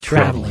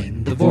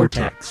Traveling the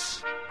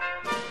Vortex.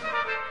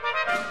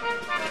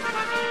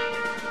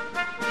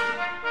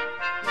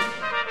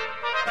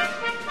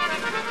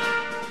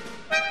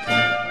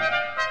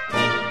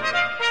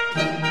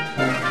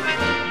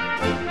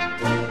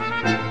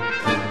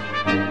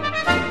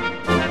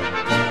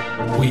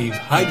 We've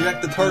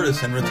hijacked the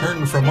TARDIS and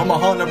returned from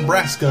Omaha,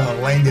 Nebraska,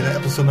 landing at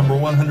episode number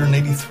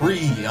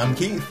 183. I'm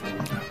Keith.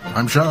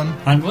 I'm Sean.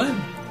 I'm Glenn.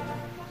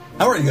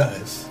 How are you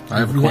guys? I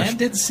have a question.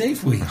 Landed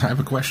safely. I have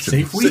a question.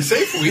 Safely?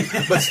 Safely,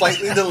 but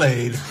slightly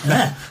delayed.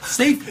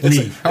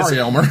 Safely. How are you,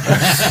 Elmer?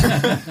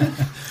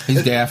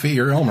 He's Daffy.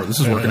 You're Elmer.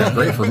 This is working out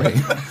great for me.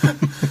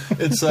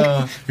 It's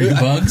Are you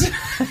bugs?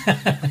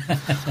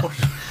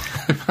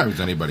 If I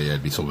was anybody,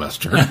 I'd be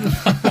Sylvester.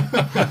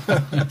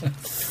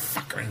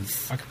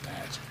 Fuck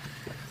badge.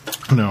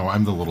 No,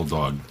 I'm the little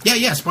dog.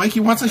 Yeah, Spike. He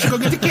wants us to go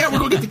get the cat. We'll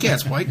go get the cat,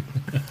 Spike.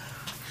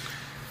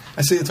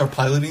 I see it's our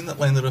piloting that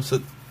landed us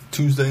at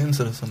Tuesday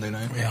instead of Sunday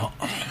night. Well,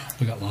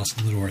 we got lost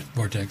in the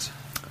vortex.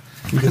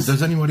 Because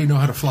does anybody know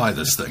how to fly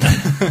this thing?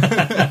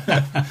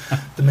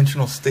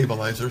 Dimensional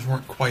stabilizers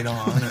weren't quite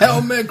on.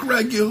 Helmet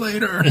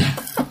regulator.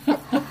 Well,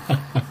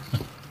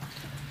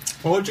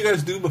 what did you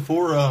guys do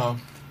before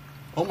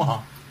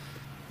Omaha?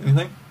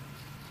 Anything?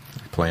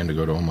 Plan to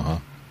go to Omaha.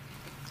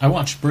 I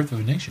watched Birth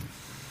of a Nation.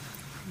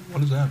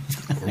 What is that?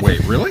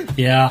 Wait, really?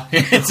 Yeah,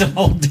 it's an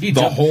old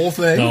detail. The whole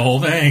thing? The whole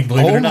thing,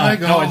 believe it or not. My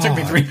God. No, it took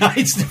me 3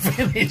 nights to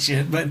finish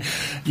it. But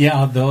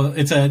yeah,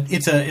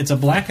 it's a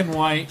black and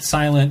white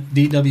silent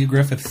D.W.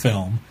 Griffith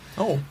film.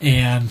 Oh.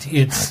 And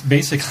it's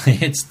basically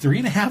it's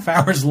 3.5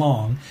 hours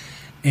long,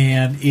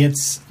 and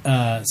it's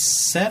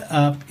set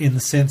up in the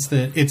sense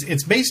that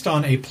it's based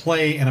on a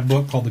play and a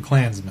book called The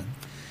Klansman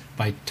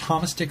by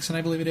Thomas Dixon,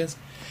 I believe it is.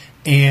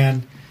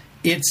 And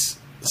it's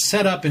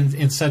set up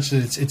in such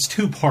that it's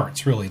 2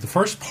 parts, really. The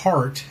first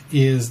part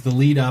is the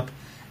lead up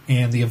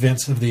and the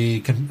events of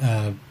the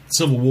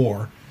Civil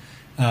War,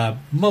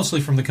 mostly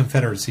from the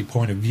Confederacy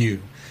point of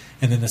view.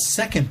 And then the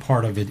second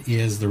part of it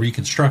is the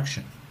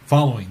Reconstruction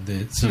following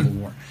the Civil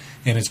War.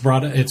 And it's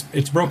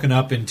broken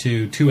up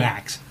into 2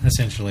 acts,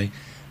 essentially.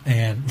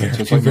 And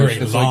very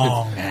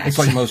long acts. It's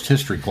like most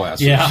history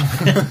classes. Yeah.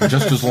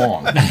 Just as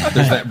long.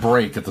 There's that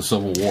break at the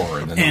Civil War,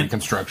 and then the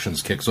Reconstruction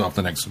kicks off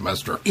the next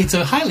semester. It's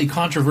a highly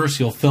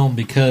controversial film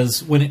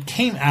because when it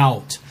came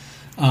out,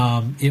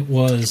 it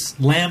was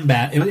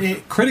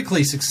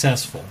critically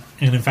successful.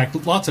 And in fact,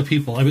 lots of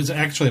people, it was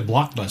actually a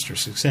blockbuster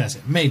success.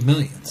 It made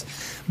millions.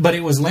 But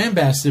it was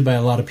lambasted by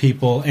a lot of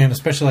people, and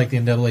especially like the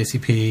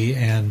NAACP,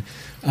 and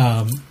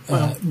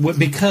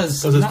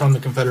because it's from the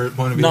Confederate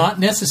point of view? Not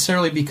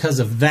necessarily because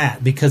of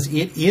that, because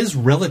it is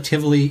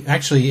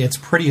it's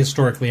pretty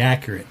historically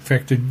accurate. In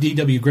fact,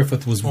 D.W.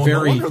 Griffith was no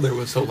wonder there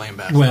was so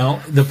lambasted.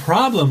 Well, the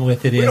problem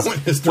with it is,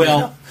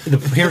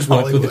 here's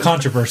what the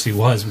controversy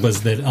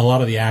was that a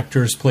lot of the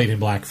actors played in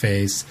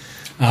blackface.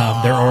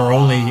 There are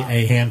only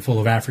a handful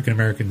of African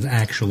Americans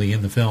actually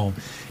in the film,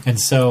 and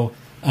so.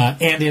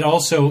 And it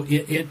also,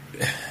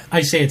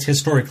 I say it's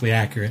historically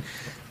accurate.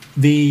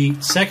 The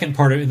second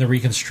part of it in the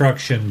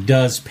Reconstruction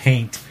does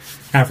paint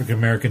African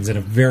Americans in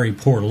a very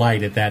poor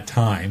light at that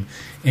time,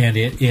 and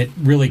it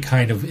really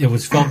it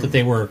was felt that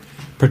they were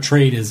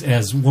portrayed as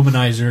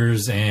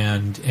womanizers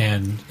and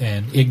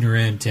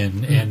ignorant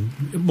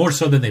and more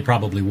so than they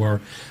probably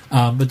were.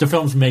 But the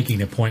film's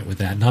making a point with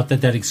that. Not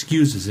that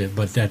excuses it,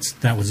 but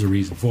that was the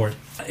reason for it.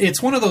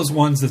 It's one of those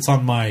ones that's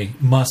on my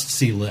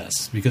must-see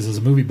list because as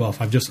a movie buff,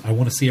 I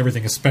want to see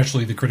everything,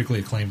 especially the critically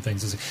acclaimed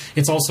things.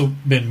 It's also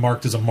been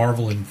marked as a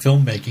marvel in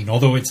filmmaking,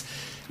 although it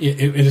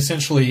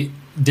essentially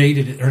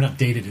not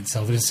dated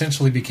itself. It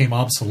essentially became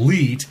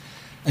obsolete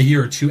a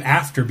year or 2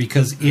 after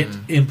because it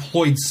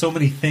employed so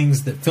many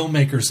things that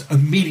filmmakers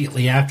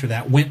immediately after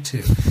that went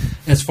to,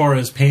 as far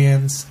as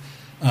pans,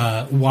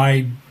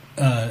 wide,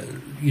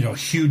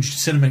 huge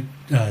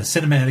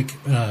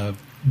cinematic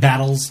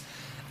battles,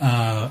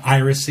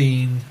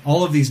 irising,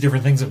 all of these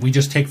different things that we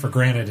just take for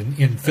granted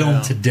in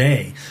film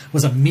today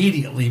was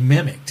immediately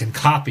mimicked and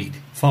copied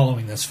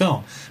following this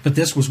film. But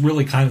this was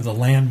really kind of the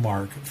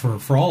landmark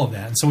for all of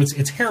that. And so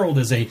it's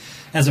heralded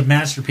as a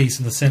masterpiece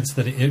in the sense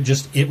that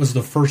it was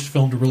the first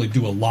film to really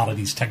do a lot of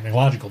these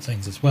technological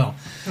things as well.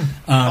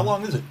 How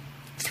long is it?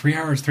 3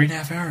 hours,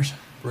 3.5 hours.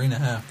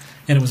 3.5.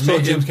 And it was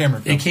made, James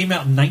Cameron film. It came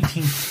out in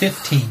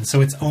 1915,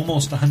 so it's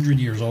almost 100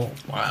 years old.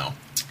 Wow.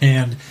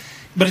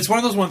 But it's one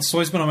of those ones that's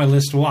always been on my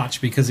list to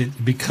watch because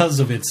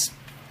of its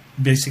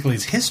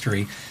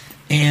history.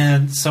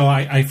 And so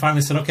I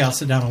finally said, okay, I'll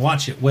sit down and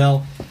watch it.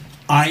 Well,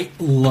 I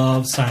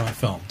love silent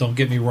film. Don't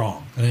get me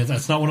wrong.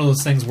 It's not one of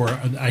those things where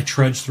I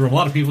trudge through. A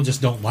lot of people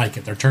just don't like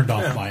it. They're turned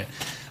off by it.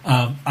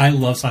 I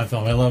love silent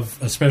film. I love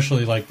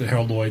especially like the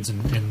Harold Lloyds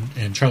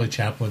and Charlie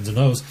Chaplin's and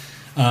those.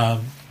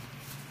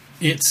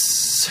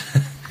 It's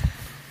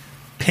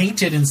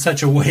painted in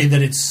such a way that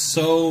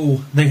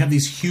they have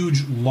these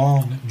huge,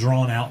 long,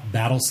 drawn out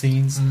battle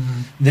scenes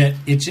that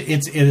it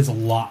is a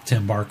lot to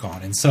embark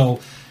on. And so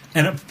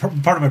And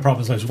part of my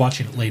problem is I was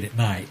watching it late at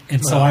night.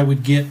 And so I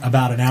would get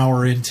about an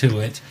hour into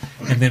it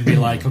and then be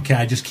like, okay,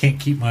 I just can't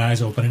keep my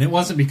eyes open. And it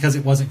wasn't because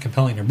it wasn't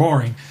compelling or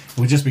boring. It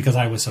was just because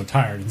I was so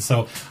tired. And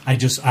so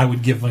I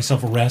would give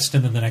myself a rest,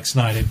 and then the next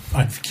night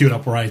I'd queue it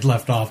up where I had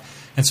left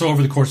off. And so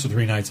over the course of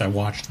 3 nights, I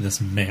watched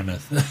this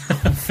mammoth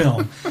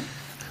film.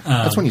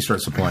 That's when you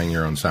start supplying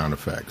your own sound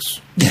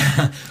effects.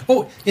 Yeah.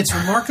 Oh, it's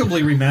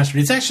remarkably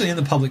remastered. It's actually in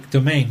the public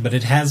domain, but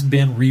it has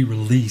been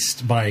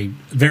re-released by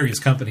various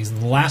companies.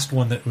 And the last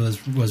one that was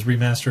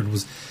remastered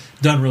was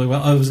done really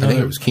well. I think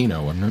it was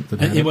Kino, wasn't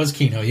it? It was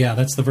Kino, yeah.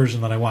 That's the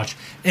version that I watched.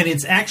 And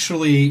it's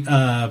actually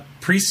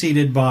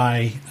preceded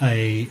by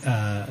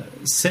a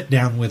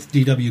sit-down with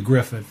D.W.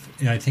 Griffith,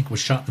 I think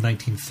was shot in the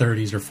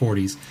 1930s or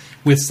 40s,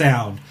 with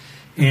sound.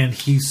 And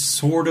he's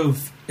sort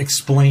of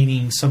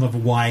explaining some of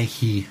why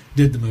he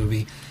did the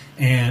movie,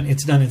 and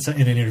it's done in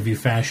an interview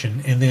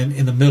fashion. And then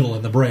in the middle,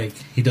 in the break,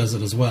 he does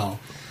it as well.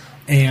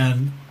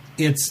 And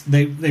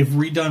they've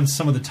redone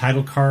some of the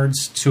title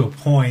cards to a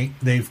point.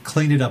 They've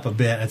cleaned it up a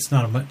bit. It's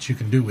not much you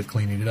can do with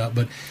cleaning it up,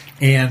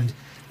 and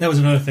that was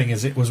another thing.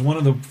 Is it was one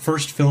of the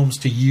first films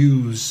to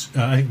use.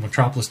 I think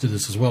Metropolis did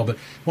this as well, but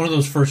one of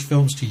those first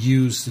films to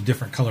use the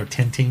different color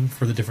tinting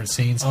for the different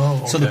scenes. Oh,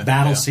 okay. So the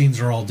battle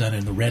scenes are all done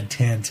in the red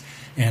tint,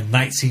 and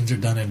night scenes are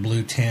done in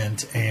blue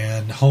tint,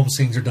 and home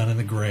scenes are done in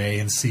the gray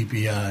and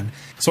sepia. And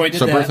so I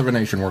did that. So Birth of a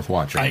Nation worth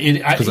watching,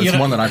 because it's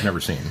one that I've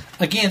never seen.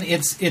 Again,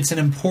 it's an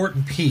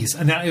important piece.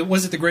 And now,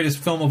 was it the greatest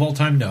film of all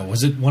time? No.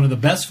 Was it one of the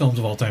best films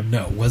of all time?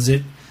 No. Was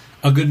it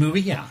a good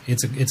movie? Yeah.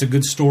 It's a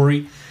good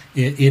story.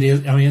 It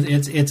is. I mean,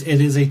 it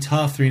is a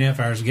tough 3.5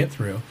 hours to get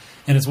through,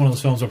 and it's one of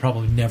those films I'll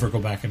probably never go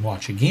back and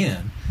watch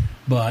again.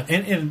 But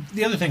and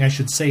the other thing I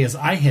should say is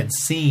I had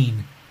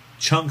seen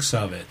chunks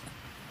of it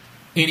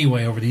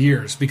anyway over the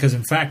years, because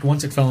in fact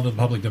once it fell into the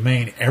public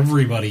domain,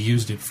 everybody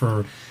used it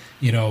for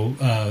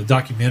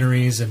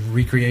documentaries and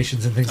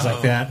recreations and things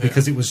like that,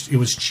 because it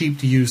was cheap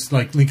to use,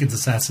 like Lincoln's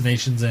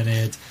assassinations in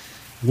it,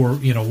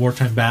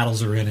 wartime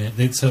battles are in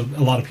it. So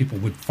a lot of people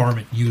would farm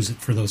it, use it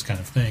for those kind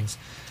of things.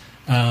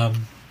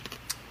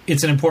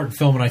 It's an important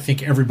film, and I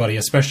think everybody,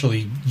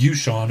 especially you,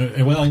 Sean,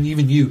 and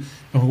even you,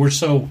 we're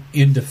so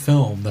into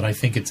film that I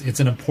think it's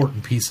an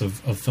important piece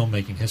of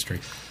filmmaking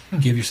history.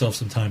 Give yourself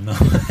some time, though.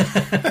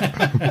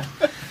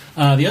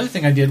 The other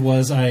thing I did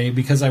was,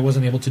 because I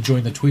wasn't able to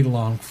join the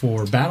tweet-along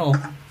for Battle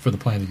for the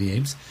Planet of the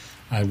Apes,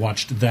 I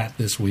watched that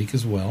this week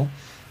as well.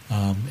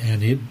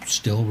 And it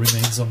still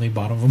remains on the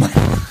bottom of my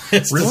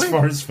list as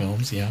far as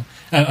films, yeah.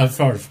 As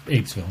far as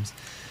Apes films.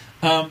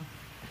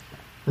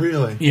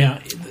 Really?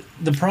 Yeah.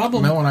 The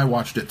problem... Mel and I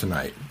watched it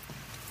tonight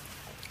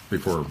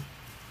before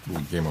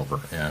we came over,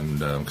 and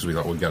because we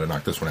thought we'd got to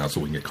knock this one out so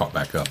we can get caught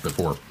back up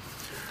before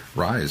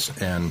Rise.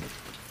 And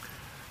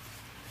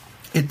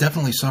it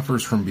definitely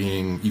suffers from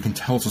being... You can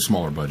tell it's a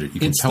smaller budget.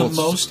 It's the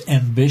most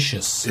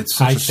ambitious, it's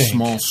such I a think,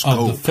 small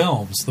scope of the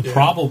films. The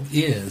problem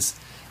is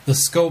the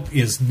scope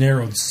is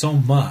narrowed so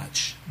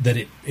much that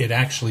it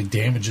actually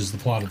damages the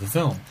plot of the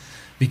film,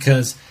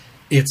 because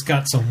it's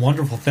got some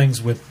wonderful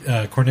things with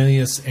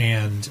Cornelius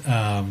and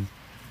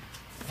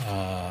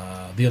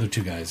the other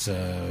two guys,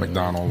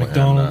 McDonald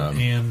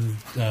and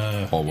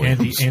Paul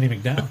Williams. Andy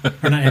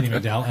McDowell, or not Andy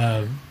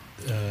McDowell,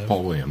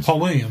 Paul Williams. Paul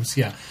Williams,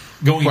 yeah.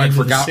 Going I into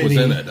forgot the city,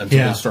 was in it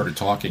until they started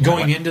talking.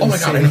 Going into the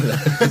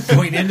city,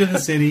 going into the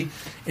city,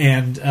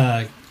 and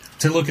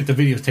to look at the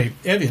videotape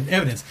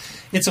evidence.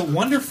 It's a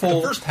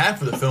wonderful. The first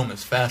half of the film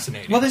is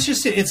fascinating. Well, that's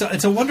just it.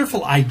 It's a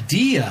wonderful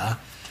idea,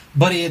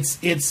 but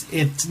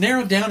it's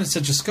narrowed down in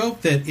such a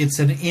scope that it's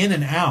an in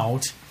and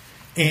out,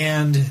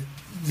 and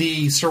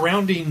the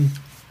surrounding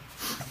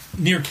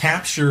near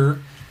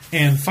capture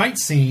and fight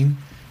scene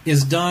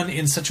is done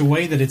in such a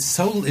way that it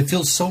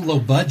feels so low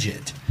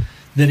budget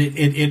that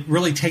it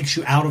really takes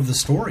you out of the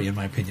story, in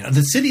my opinion.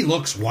 The city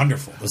looks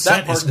wonderful.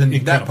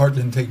 That part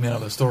didn't take me out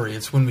of the story.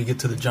 It's when we get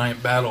to the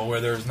giant battle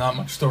where there's not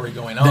much story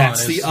going on.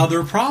 That's the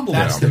other problem.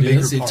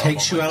 It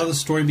takes you out of the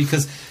story,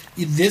 because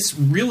this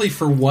really,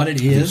 for what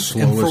it is, the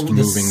slowest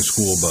moving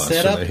school bus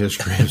in the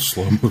history of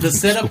slow moving. The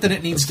setup that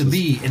it needs to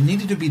be, it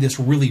needed to be this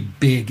really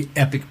big,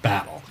 epic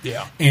battle.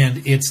 Yeah,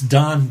 and it's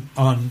done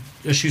on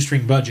a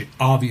shoestring budget,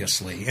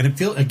 obviously, and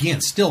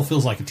it still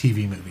feels like a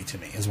TV movie to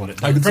me. Is what it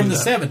does from the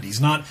 70s,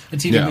 not a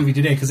TV movie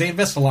today, because they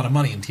invest a lot of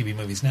money in TV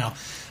movies now.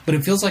 But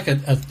it feels like a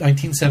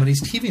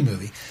 1970s TV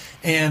movie,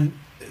 and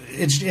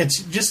it's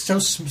just so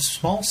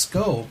small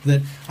scope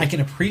that I can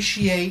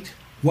appreciate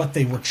what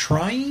they were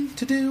trying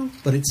to do,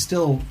 but it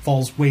still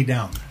falls way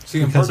down.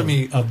 See, and part of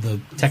me of the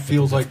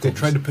feels like they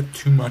tried to put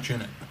too much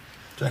in it.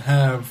 To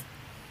have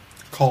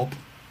Culp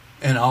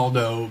and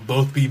Aldo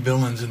both be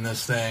villains in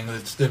this thing,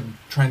 it's them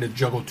trying to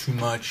juggle too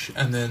much,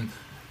 and then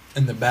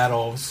in the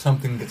battle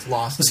something gets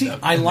lost. See,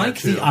 I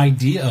like the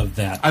idea of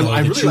that, though,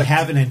 that you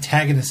have an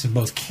antagonist in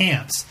both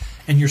camps,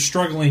 and you're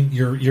struggling.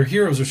 Your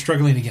heroes are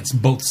struggling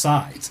against both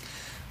sides.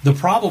 The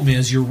problem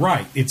is, you're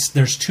right.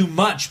 There's too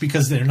much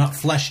because they're not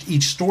fleshed.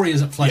 Each story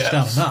isn't fleshed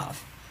out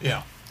enough.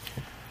 Yeah,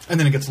 and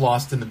then it gets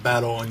lost in the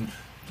battle, and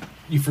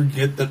you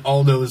forget that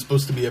Aldo is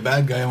supposed to be a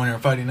bad guy when they're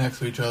fighting next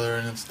to each other,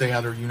 and they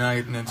had to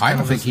unite. And it's I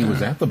don't think he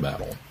was at the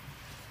battle.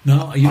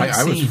 No, you don't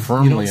I was see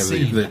firmly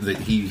that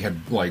he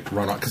had like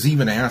run on, because he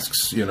even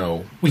asks, you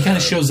know, he kind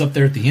of shows up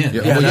there at the end.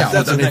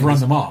 That's they've run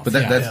them off. But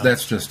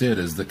that's just it.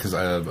 Is because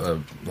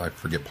I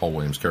forget Paul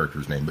Williams'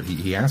 character's name, but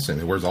he asks him,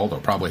 "Where's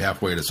Aldo?" Probably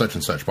halfway to such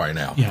and such by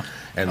now. Yeah.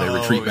 And they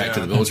retreat back to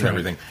the village and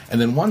everything.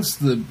 And then once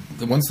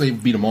they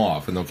beat him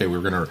off, and okay,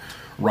 we're going to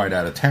ride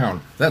out of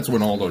town. That's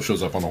when Aldo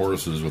shows up on the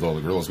horses with all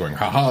the guerrillas going,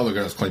 "Ha ha!" Look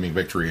at us claiming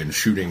victory and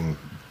shooting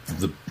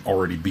the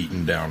already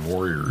beaten down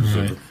warriors.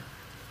 Right.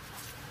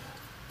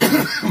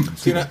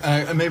 See,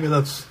 maybe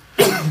that's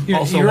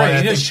also you're why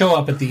right. He does show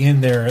up at the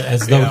end there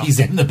as though he's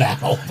in the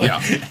battle.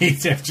 But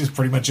he's just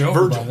pretty much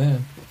over by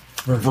then.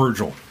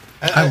 Virgil.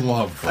 I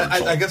love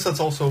Virgil. I guess that's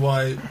also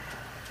why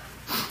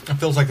it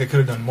feels like they could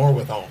have done more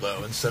with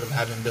Aldo instead of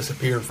having him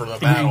disappear for the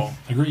battle.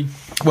 Agreed.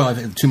 Well, I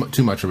think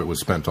too much of it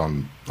was spent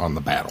on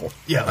the battle.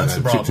 Yeah, that's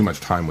the problem. Too much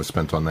time was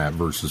spent on that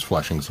versus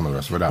fleshing some of the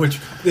rest of it out. Which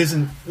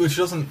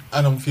doesn't,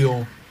 I don't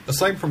feel,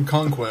 aside from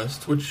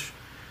Conquest, which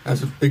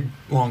has a big,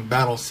 long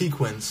battle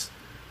sequence,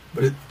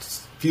 but it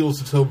feels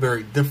so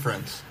very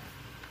different.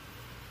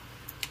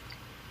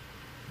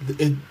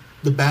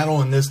 The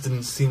battle in this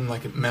didn't seem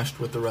like it meshed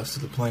with the rest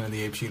of the Planet of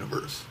the Apes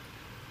universe.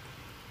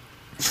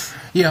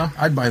 Yeah,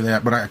 I'd buy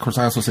that, but of course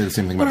I also say the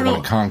same thing about the one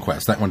in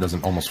Conquest. That one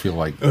doesn't almost feel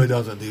like... Oh, it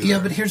doesn't either. Yeah,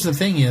 but here's the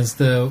thing is,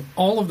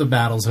 all of the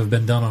battles have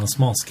been done on a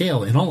small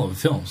scale in all of the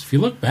films. If you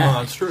look back... Oh,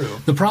 that's true.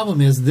 The problem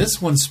is this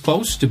one's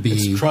supposed to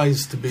be...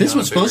 This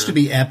one's supposed to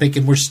be epic,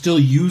 and we're still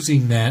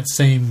using that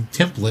same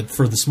template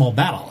for the small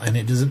battle, and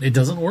it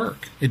doesn't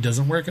work. It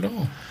doesn't work at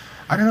all.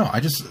 I don't know.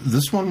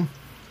 This one...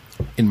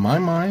 In my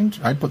mind,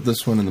 I'd put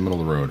this one in the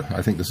middle of the road.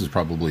 I think this is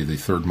probably the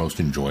third most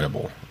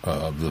enjoyable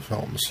of the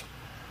films.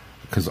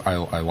 Because I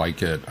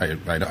like it. I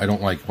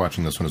don't like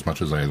watching this one as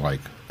much as I like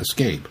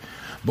Escape.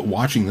 But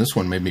watching this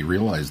one made me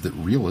realize that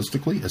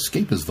realistically,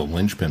 Escape is the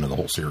linchpin of the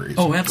whole series.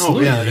 Oh,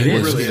 absolutely. Oh, yeah, it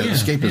is. Really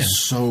Escape is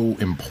so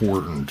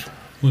important.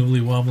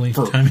 Wibbly wobbly.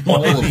 For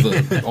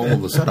all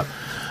of the setup.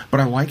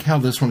 But I like how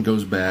this one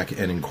goes back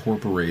and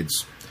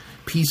incorporates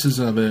pieces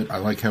of it. I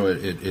like how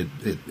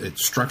it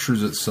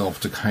structures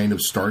itself to kind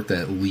of start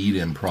that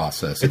lead-in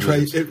process. It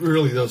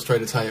really does try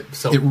to tie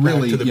itself back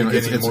to the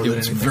beginning more than anything else.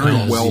 It's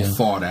very well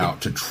thought out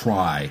to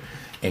try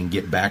and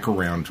get back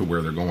around to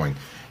where they're going.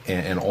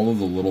 And all of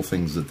the little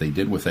things that they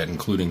did with that,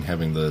 including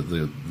having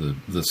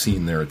the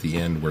scene there at the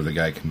end where the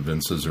guy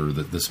convinces her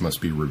that this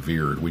must be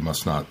revered. We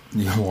must not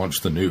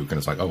launch the nuke. And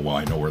it's like, oh, well,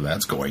 I know where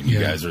that's going. You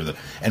guys are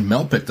And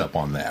Mel picked up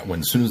on that.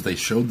 When as soon as they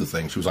showed the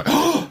thing, she was like,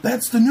 oh,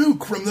 that's the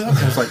nuke from the...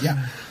 I was like,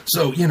 yeah.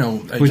 So,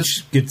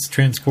 Which gets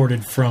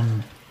transported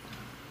from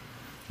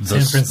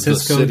San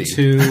Francisco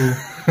to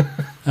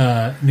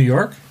New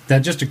York.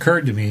 That just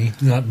occurred to me,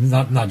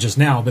 not just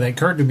now, but it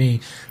occurred to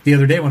me the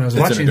other day when I was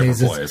watching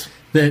these,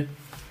 that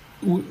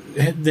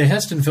the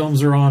Heston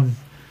films are on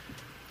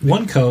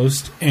one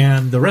coast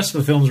and the rest of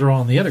the films are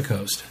on the other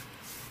coast.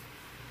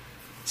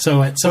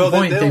 So at some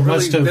point they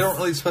must have... They don't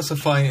really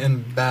specify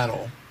in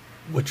battle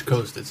which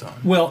coast it's on.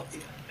 Well,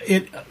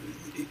 they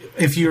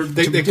could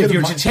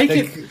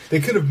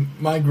have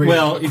migrated.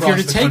 Well, if you're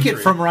to take it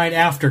from right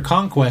after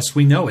Conquest,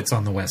 we know it's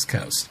on the West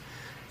Coast.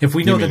 If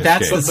we know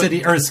that's the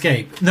city, or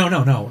Escape. No,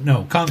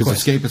 Conquest. Because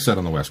Escape is set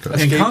on the West Coast.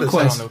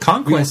 And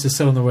Conquest is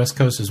set on the West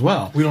Coast as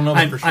well. We don't know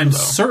that for sure, I'm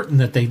certain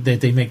that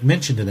they make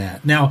mention to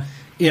that. Now,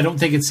 I don't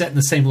think it's set in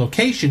the same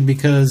location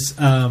because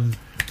Khan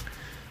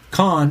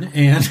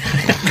and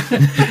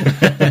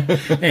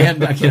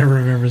and I can't ever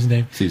remember his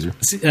name. Caesar.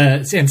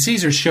 And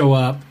Caesar show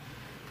up,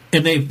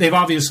 and they've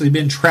obviously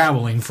been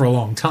traveling for a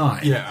long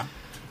time. Yeah.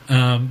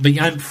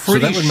 But I'm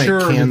pretty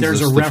sure that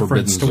there's a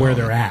reference to where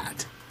they're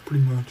at.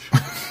 Pretty much.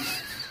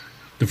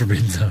 The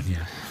Forbidden Zone,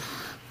 yeah.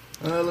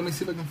 Let me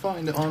see if I can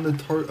find it on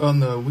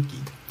the wiki.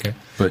 Okay,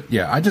 but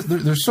yeah,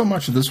 there's so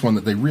much of this one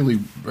that they really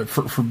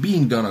for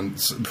being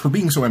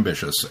so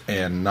ambitious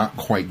and not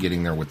quite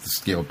getting there with the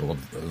scope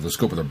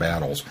of their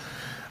battles.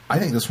 I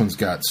think this one's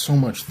got so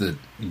much that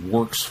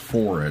works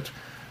for it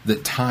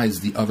that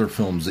ties the other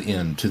films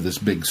into this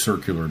big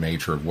circular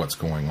nature of what's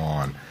going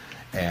on.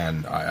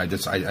 And I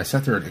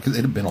sat there because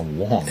it had been a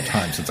long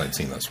time since I'd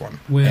seen this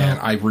one. Well, and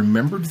I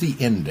remembered the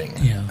ending,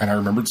 and I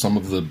remembered some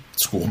of the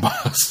school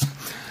bus,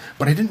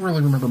 but I didn't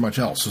really remember much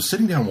else. So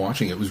sitting down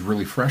watching it was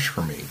really fresh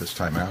for me this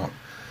time out.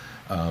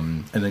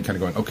 And then kind of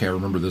going, okay, I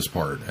remember this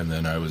part. And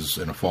then I was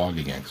in a fog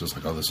again because I was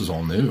like, oh, this is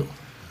all new.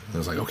 And I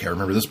was like, okay, I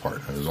remember this part.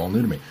 And it was all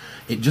new to me.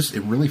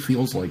 It really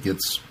feels like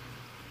it's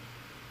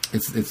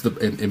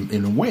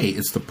in a way,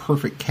 it's the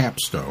perfect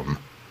capstone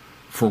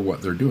for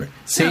what they're doing.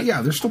 See,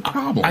 there's still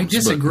problems. I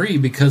disagree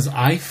because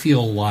I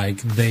feel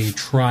like they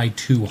try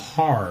too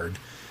hard,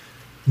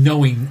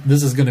 knowing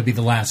this is going to be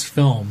the last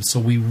film. So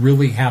we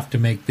really have to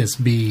make this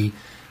be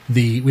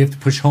we have to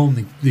push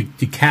home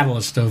the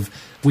catalyst of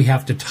we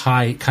have to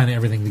tie kind of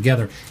everything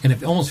together. And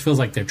it almost feels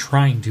like they're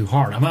trying too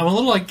hard. I'm a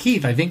little like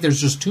Keith. I think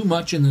there's just too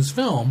much in this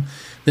film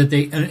that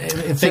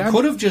if they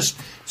could have just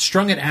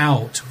strung it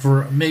out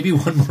for maybe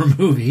one more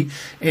movie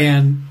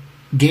and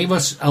gave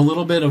us a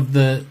little bit of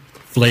the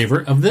flavor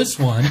of this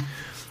one,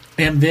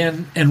 and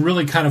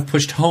really kind of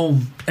pushed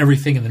home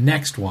everything in the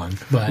next one.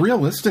 But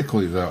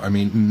realistically, though, I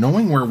mean,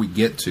 knowing where we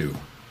get to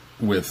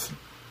with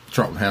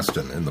Charlton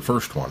Heston in the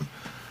first one,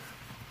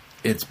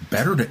 it's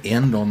better to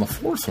end on the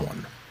fourth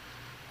one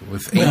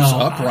with Apes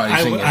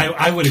uprising.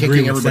 I would kicking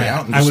agree with everybody that.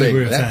 out and I would say,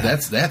 agree with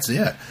that. That's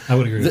it. I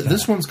would agree with that.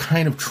 This one's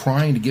kind of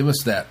trying to give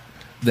us that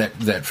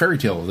fairy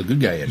tale of the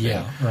good guy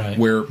ending, right.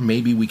 where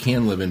maybe we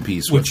can live in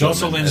peace. Which with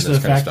also them lends to and the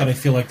this kind of fact that I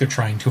feel like they're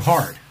trying too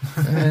hard.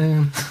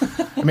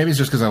 Maybe it's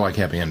just because I like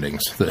happy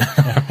endings.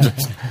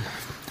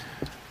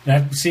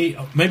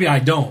 Maybe I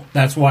don't.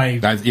 That's why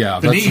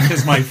Beneath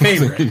is my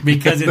favorite,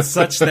 because it's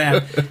such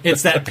that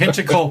it's that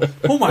pinnacle.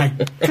 Oh my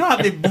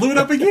God, they blew it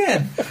up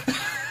again,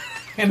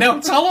 and now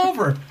it's all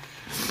over.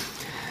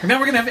 And now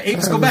we're gonna have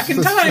apes go back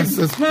in time.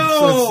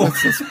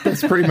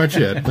 That's pretty much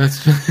it. And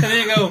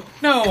then you go,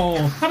 no.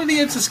 How did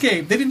the apes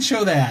escape? They didn't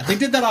show that. They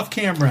did that off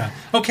camera.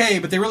 Okay,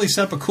 but they really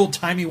set up a cool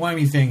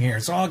timey-wimey thing here,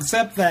 so I'll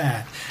accept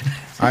that.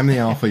 I'm the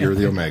alpha, you're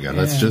the omega.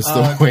 That's just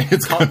the way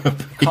it's going to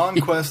be.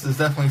 Conquest is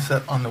definitely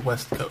set on the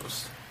West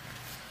Coast.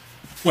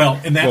 Well,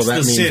 and that's that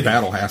the means city.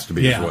 battle has to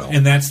be as well.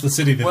 And that's the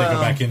city that they go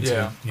back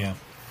into. Yeah.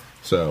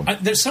 So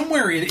there's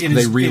somewhere it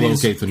they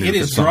relocate the nuke it at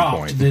is some dropped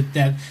point.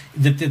 that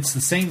it's the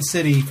same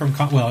city from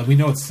we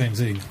know it's the same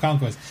city from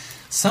Conquest.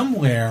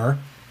 Somewhere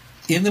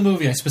in the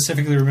movie, I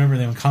specifically remember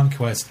them in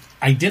Conquest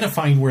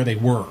identifying where they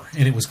were,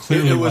 and it was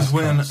clearly it was West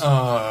when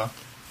Coast.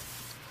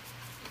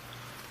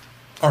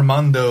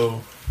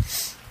 Armando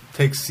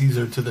takes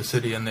Caesar to the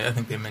city, and I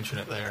think they mention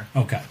it there.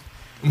 Okay.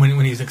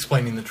 When he's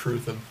explaining the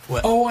truth of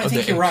what. Oh, I of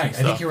think the you're right. ancient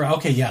I think stuff. you're right.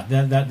 Okay, yeah,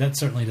 that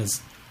certainly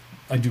does.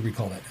 I do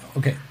recall that now.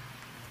 Okay.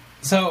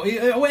 So,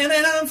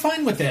 and I'm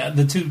fine with that,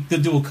 the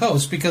dual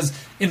coasts, because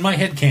in my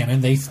head canon,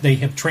 they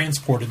have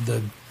transported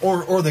the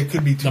or they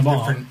could be two bomb.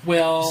 different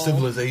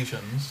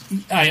civilizations.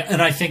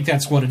 And I think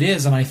that's what it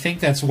is, and I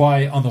think that's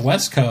why on the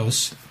West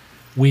Coast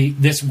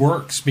this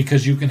works,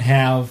 because you can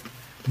have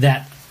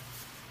that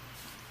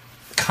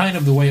kind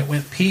of the way it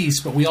went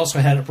peace, but we also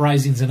had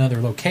uprisings in other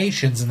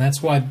locations, and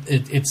that's why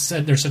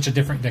there's such a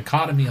different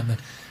dichotomy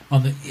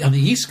on the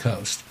East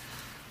Coast,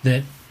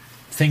 that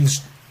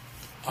things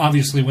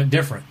obviously went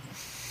different.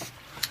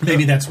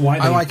 Maybe that's why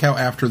I like how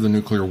after the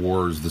nuclear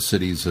wars, the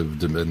cities have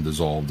been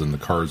dissolved and the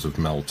cars have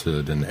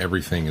melted and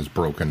everything is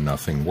broken,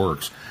 nothing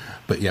works.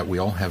 But yet we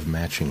all have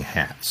matching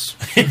hats.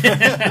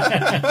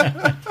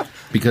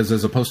 Because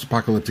as a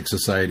post-apocalyptic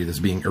society that's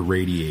being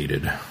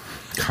irradiated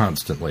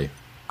constantly,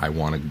 I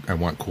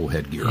want cool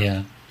headgear.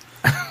 Yeah.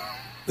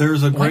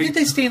 There's a Why great. did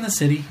they stay in the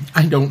city?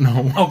 I don't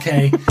know.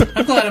 Okay.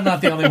 I'm glad I'm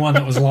not the only one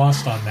that was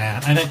lost on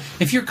that. And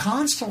if you're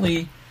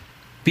constantly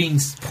being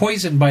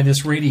poisoned by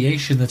this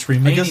radiation that's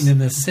remaining in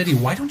this city,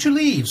 why don't you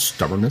leave?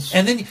 Stubbornness.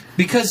 And then,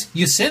 because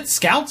you sent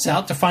scouts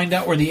out to find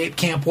out where the ape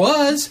camp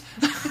was.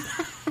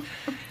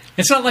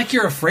 It's not like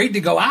you're afraid to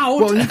go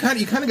out. Well, you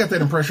kind of got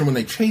that impression when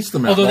they chased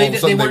them out. Although they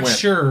went, weren't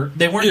sure.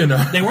 They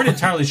weren't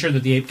entirely sure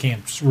that the ape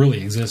camps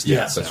really existed.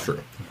 Yes, that's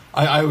true.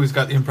 I always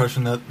got the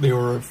impression that they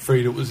were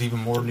afraid it was even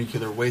more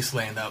nuclear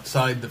wasteland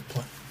outside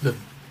the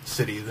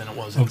city than it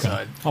was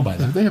inside. I'll buy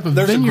that. They have a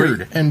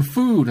vineyard and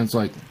food, and it's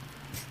like,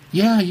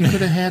 yeah, you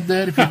could have had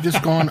that if you'd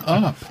just gone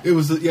up. It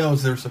was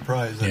their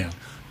surprise. Yeah.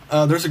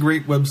 There's a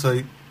great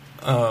website,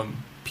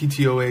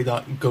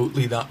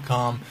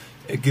 ptoa.goatly.com.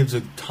 It gives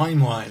a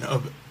timeline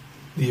of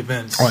the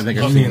events I think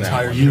I've of the seen that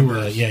entire one.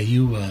 universe.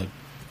 You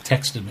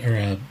texted me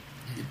or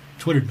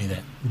Twittered me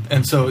that.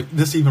 And so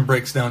this even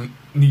breaks down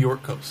New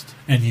York coast.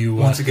 And you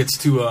once it gets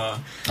to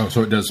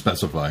so it does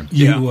specify.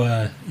 You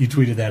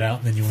tweeted that out,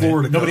 and then you went,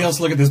 Florida nobody coast.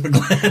 else look at this but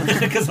Glenn,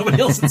 because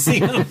nobody else had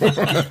seen them.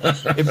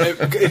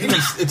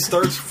 it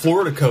starts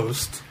Florida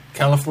coast,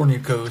 California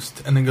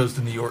coast, and then goes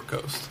to New York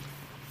coast.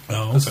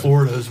 Oh, because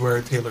Florida is where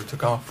Taylor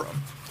took off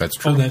from. That's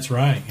true. Oh, that's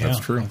right. Yeah, that's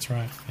true. That's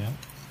right. Yeah.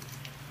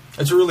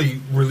 It's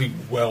really, really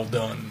well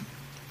done,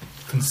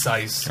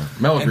 concise,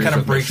 Mel and agrees kind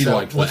of with me. breaks She out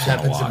liked what this one a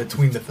happens in lot.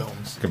 between the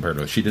films. Compared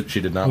to she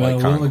did not Well,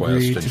 like we'll Conquest,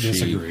 agree and to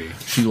disagree.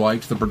 she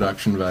liked the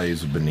production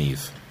values of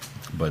Beneath,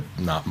 but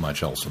not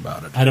much else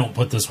about it. I don't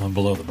put this one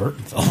below the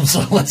Burton film,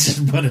 so let's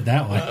just put it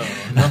that way.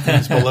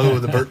 Nothing's below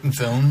the Burton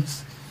film.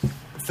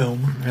 It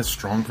has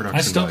strong production.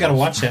 I still got to values.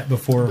 watch that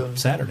before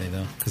Saturday,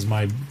 though, because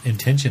my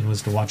intention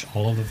was to watch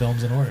all of the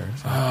films in order.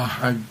 So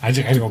I just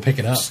had to go pick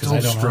it up because Still I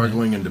don't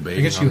struggling own and it. debating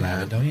I guess you on have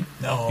that. it, don't you?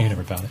 No, You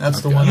never found it.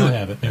 That's the Okay. one. You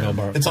have it. Maybe I'll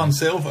borrow it. It's on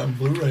sale on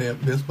Blu-ray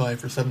at Best Buy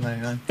for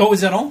 $7.99. Oh,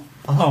 is that all?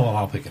 Oh, well,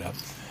 I'll pick it up.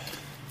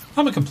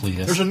 I'm a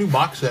completist. There's a new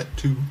box set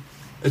too.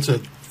 It's a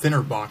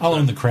thinner box. I'll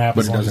own the crap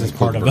But as it long as doesn't it's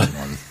part include of the it.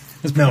 Burton one.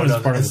 No,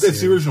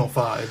 it's the original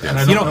 5, and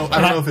I don't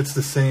know if it's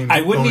the same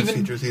bonus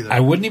features either. I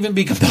wouldn't even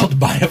be compelled to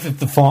buy it if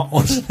the font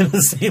wasn't in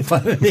the same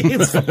Planet of the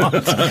Apes font.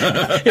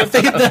 If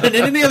they had done it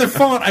in any other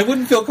font, I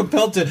wouldn't feel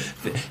compelled to.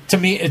 To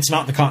me, it's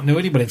not the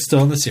continuity, but it's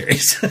still in the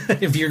series.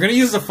 If you're going to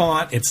use the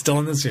font, it's still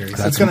in the series.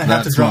 That's going to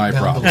have to drop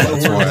down.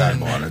 That's why I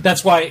bought it.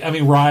 That's why,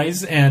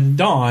 Rise and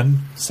Dawn,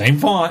 same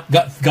font.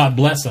 God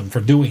bless them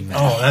for doing that.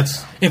 Oh,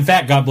 that's... In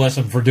fact, God bless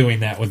them for doing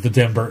that with the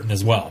Tim Burton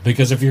as well.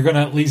 Because if you're going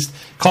to at least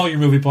call your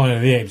movie Planet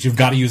of the Apes, you've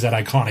got to use that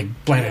iconic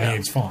Planet of the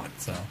Apes font.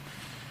 So,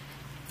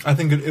 I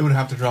think it would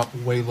have to drop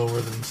way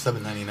lower than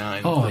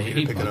 $7.99. Oh,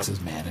 $8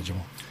 is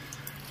manageable.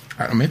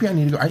 Maybe I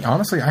need to go.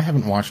 Honestly, I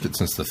haven't watched it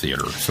since the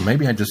theater, so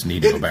maybe I just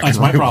need to go back. That's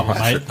my problem.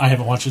 I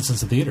haven't watched it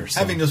since the theater. So.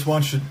 Having just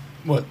watched it,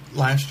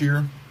 last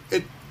year,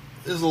 it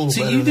is a little.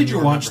 See, you did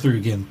your watch through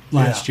again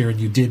last year,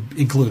 and you did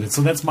include it.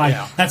 So that's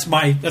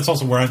that's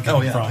also where I'm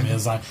coming from.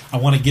 Is I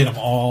want to get them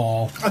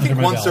all. I think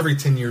once every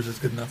 10 years is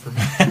good enough for me.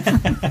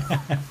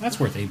 That's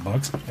worth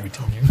 $8 every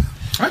 10 years.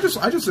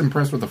 I just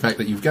impressed with the fact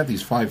that you've got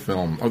these 5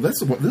 films. Oh,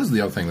 this is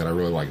the other thing that I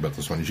really like about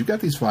this one is you've got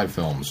these 5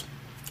 films,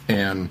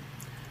 and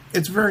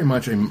it's very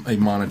much a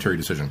monetary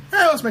decision.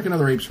 Let's make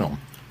another Apes film.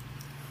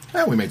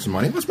 We made some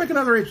money. Let's make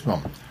another Apes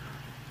film.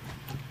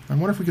 I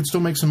wonder if we could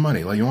still make some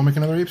money. Like, you want to make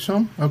another Apes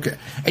film? Okay.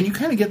 And you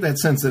kind of get that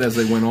sense that as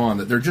they went on,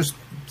 that they're just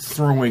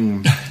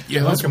throwing.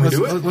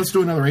 Let's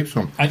do another Apes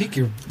film. I think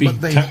you're being.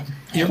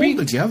 You're being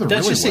together.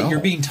 That's really just it. You're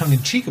being tongue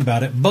in cheek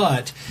about it,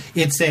 but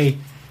it's hey,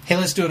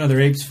 let's do another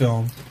Apes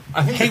film.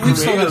 We've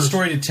still got a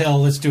story to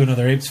tell. Let's do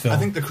another Apes film. I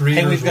think the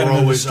creators we've got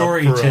another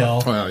story to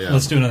tell.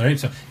 Let's do another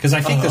Apes film. Because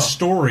I think the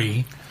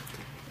story,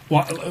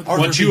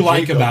 what you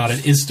like about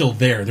it, is still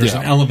there. There's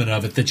an element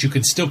of it that you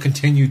can still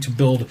continue to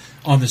build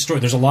on the story.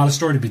 There's a lot of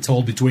story to be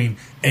told between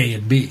A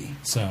and B.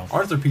 So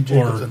Arthur P.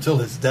 Jacobs, until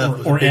his death,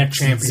 was a big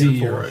champion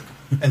for it.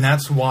 And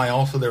that's why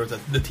also there was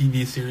the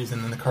TV series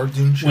and then the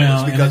cartoon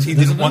shows, because he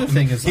didn't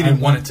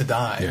want it to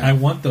die. Yeah. I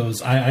want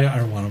those.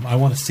 I want them. I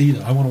want to see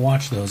them. I want to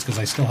watch those because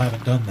I still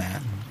haven't done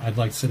that. And I'd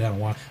like to sit down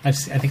and watch. I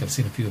think I've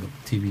seen a few of the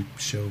TV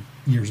show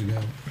years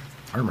ago.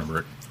 I remember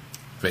it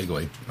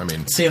vaguely.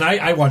 See, and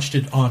I watched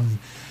it on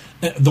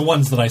the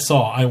ones that I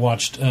saw. I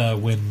watched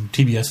when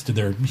TBS did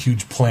their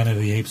huge Planet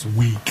of the Apes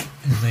week.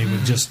 And they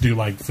would just do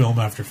like film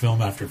after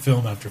film after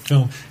film after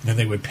film, and then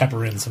they would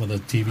pepper in some of the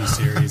TV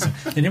series. And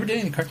they never did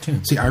any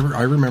cartoons. See, I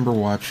remember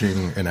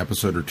watching an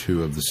episode or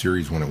two of the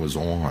series when it was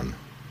on,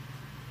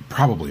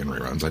 probably in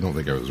reruns. I don't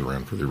think I was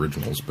around for the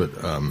originals, but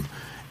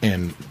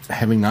and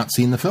having not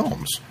seen the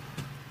films,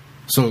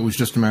 so it was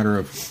just a matter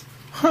of,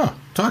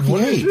 talking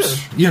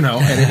apes,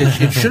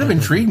 and it should have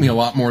intrigued me a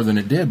lot more than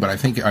it did. But I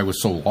think I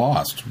was so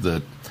lost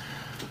that.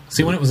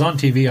 See, when it was on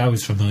TV, I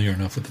was familiar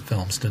enough with the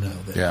films to know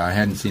that. Yeah, I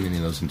hadn't seen any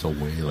of those until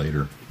way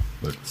later.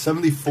 But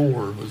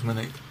 74 was when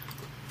it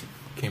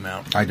came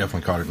out. I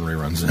definitely caught it in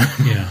reruns.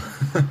 Yeah.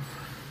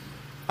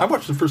 I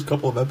watched the first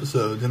couple of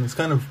episodes, and it's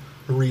kind of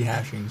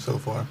rehashing so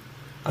far.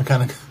 I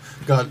kind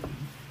of got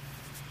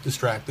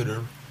distracted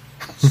or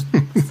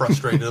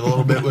frustrated a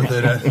little bit with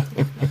it.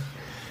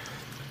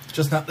 It's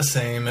just not the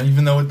same,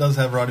 even though it does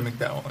have Roddy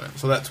McDowall in it.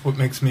 So that's what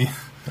makes me...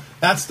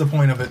 That's the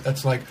point of it.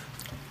 That's like...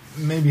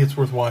 Maybe it's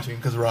worth watching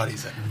because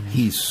Roddy's in.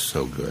 He's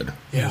so good.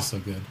 Yeah, he's so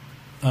good.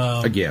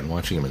 Again,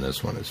 watching him in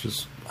this one is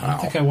just. Wow. I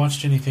don't think I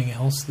watched anything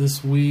else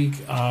this week.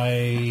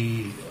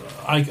 I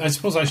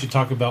suppose I should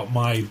talk about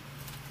my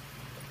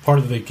part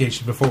of the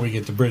vacation before we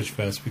get to British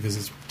Fest because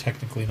it's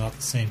technically not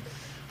the same.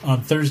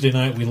 On Thursday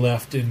night, we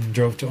left and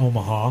drove to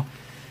Omaha,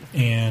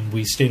 and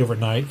we stayed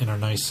overnight in our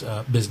nice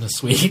business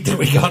suite that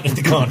we got at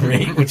the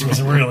Conrad, which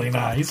was really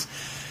nice.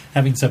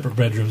 Having separate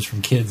bedrooms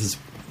from kids is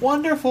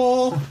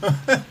wonderful.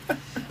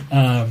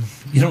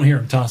 You don't hear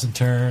them toss and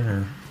turn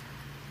or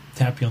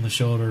tap you on the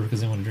shoulder because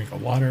they want to drink a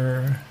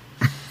water.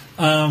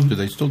 Do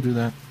they still do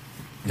that?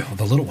 No,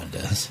 the little one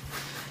does.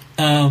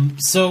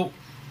 So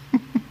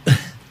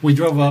we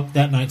drove up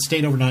that night,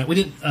 stayed overnight. We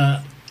didn't.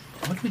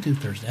 What did we do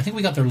Thursday? I think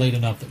we got there late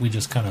enough that we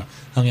just kind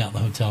of hung out in the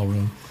hotel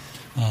room.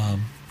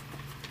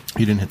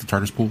 You didn't hit the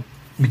TARDIS pool?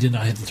 We did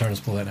not hit the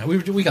TARDIS pool that night.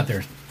 We got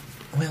there.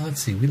 Well,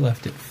 let's see. We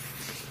left at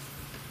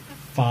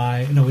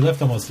 5. No, we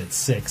left almost at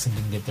 6 and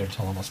didn't get there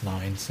until almost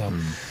 9. So,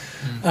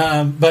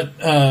 but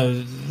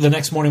the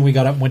next morning we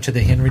got up and went to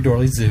the Henry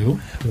Dorley Zoo,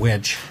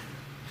 which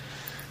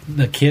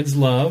the kids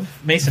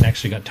love. Mason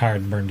actually got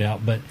tired and burned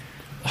out, but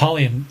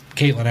Holly and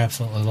Caitlin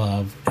absolutely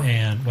love.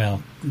 And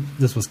well,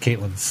 this was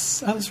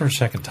Caitlin's. This was her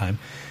second time,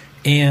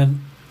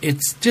 and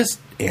it's just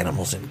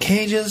animals in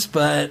cages.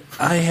 But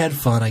I had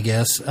fun, I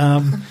guess.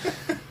 But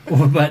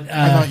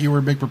I thought you were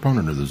a big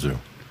proponent of the zoo.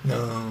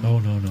 No. Oh,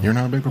 no. You're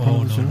not a big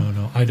proponent of the zoo?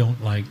 No. I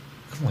don't like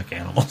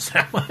animals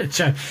that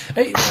much.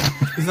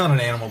 He's not an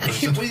animal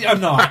person.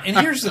 I'm not. And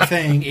here's the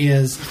thing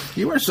is...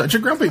 You are such a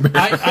grumpy bear.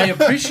 I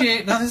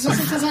appreciate... No, that's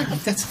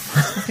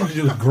nothing to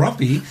do with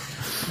grumpy.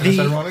 It's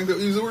ironic that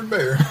we use the word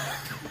bear.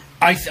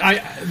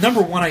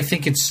 Number one, I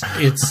think it's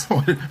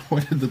what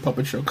did the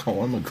puppet show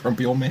call him? A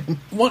grumpy old man?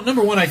 Well,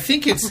 number one, I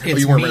think it's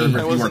mean.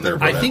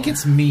 I think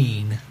it's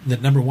mean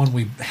that, number one,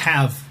 we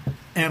have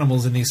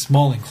animals in these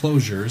small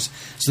enclosures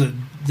so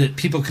that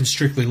people can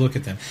strictly look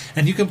at them.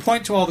 And you can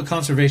point to all the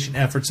conservation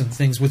efforts and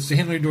things, which the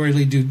Henry Dory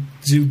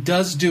Zoo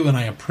does do, and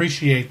I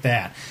appreciate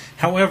that.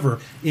 However,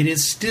 it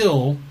is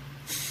still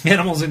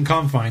animals in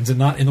confines and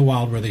not in the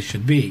wild where they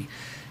should be.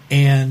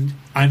 And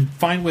I'm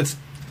fine with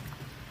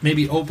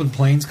maybe open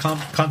plains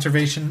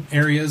conservation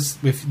areas.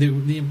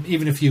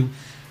 Even if you...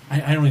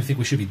 I don't even think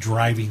we should be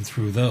driving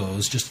through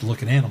those just to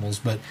look at animals,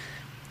 but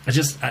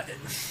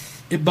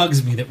it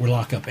bugs me that we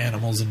lock up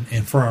animals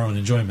and for our own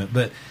enjoyment.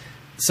 But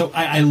so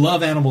I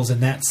love animals in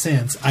that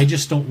sense. I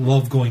just don't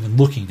love going and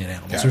looking at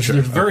animals. Gotcha.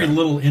 There's very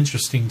little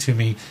interesting to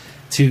me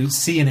to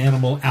see an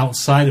animal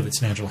outside of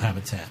its natural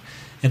habitat.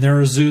 And there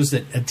are zoos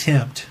that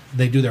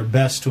they do their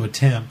best to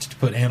attempt to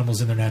put animals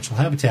in their natural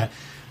habitat.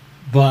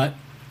 But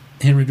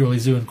Henry Doorly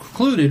Zoo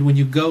included, when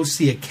you go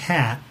see a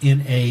cat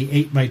in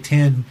a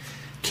 8x10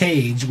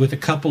 cage with a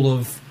couple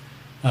of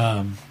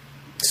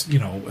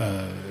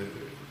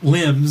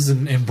limbs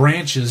and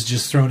branches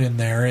just thrown in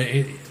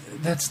there,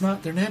 that's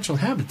not their natural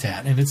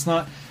habitat. And it's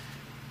not...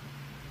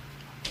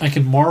 I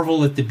can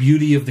marvel at the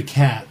beauty of the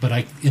cat,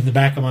 but in the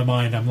back of my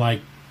mind, I'm like,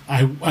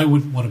 I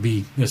wouldn't want to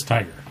be this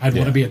tiger. I'd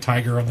want to be a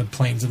tiger on the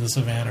plains of the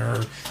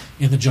savannah or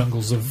in the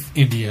jungles of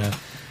India.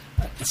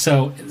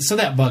 So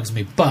that bugs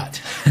me.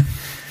 But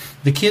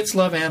the kids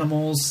love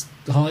animals.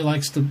 Holly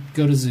likes to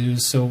go to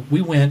zoos, so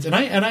we went, and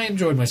I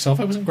enjoyed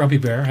myself. I wasn't Grumpy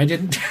Bear. I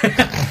didn't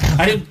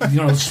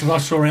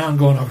stroll around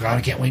going, oh God,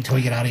 I can't wait till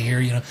we get out of here.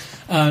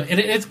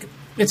 And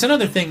it's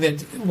another thing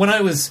that when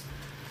I was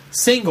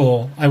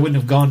single, I wouldn't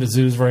have gone to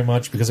zoos very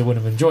much because I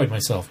wouldn't have enjoyed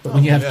myself. But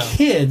when you have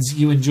kids,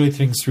 you enjoy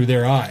things through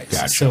their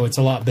eyes, so it's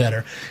a lot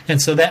better.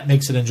 And so that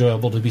makes it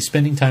enjoyable to be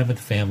spending time with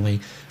the family,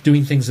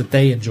 doing things that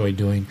they enjoy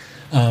doing.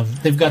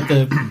 They've got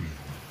the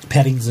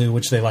petting zoo,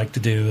 which they like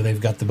to do.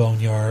 They've got the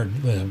boneyard.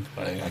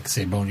 I can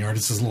say boneyard.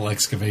 It's this little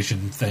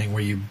excavation thing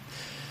where you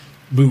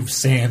move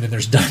sand and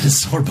there's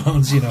dinosaur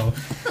bones,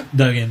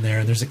 dug in there.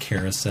 And there's a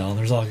carousel and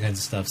there's all kinds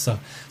of stuff.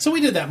 So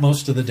we did that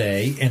most of the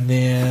day. And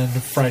then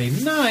Friday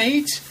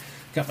night,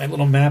 got my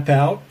little map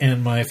out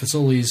and my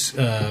Fazoli's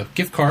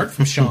gift card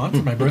from Sean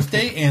for my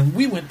birthday. And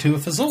we went to a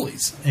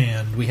Fazoli's.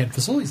 And we had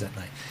Fazoli's that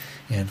night.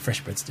 And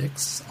fresh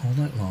breadsticks all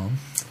night long.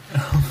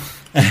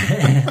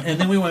 And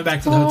then we went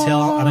back to the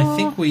hotel, and I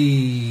think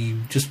we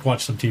just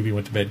watched some TV and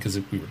went to bed because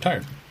we were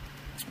tired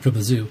from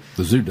the zoo.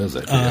 The zoo does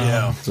that.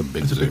 Yeah. It's a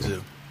big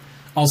zoo.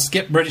 I'll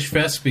skip British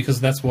Fest because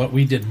that's what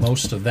we did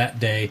most of that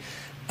day.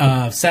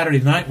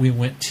 Saturday night, we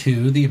went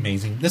to the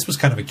amazing... This was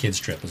kind of a kid's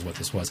trip is what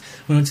this was.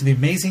 We went to the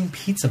Amazing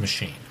Pizza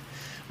Machine,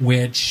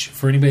 which,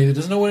 for anybody that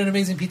doesn't know what an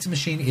Amazing Pizza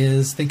Machine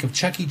is, think of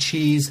Chuck E.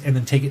 Cheese and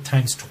then take it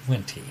times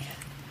 20.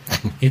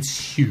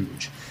 It's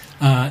huge.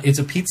 It's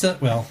a pizza,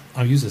 well,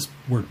 I'll use this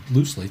word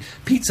loosely,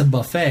 pizza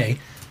buffet.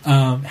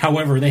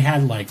 However, they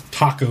had like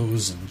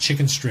tacos and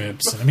chicken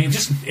strips. And, I mean,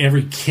 just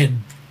every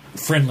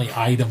kid-friendly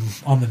item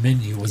on the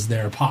menu was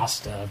there.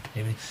 Pasta.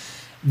 Maybe.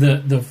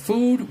 The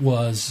food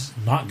was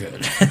not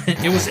good.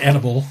 It was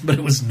edible, but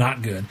it was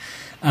not good.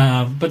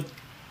 But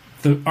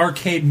the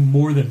arcade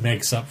more than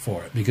makes up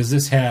for it because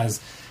this has,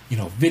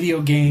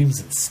 video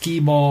games and skee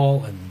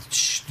ball and,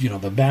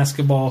 the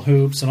basketball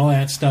hoops and all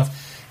that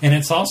stuff. And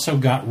it's also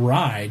got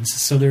rides.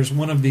 So there's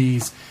one of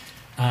these.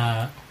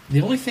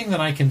 The only thing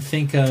that I can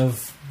think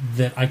of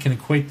that I can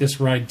equate this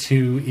ride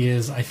to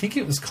is I think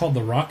it was called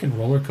the Rock and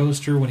Roller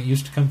Coaster when it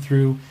used to come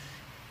through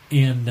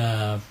in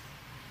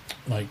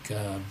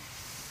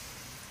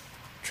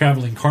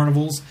traveling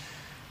carnivals.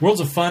 Worlds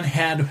of Fun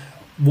had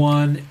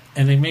one,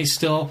 and they may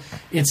still.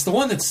 It's the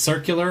one that's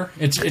circular.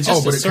 It's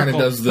just a circle,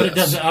 but it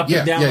does it up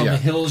and down on the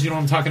hills. You know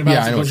what I'm talking about?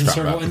 Yeah, I know what you're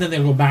talking about. And then they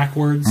go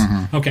backwards.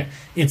 Mm-hmm. Okay,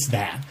 it's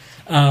that.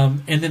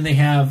 And then they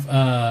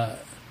have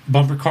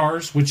bumper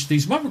cars, which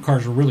these bumper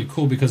cars are really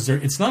cool because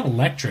it's not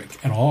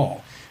electric at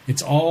all.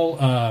 It's all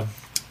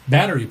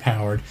battery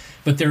powered,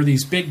 but they're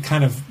these big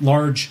kind of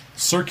large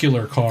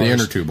circular cars. The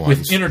inner tube ones.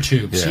 With inner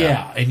tubes,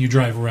 yeah. And you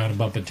drive around and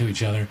bump into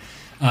each other.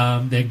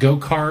 They had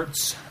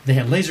go-karts. They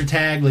had laser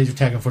tag. Laser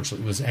tag,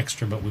 unfortunately, was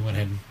extra, but we went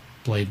ahead and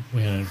played.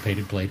 We went ahead and paid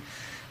and played.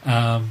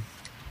 All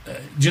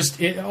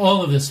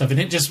of this stuff, and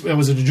it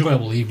was an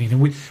enjoyable evening.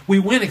 And we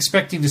went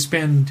expecting to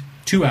spend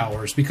 2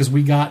 hours because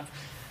we got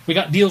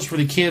deals for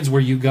the kids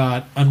where you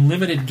got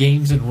unlimited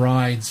games and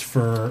rides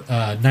for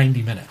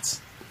 90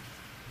 minutes.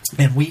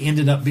 And we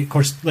ended up, of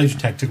course, laser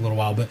tag took a little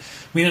while, but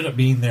we ended up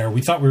being there.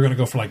 We thought we were going to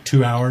go for like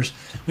 2 hours.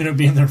 We ended up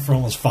being there for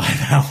almost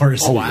 5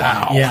 hours. Oh,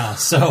 wow. Yeah,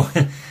 so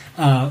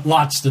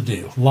lots to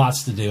do.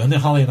 And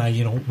then Holly and I,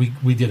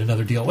 we did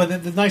another deal. Well,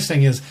 the nice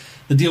thing is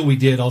the deal we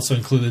did also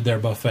included their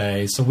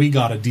buffet. So we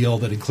got a deal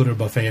that included a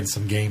buffet and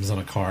some games on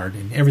a card.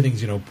 And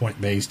everything's,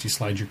 point-based. You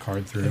slide your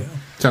card through. Yeah.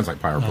 Sounds like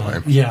Power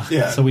Play.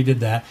 Yeah, so we did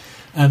that.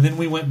 And then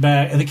we went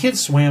back, and the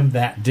kids swam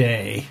that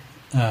day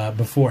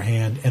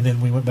beforehand. And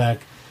then we went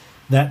back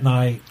that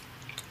night,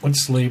 went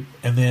to sleep,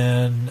 and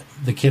then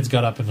the kids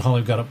got up, and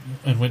Holly got up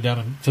and went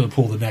down to the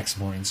pool the next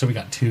morning. So we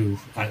got 2.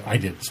 I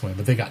didn't swim,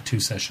 but they got 2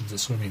 sessions of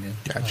swimming in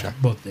Gotcha.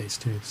 both days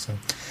too. So,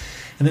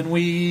 And then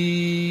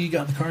we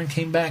got in the car and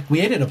came back.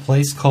 We ate at a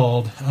place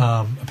called,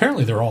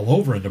 apparently they're all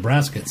over in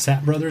Nebraska, at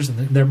Sapp Brothers,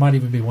 and there might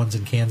even be ones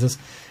in Kansas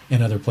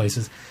and other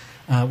places.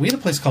 We had a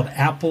place called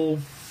Apple.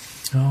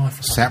 Oh, I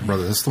forgot. Sapp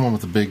Brothers. That's the one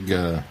with the big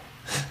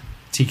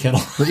tea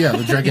kettle. Yeah,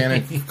 the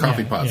gigantic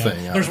coffee pot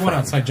thing. There's one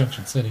outside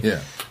Junction City.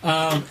 Yeah.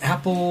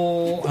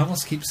 Apple. I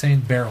almost keep saying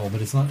Barrel,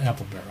 but it's not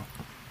Apple Barrel.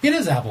 It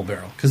is Apple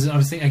Barrel because I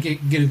was thinking I get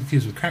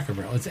confused with Cracker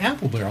Barrel. It's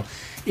Apple Barrel.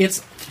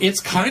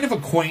 It's kind of a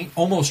quaint,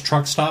 almost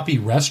truck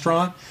stoppy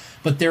restaurant,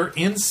 but they're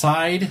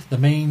inside the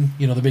main,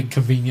 the big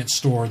convenience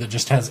store that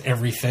just has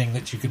everything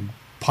that you could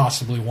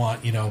possibly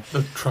want.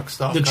 The truck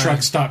stop. The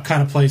truck stop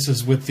kind of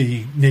places with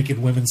the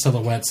naked women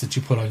silhouettes that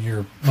you put on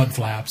your mud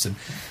flaps, and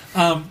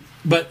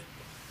but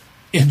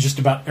in just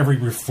about every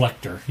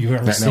reflector you've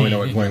ever seen. Now we know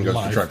what Glenn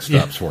goes to truck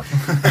stops for.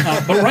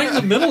 But right in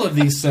the middle of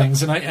these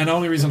things, and the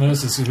only reason I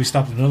noticed this is we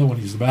stopped at another one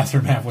to use the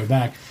bathroom halfway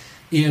back,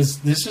 is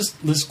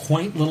this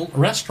quaint little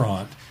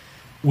restaurant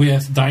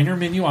with diner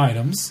menu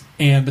items,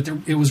 but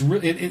it was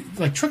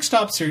like truck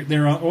stops.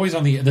 They're always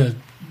on the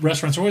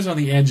restaurants are always on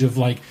the edge of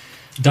like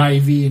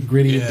divey and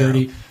gritty and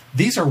dirty.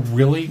 These are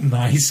really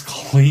nice,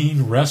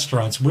 clean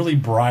restaurants, really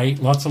bright,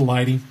 lots of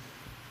lighting,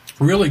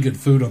 really good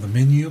food on the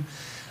menu.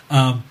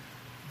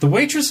 The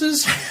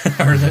waitresses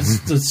or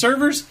the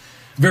servers,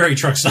 very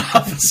truck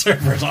stop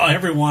servers,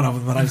 every one of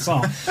them that I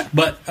saw.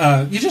 But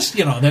you just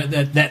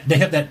that they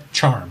have that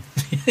charm,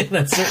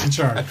 that certain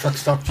charm, that truck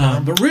stop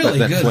charm, but really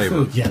that good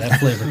flavor. food. Yeah,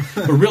 that flavor,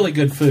 but really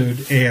good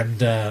food.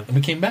 And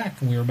we came back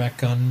and we were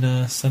back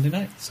on Sunday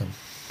night. So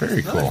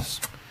very cool.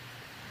 Nice.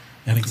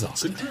 And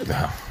exhausted.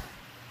 Wow.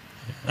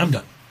 I'm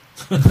done.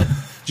 Did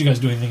you guys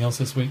do anything else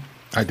this week?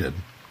 I did.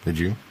 Did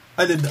you?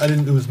 I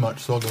didn't do as much,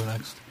 so I'll go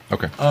next.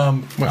 Okay.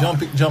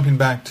 Jumping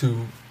back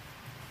to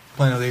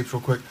Planet of the Apes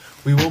real quick,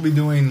 we will be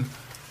doing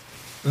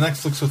the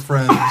Netflix with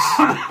Friends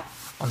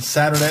on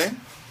Saturday,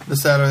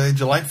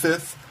 July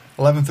 5th,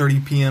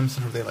 11:30 p.m.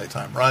 Central Daylight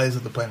Time. Rise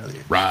of the Planet of the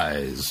Apes.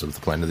 Rise of the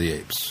Planet of the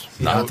Apes.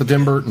 Yeah, Not the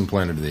Tim Burton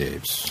Planet of the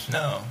Apes.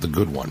 No. The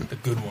good one. The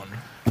good one.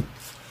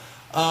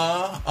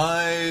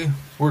 I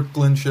worked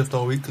Glenn's shift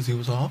all week because he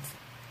was off.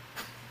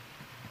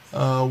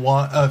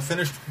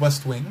 Finished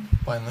West Wing,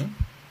 finally.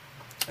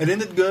 It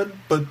ended good,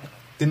 but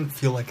didn't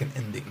feel like an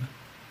ending.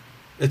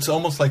 It's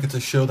almost like it's a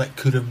show that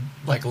could have,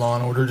 like Law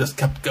and Order, just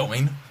kept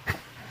going.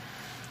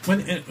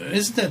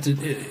 Isn't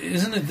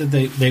it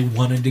that they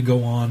wanted to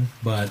go on,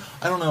 but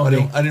I don't know. I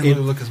didn't really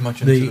look as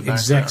much into the background.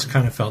 execs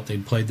kind of felt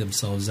they'd played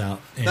themselves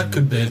out, and that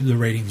could be. The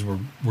ratings were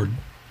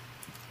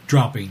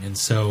dropping, and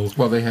so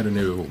they had a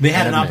new. They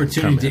had an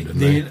opportunity.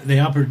 They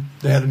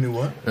had a new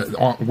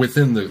what?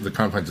 Within the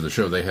confines of the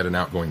show, they had an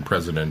outgoing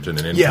president and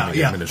an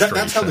incoming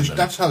administration.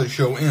 That's how the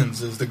show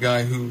ends. Is the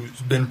guy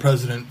who's been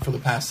president for the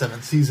past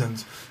 7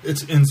 seasons?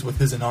 It ends with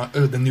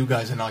the new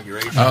guy's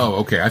inauguration. Oh,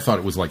 okay. I thought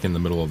it was like in the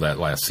middle of that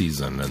last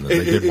season, and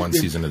they did one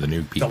season of the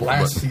new people. The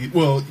last season.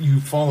 Well,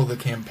 you follow the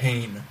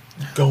campaign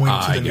going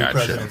to the new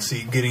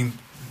presidency, getting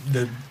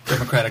the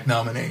Democratic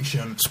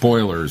nomination.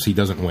 Spoilers: he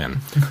doesn't win.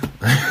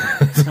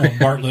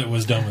 Bartlett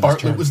was done.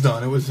 Bartlett was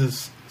done. It was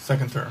his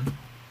second term.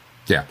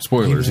 Yeah,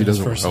 spoilers. He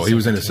doesn't win. Oh, he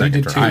was in his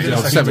second term.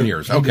 7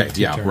 years. Okay,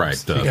 yeah, right.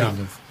 So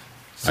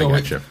I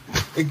gotcha.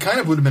 It kind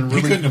of would have been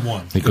really. He couldn't have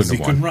won. He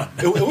couldn't run.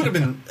 It would have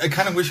been. I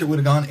kind of wish it would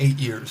have gone 8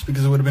 years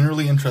because it would have been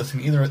really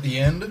interesting, either at the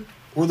end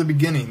or the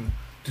beginning,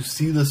 to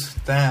see the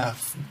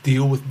staff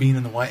deal with being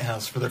in the White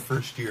House for their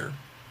first year.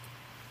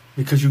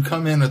 Because you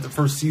come in at the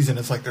first season,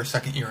 it's like their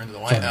second year into the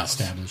White House.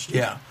 Established.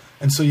 Yeah.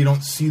 And so you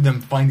don't see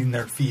them finding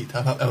their feet.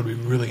 I thought that would be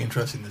really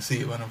interesting to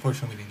see, but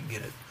unfortunately we didn't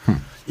get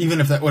it.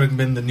 Even if that would have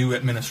been the new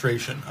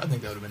administration, I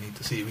think that would have been neat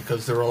to see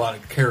because there were a lot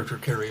of character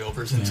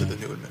carryovers into the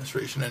new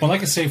administration. Anyway. Well,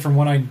 like I say, from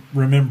what I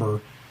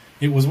remember,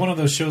 it was one of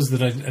those shows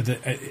that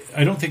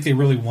I don't think they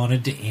really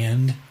wanted to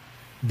end,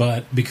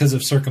 but because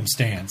of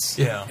circumstance.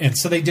 Yeah. And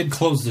so they did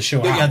close the show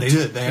out. Yeah, they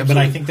did. But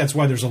I think that's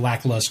why there's a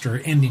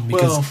lackluster ending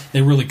because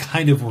they really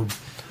kind of were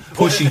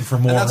pushing for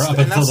more up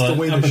until the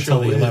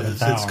 11th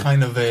hour. It's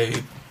kind of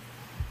they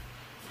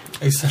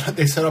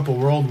set up a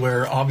world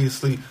where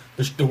obviously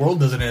the world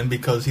doesn't end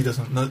because he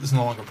is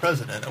no longer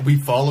president. We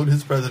followed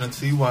his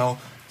presidency while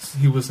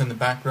he was in the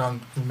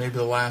background for maybe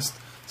the last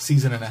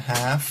season and a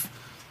half.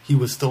 He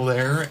was still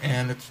there,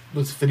 and it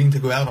was fitting to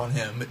go out on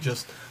him. It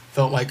just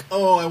felt like, I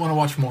want to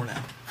watch more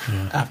now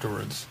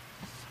afterwards.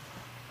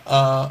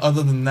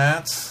 Other than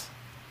that,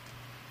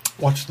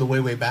 watched The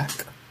Way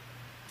Back.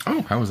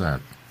 Oh, how was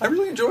that? I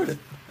really enjoyed it,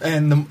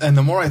 and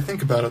the more I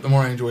think about it, the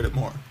more I enjoyed it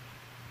more.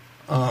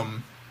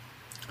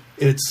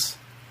 It's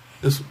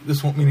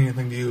this won't mean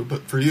anything to you,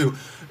 but for you,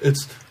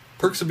 it's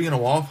Perks of Being a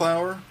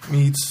Wallflower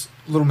meets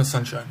Little Miss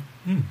Sunshine,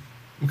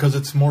 because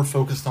it's more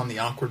focused on the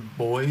awkward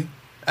boy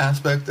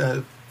aspect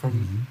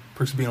from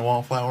Perks of Being a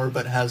Wallflower,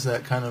 but has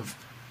that kind of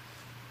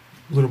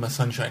Little Miss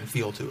Sunshine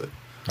feel to it.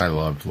 I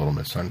loved Little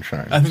Miss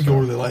Sunshine. I think you'll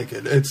really like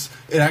it. It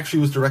actually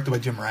was directed by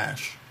Jim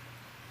Rash.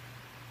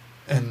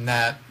 And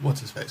what's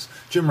his face?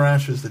 Jim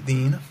Rash is the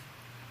dean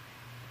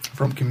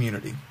from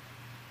Community.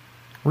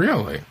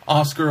 Really?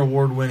 Oscar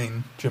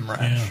award-winning Jim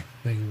Rash. Yeah.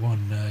 They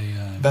won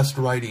a Best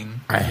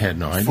Writing. I had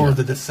no idea. For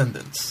The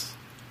Descendants.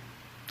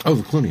 Oh,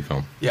 the Clooney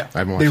film. Yeah, I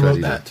haven't watched they wrote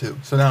either. that too.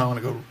 So now I want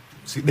to go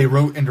see. They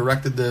wrote and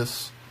directed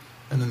this,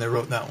 and then they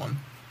wrote that one.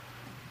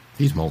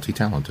 He's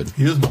multi-talented.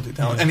 He is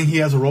multi-talented, and he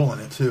has a role in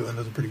it too, and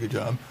does a pretty good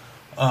job.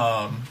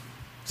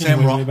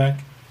 Sam way back.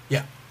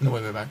 Yeah, in the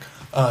way back.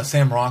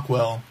 Sam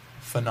Rockwell,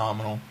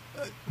 phenomenal.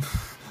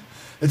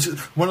 It's just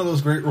one of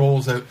those great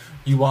roles that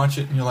you watch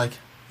it and you're like,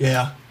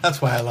 yeah, that's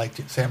why I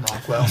liked Sam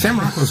Rockwell. Sam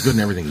Rockwell's good in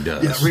everything he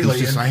does. Yeah, really.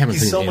 Just, I haven't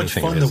he's seen so much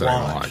anything fun of his to that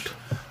I watch.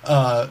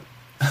 liked.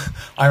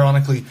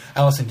 Ironically,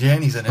 Allison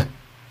Janney's in it,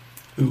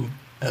 who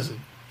has a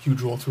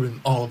huge role through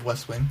in all of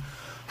West Wing,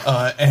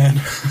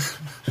 and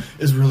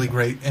is really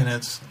great. And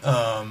it's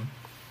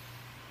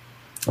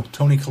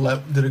Toni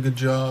Collette did a good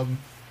job.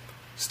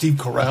 Steve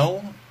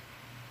Carell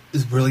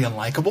is really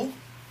unlikable,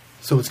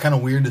 so it's kind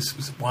of weird to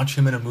watch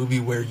him in a movie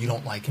where you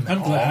don't like him at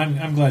all.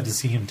 I'm glad to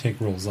see him take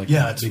roles like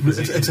Yeah, that.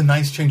 it's a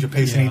nice change of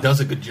pace, and he Yeah.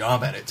 does a good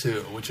job at it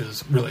too, which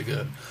is really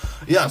good.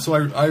 Yeah, so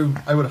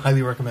I would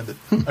highly recommend it.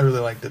 I really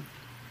liked it,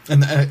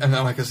 and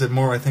like I said, the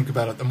more I think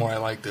about it, the more I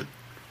liked it.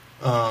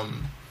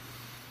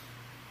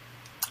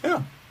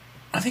 Yeah,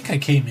 I think I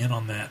came in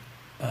on that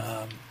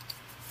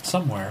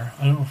somewhere.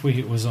 I don't know if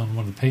it was on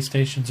one of the pay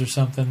stations or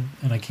something,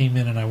 and I came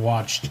in and I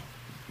watched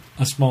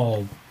a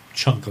small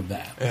chunk of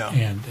that. Yeah.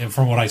 And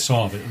from what I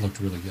saw of it, it looked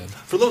really good.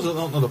 for those that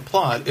don't know the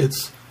plot,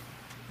 it's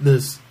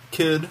this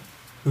kid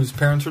whose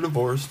parents are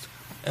divorced,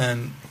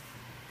 and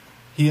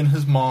he and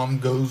his mom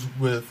goes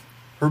with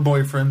her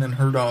boyfriend and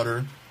her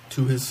daughter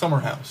to his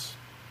summer house,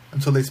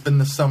 and so they spend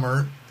the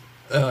summer.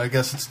 I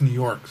guess it's New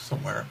York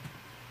somewhere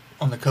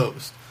on the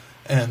coast,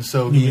 and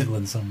so New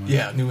England somewhere.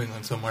 Yeah, New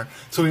England somewhere.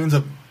 So he ends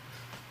up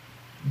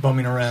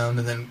bumming around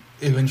and then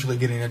eventually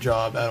getting a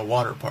job at a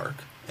water park,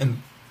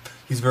 and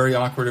he's very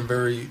awkward and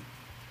very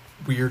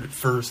weird at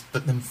first,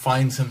 but then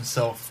finds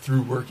himself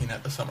through working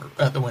at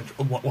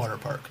the water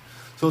park.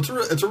 So it's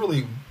a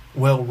really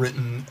well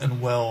written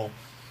and well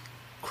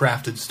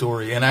crafted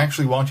story. And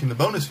actually, watching the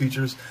bonus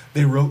features,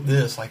 they wrote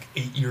this like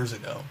 8 years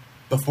ago,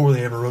 before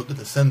they ever wrote The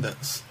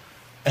Descendants,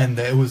 and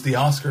it was the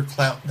Oscar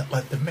clout that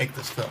let them make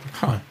this film.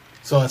 Huh.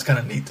 So that's kind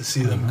of neat to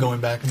see them going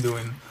back and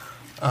doing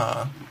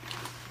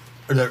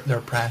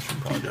their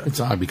passion project. It's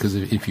odd because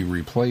if you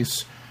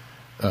replace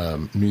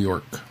New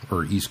York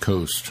or East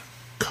Coast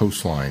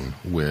coastline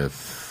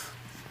with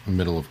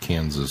middle of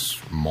Kansas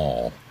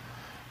mall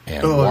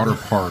and water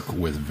park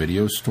with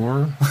video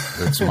store,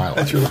 that's my life.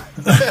 That's your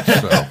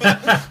So,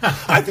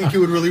 I think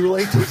you would really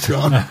relate to it,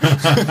 Sean.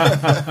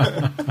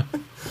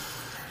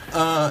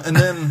 And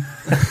then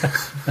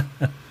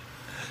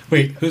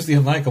Wait, who's the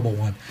unlikable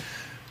one?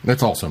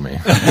 that's also me.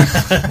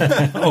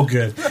 Oh,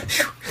 good.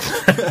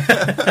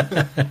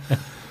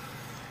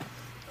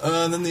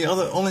 then the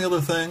only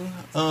other thing,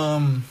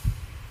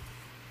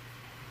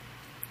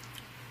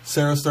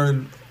 Sarah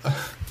started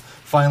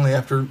finally,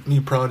 after me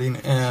prodding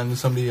and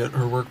somebody at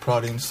her work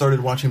prodding,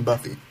 started watching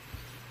Buffy.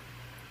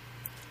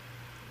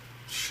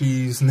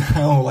 She's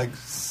now like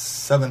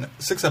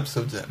 6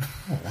 episodes in.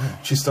 Oh, wow.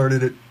 She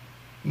started it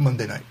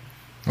Monday night.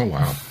 Oh,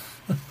 wow.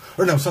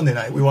 Or no, Sunday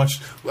night.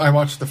 I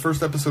watched the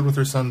first episode with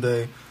her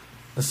Sunday,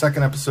 the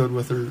second episode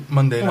with her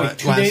Monday night.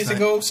 2 days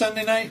ago,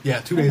 Sunday night?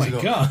 Yeah, 2 days ago.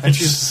 Oh, my God. And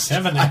she's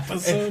 7 and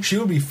episodes? she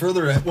would be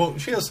further at. Well,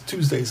 she has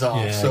Tuesdays off,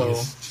 Yeah, I so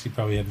guess she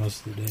probably had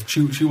most of the day.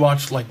 she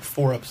watched like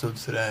 4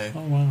 episodes today.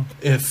 Oh, wow.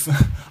 If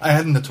I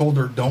hadn't have told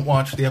her don't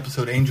watch the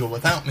episode Angel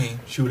without me,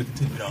 she would have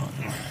continued on.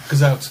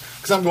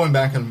 Because I'm going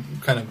back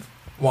and kind of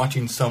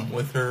watching some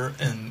with her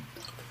and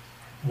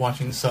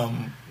watching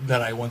some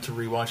that I want to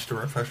rewatch to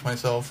refresh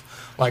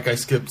myself. Like I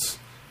skipped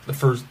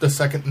the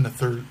second and the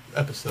third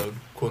episode,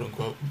 quote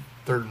unquote,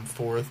 third and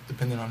fourth,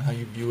 depending on how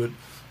you view it,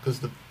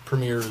 because the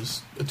premiere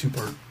is a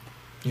 2-part,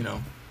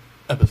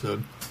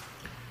 episode.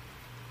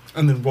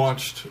 And then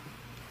watched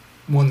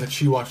one that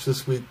she watched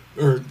this week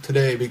or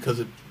today because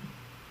it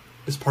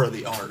is part of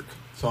the arc.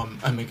 So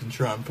I'm making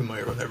sure I'm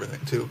familiar with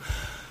everything too.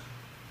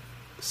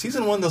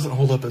 Season 1 doesn't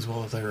hold up as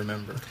well as I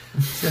remember.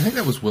 See, I think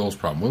that was Will's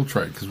problem. Will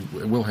tried, because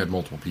Will had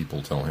multiple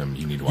people tell him,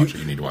 you need to watch it,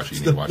 you need to watch it,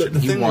 you need to watch it.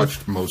 And he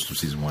watched most of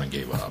Season 1 and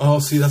gave up. Oh,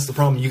 see, that's the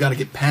problem. You got to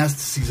get past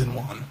Season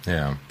 1.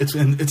 Yeah. It's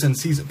in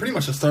season, pretty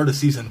much the start of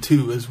Season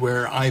 2 is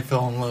where I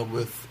fell in love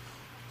with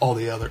all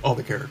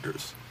the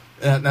characters.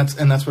 And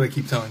that's what I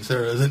keep telling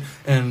Sarah, is it?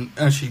 And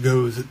as she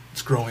goes,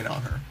 it's growing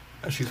on her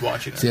as she's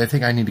watching it. See, I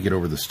think I need to get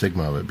over the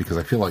stigma of it, because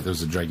I feel like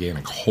there's a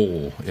gigantic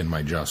hole in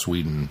my Joss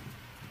Whedon,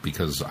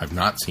 because I've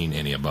not seen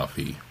any of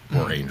Buffy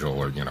or Angel,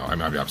 or,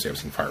 obviously I've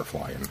seen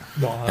Firefly and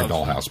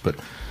Dollhouse, but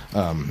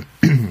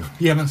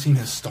You haven't seen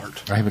his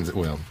start. I haven't.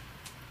 Well,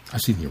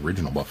 I've seen the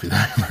original Buffy,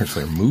 that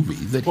actually a movie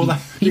that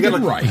he you did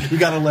got right. You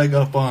got a leg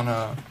up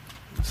on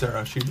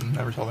Sarah. She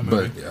never saw the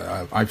movie.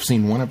 But I've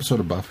seen one episode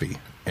of Buffy,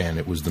 and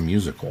it was the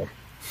musical.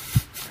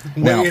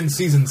 Now, in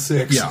season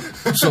 6. Yeah.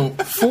 So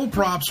full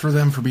props for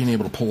them for being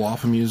able to pull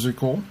off a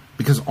musical,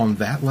 because on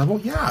that level,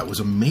 yeah, it was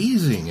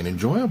amazing and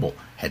enjoyable.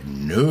 Had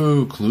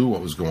no clue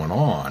what was going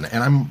on.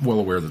 And I'm well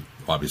aware that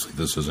obviously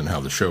this isn't how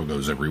the show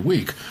goes every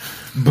week,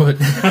 but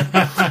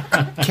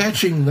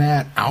catching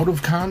that out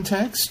of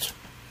context,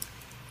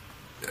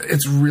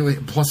 it's really,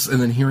 plus,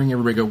 and then hearing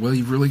everybody go, well,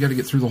 you've really got to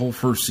get through the whole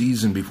first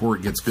season before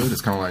it gets good.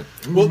 It's kind of like,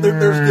 well,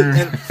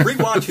 and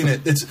rewatching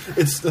it,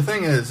 it's the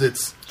thing is,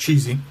 it's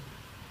cheesy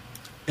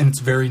and it's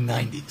very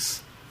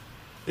 90s.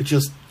 It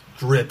just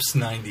drips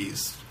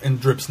 90s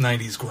and drips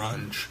 90s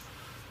grunge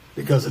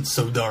because it's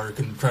so dark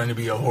and trying to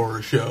be a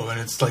horror show, and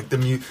it's like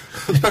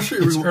especially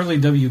it's early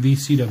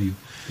WBCW.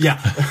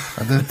 Yeah,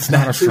 that's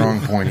not a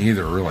strong point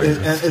either, really.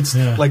 And it's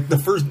like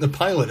the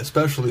pilot,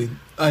 especially.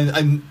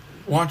 I'm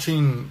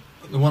watching.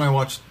 The one I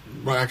watched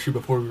actually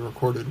before we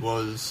recorded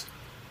was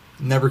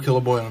Never Kill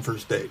a Boy on a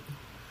First Date.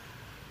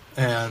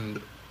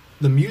 And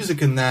the music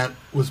in that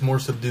was more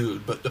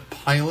subdued, but the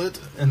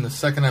pilot and the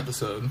second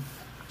episode,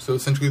 so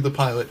essentially the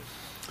pilot,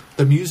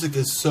 the music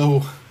is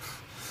so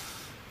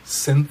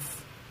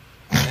synth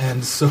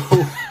and so...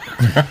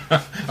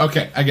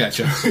 Okay, I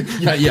gotcha.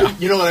 Yeah.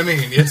 You know what I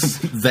mean? It's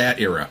that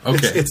era.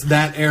 Okay. It's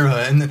that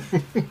era.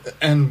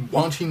 And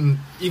watching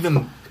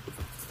even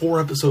 4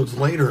 episodes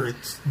later,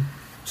 it's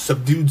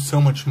subdued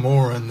so much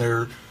more, and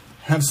they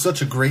have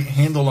such a great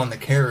handle on the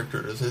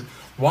characters.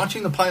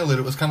 Watching the pilot,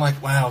 it was kind of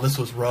like, wow, this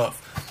was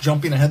rough.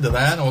 Jumping ahead to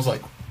that, I was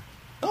like,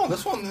 oh,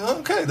 this one,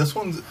 okay, that's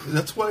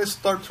what I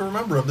start to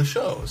remember of the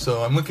show.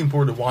 So I'm looking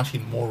forward to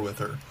watching more with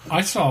her.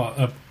 I saw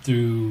up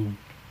through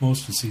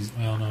most of season,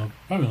 well, no,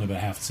 probably only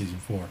about half of season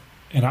 4.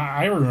 And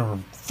I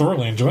remember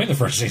thoroughly enjoying the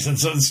first season,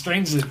 so it's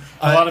strange that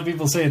a lot of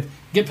people say,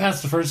 get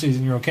past the first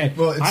season, you're okay.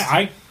 Well,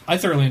 I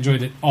thoroughly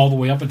enjoyed it all the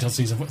way up until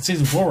season 4.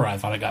 Season 4, where I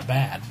thought it got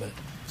bad, but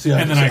see,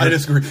 I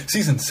disagree.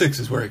 Season 6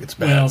 is where it gets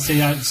bad. Well, see,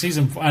 I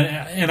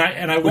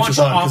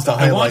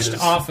watched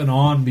off and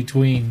on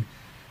between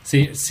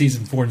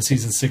season 4 and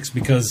season 6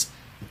 because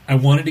I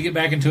wanted to get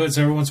back into it.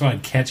 So every once in a while,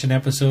 I'd catch an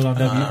episode on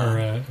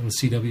it was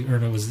CW, or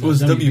no, it was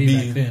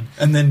WB back then,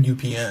 and then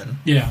UPN.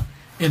 Yeah,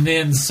 and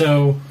then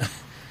so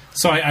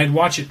I'd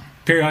watch it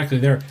periodically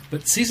there.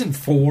 But season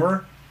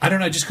 4. I don't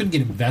know. I just couldn't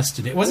get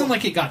invested. It wasn't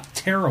like it got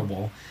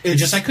terrible. It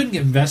just I couldn't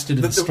get invested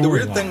in the story. The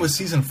weird thing with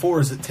season 4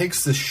 is it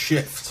takes this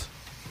shift,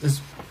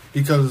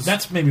 because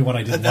that's maybe what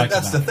I didn't like.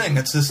 That's the thing.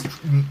 It's this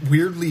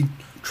weirdly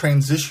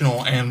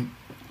transitional and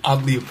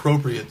oddly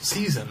appropriate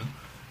season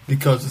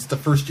because it's the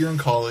first year in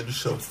college,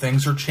 so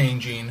things are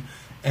changing,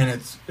 and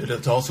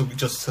it's also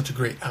just such a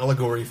great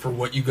allegory for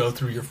what you go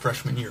through your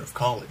freshman year of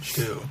college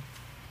too.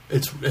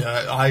 It's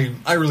I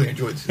really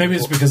enjoyed it. Maybe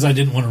it's because I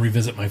didn't want to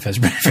revisit my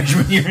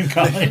freshman year in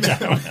college.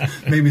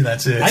 Maybe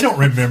that's it. I don't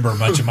remember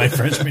much of my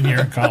freshman year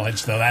in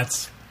college, though.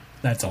 That's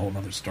a whole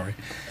other story.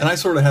 And I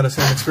sort of had the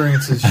same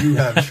experience as you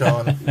have,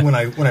 Sean. When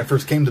I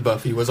first came to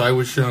Buffy, I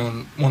was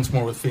shown Once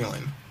More with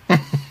Feeling,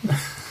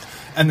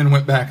 and then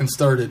went back and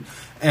started.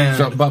 And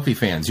so, Buffy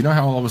fans, you know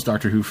how all of us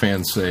Doctor Who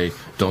fans say,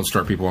 don't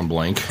start people on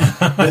blank?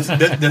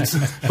 That's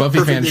Buffy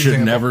fans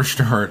should never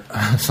start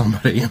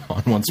somebody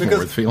on Once More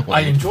with Feeling.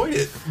 I enjoyed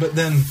it, but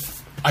then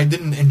I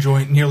didn't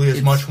enjoy it nearly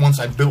as much once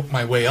I built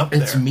my way up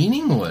there. It's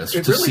meaningless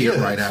to see it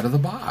right out of the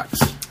box.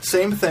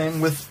 Same thing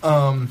with,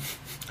 I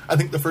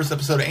think the first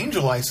episode of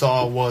Angel I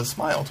saw was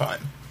Smile Time.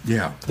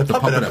 Yeah, the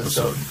puppet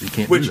episode. You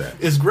can't which do that.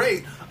 Is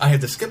great. I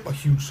had to skip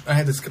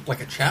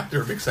like a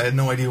chapter because I had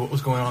no idea what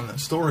was going on in the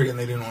story, and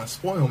they didn't want to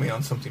spoil me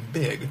on something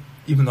big,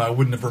 even though I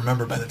wouldn't have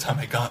remembered by the time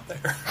I got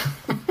there.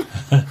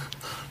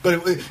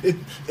 But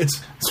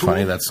it's cool.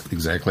 Funny. That's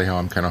exactly how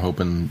I'm kind of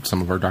hoping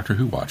some of our Doctor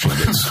Who watching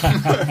gets.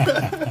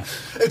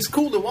 It's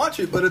cool to watch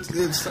it, but it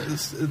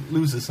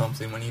loses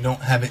something when you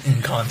don't have it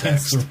in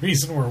context. That's the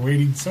reason we're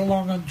waiting so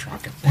long on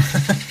Truckin'.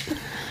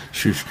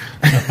 Shush.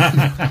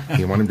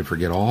 You want him to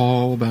forget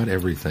all about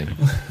everything,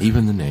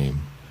 even the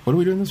name. What are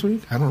we doing this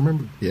week? I don't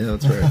remember. Yeah,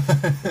 that's right.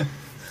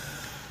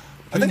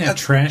 I think that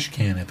trash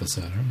can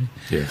episode, aren't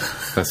we? Yeah,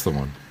 that's the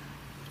one.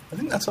 I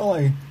think that's all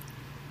I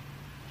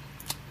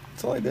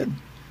did.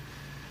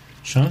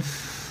 Sean?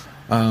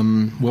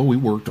 Well, we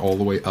worked all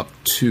the way up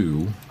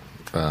to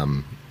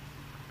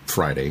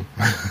Friday,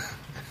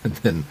 and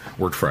then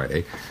worked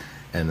Friday,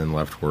 and then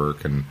left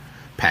work and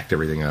packed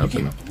everything up. You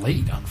came up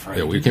late on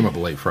Friday. Yeah, we came up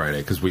late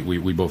Friday because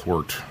we both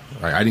worked.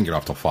 I didn't get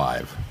off till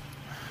 5,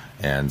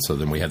 and so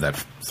then we had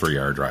that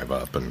 3-hour drive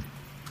up, and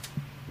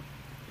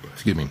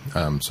excuse me.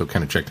 So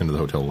kind of checked into the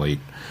hotel late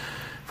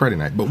Friday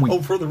night. But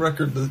for the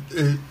record,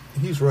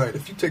 he's right.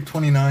 If you take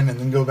 29 and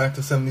then go back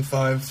to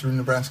 75 through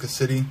Nebraska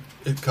City,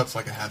 it cuts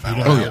like a half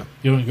hour. Oh yeah,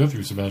 you don't go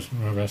through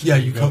Nebraska. Yeah,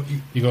 you go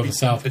the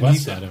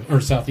southwest side of it,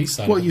 or southeast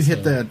side. Well, of it, you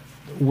hit that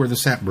where the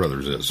Sapp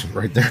Brothers is,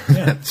 right there.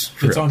 Yeah. That's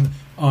true. It's on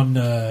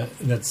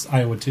that's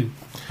Iowa 2.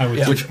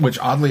 Which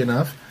oddly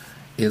enough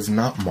is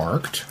not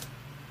marked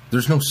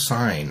There's no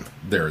sign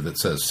there that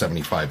says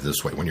 75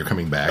 this way when you're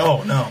coming back.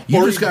 Oh, no.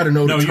 You just got to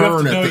know to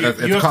turn at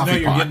the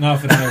coffee pot. You're getting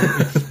off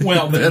at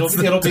well, but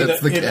it'll be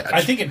the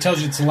I think it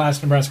tells you it's the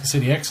last Nebraska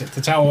City exit.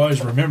 That's how I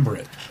always remember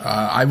it.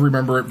 I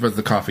remember it with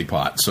the coffee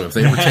pot. So if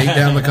they ever take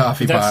down the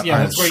coffee pot,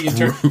 that's where you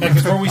turn.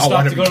 That's where we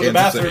stopped to go to the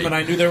bathroom, and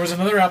I knew there was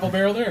another apple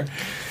barrel there.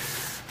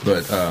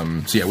 But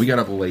so yeah, we got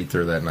up late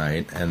there that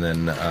night, and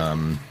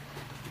then.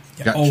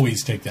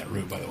 Always take that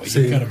route, by the way.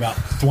 You cut about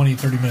 20,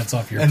 30 minutes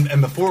off your...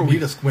 And before we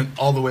just went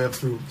all the way up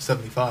through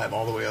 75,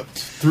 all the way up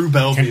through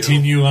Bellevue.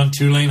 Continue on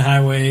 2-lane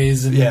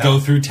highways and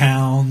go through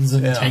towns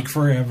and take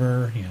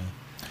forever. Yeah.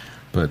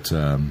 But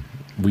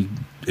we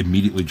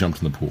immediately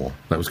jumped in the pool.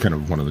 That was kind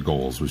of one of the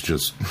goals, was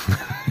just...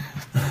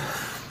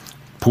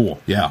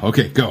 pool. Yeah,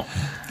 okay, go.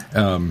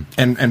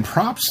 And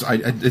props,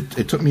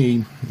 it took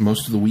me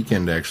most of the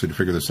weekend actually to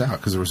figure this out,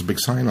 because there was a big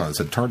sign on it that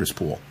said TARDIS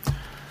Pool.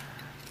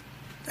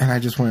 And I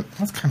just went,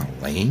 that's kind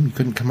of lame. You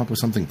couldn't come up with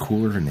something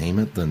cooler to name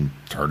it than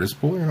TARDIS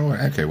Pool? You know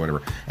what? Okay,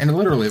 whatever. And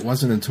literally, it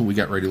wasn't until we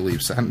got ready to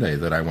leave Sunday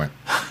that I went,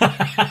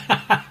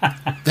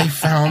 they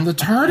found the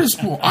TARDIS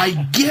Pool. I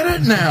get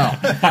it now.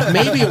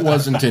 Maybe it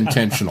wasn't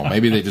intentional.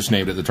 Maybe they just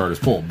named it the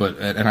TARDIS Pool.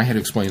 And I had to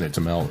explain it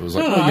to Mel. It was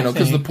like,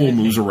 because the pool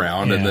moves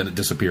around, and then it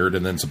disappeared,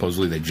 and then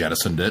supposedly they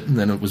jettisoned it, and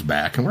then it was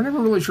back. And we're never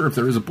really sure if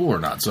there is a pool or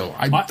not. So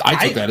I took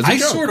that as a joke. I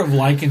sort of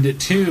likened it,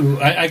 too.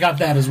 I got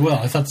that as well.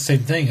 I thought the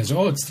same thing. It's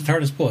the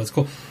TARDIS Pool. It's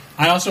cool.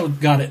 I also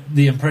got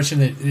the impression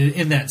that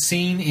in that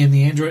scene in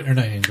the Invasion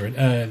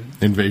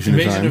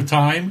of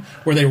Time,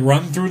 where they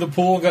run through the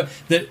pool, that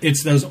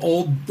it's those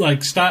old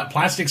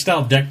plastic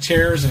style deck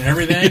chairs and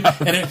everything.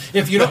 And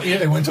if you don't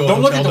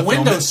look at the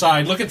window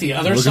side, look at the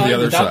other side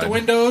without the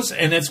windows,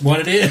 and that's what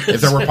it is.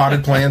 If there were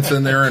potted plants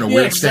in there and a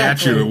weird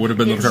statue, it would have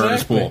been the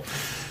TARDIS Pool.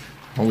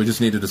 Well, we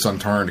just needed a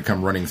Sontaran to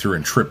come running through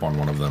and trip on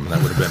one of them.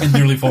 That would have been and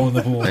nearly fall in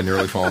the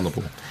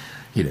pool.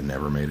 He'd have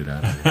never made it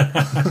out of here.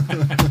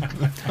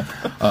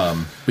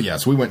 But yeah,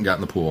 so we went and got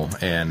in the pool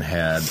and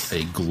had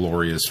a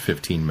glorious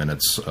 15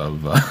 minutes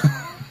of...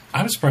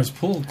 I was surprised the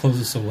pool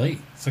closes so late.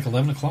 It's like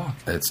 11 o'clock.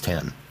 It's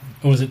 10.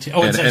 Oh, is it?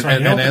 That's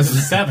right. It opens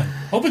at 7.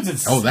 Opens at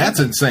 7. Oh, that's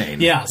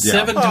insane. Yeah,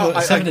 7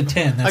 to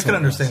 10. That's I can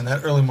understand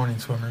that. Early morning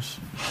swimmers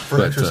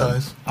for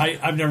exercise.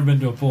 I've never been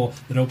to a pool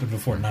that opened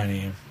before 9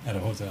 a.m. at a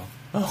hotel.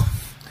 Oh.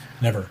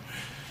 Never.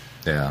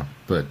 Yeah,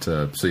 but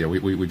so yeah,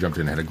 we jumped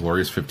in and had a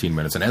glorious 15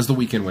 minutes, and as the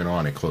weekend went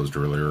on, it closed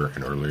earlier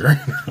and earlier.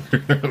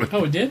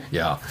 Oh, it did?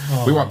 Yeah.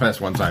 Oh. We walked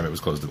past one time, it was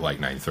closed at like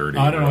 9:30.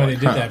 I don't know why they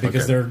did that,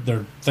 because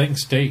their thing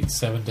states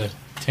 7 to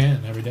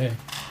 10 every day.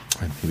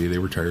 Maybe they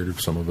were tired of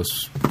some of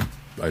us.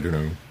 I don't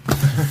know.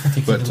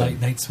 Taking the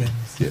light night swims.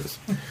 Yes.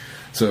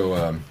 So,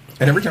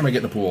 and every time I get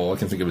in the pool, all I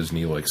can think of is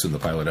Neelix in the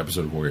pilot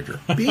episode of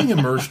Voyager. Being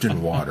immersed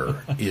in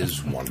water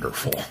is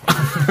wonderful.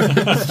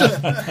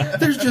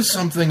 There's just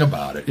something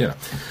about it, you know.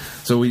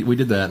 So we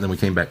did that, and then we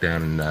came back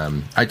down,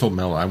 and I told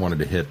Mel I wanted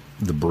to hit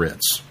the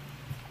Brits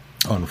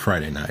on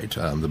Friday night,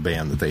 the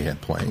band that they had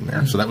playing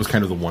there. So that was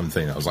kind of the one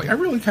thing I was like, I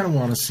really kind of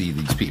want to see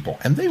these people.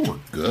 And they were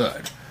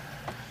good.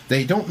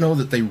 They don't know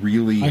that they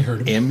really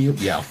emulate.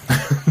 Yeah.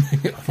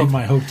 From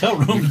my hotel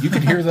room. You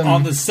could hear them.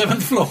 On the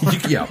 7th floor.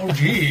 Yeah. Oh,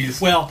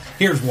 geez. Well,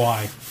 here's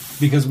why.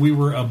 Because we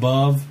were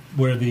above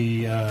where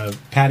the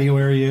patio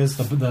area is,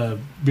 the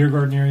beer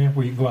garden area,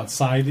 where you can go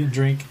outside and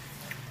drink.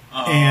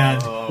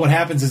 And what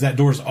happens is that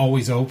door is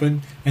always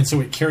open, and so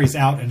it carries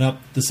out and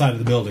up the side of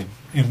the building.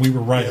 And we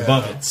were right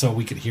above it, so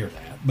we could hear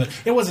that. But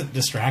it wasn't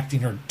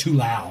distracting or too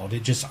loud.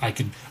 It just,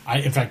 in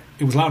fact,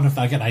 it was loud enough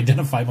that I could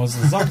identify most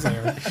of the songs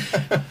there.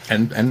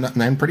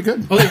 and pretty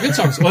good. Oh, they're good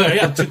songs. Well,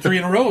 yeah, 2-3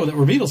 in a row that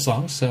were Beatles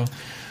songs. So,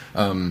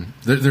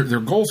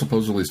 their goal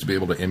supposedly is to be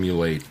able to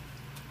emulate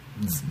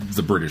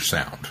the British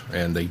sound,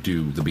 and they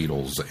do the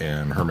Beatles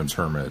and Herman's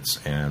Hermits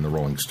and the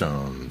Rolling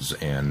Stones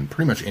and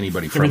pretty much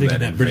anybody from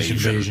that British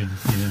invasion.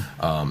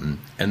 Yeah.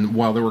 And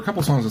while there were a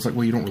couple songs, it's like,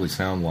 well, you don't really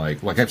sound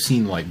like I've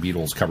seen like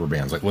Beatles cover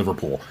bands like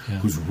Liverpool,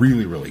 who's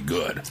really, really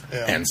good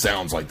and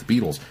sounds like the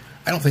Beatles.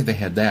 I don't think they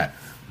had that,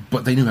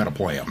 but they knew how to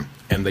play them,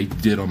 and they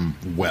did them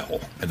well.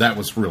 And that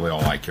was really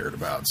all I cared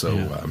about.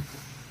 So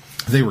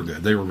they were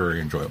good. They were very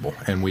enjoyable.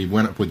 And we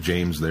went up with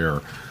James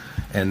there,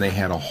 and they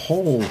had a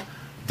whole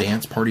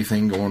dance party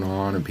thing going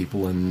on, and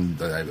people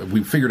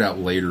we figured out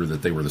later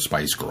that they were the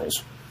Spice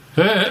Girls.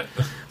 But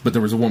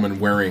there was a woman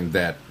wearing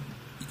that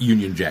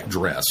Union Jack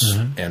dress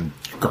and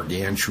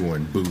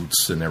gargantuan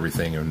boots and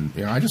everything, and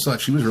I just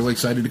thought she was really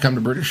excited to come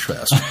to British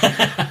Fest.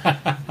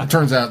 It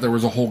turns out there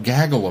was a whole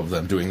gaggle of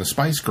them doing the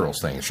Spice Girls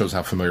thing. It shows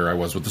how familiar I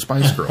was with the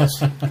Spice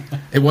Girls.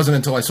 It wasn't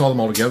until I saw them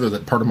all together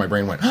that part of my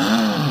brain went,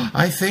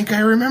 I think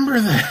I remember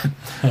that.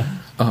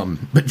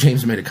 But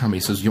James made it come. He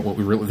says,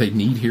 what they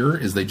need here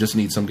is they just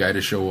need some guy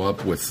to show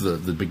up with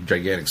the big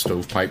gigantic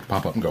stovepipe to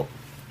pop up and go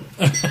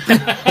like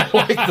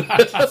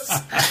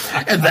this.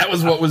 And that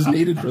was what was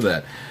needed for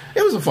that.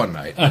 It was a fun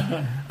night.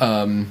 I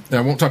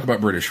won't talk about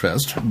British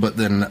Fest, but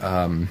then...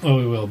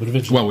 we will, but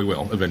eventually. Well, we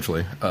will,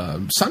 eventually.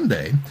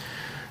 Sunday,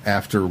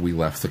 after we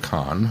left the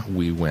con,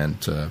 we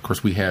went... of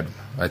course, we had...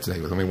 I'd say,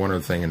 one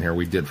other thing in here.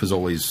 We did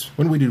Fazoli's...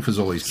 When did we do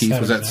Fazoli's? Keith,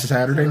 was that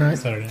Saturday night?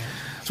 Saturday night.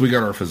 So we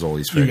got our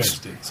Fazoli's You guys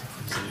fixed, did. So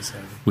Fazoli's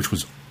had it. which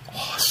was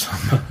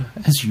awesome,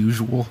 as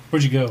usual.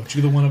 Where'd you go? Did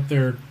you go the one up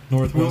there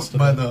northwest?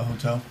 By the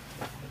hotel.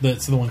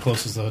 That's the one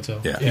closest to the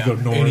hotel. Yeah. You go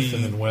north 80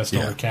 and then west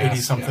yeah, over Cass.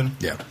 80-something.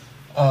 Yeah.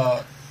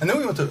 And then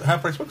we went to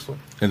Half Price Bookstore.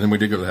 And then we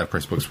did go to the Half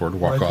Price Bookstore to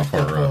walk Right, off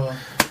picked our up,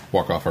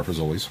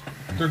 Fazoli's.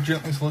 Their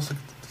Gently Solicit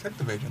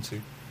Detective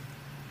Agency,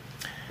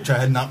 which I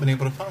had not been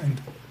able to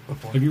find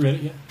before. Have you read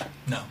it yet?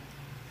 No.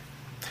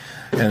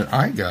 And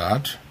I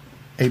got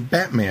a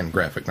Batman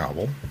graphic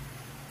novel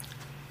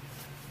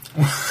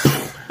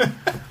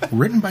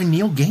written by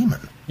Neil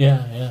Gaiman.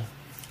 Yeah.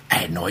 I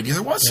had no idea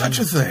there was such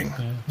a thing.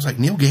 Yeah. I was like,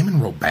 Neil Gaiman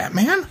wrote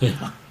Batman?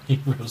 Yeah. He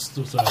wrote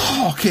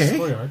Oh, okay.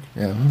 story arc.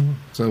 Yeah.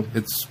 So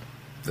it's,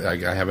 I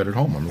have it at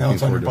home. I'm Now looking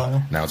it's on forward your to it.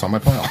 pile? Now it's on my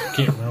pile.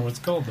 Can't remember what it's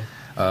called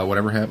though.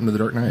 Whatever Happened to the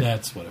Dark Knight.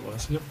 That's what it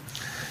was. Yep.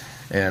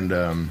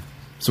 And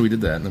so we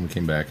did that, and then we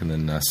came back, and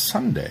then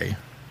Sunday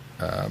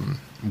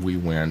we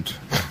went.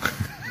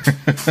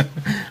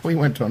 We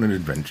went on an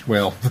adventure.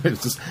 Well,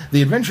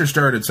 the adventure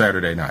started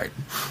Saturday night.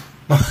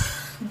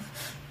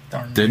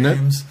 Darn Didn't it?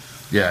 names.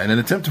 Yeah, in an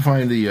attempt to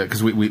find the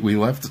because we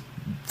left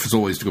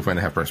Fazoli's to go find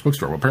a Half Price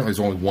Bookstore. Well, apparently there's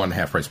only one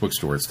Half Price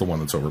Bookstore. It's the one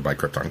that's over by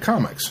Krypton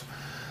Comics. So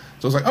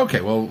I was like, okay,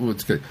 well,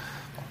 it's good.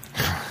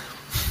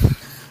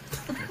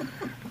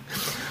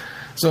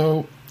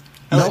 So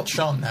I let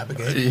Sean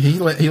navigate. he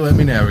let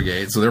me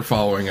navigate. So they're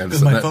following us.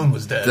 Because my phone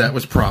was dead. That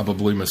was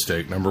probably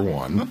mistake number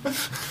one.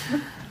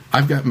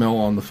 I've got Mel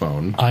on the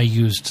phone. I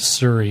used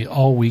Suri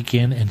all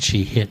weekend, and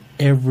she hit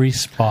every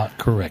spot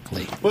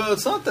correctly. Well,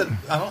 it's not that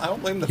I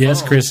don't blame the Yes,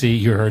 phone. Chrissy,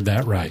 you heard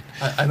that right.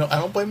 I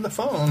don't blame the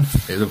phone.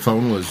 The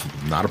phone was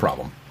not a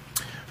problem,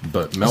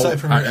 but Mel. Aside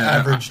from your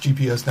average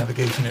GPS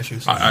navigation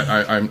issues.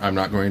 I'm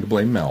not going to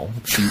blame Mel.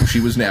 She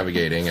was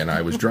navigating and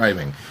I was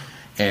driving,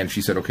 and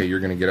she said, "Okay,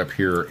 you're going to get up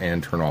here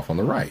and turn off on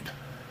the right."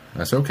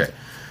 I said, "Okay,"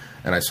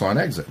 and I saw an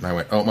exit, and I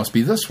went, "Oh, it must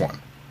be this one,"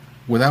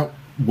 without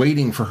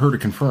waiting for her to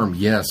confirm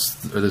yes,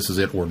 this is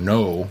it, or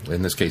no.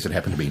 In this case, it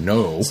happened to be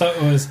no. So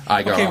it was.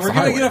 I got okay, off we're the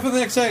going to highway. get off on the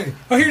next second.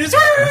 Oh, here it is.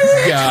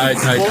 Yeah, I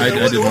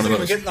Well, did it one of wasn't even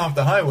those. getting off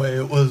the highway.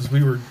 It was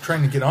we were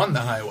trying to get on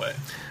the highway.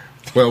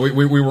 Well, we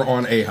were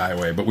on a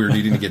highway, but we were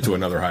needing to get to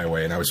another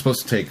highway, and I was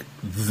supposed to take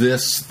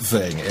this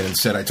thing, and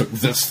instead I took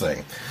this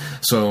thing.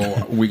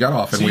 So we got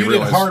off, and So we you did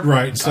realized hard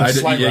right instead of I did,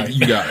 slight yeah, right.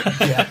 You got it.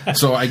 Yeah.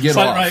 So I get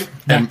Slight off, right,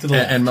 back to the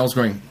left. and Mel's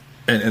going,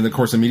 and of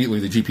course immediately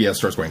the GPS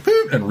starts going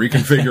boop, and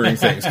reconfiguring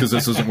things because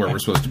this isn't where we're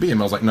supposed to be. And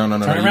Mel's like, no,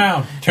 Turn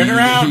around. Turn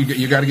around.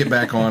 You got to get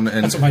back on.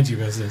 And That's what my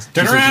GPS is.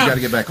 Turn she says, around. you got to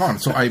get back on.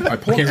 So I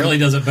pull. Okay, it really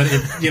doesn't, but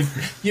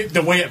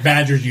the way it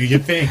badgers you, you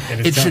think.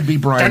 And It should be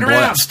Brian Turn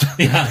around. Blessed.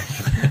 Yeah.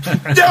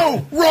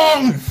 No,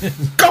 wrong.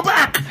 Go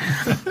back.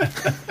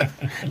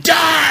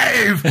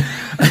 Dive.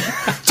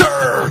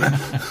 Turn.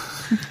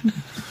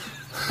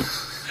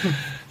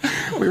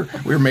 We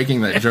were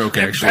making that joke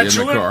actually in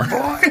the car.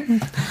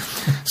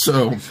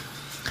 So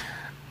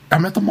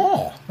I'm at the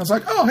mall. I was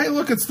like, "Oh, hey,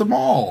 look, it's the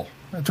mall."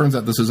 It turns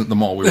out this isn't the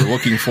mall we were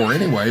looking for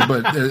anyway.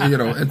 But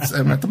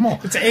I'm at the mall.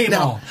 It's a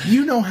mall.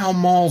 You know how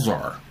malls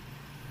are.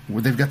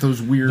 Where they've got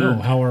those weird. No,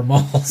 how are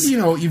malls? You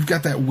know, you've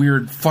got that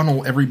weird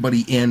funnel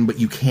everybody in, but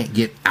you can't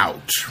get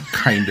out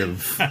kind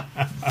of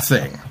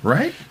thing,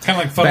 right? Kind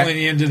of like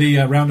funneling you into the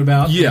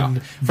roundabout. Yeah,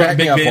 in back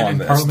me Big up Ben on and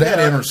this. Parliament. That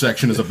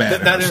intersection is a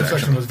bad That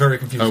intersection was very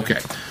confusing. Okay,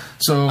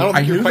 so I don't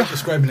think knew you're quite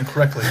describing it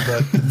correctly,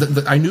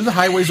 but I knew the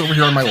highway's over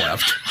here on my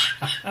left.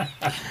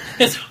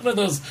 It's one of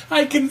those,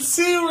 I can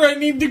see where I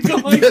need to go,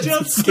 I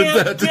just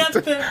can't get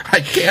there. I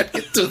can't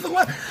get to the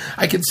left.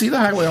 I can see the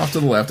highway off to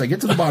the left. I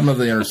get to the bottom of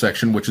the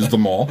intersection, which is the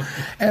mall,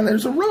 and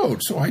there's a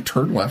road. So I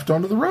turn left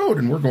onto the road,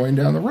 and we're going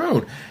down the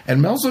road.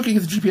 And Mel's looking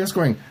at the GPS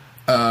going,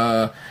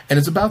 and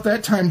it's about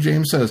that time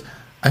James says,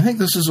 "I think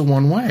this is a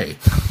one-way."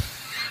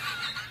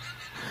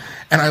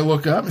 And I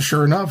look up, and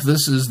sure enough,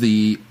 this is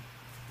the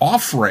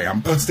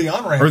off-ramp. it's the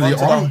on-ramp. Or the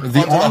onto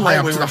on-ramp highway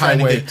to we're the trying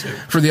to highway get to.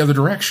 for the other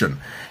direction.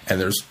 And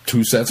there's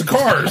two sets of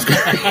cars.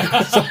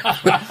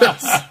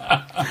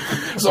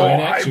 So Right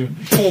I at you.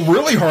 pull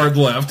really hard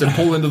left and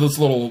pull into this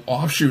little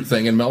offshoot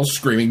thing, and Mel's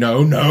screaming,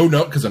 no, no,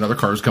 no, because another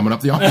car's coming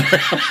up the off-ramp.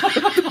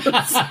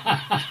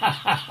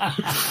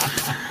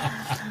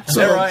 So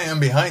There I am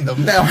behind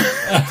them. now,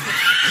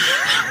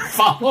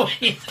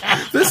 Following.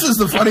 this is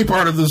the funny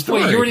part of the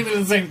story. Wait, you weren't even in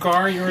the same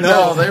car? You were in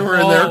No, they were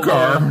in their Oh,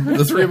 car. Lord.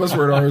 The three of us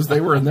were in ours. They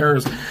were in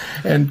theirs.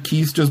 And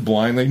Keith's just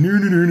blind, like, no,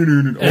 no, no,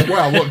 no, no. Oh,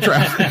 wow, look,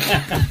 traffic.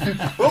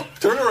 Oh,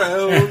 turn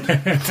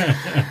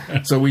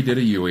around. So we did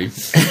a Yui.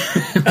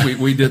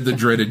 we did the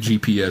dreaded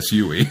GPS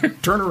Yui.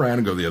 Turn around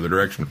and go the other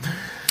direction.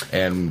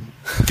 And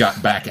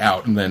got back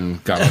out and then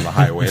got on the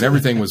highway. And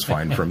everything was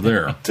fine from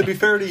there. To be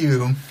fair to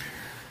you,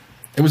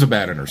 It was a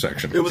bad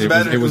intersection. It was a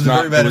very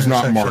not bad not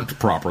intersection. marked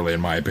properly,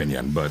 in my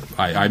opinion. But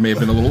I may have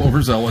been a little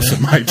overzealous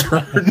in my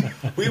turn.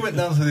 we went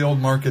down to the old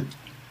market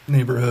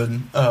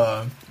neighborhood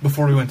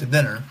before we went to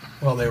dinner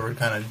while they were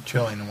kind of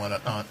chilling and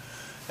whatnot.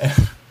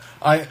 And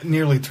I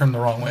nearly turned the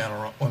wrong way on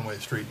a one-way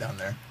street down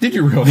there. Did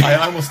you really?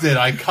 I almost did.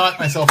 I caught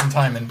myself in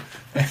time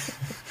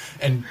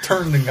and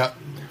turned and got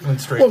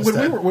went straight. Well,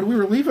 instead. when we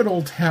were leaving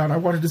Old Town, I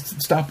wanted to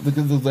stop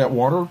because of that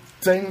water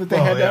thing that they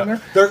had down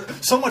there.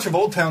 So much of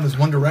Old Town is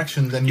one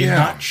direction, then you're Yeah.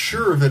 not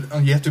sure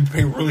that you have to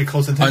pay really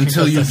close attention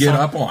Until 'cause you the get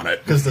up on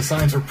it. because the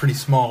signs are pretty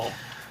small.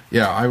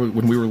 Yeah,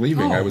 when we were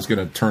leaving, Oh. I was going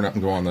to turn up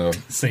and go on the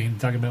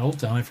Talking about Old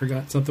Town, I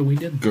forgot something we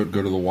did. go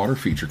to the water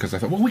feature because I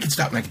thought, well, we could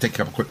stop and I could take a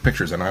couple quick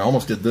pictures, and I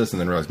almost did this, and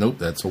then realized, nope,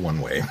 that's a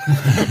one way.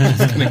 I'm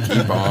just going to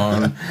keep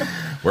on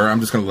where I'm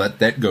just going to let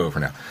that go for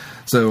now.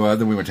 So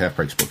then we went to Half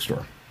Price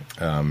Bookstore,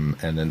 and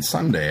then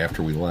Sunday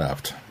after we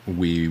left,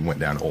 we went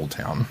down to Old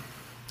Town,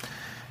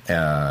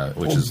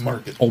 which Old is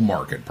Market. Old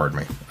Market, pardon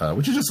me,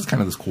 which is just kind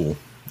of this cool,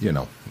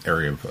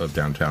 area of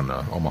downtown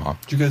Omaha.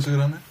 Did you guys go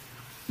down there?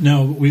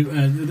 No,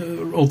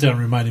 the Old Town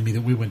reminded me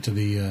that we went to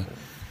the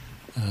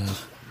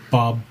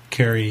Bob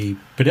Carey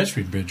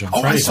pedestrian bridge on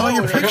Oh, Friday. I saw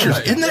your I forgot pictures.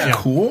 about Isn't that Yeah.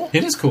 cool?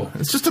 It is cool.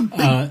 It's just a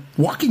big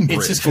walking bridge.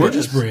 It's this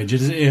gorgeous bridge.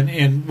 It is,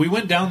 and we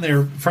went down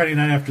there Friday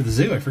night after the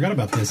zoo. I forgot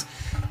about this.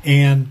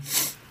 And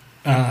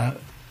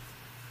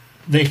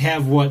they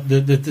have what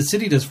the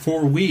city does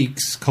 4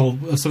 weeks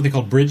called something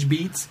called Bridge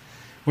Beats,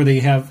 where they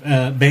have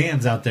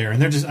bands out there,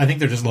 and I think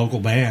they're just local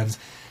bands,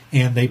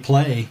 and they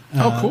play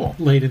cool.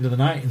 late into the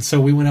night. And so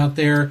we went out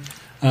there,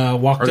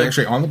 walked. Are they up,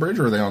 actually on the bridge,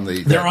 or are they on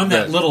the? They're on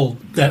that little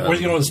where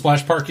you know where the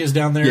splash park is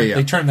down there. Yeah.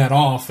 They turn that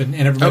off, and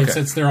everybody Okay.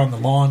 sits there on the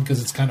lawn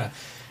because it's kind of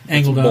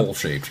angled up. bowl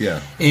shaped.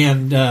 Yeah.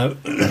 And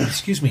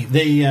excuse me,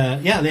 they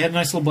had a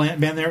nice little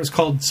band there. It was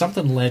called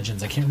something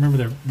Legends. I can't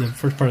remember the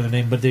first part of the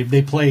name, but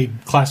they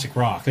played classic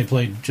rock. They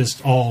played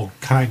just all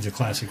kinds of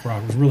classic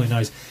rock. It was really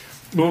nice.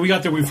 When we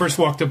got there, we first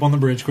walked up on the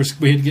bridge. Of course,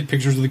 we had to get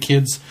pictures of the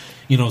kids,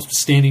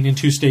 standing in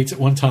two states at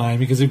one time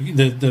because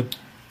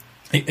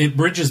it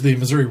bridges the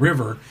Missouri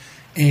River.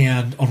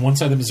 And on one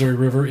side of the Missouri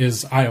River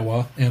is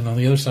Iowa, and on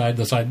the other side,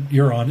 the side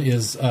you're on,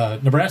 is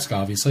Nebraska,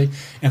 obviously.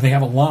 And they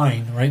have a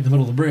line right in the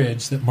middle of the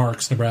bridge that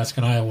marks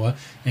Nebraska and Iowa,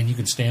 and you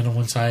can stand on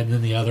one side and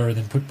then the other, and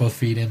then put both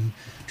feet in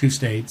two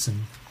states,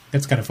 and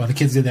that's kind of fun. The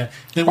kids did that.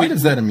 Then Why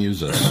does that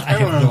amuse us? I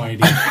have no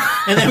idea.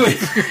 And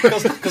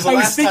then Because I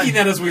was thinking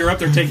that as we were up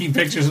there taking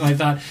pictures, and I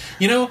thought,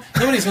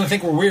 nobody's going to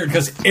think we're weird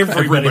because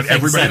everybody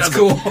thinks that's does it.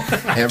 cool.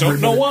 I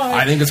don't know why.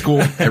 I think it's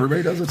cool.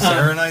 Everybody does it.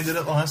 Sarah and I did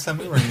it the last time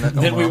we were in that.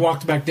 Then we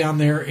walked back down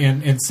there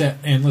and sat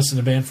and listened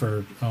to band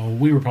for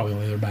we were probably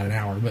only there about an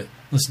hour, but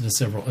listened to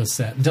several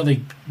set until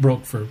they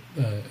broke for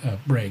a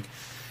break,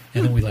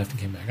 and then we left and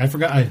came back.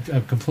 I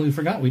completely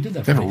forgot we did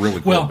that. They have a Friday.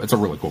 really cool. It's a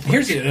really cool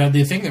place. Here's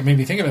the thing that made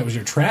me think of it was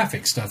your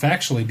traffic stuff,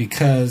 actually,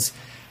 because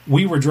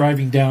we were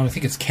driving down, I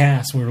think it's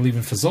Cass, we were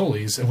leaving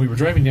Fazoli's, and we were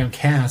driving down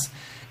Cass,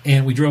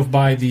 and we drove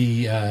by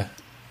the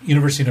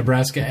University of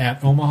Nebraska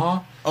at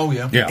Omaha. Oh,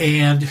 yeah. Yeah.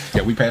 And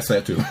Yeah, we passed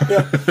that too.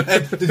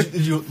 And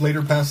did you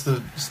later pass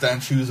the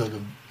statues of the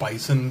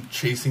bison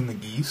chasing the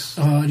geese?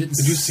 I didn't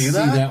Did you see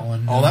that?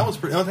 one. Oh, that was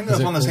pretty. I think that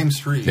was it on the cool? same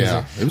street.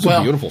 Yeah, it was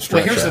a beautiful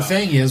stretch. Well, here's the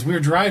thing: is we were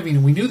driving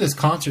and we knew this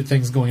concert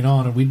thing's going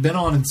on, and we'd been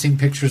on and seen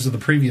pictures of the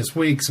previous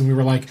weeks, and we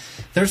were like,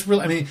 "There's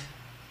really." I mean,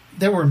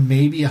 there were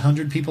maybe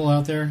 100 people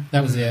out there.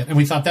 That was it, and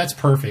we thought that's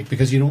perfect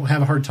because you don't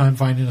have a hard time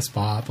finding a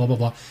spot. Blah blah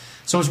blah.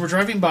 So as we're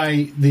driving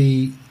by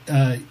the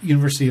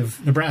University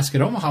of Nebraska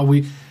at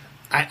Omaha,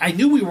 I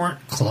knew we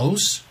weren't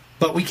close,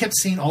 but we kept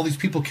seeing all these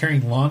people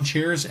carrying lawn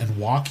chairs and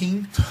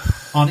walking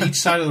on each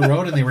side of the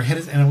road, and they were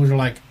headed, and we were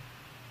like,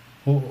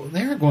 well,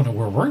 they aren't going to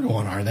where we're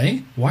going, are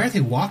they? Why are they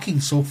walking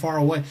so far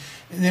away?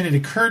 And then it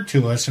occurred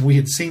to us, and we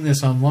had seen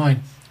this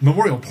online,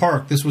 Memorial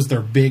Park, this was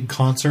their big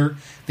concert.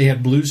 They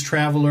had Blues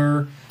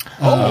Traveler.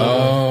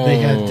 They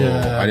had...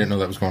 I didn't know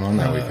that was going on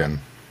that weekend.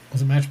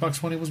 Was it Matchbox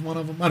 20 was one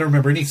of them? I don't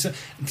remember.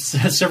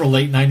 Several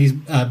late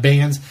 90s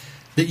bands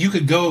that you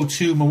could go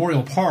to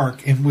Memorial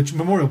Park, and which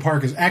Memorial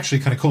Park is actually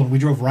kind of cool, and we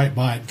drove right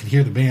by it and could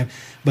hear the band.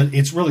 But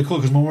it's really cool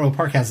because Memorial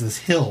Park has this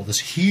hill, this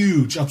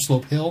huge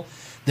upslope hill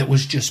that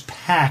was just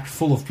packed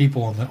full of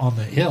people on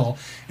the hill.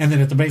 And then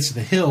at the base of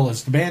the hill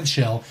is the band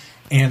shell,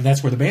 and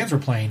that's where the bands were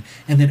playing.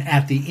 And then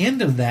at the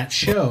end of that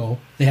show,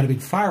 they had a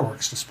big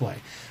fireworks display.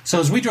 So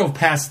as we drove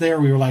past there,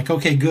 we were like,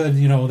 okay, good,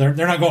 they're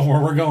not going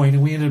where we're going,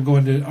 and we ended up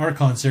going to our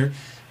concert.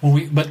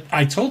 But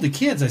I told the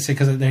kids, I said,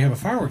 because they have a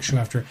fireworks show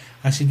after,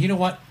 I said, you know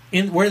what,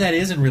 where that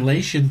is in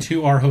relation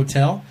to our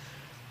hotel,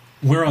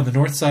 we're on the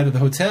north side of the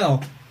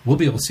hotel, we'll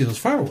be able to see those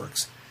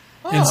fireworks.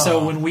 And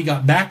so when we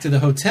got back to the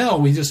hotel,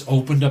 we just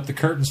opened up the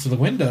curtains to the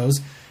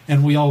windows,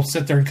 and we all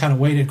sit there and kind of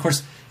waited. Of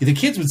course, the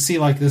kids would see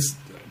like this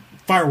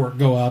firework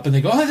go up, and they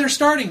go, "Oh, they're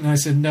starting." And I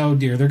said, "No,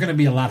 dear, they're going to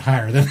be a lot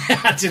higher than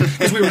that,"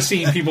 because we were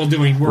seeing people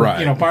doing work,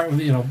 Right.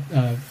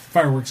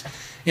 fireworks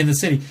in the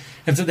city.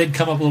 And so they'd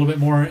come up a little bit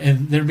more,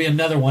 and there'd be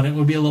another one. It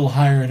would be a little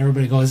higher, and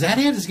everybody would go, "Is that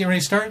it? Is it getting ready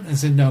to start?" And I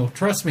said, "No,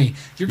 trust me,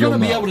 you're going to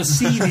be able to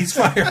see these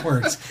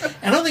fireworks." And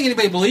I don't think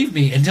anybody believed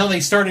me until they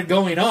started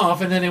going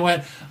off, and then they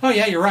went, "Oh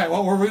yeah, you're right.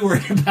 What were we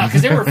worried about?"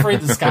 Because they were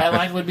afraid the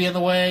skyline would be in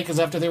the way. Because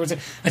after they were,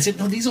 I said,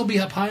 "No, these will be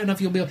up high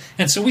enough. You'll be able."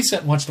 And so we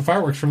sat and watched the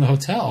fireworks from the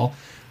hotel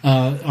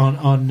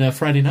on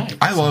Friday night.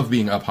 I love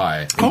being up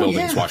high in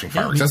buildings watching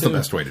fireworks. That's the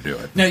best way to do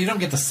it. No, you don't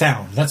get the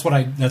sound. That's what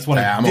I I'm dislike.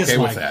 okay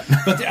with that.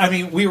 But I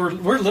mean, we're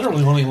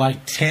literally only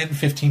like 10,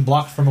 15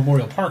 blocks from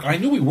Memorial Park. I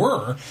knew we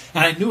were,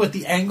 and I knew at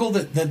the angle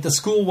that the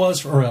school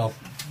was,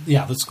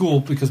 the school,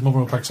 because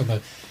Memorial Park's on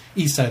the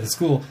east side of the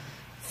school.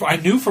 I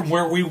knew from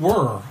where we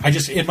were. I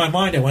just, in my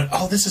mind, I went,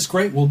 oh, this is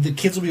great. Well, the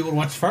kids will be able to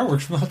watch the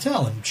fireworks from the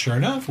hotel. And sure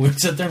enough, we would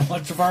sit there and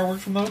watch the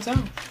fireworks from the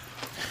hotel.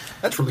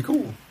 That's really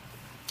cool.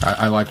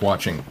 I like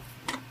watching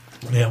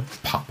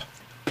pop.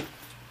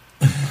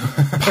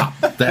 Pop.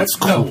 That's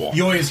cool. No,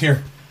 you always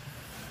hear,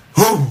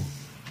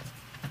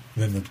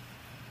 then the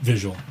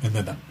visual, and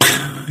then the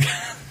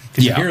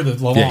you hear the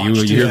launch. Yeah,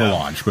 you hear the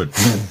launch, but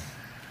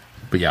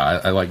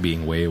yeah, I like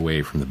being way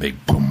away from the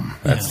big boom.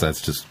 That's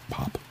just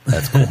pop.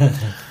 That's cool.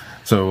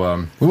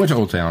 So we went to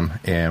Old Town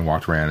and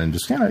walked around and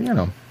just kind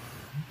of,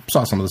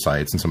 saw some of the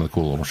sights and some of the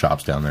cool little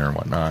shops down there and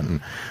whatnot.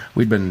 And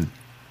we'd been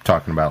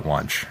talking about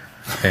lunch.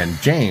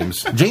 And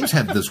James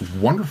had this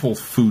wonderful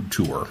food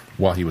tour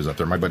while he was up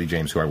there. My buddy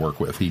James, who I work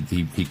with,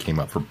 he came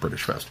up for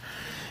British Fest.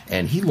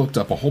 And he looked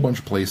up a whole bunch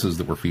of places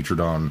that were featured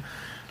on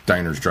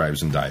Diners,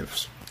 Drives, and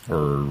Dives.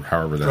 Or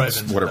however that's...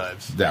 Drive-ins whatever, and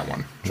Dives. That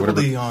one.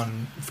 Whatever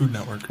on Food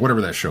Network.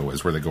 Whatever that show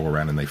is, where they go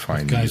around and they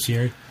find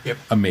these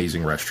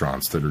amazing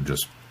restaurants that are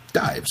just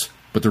dives,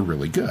 but they're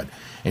really good.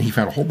 And he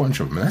found a whole bunch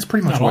of them, and that's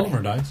pretty much not all of them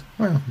are dives.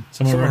 Well,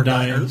 some of them are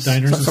diners,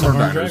 and some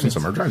are diners, and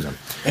some are drive-in.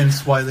 And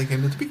it's why they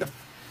came to Topeka.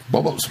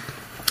 Bobos.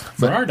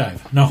 For our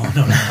dive. No,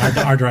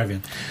 our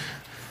drive-in.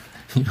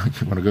 You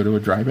want to go to a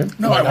drive-in?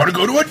 No, I want to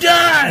go to a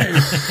dive!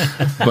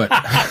 But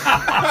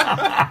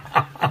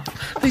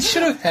they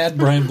should have had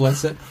Brian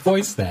Blessett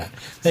voice that.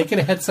 They could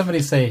have had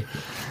somebody say,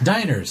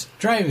 diners,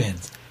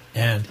 drive-ins,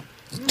 and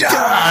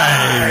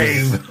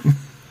dive!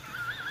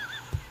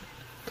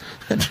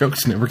 That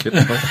joke's never getting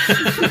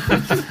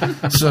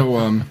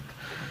old.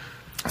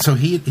 So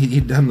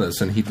he'd done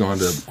this, and he'd gone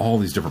to all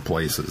these different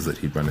places that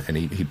he'd been, and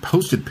he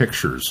posted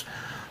pictures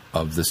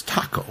of this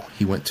taco.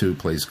 He went to a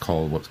place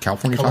called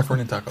California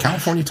Taco.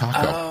 California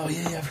Taco. Oh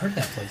yeah, I've heard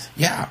that place.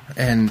 Yeah,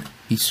 and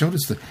he showed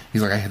us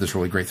he's like, I had this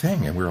really great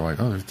thing, and we were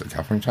like, oh, there's the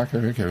California Taco.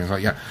 Okay, he's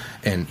like, yeah,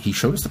 and he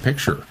showed us the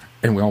picture,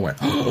 and we all went,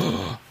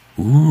 oh,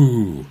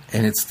 ooh,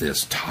 and it's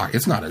this taco.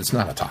 It's not a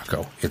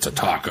taco. It's a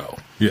taco.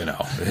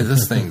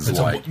 This thing's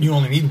like you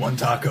only need one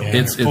taco. Yeah,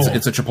 it's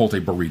a Chipotle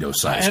burrito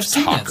sized I've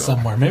seen taco that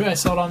somewhere. Maybe I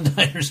saw it on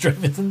Diners,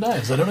 Drive-ins, and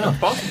Dives. I don't know.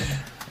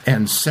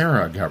 And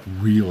Sarah got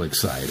real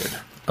excited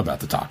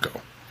about the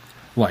taco.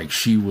 Like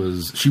she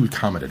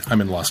commented,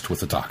 "I'm in lust with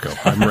the taco.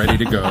 I'm ready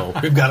to go.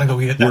 We've got to go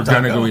eat at that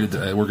taco.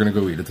 We're gonna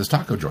go eat at this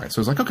taco joint." So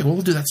I was like, "Okay, well,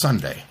 we'll do that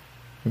Sunday."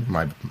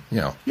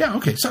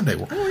 Okay, Sunday.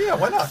 Oh yeah,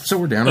 why not? So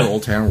we're down at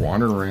Old Town,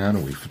 wandering around,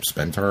 and we've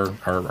spent our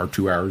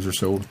 2 hours or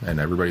so, and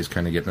everybody's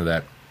kind of getting to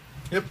that.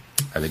 Yep.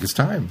 I think it's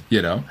time,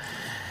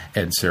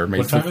 And Sarah made.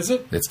 What time is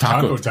it? It's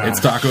taco time. It's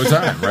taco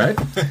time, right?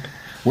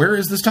 Where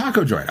is this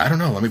taco joint? I don't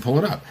know. Let me pull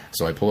it up.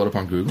 So I pull it up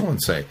on Google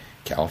and say,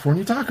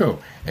 California Taco.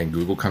 And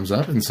Google comes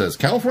up and says,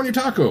 California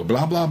Taco,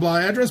 blah, blah, blah,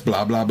 address,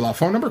 blah, blah, blah,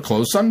 phone number,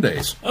 closed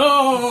Sundays.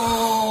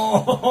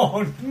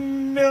 Oh,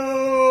 no.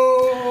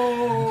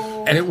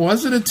 And it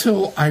wasn't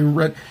until I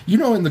read,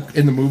 in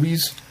the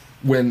movies,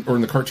 or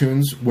in the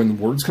cartoons, when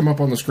words come up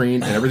on the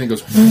screen and everything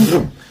goes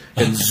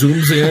and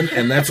zooms in,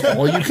 and that's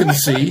all you can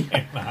see.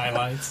 The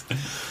highlights.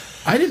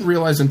 I didn't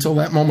realize until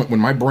that moment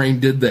when my brain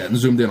did that and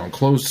zoomed in on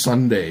closed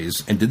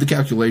Sundays and did the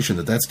calculation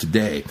that that's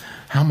today,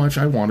 how much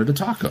I wanted a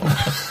taco.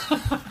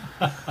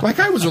 Like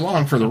I was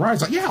along for the ride. I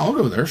was like, yeah, I'll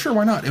go there. Sure,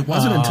 why not? It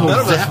wasn't until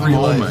that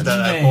moment. At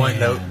that point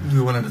that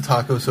we wanted a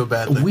taco so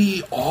badly.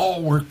 We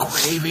all were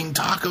craving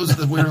tacos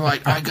that we were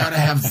like, I got to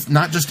have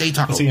not just a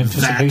taco,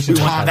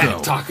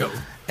 that taco.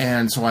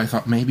 And so I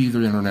thought maybe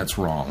the internet's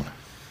wrong.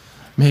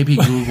 Maybe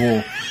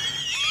Google.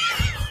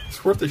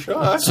 It's worth a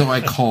shot. So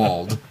I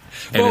called.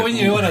 Well, when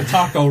you want a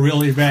taco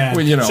really bad,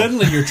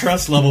 suddenly your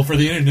trust level for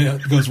the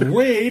internet goes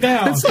way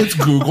down. It's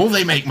Google.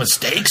 They make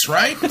mistakes,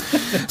 right?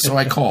 So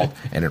I called,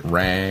 and it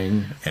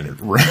rang, and it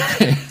rang,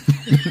 and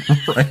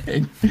it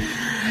rang.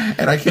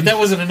 But that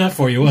wasn't enough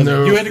for you, was it?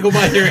 You had to go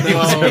by there.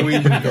 No, we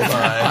didn't go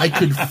by. I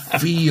could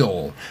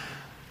feel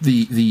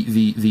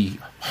the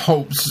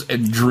hopes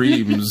and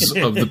dreams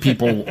of the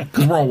people,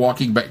 because we're all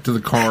walking back to the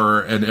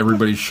car and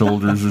everybody's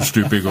shoulders are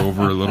stooping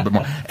over a little bit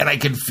more, and I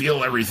could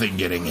feel everything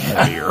getting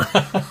heavier.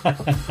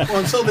 Well,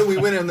 and so then we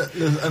went in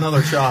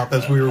another shop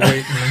as we were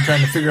waiting and trying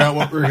to figure out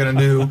what we were going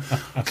to do.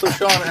 So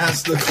Sean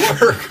asked the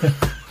clerk,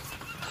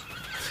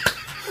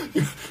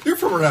 "You're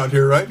from around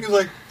here, right?" He's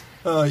like,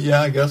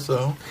 "Yeah, I guess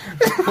so."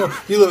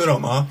 "You live in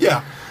Omaha?"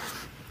 "Yeah."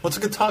 "What's a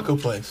good taco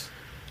place?"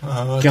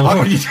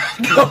 California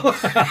Taco.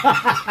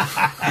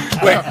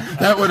 Wait,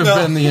 that would have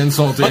been the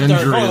insult to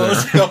injury there.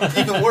 No,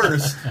 even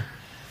worse.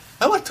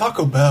 I like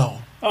Taco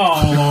Bell.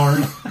 Oh,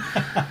 Lord.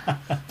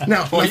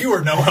 Now, well, you were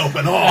no help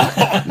at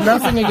all.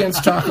 Nothing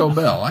against Taco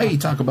Bell. I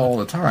eat Taco Bell all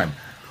the time.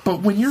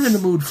 But when you're in the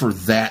mood for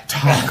that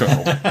taco...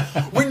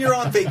 When you're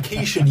on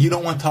vacation, you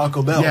don't want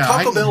Taco Bell. Yeah,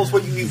 Taco Bell is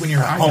what you eat when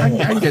you're at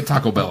home. I can get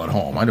Taco Bell at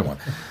home. I don't want...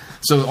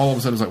 So all of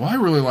a sudden, it's like, well, I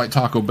really like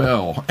Taco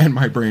Bell. And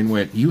my brain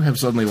went, you have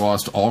suddenly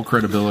lost all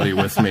credibility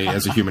with me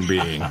as a human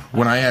being.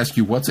 When I ask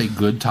you, what's a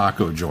good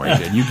taco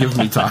joint? And you give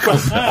me Taco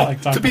Bell.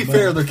 Like Taco To be Bell.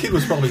 fair, the kid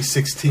was probably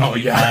 16. Oh,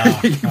 yeah.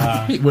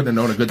 He wouldn't have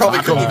known a good Probably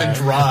taco. couldn't even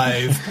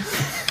drive.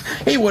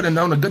 He would have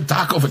known a good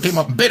taco if it came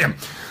up and bit him.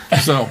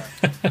 So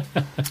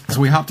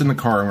we hopped in the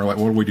car and we're like,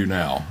 what do we do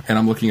now? And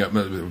I'm looking at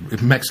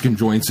Mexican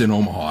joints in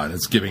Omaha, and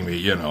it's giving me,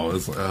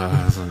 it's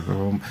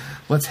like,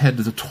 let's head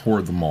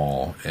toward the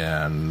mall,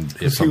 and if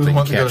He was something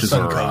wanting to go to catches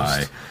our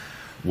Suncoast. eye,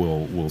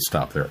 we'll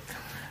stop there.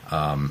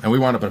 And we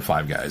wound up at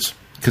Five Guys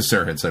because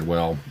Sarah had said,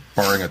 well,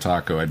 barring a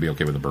taco, I'd be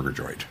okay with a burger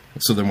joint.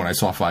 So then when I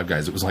saw Five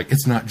Guys, it was like,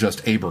 it's not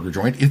just a burger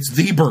joint, it's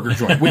the burger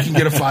joint. We can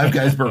get a Five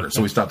Guys burger.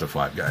 So we stopped at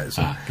Five Guys.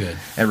 And Good.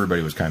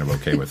 everybody was kind of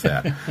okay with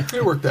that.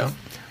 It worked out.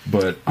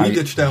 But We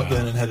ditched out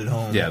then and headed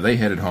home. yeah, they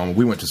headed home.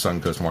 We went to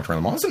Suncoast and walked around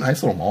the mall. It's a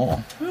nice little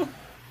mall.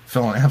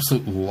 Fell in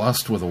absolute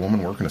lust with a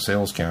woman working a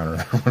sales counter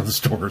at one of the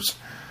stores.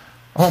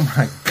 Oh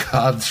my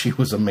God, she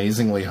was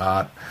amazingly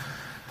hot.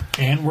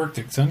 And worked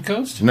at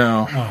Suncoast?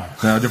 No,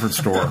 different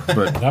store.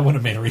 But That would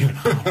have made her even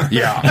hotter.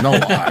 yeah, no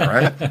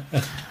lie, right?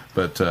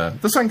 But the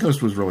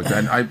Suncoast was really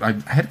good. I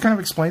had kind of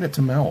explained it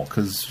to Mel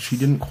because she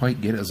didn't quite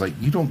get it. It's like,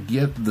 you don't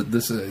get that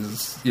this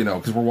is,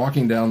 because we're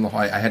walking down the hall.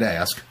 I had to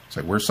ask. It's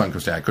like, where's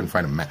Suncoast at? I couldn't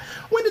find a map.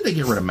 When did they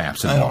get rid of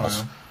maps in I don't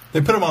malls? know.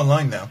 They put them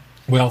online now.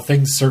 Well,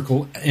 things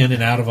circle in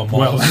and out of a mall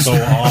Well, so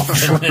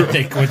often that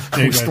they could.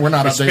 We're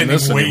not updating spending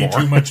this way anymore.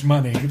 too much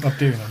money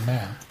updating a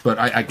map. But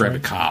I grabbed a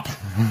cop.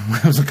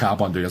 There was a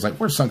cop on duty. I was like,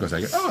 where's Suncoast?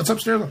 I go, oh, it's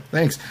upstairs.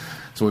 Thanks.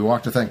 So we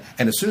walked the thing.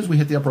 And as soon as we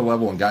hit the upper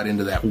level and got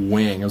into that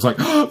wing, I was like,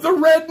 oh, the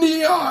red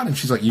neon. And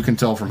she's like, you can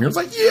tell from here. I was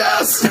like,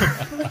 yes.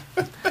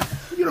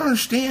 You don't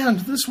understand.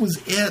 This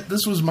was it.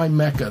 This was my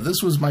Mecca.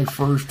 This was my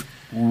first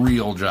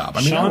real job.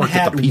 I mean, I Sean worked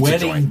at had the pizza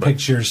wedding joint, but,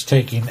 pictures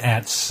taken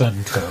at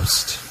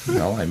Suncoast.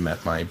 I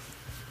met my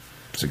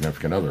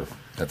significant other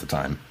at the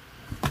time.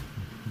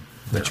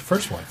 That's your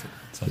first wife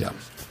at Suncoast. Yeah.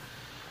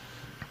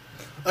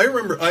 I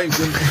remember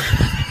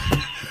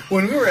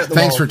when we were at the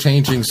Thanks mall. for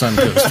changing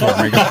Suncoast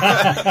for me.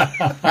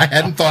 I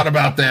hadn't thought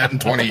about that in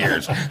 20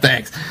 years.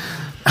 Thanks.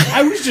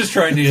 I was just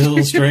trying to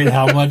illustrate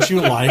how much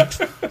you liked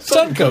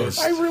Suncoast.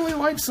 I really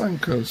like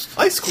Suncoast.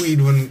 I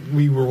squeed when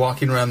we were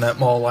walking around that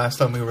mall last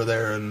time we were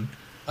there, and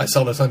I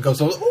saw the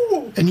Suncoast. I was,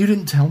 oh, And you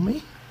didn't tell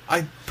me?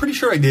 I'm pretty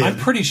sure I did. I'm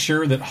pretty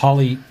sure that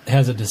Holly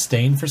has a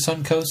disdain for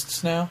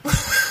Suncoasts now.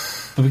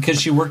 But because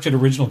she worked at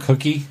Original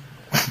Cookie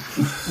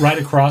right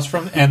across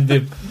from, and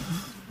the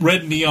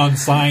red neon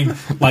sign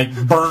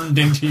burned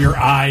into your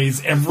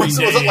eyes every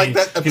day. Was it like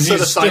that 'Cause episode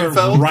you of stood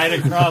Seinfeld? right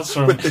across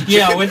from with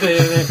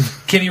the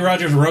Kenny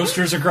Rogers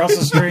Roasters across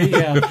the street.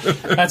 Yeah,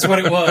 that's what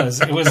it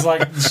was. It was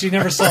like she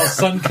never saw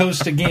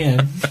Suncoast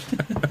again.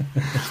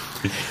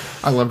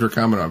 I loved her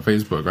comment on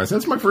Facebook. I said,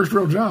 that's my first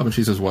real job. And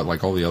she says, what,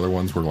 like all the other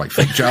ones were like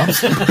fake jobs?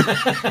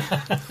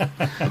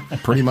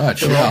 Pretty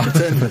much, yeah.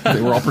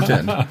 They were all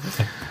pretend.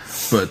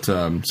 But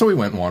so we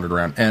went and wandered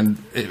around, and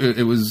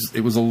it was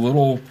a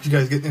little. Did you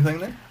guys get anything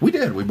there? We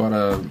did. We bought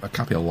a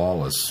copy of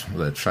Lawless,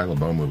 that Shia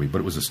LaBeouf movie, but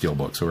it was a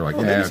steelbook, so we were like,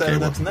 Oh, yeah, they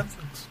decided okay. that's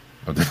Netflix.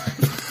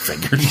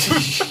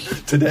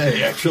 Figured.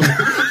 Today, actually.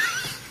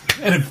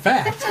 And in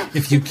fact,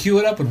 if you queue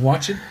it up and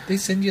watch it, they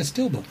send you a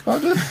steelbook.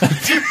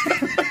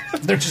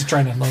 They're just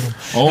trying to unload them.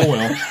 Oh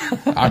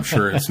well, I'm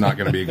sure it's not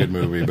going to be a good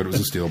movie, but it was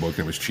a steelbook and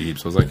it was cheap,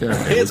 so I was like, yeah,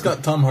 okay. Hey, it's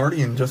got Tom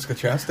Hardy and Jessica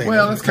Chastain.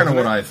 Well, in it, that's kind of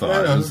isn't what it? I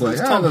thought. Yeah, It was like,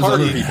 it's there's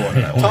other people in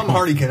it. Tom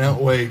Hardy can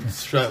outweigh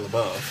Shia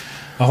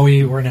LaBeouf. Oh,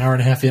 we're an hour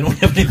and a half in. We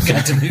haven't even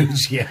got to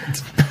news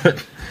yet.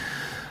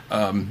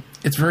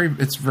 It's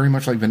very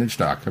much like vintage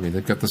stock. I mean,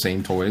 they've got the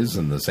same toys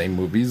and the same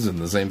movies and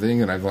the same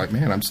thing, and I'm like,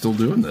 man, I'm still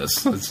doing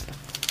this.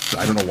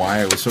 I don't know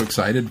why I was so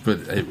excited, but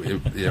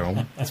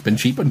it's been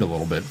cheapened a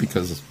little bit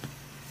because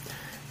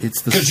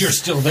it's Because you're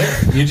still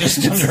there. You're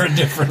just under a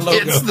different logo.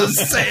 It's the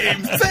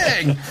same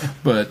thing.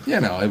 But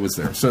it was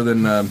there. So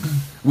then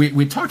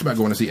we talked about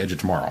going to see Edge of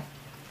Tomorrow.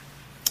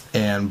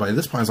 And by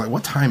this point, I was like,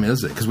 what time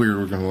is it? Because we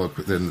were going to look.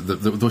 Then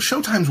the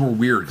show times were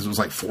weird because it was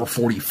like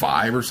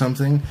 4:45 or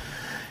something.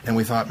 And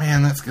we thought,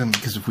 man, that's going to...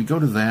 Because if we go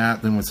to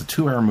that, then it's a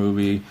 2-hour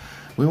movie.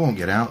 We won't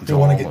get out until You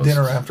want to get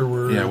dinner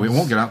afterwards. Yeah, we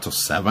won't get out till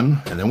 7.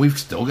 And then we've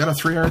still got a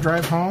 3-hour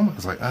drive home. I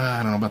was like,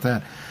 I don't know about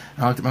that.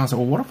 And I looked at Mel and said,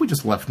 well, what if we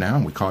just left now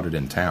and we caught it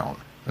in town?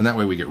 And that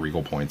way we get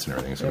Regal points and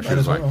everything. So Yeah, she might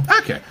was as like, well.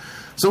 okay.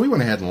 So we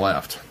went ahead and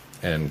left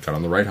and got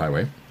on the right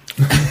highway.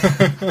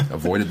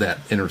 Avoided that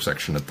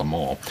intersection at the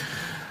mall.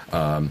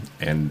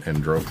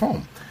 And drove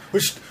home.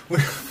 Which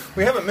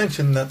we haven't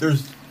mentioned that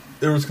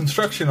there was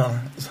construction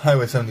on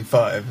Highway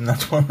 75, and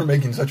that's why we're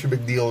making such a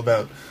big deal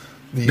about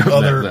the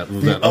other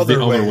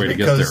way to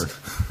get there.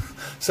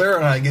 Sarah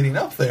and I getting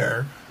up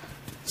there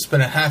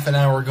spent a half an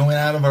hour going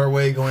out of our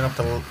way, going up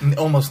to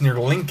almost near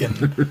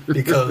Lincoln,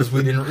 because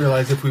we didn't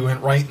realize if we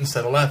went right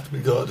instead of left,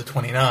 we'd go to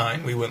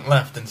 29. We went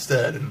left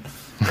instead and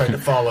tried to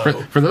follow.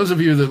 For those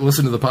of you that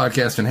listen to the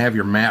podcast and have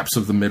your maps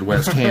of the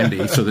Midwest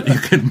handy so that you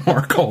can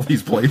mark all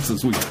these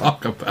places we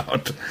talk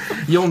about,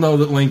 you'll know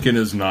that Lincoln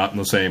is not in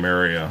the same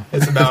area.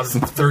 It's about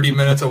 30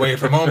 minutes away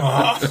from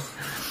Omaha.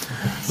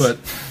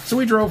 But so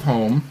we drove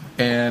home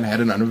and had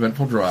an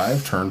uneventful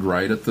drive. Turned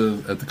right at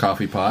the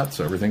coffee pot,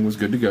 so everything was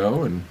good to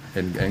go,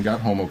 and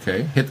got home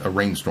okay. Hit a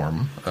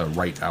rainstorm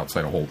right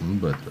outside of Holton,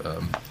 but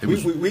it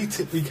was. We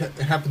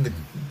happened to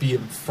be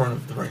in front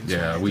of the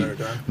rainstorm.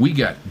 Yeah, we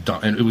got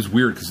done, and it was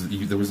weird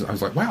because I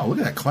was like, wow, look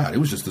at that cloud. It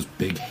was just this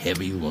big,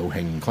 heavy, low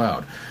hanging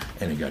cloud,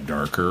 and it got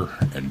darker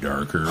and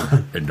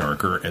darker and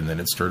darker, and then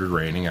it started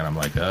raining, and I'm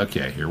like,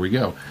 okay, here we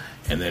go,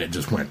 and then it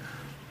just went.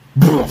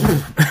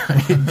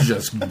 It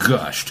just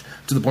gushed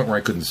to the point where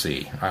I couldn't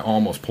see. I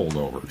almost pulled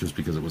over just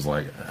because it was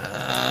like,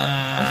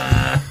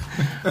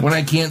 when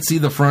I can't see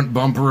the front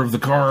bumper of the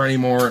car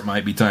anymore, it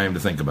might be time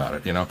to think about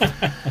it, you know.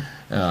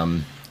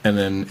 And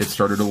then it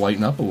started to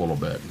lighten up a little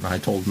bit. And I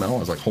told Mel, I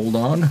was like, hold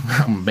on,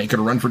 I'm making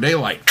a run for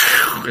daylight.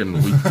 And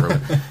we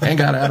drove and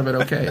got out of it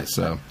okay.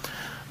 So,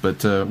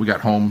 but we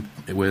got home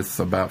with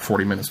about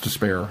 40 minutes to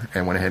spare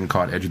and went ahead and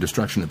caught Edge of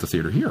Destruction at the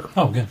theater here.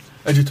 Oh, good.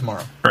 Edge of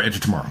Tomorrow. Or Edge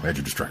of Tomorrow, Edge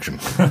of Destruction.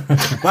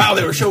 Wow,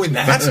 they were showing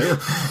that?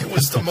 It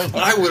was the most...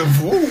 I would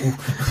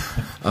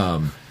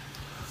have...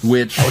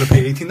 Which... I would have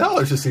paid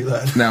 $18 to see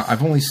that. Now,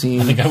 I've only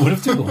seen... I think I would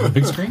have too, on the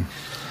big screen.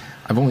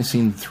 I've only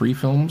seen 3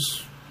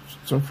 films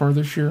so far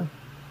this year.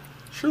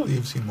 Surely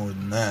you've seen more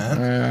than that.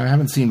 I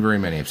haven't seen very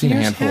many. I've seen a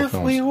handful of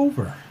films. Halfway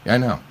over. Yeah, I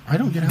know. I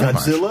don't get out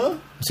much. Godzilla?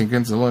 I've seen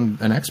Godzilla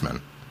and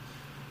X-Men.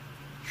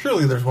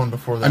 Surely there's one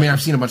before that. I mean,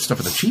 I've seen a bunch of stuff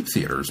at the cheap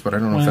theaters, but I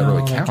don't know if that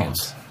really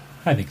counts.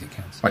 I think it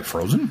counts. Like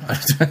Frozen?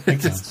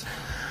 It counts.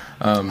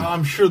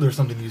 I'm sure there's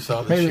something you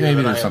saw this year.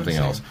 Maybe there's something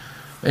else.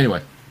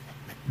 Anyway,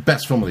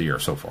 best film of the year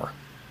so far.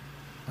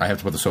 I have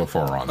to put the so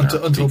far on there.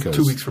 Until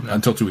 2 weeks from now.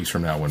 Until 2 weeks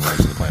from now when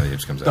Rise of the Planet of the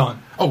Apes comes out.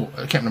 Done. Oh,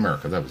 Captain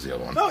America. That was the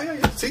other one. Oh,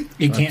 yeah. See?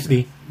 It can't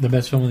be the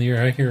best film of the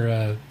year. I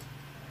hear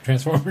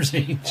Transformers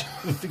Age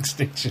of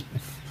Extinction.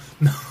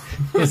 No.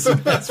 It's the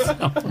best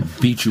film.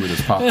 Beat you with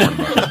his popcorn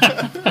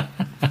bucket.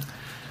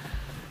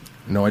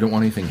 No, I don't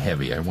want anything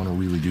heavy. I want to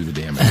really do the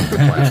damage with the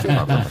plastic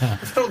popcorn.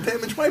 Don't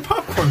damage my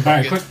popcorn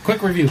bucket. All right,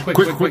 quick review.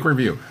 Quick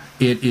review.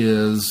 It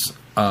is,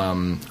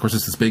 of course,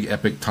 it's this big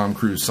epic Tom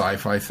Cruise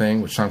sci-fi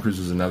thing, which Tom Cruise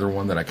is another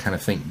one that I kind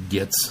of think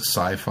gets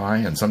sci-fi,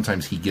 and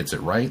sometimes he gets it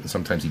right, and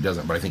sometimes he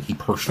doesn't. But I think he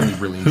personally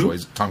really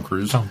enjoys Tom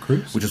Cruise. Tom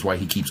Cruise? Which is why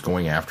he keeps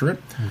going after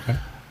it. Okay.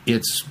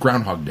 It's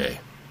Groundhog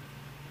Day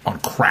on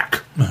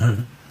crack.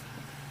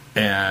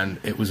 And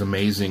it was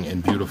amazing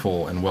and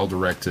beautiful and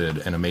well-directed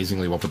and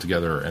amazingly well put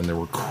together. And there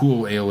were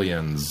cool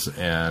aliens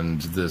and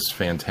this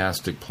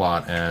fantastic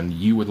plot. And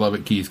you would love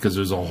it, Keith, because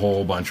there's a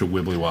whole bunch of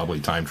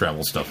wibbly-wobbly time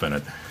travel stuff in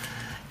it.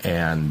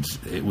 And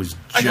it was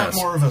just... I got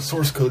more of a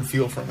source code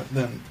feel from it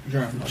than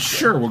Groundhog Day.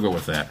 Sure, we'll go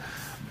with that.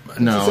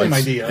 No, it's the same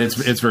idea.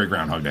 It's very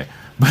Groundhog Day.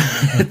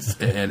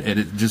 and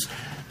it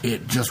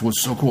just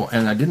was so cool.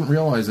 And I didn't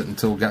realize it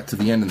until it got to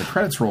the end and the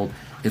credits rolled.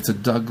 It's a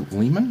Doug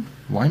Liman?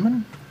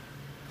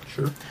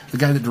 Sure. The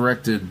guy that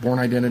directed Bourne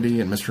Identity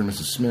and Mr. and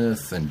Mrs.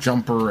 Smith and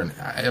Jumper, and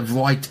I've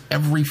liked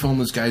every film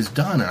this guy's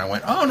done, and I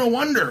went, oh, no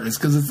wonder, it's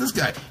because it's this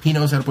guy. He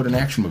knows how to put an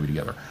action movie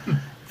together.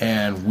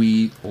 And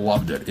we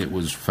loved it. It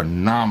was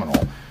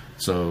phenomenal.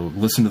 So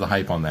listen to the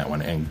hype on that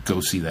one and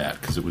go see that,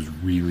 because it was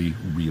really,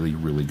 really,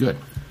 really good.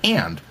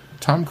 And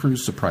Tom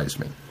Cruise surprised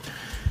me.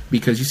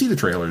 Because you see the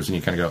trailers and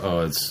you kind of go,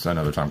 oh, it's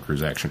another Tom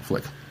Cruise action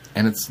flick.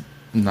 And it's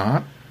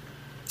not.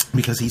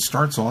 Because he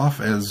starts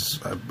off as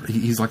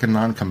he's like a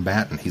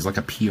non-combatant. He's like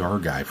a PR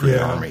guy for the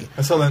Army.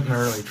 I saw that in the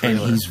early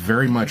trailer. And he's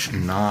very much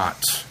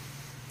not,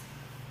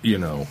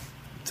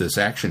 this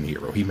action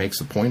hero. He makes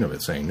the point of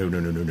it, saying, no.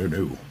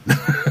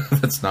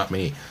 That's not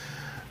me.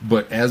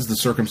 But as the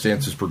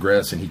circumstances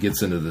progress and he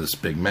gets into this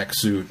big mech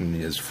suit and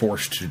is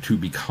forced to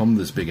become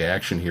this big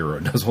action hero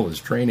and does all his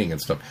training and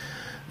stuff,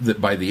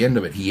 that by the end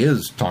of it, he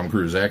is Tom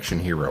Cruise action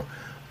hero.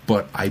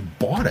 But I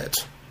bought it.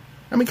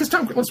 I mean, because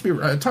Tom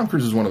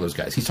Cruise is one of those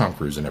guys. He's Tom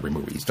Cruise in every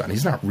movie he's done.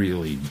 He's not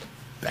really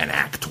an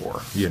actor.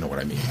 You know what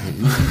I mean?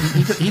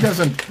 He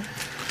doesn't...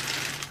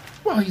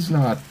 Well, he's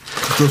not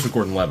Joseph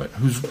Gordon-Levitt,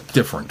 who's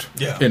different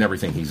in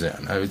everything he's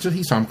in.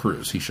 He's Tom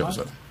Cruise. He shows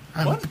it.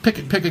 Pick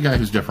a guy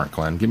who's different,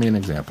 Glenn. Give me an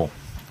example.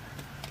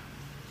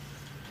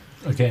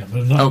 Okay,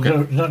 but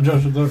not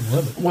Joseph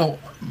Gordon-Levitt. Well,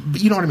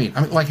 you know what I mean.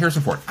 Like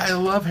Harrison Ford. I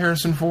love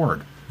Harrison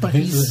Ford. But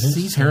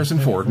he's Harrison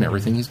Ford in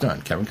everything he's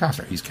done. Kevin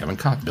Costner. He's Kevin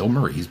Costner. Bill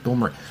Murray. He's Bill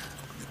Murray.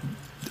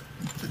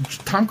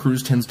 Tom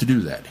Cruise tends to do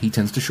that. He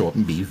tends to show up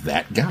and be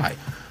that guy.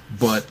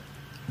 But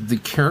the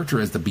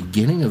character at the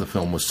beginning of the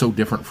film was so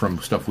different from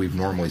stuff we've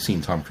normally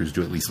seen Tom Cruise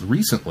do, at least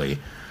recently,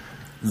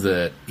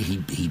 that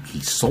he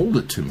sold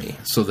it to me.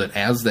 So that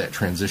as that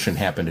transition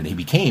happened and he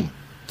became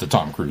the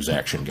Tom Cruise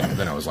action guy,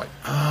 then I was like,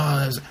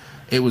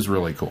 it was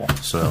really cool.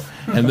 So,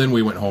 and then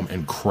we went home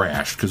and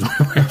crashed because we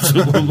were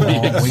absolutely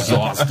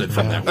exhausted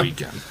from that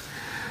weekend.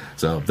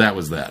 So that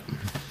was that.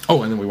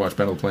 Oh, and then we watched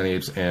Battle of the Planet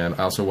of the Apes, and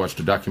I also watched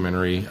a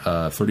documentary,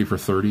 30 for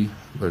 30,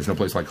 There's No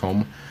Place Like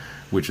Home,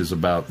 which is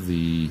about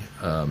the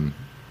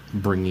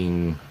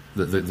bringing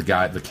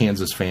the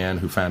Kansas fan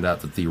who found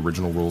out that the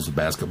original rules of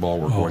basketball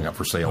were going up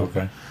for sale,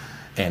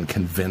 and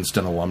convinced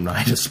an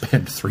alumni to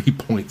spend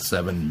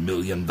 $3.7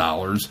 million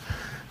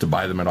to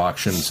buy them at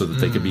auction so that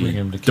they could be Bring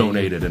 'em to KU.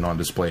 donated and on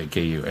display at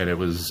KU. And it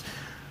was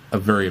a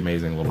very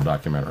amazing little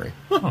documentary.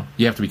 Huh.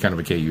 You have to be kind of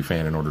a KU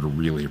fan in order to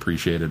really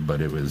appreciate it, but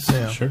it was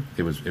Sure.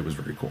 it was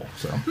very cool.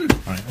 So All right,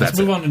 let's That's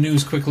move it. on to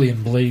news quickly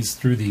and blaze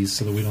through these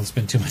so that we don't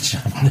spend too much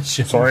time on this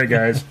show. sorry,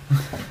 guys.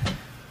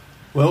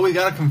 Well, we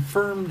got a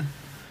confirmed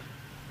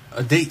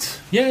date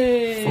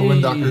Yay! for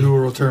when Doctor Who will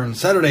return.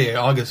 Saturday,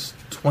 August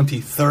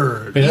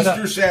 23rd. Wait,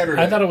 Easter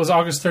Saturday. I thought it was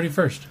August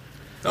 31st.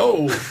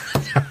 Oh,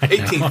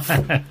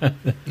 18th.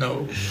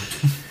 No.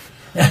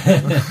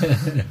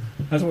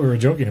 That's what we were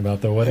joking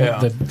about, though. Wasn't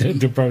Yeah. it?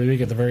 They'll probably make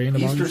it at the very end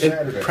of Easter August.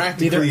 Saturday. It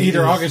practically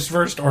Either is- August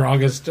 1st or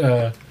August,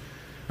 or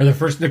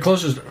the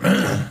closest,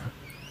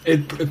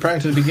 It to the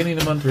practically, beginning of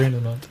the month or end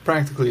of the month.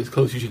 practically as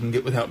close as you can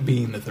get without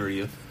being the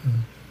 30th.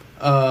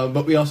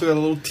 But we also got a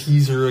little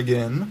teaser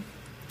again.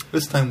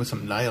 This time with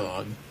some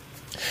dialogue.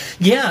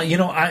 Yeah,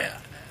 I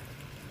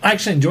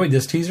actually enjoyed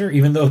this teaser,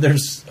 even though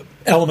there's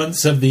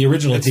elements of the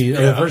original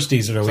the first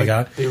teaser that It's we like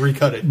got. They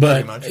recut it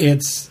But pretty much.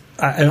 it's,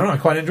 I don't know, I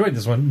quite enjoyed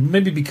this one.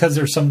 Maybe because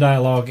there's some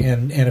dialogue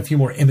and a few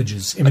more imagery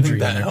that in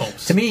there.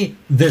 helps. To me,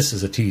 this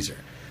is a teaser.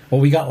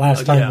 What we got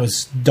last time yeah.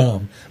 was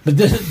dumb. But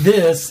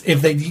this,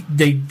 if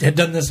they had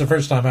done this the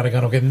first time, I'd have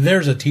gone, okay,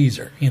 there's a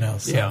teaser,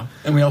 So. Yeah.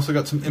 And we also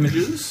got some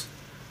images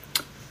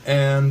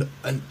and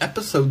an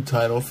episode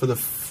title for the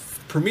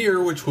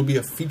premiere, which will be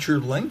a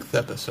feature-length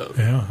episode.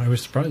 Yeah, I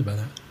was surprised by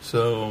that.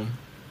 So,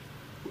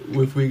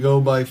 if we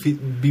go by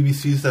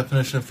BBC's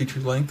definition of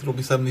feature-length, it'll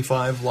be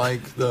 75,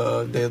 like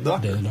the Day of the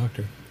Doctor. Day of the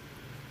Doctor.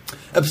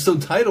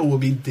 Episode title will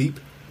be Deep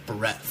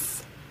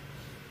Breath.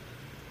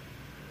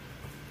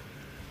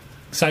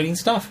 Exciting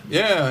stuff.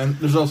 Yeah, and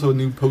there's also a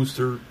new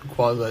poster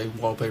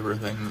quasi-wallpaper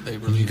thing that they You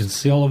released. can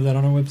see all of that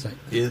on our website.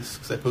 Yes,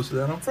 because I posted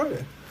that on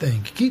Friday.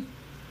 Thank you.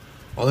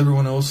 While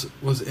everyone else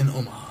was in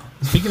Omaha.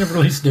 Speaking of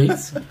release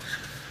dates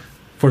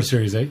for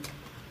Series 8.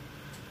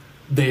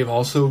 They've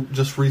also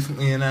just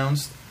recently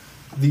announced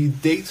the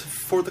date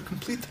for the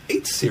Complete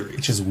 8 series.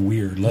 Which is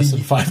weird. Less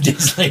than 5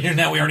 days later,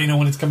 now we already know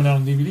when it's coming out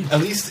on DVD. At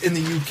least in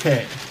the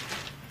UK.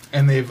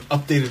 And they've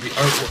updated the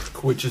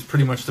artwork, which is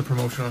pretty much the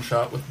promotional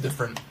shot with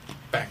different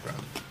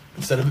background.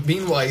 Instead of it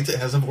being white, it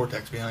has a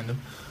vortex behind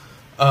him.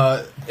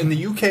 In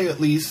the UK, at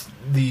least,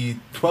 the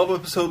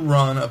 12-episode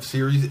run of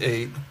Series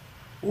 8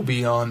 will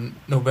be on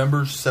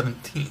November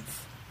 17th.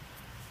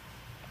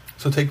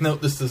 So take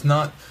note, this does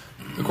not,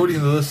 according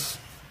to this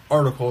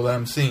article that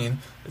I'm seeing,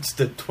 it's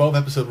the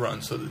 12-episode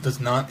run, so it does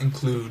not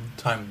include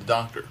Time of the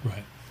Doctor,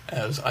 Right.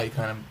 as I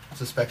kind of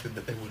suspected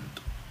that they wouldn't.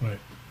 Right.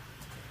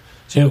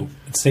 So,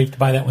 it's safe to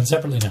buy that one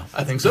separately now.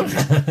 I think so.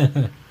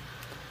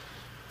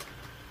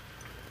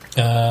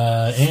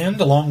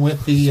 And along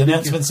with the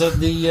announcements of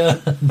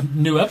the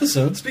new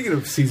episodes. Speaking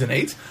of Season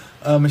 8,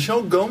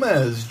 Michelle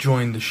Gomez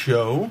joined the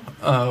show.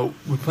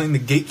 We're playing the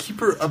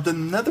Gatekeeper of the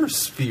Nether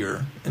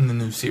Sphere in the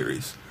new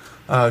series.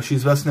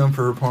 She's best known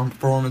for her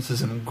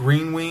performances in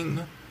Green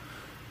Wing,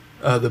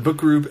 The Book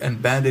Group,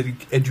 and Bad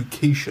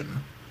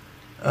Education.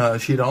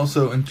 She had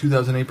also, in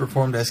 2008,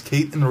 performed as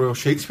Kate in the Royal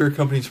Shakespeare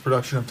Company's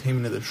production of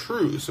Taming of the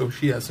Shrew, so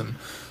she has some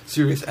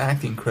serious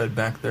acting cred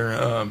back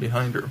there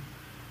behind her.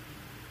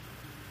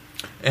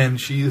 And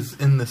she is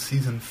in the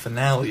season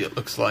finale, it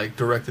looks like,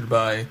 directed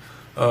by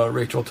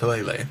Rachel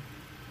Talalay,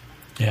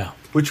 Yeah.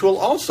 which will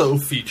also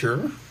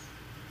feature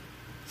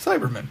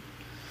Cyberman,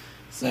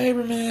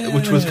 Cyberman.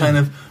 which was kind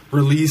of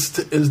released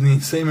as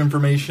the same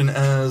information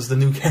as the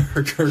new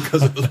character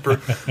because it was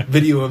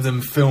video of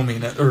them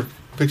filming it, or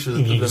pictures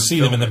of them. You can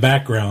see them in the filming.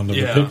 background of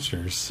Yeah. the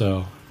pictures,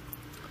 so.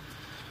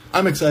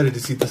 I'm excited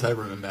to see the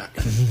Cyberman back.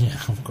 Yeah,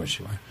 of course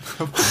you are.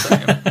 Of course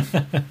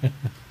I am.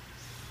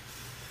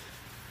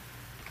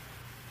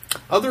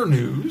 Other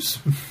news.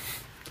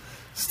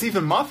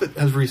 Stephen Moffat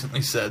has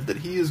recently said that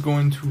he is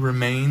going to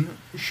remain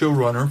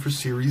showrunner for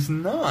Series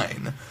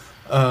 9.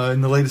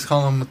 In the latest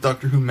column with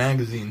Doctor Who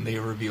Magazine, they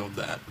revealed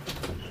that.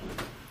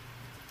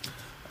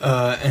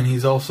 And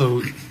he's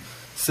also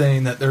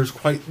saying that there's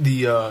quite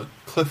the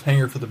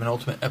cliffhanger for the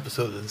penultimate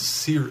episode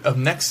of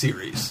next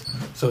series.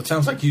 So it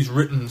sounds like he's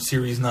written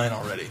Series 9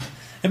 already.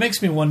 It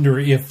makes me wonder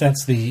if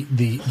that's the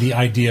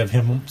idea of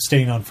him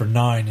staying on for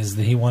 9 is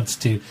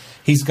that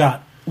he's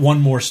got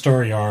one more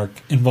story arc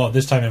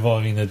this time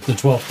involving the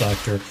 12th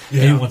Doctor, and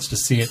he Yeah. wants to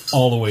see it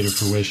all the way to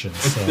fruition.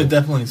 So. It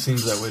definitely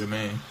seems that way to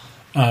me.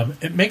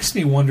 It makes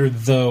me wonder,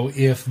 though,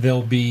 if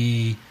there'll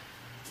be...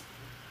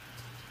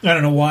 I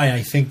don't know why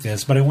I think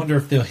this, but I wonder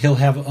if he'll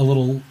have a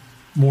little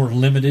more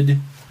limited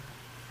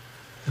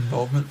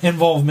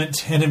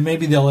involvement, and then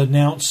maybe they'll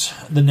announce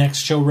the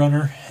next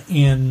showrunner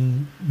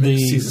in the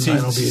Season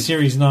 9 will be-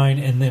 Series 9,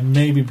 and then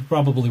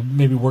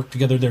maybe work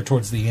together there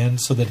towards the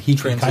end so that he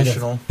can kind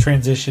Transitional. of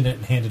transition it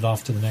and hand it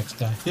off to the next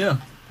guy. Yeah,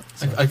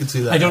 I could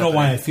see that. I don't know happening.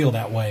 why I feel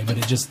that way, but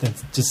that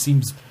just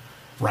seems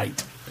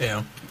right.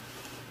 Yeah.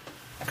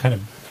 Kind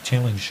of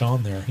channeling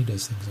Sean there. He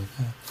does things like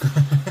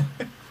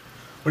that.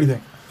 What do you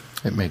think?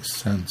 It makes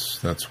sense.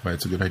 That's why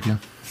it's a good idea.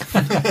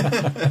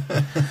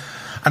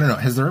 I don't know.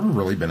 Has there ever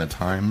really been a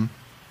time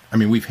I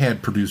mean, we've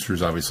had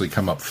producers obviously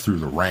come up through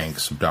the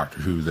ranks of Doctor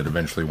Who that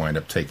eventually wind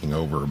up taking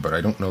over, but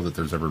I don't know that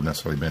there's ever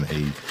necessarily been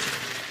a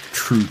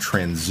true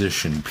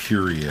transition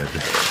period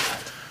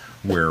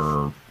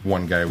where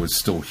one guy was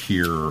still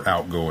here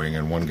outgoing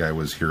and one guy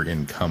was here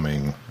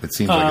incoming. It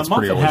seems like it's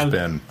pretty always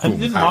been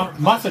boom,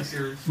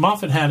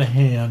 Moffat had a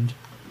hand,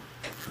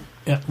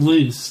 at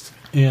least,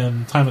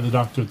 in Time of the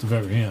Doctor at the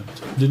very end.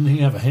 Didn't he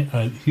have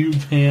a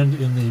huge hand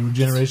in the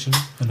regeneration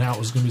and how it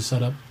was going to be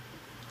set up?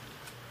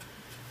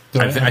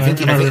 I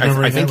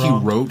think he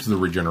wrote the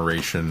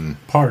regeneration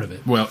part of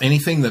it. Well,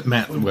 anything that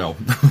Matt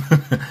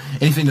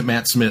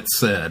Smith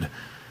said,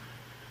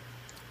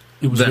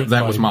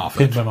 that was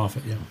Moffat. By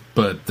Moffat, yeah.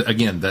 But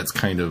again, that's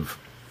the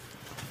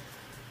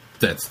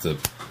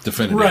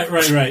definitive. Right.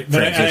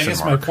 But I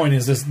guess my point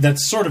is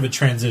that's sort of a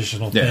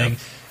transitional thing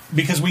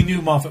because we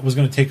knew Moffat was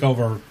going to take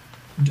over.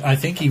 I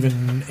think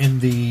even in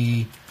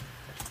the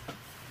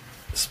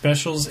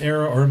Specials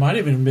era, or it might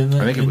have even been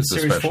I think it was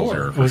Series the Specials 4.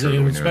 era. Was it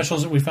in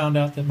Specials that we found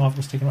out that Moffat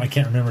was taking over? I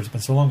can't remember. It's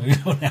been so long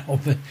ago now,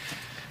 but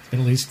it's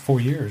been at least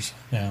 4 years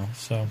now.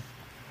 So,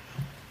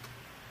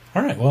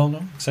 all right. Well,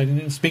 no exciting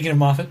news. Speaking of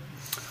Moffat,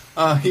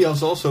 he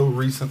has also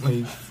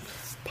recently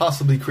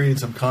possibly created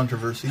some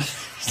controversy.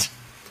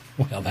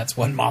 Well, that's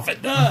what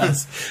Moffat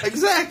does.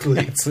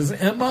 Exactly. It's his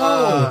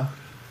MO.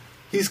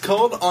 He's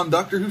called on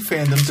Doctor Who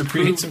fandom to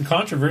create some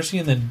controversy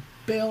and then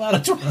bail out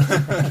of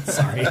Twitter.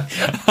 Sorry.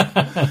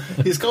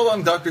 He's called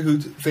on Doctor Who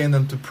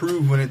fandom to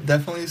prove when it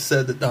definitely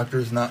said that Doctor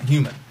is not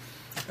human.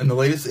 In the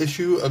latest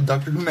issue of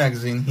Doctor Who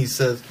magazine, he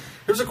says,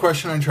 "Here's a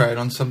question I tried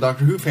on some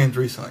Doctor Who fans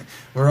recently.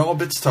 We're all a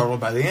bit startled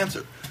by the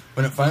answer.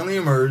 When it finally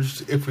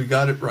emerged, if we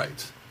got it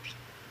right.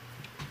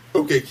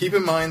 Okay, keep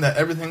in mind that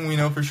everything we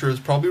know for sure is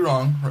probably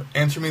wrong.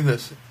 Answer me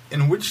this.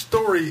 In which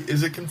story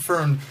is it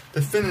confirmed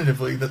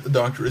definitively that the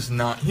Doctor is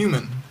not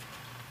human?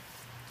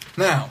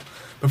 Now,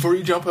 before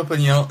you jump up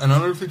and yell, an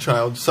unearthly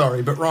child,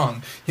 sorry, but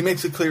wrong. He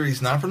makes it clear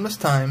he's not from this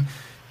time.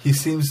 He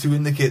seems to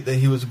indicate that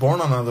he was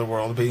born on another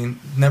world, but he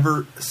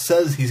never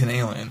says he's an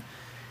alien.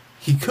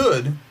 He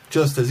could,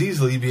 just as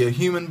easily, be a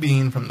human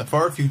being from the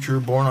far future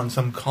born on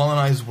some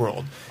colonized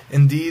world.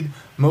 Indeed,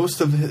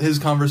 most of his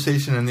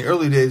conversation in the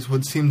early days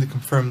would seem to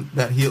confirm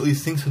that he at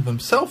least thinks of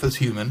himself as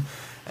human,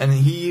 and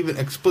he even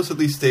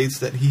explicitly states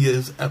that he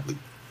is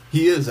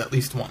at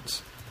least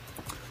once.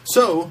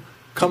 So,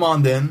 come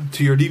on then,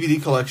 to your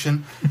DVD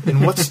collection.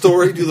 In what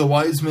story do the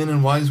wise men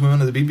and wise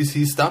women of the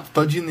BBC stop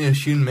fudging the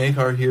issue and make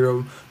our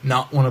hero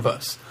not one of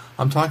us?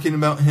 I'm not talking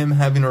about him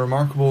having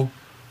remarkable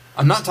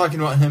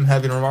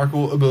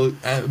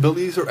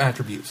abilities or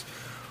attributes.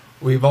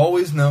 We've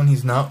always known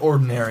he's not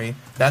ordinary.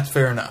 That's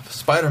fair enough.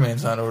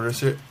 Spider-Man's not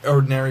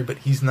ordinary, but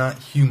he's not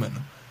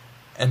human.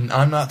 And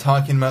I'm not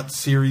talking about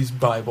series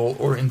Bible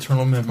or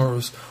internal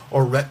memos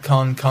or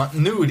retcon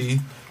continuity.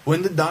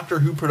 When did Doctor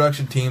Who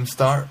production team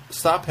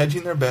stop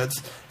hedging their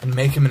bets and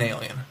make him an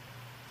alien?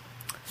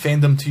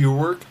 Fandom to your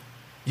work?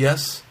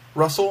 Yes.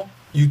 Russell,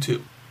 you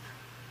too.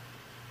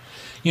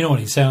 You know what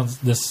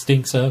this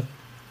stinks of?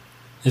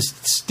 This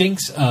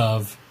stinks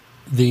of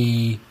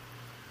the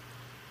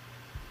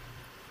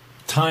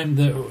time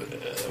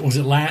was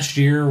it last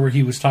year where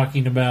he was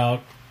talking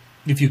about,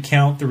 if you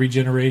count the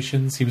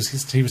regenerations, he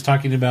was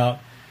talking about,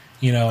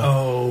 he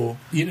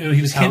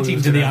was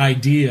hinting to the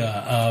idea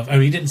of,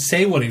 he didn't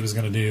say what he was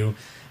going to do,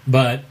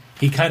 but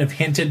he kind of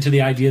hinted to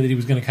the idea that he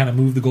was going to kind of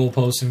move the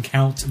goalposts and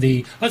count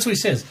that's what he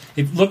says.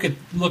 Look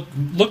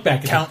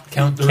back at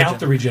count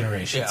the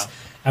regenerations. Yeah.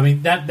 I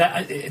mean,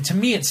 that to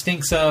me it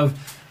stinks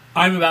of,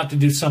 I'm about to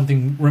do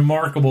something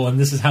remarkable, and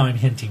this is how I'm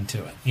hinting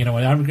to it. And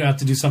I'm about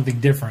to do something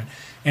different.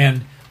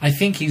 And I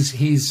think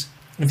he's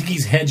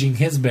hedging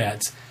his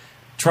bets,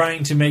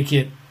 trying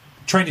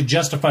to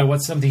justify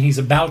what's something he's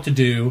about to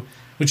do,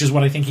 which is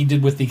what I think he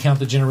did with the Count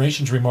the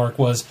Generations remark.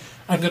 Was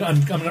I'm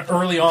going to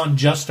early on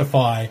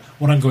justify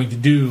what I'm going to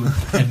do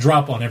and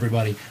drop on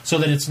everybody, so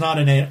that it's not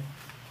an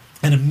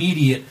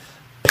immediate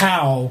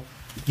pow.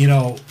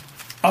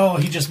 Oh,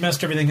 he just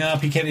messed everything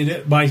up. He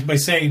can't by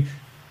saying,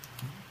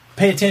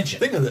 pay attention.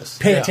 Think of this.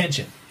 Pay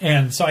attention.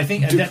 And so I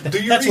think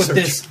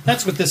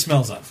that's what this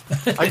smells of.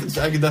 I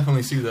can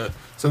definitely see that.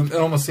 So it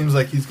almost seems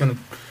like he's going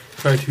to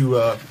try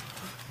to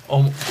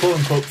quote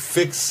unquote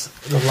fix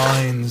the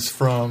lines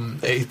from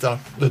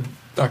the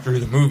Doctor Who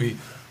the movie,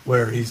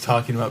 where he's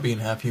talking about being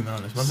half human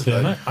on his mother's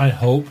side. I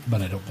hope,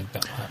 but I don't think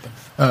that'll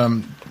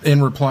happen.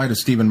 In reply to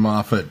Stephen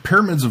Moffat,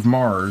 Pyramids of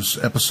Mars,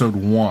 Episode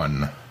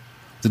 1,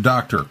 the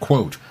Doctor,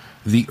 quote,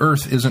 "The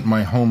Earth isn't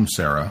my home,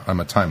 Sarah. I'm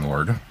a Time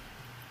Lord."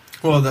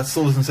 Well, that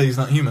still doesn't say he's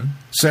not human.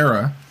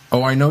 Sarah,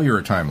 oh, I know you're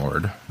a Time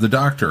Lord. The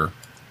Doctor,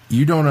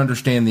 you don't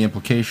understand the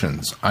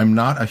implications. I'm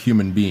not a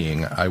human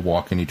being. I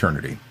walk in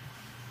eternity.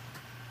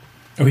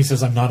 Oh, he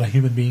says I'm not a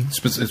human being?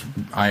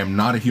 I am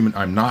not a human.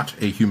 I'm not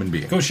a human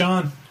being. Go,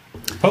 Sean.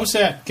 Post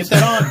that. Get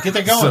that on. Get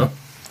that going. So,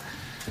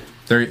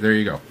 there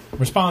you go.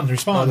 Respond.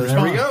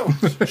 There we go.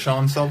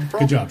 Sean solved the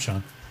problem. Good job,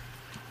 Sean.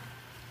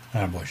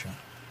 Boy, Sean.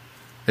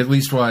 At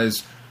least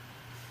wise,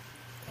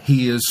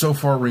 he is so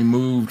far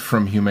removed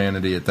from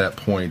humanity at that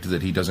point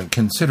that he doesn't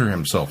consider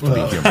himself to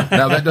be human.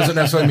 Now, that doesn't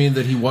necessarily mean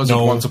that he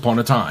wasn't once upon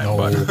a time.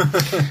 But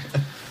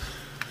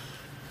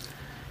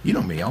you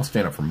know me, I'll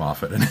stand up for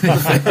Moffat and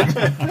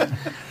anything.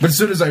 But as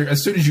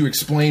soon as you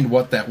explained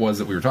what that was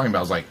that we were talking about,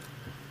 I was like,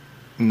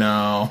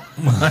 no.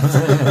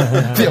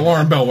 The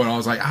alarm bell went off. I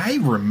was like, I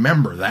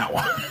remember that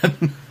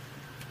one.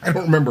 I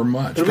don't remember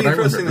much. It'll be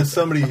interesting if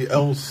somebody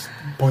else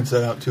points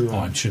that out too. Oh,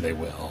 I'm sure they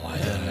will.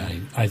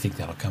 I think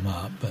that'll come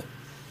up, but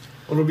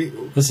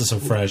this is so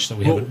fresh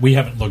that we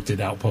haven't looked at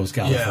Outpost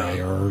Gallifrey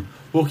or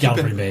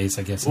Gallifrey Base.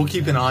 I guess we'll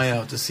keep an eye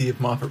out to see if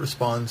Moffat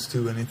responds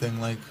to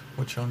anything like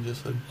what Sean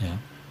just said. Yeah.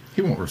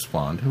 He won't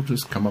respond. He'll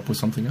just come up with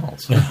something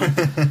else.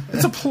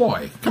 It's a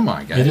ploy. Come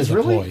on, guys. It is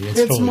really? a ploy.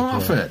 It's totally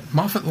Moffat.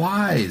 Moffat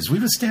lies.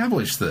 We've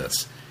established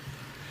this.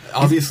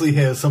 Obviously, he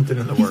has something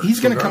in the works. He's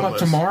going to come up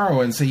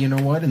tomorrow and say, you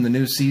know what? In the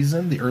new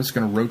season, the Earth's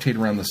going to rotate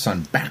around the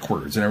sun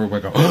backwards, and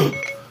everybody go, oh!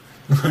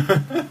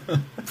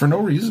 For no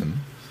reason.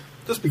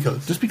 Just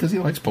because. Just because he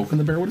likes poking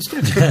the bear with a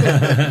stick.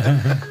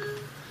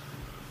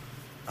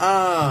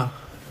 Other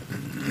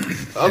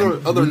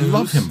news.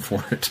 Love him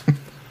for it.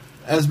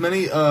 As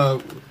many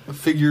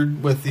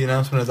figured with the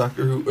announcement of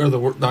Doctor Who or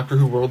the Doctor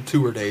Who World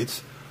Tour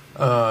dates,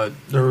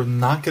 there's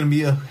not going to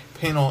be a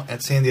panel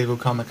at San Diego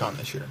Comic-Con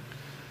this year.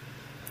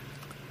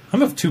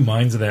 I'm of two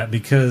minds of that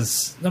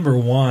because, number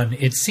one,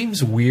 it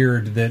seems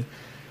weird that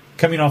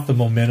coming off the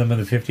momentum of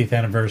the 50th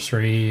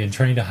anniversary and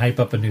trying to hype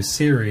up a new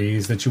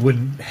series that you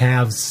wouldn't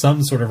have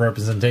some sort of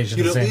representation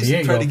in San Diego. You'd at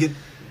least try to get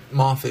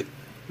Moffat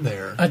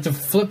there. At the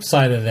flip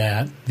side of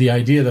that, the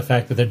idea of the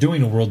fact that they're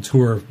doing a world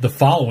tour the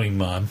following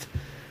month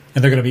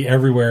and they're going to be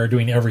everywhere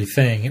doing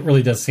everything, it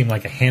really does seem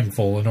like a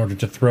handful in order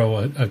to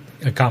throw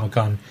a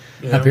Comic-Con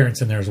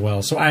appearance in there as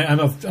well. So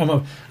I'm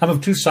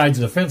of two sides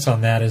of the fence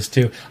on that. As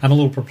to I'm a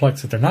little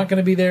perplexed that they're not going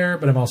to be there,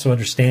 but I'm also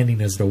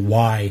understanding as to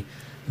why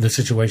the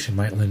situation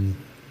might lend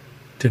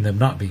to them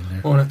not being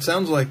there. Well, and it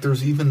sounds like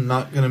there's even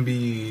not going to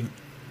be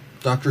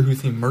Doctor Who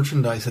themed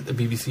merchandise at the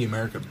BBC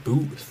America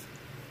booth.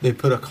 They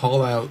put a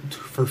call out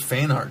for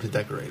fan art to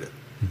decorate it.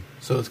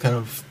 So it's kind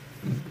of,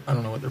 I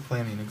don't know what they're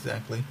planning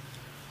exactly.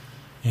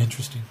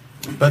 Interesting.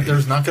 But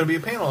there's not going to be a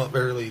panel at the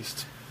very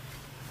least.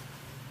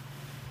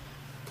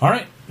 All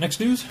right, next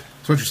news. So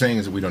what you're saying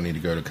is that we don't need to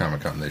go to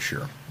Comic-Con this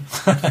year.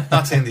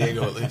 Not San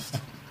Diego, at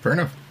least. Fair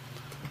enough.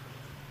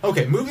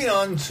 Okay, moving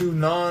on to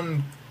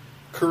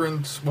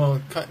non-current,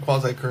 well,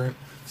 quasi-current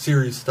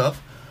series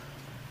stuff.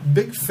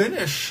 Big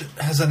Finish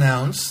has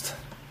announced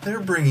they're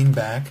bringing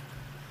back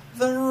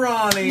the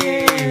Ronnie.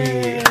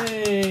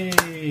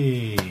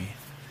 Yay!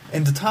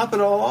 And to top it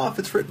all off,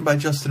 it's written by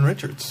Justin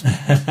Richards.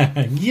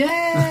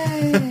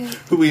 Yay!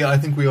 Who I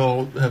think we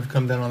all have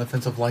come down on the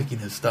fence of liking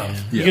his stuff.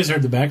 Yeah. You guys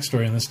heard the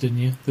backstory on this, didn't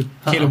you? That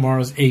Kate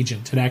O'Mara's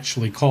agent had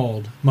actually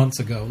called months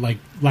ago, like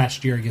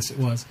last year, I guess it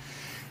was,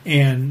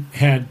 and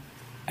had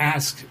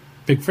asked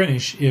Big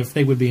Finish if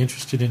they would be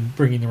interested in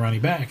bringing the Ronnie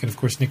back. And of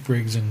course, Nick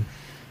Briggs and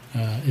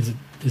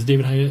is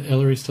David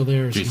Ellery still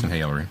there? Jason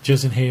Ellery.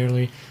 Jason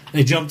Ellery.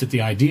 They jumped at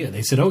the idea.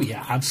 They said, "Oh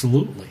yeah,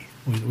 absolutely.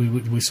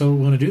 We so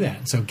want to do that."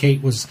 And so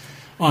Kate was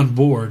on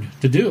board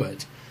to do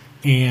it,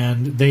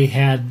 and they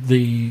had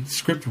the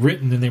script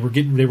written, and they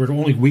were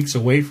only weeks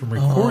away from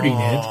recording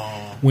it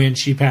when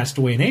she passed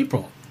away in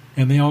April.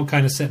 And they all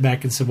kind of sat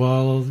back and said,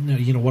 "Well,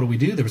 you know, what do we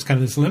do?" There was kind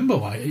of this limbo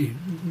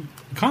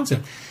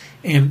concept.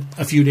 And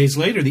a few days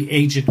later, the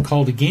agent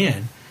called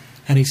again,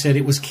 and he said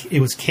it was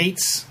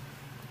Kate's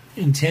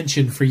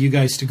intention for you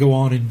guys to go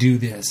on and do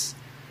this,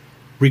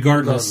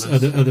 regardless of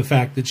the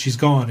fact that she's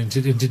gone, and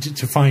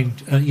to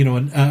find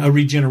a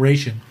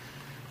regeneration,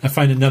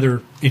 find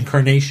another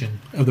incarnation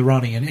of the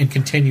Ronnie, and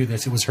continue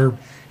this. It was her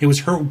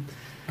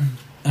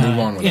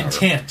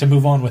intent to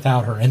move on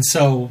without her, and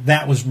so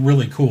that was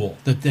really cool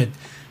that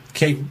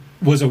Kate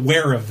was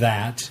aware of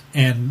that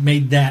and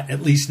made that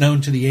at least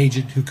known to the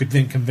agent, who could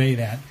then convey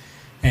that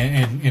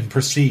and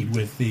proceed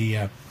with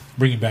the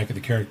bringing back of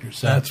the characters.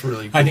 So that's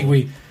really cool. I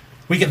think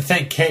we can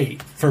thank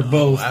Kate for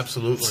both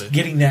absolutely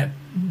getting that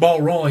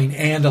ball rolling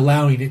and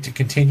allowing it to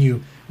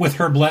continue with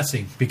her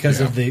blessing because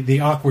of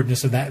the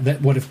awkwardness of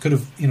that what could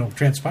have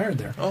transpired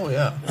there. Oh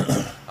yeah.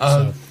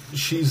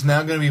 She's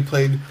now going to be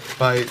played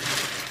by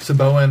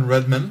Saboan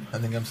Redman. I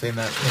think I'm saying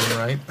that name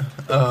right.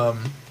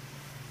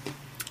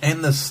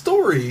 And the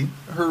story,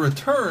 her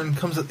return,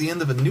 comes at the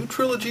end of a new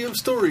trilogy of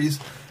stories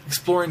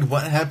exploring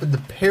what happened to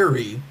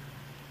Perry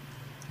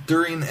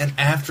during and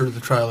after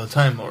the trial of the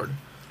Time Lord.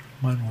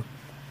 Mine work.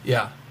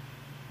 Yeah.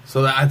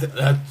 So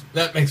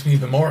that makes me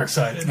even more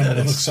excited. I'm a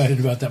little excited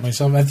about that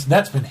myself.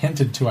 That's been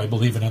hinted to, I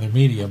believe, in other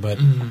media, but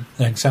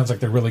it sounds like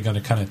they're really going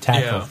to kind of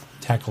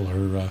tackle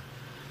her.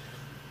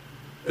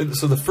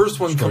 So the first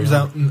one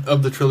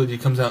of the trilogy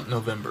comes out in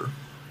November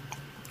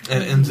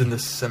and ends in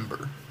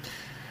December.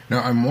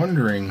 Now I'm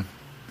wondering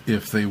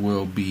if they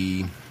will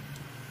be.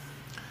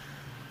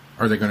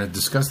 Are they going to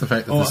discuss the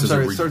fact that this is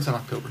it starts in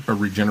October. A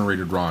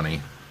regenerated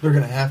Ronnie? They're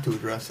going to have to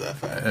address that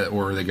fact.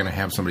 Or are they going to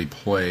have somebody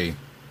play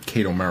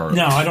Kate O'Mara?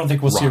 No, I don't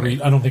think we'll see.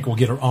 I don't think we'll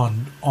get her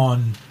on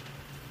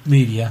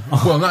media.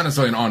 Well, not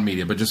necessarily on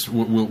media, but just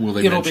will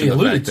they It'll mention be the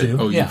alluded fact that,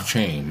 to. you've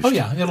changed? Oh,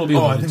 yeah, it'll be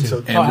alluded I think to.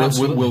 so.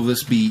 And will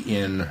this be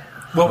in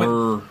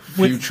her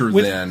future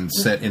with- then,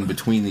 set in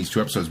between these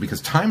two episodes?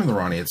 Because Time in the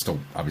Ronnie, it's still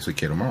obviously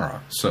Kate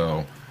O'Mara.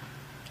 So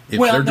if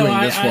they're doing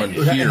this one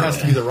It here, has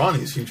to be the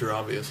Ronnie's future,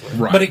 obviously.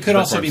 right? But it could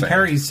that's also what be I'm saying.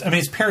 Perry's. I mean,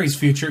 it's Perry's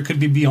future. It could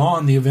be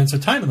beyond the events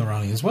of Time in the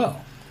Ronnie as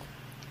well.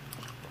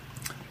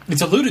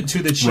 It's alluded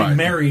to that she Right.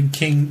 married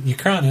King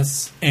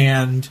Eucranus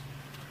and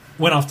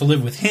went off to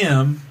live with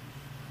him,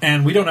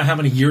 and we don't know how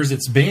many years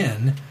it's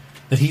been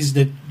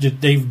that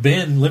they've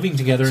been living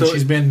together, and So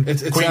she's been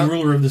it's queen not-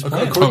 ruler of this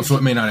planet. according- Oh, so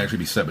it may not actually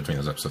be set between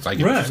those episodes. I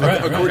get what Right, you're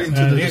saying. right. According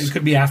right. to the it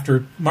could be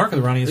after Mark of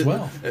the Ronnie as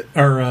well,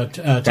 or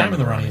Time of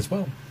the Ronnie as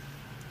well.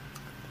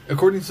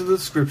 According to the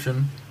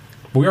description,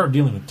 But we are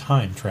dealing with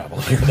time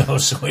travel here, though,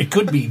 so it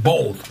could be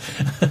both.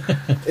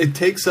 it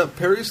takes up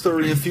Perry's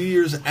story a few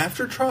years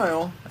after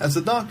trial as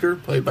the Doctor,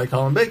 played by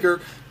Colin Baker,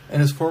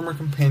 and his former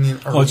companion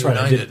are Oh, that's right.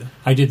 reunited.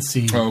 I did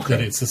see Oh, okay.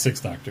 that it's the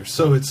Sixth Doctor.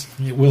 So it's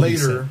It will be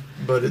later,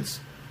 but it's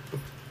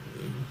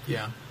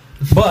yeah.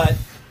 But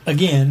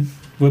again,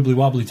 wibbly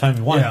wobbly, timey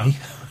wimey.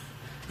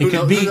 Yeah. It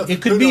could be.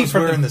 It could be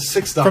from the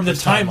Sixth from the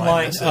Doctor's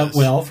timeline this of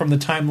is. from the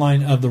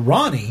timeline of the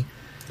Ronnie.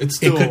 It's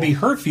still, It could be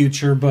her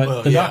future, but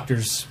Well, the yeah.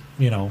 Doctor's.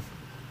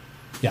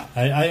 Yeah,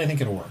 I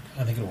think it'll work.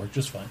 I think it'll work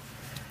just fine.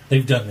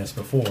 They've done this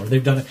before.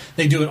 They've done it.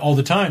 They do it all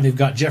the time. They've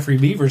got Jeffrey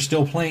Beaver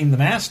still playing the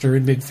Master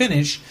in Big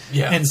Finish,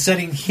 Yeah. and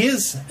setting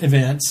his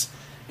events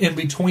in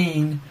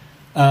between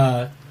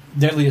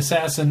Deadly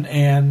Assassin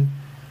and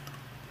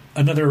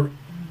another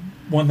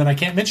one that I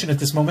can't mention at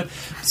this moment,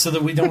 so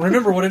that we don't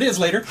remember what it is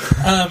later.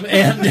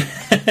 And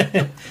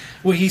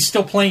well, he's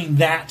still playing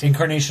that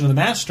incarnation of the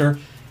Master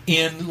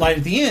in Light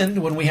at the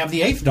End when we have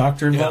the Eighth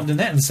Doctor involved in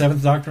that, and the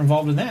Seventh Doctor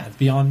involved in that,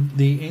 beyond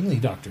the Ainley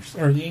Doctors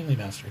or the Ainley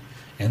Master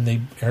and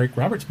the Eric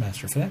Roberts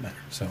Master for that matter.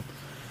 So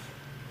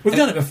we've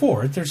done it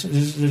before.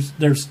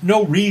 There's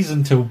no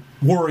reason to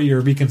worry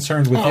or be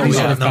concerned with any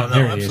sort of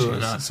continuity absolutely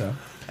issues. not. So.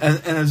 And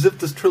as if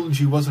this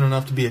trilogy wasn't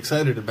enough to be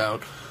excited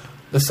about,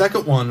 the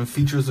second one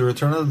features the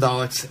return of the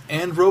Daleks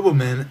and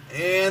Robomen,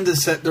 and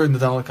is set during the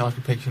Dalek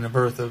occupation of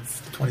Earth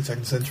of the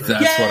 22nd century.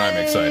 That's what I'm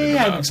excited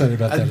about. I'm excited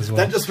about that as well.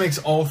 That just makes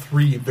all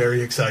three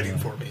very exciting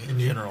for me in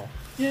general.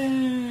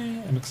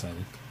 Yay! I'm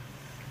excited.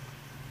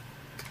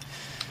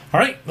 All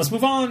right, let's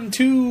move on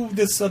to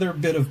this other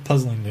bit of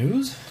puzzling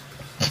news.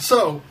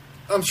 So,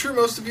 I'm sure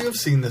most of you have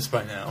seen this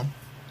by now.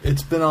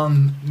 It's been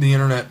on the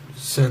internet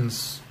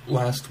since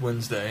last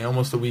Wednesday,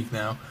 almost a week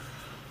now.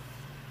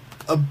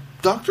 A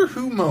Doctor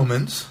Who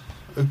moment,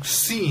 a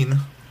scene,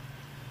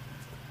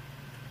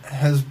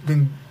 has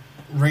been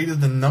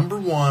rated the number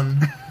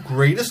one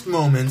greatest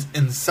moment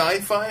in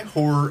sci-fi,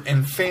 horror,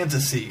 and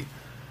fantasy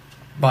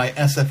by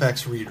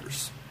SFX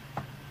readers.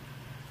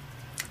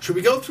 Should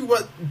we go through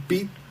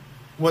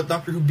what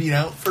Doctor Who beat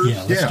out first?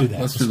 Yeah, let's do that.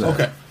 Let's do that.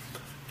 Okay.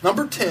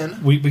 Number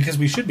 10. Because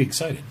we should be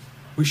excited.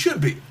 We should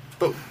be,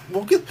 but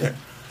we'll get there.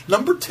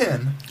 Number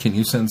 10. Can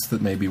you sense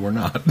that maybe we're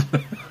not?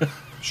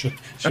 Should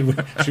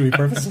we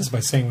preface this by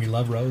saying we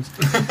love Rose?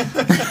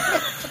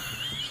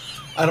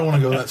 I don't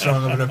want to go that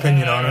strong of an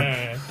opinion on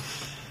it.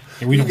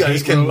 Yeah, we You don't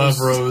guys hate can love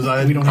Rose.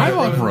 We don't I hate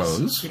love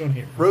Rose. We don't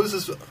hate Rose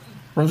is...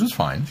 Rose is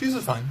fine. She's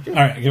a fine. All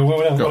right, okay,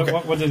 Okay.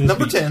 what did this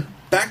Number beat? 10.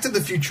 Back to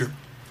the Future.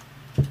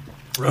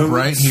 Roads.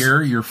 Right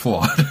here, you're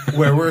flawed.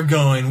 Where we're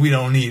going, we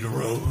don't need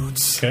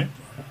roads. Okay.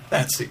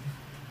 That's it.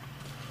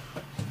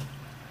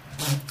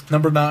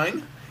 Number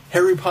 9.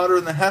 Harry Potter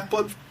and the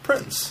Half-Blood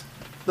Prince.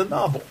 The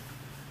novel.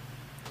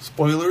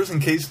 Spoilers in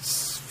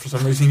case, for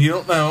some reason, you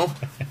don't know.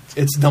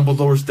 It's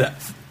Dumbledore's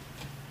death.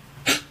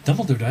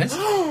 Dumbledore dies?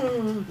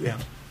 Yeah.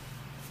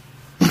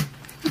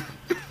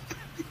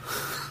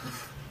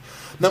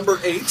 Number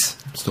 8.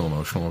 Still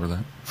emotional over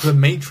that. The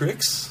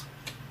Matrix.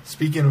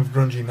 Speaking of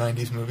grungy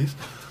 90s movies.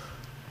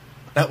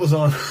 That was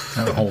on...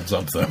 That holds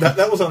up, though.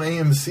 That was on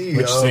AMC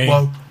Which scene?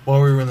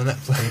 while we were in the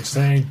Netflix.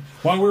 Saying,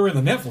 while we were in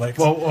the Netflix.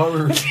 While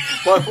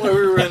we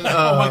were in...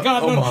 oh my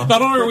God, Omaha.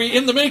 not only are we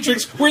in the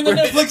Matrix, we're in the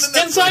Netflix,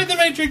 inside the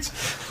Matrix.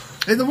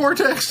 In the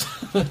vortex.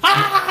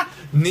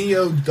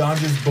 Neo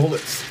dodges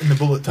bullets in the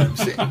bullet time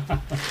scene. All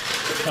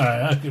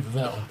right, I'll give it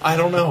that one. I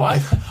don't know.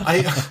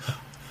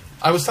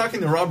 I was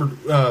talking to Robert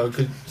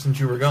since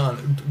you were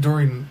gone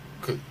during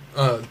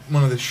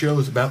one of the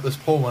shows about this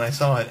poll when I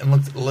saw it and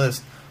looked at the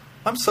list.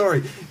 I'm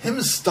sorry, him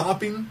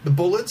stopping the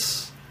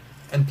bullets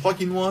and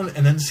plucking one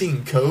and then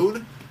seeing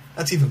code,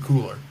 that's even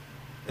cooler,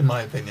 in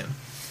my opinion.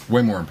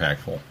 Way more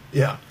impactful.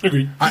 Yeah.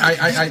 Agreed.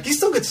 He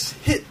still gets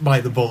hit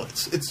by the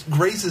bullets. It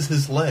grazes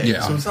his leg,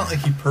 Yeah. so it's not like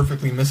he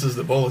perfectly misses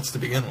the bullets to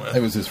begin with.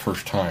 It was his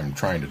first time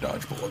trying to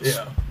dodge bullets.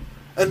 Yeah.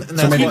 And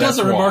that's maybe He why- does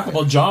a that's why.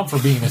 remarkable job for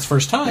being his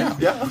first time.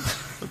 Yeah.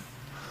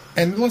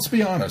 And let's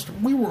be honest,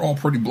 we were all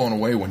pretty blown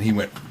away when he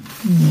went,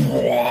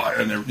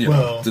 and there,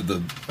 did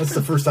the. That's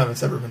the first time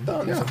it's ever been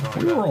done. Yeah, something like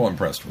we that. were all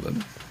impressed with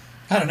it.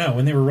 I don't know.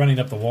 When they were running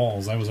up the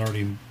walls, I was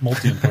already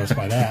multi-impressed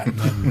by that. And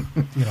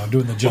then,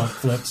 doing the jump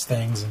flips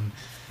things and,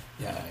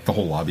 yeah. The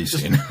whole lobby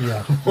scene.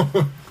 Yeah.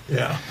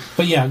 Yeah.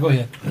 But yeah, go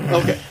ahead.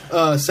 Okay.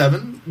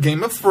 7,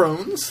 Game of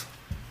Thrones.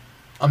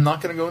 I'm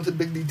not going to go into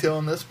big detail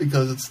on this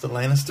because it's the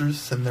Lannisters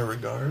send their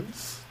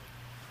regards,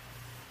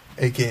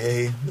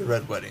 a.k.a. the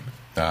Red Wedding.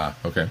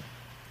 Okay.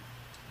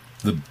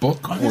 The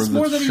book or It's the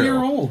more than show? a year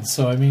old,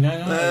 so I mean, I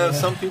don't know.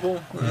 Some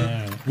people...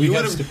 We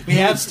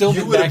have still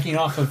been would've- backing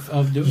off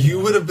of doing You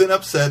that. would have been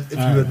upset if you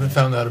All hadn't right.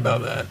 found out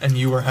about that, and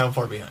you were how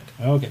far behind.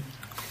 Okay.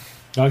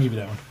 I'll give you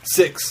that one.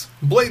 6.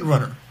 Blade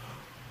Runner.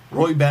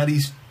 Roy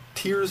Batty's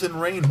Tears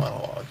and Rain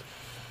monologue.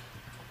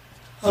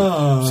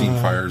 Seen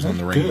fires on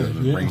the good,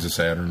 yeah. rings of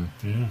Saturn.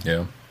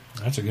 Yeah.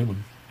 That's a good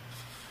one.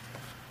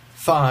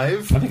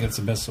 5. I think it's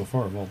the best so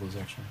far of all those,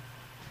 actually.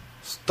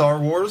 Star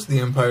Wars: The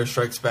Empire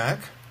Strikes Back.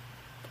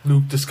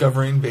 Luke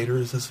discovering Vader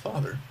is his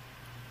father.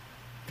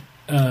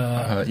 You're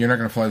not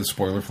going to fly the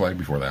spoiler flag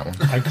before that one.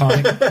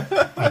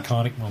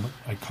 Iconic moment.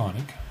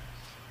 Iconic.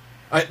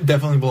 It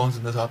definitely belongs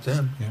in the top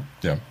 10.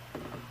 Yeah.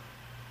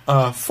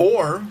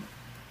 4,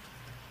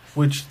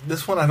 which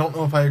this one I don't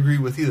know if I agree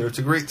with either. It's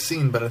a great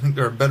scene, but I think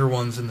there are better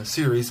ones in the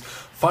series.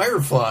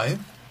 Firefly.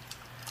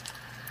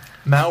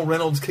 Mal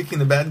Reynolds kicking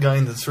the bad guy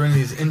in the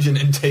Serenity's engine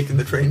intake in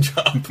the train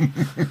job.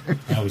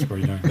 That was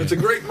pretty darn good. It's a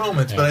great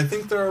moment, but I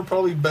think there are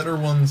probably better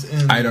ones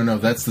in... I don't know.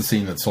 That's the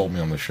scene that sold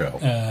me on the show.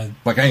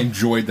 I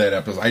enjoyed that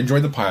episode. I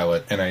enjoyed the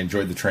pilot, and I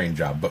enjoyed the train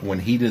job. But when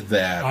he did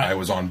that, I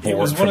was on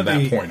board from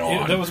that point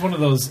on. That was one of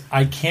those,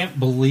 I can't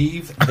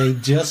believe they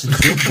just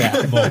did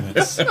that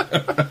moments.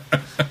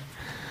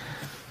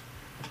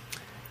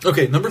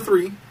 Okay, number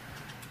 3.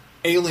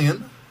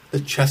 Alien, the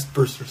chest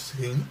burster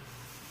scene.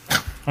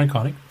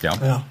 Iconic.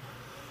 Yeah.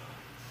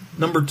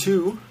 Number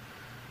 2,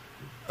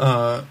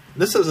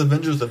 this says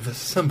Avengers of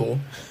Assemble,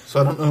 so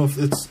I don't know if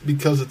it's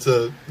because it's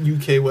a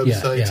UK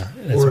website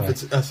that's or why. if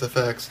it's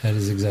SFX. That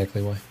is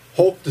exactly why.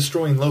 Hulk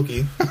destroying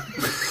Loki.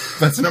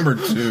 That's number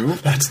 2.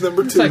 That's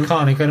number 2. It's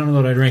iconic. I don't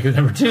know that I'd rank it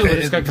number 2, but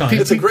it's iconic.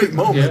 It's a great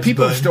moment. Yeah.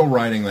 People are but- still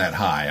riding that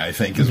high, I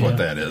think, is what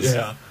that is.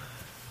 Yeah.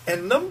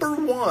 And number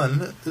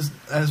 1 is,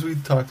 as we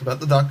talked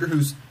about, the Doctor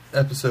Who's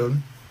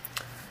episode.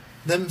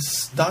 Them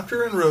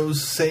Doctor and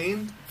Rose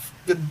saying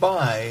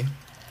goodbye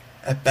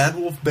at Bad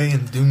Wolf Bay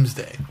in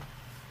Doomsday.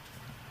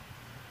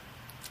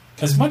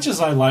 As much as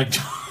I like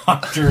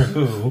Doctor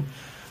Who,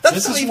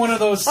 this is one of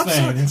those I'm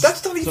sorry, things.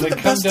 that's not even that the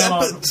come best down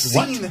on-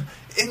 scene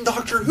in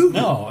Doctor Who.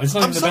 No, it's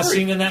not I'm even the best sorry.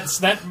 scene in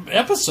that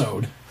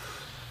episode.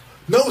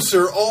 No,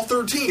 sir, all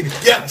 13.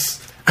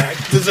 Yes. That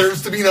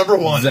deserves to be number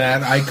 1.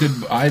 That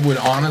I would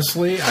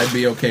honestly, I'd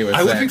be okay with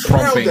I would that be proud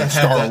trumping to have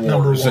Star that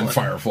number Wars and 1.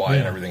 Firefly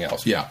and everything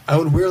else. Yeah. I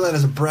would wear that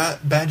as a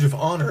badge of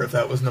honor if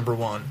that was number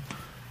 1.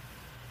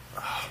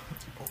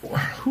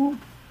 Who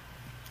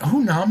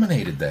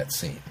nominated that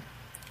scene?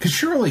 Because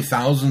surely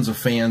thousands of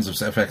fans of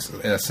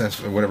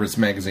FX, or whatever its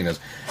magazine is,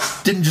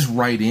 didn't just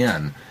write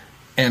in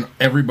and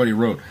everybody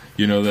wrote,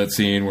 you know that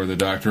scene where the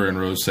Doctor and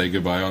Rose say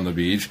goodbye on the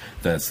beach?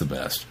 That's the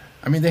best.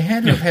 I mean, they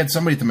had to have had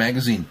somebody at the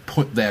magazine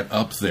put that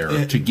up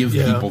there to give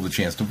people the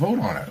chance to vote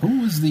on it.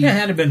 Who was the... Yeah, it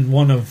had to have been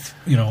one of,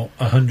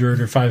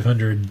 100 or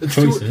 500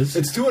 choices.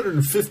 It's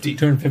 250.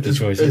 250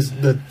 choices.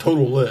 Is the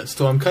total list.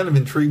 So I'm kind of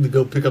intrigued to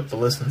go pick up the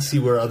list and see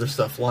where other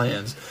stuff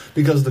lands.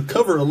 Because the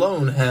cover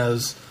alone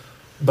has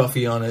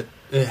Buffy on it.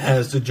 It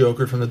has the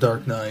Joker from The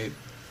Dark Knight.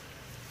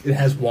 It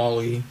has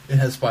Wally. It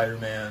has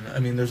Spider-Man. I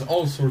mean, there's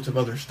all sorts of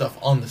other stuff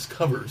on this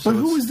cover. So But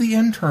who was the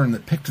intern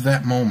that picked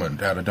that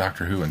moment out of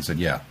Doctor Who and said,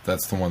 yeah,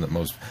 that's the one that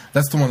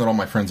all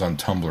my friends on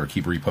Tumblr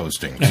keep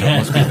reposting, so it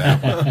must be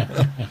that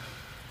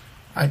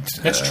one.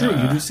 That's true.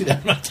 You do see that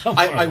on Tumblr.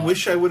 I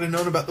wish I would have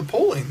known about the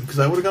polling, because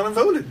I would have gone and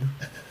voted.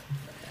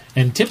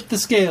 And tipped the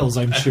scales,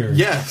 I'm sure.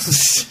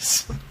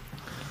 Yes.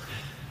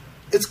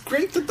 It's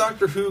great that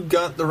Doctor Who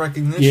got the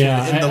recognition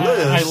Yeah, in the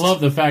list. I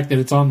love the fact that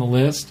it's on the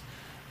list.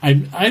 I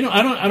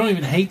don't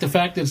even hate the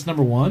fact that it's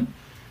number 1.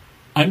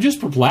 I'm just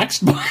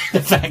perplexed by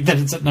the fact that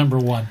it's at number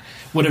 1.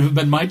 Would it have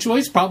been my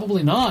choice?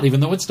 Probably not, even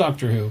though it's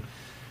Doctor Who.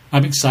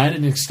 I'm excited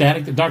and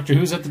ecstatic that Doctor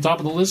Who's at the top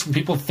of the list, and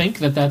people think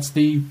that that's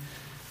the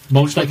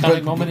most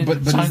iconic moment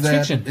in science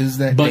fiction. Is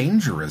that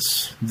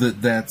dangerous?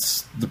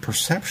 That's the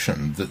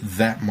perception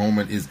that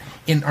moment is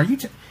in.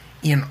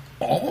 In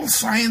all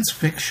science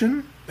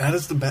fiction? That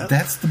is the best.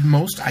 That's the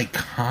most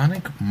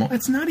iconic moment.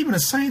 It's not even a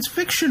science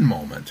fiction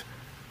moment.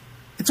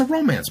 It's a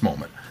romance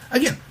moment.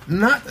 Again,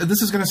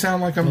 this is going to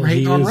sound like I'm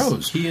hating on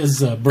Rose. He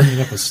is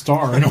bringing up a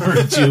star in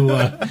order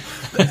to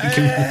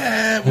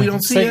we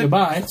don't see say it.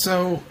 goodbye.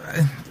 So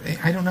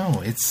I don't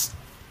know.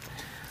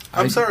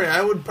 I'm sorry.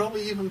 I would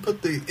probably even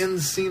put the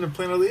end scene of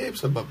Planet of the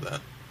Apes above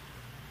that.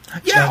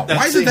 Yeah, that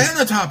why isn't scene- that in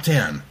the top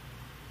 10?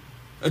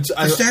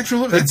 The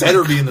Statue of It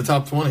better be in the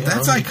top 20.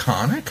 That's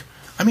iconic.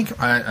 I mean,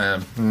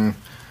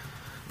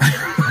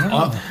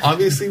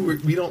 obviously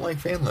we don't like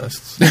fan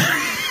lists.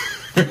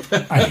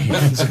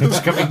 it's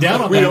coming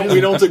down on that.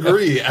 we don't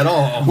agree at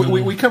all.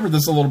 we covered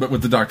this a little bit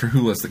with the Doctor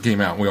Who list that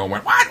came out, and we all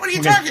went, "What? What are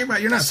you talking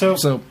about? You're not."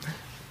 So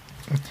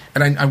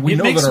and we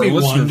know that our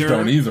listeners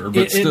don't either.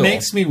 But still, it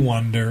makes me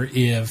wonder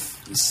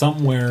if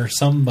somewhere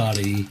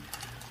somebody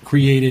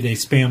created a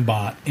spam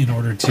bot in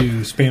order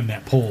to spam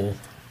that poll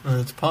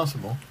It's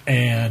possible.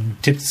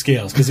 and tip the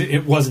scales, because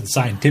it wasn't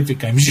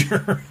scientific, I'm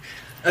sure.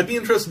 I'd be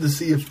interested to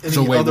see if any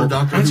So wait, other we're-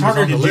 Doctor It's Who was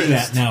harder on to the do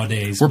list. that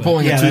nowadays. We're but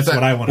pulling yeah, a that's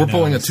what I want to we're know.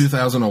 pulling a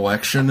 2000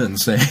 election and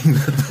saying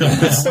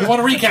that We want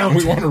to recount.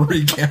 we want to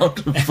recount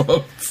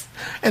votes.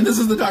 And this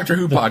is the Doctor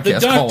Who the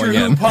podcast Doctor calling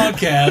Who in.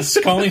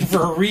 podcast calling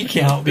for a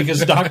recount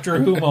because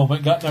Doctor Who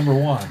moment got number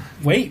one.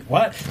 Wait,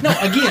 what? No,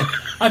 again,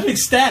 I'm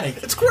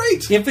ecstatic. It's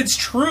great. If it's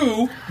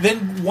true,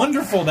 then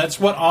wonderful. That's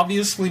what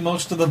obviously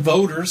most of the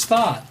voters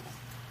thought.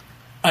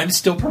 I'm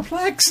still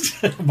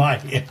perplexed by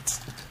it.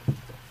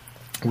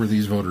 Were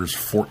these voters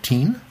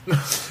 14?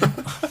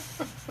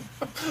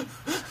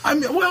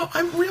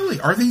 I'm really.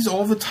 Are these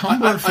all the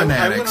Tumblr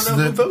fanatics I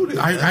wanna know that who voted.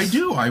 I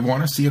do? I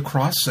want to see a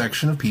cross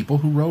section of people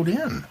who wrote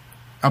in.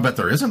 I bet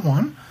there isn't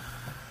one,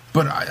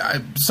 but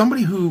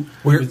somebody who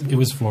It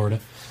was Florida.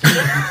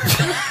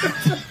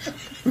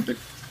 there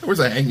was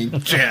a hanging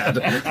Chad.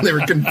 They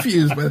were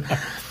confused, but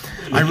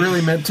I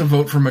really meant to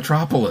vote for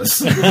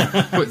Metropolis.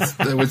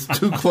 It was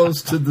too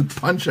close to the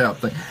Punch Out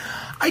thing.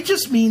 I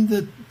just mean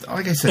that,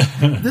 like I said,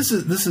 this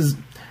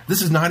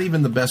is not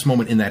even the best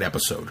moment in that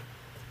episode.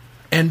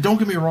 And don't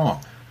get me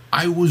wrong,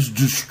 I was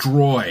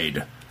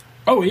destroyed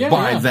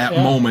by that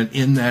moment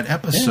in that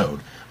episode.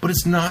 Yeah. But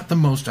it's not the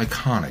most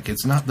iconic.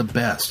 It's not the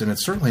best, and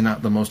it's certainly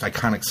not the most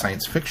iconic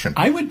science fiction.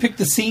 I would pick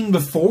the scene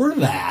before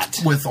that.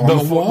 With on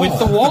the wall. With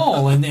the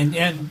wall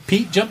and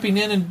Pete jumping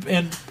in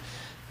and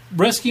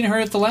rescuing her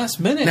at the last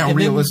minute. Now, and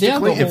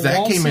realistically, then, the if that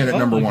whole came in scene- at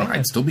number my one, God.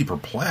 I'd still be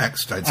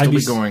perplexed. I'd I'd still be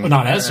be going...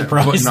 not as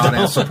surprised, But not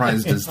though. as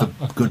surprised as the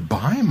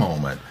goodbye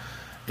moment.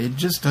 It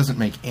just doesn't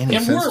make any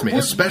And sense to me, we're-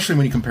 especially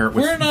when you compare it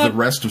with we're not- the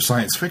rest of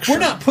science fiction. We're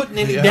not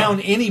putting down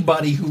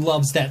anybody who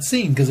loves that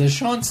scene because, as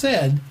Sean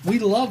said, we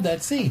love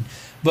that scene.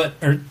 But,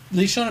 or at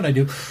least Sean and I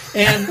do.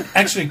 And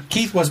actually,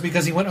 Keith was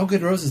because he went, "Oh,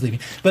 good, Rose is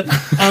leaving." But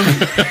I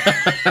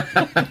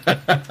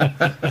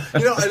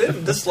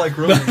didn't dislike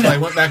Rose. I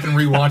went back and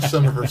rewatched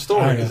some of her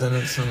stories, and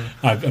it's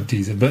I'm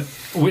teasing. But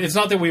it's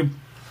not that we.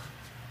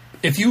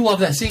 If you love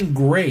that scene,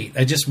 great.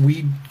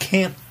 We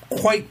can't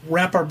quite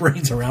wrap our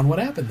brains around what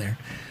happened there.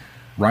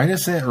 Write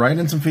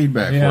in some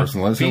feedback for us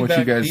and let us know what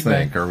you guys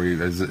think. Are we?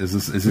 Is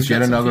this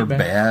yet another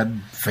bad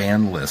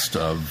fan list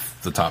of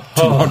the top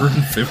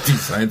 250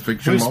 science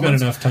fiction We've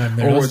moments? spent enough time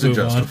there. Or Let's was it move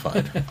on.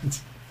 justified?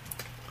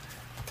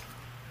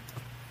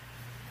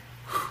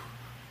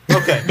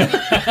 okay.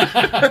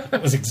 That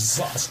was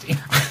exhausting.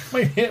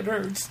 My head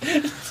hurts.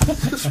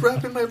 Just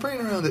wrapping my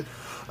brain around it.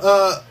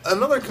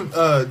 Another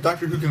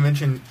Doctor Who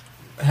convention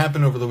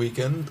happened over the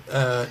weekend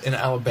in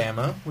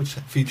Alabama, which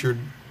featured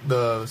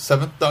the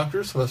 7th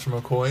Doctor, Sylvester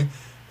McCoy,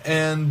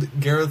 and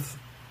Gareth...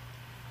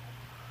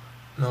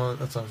 No,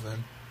 that's not his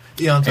name.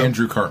 Ianto.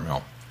 Andrew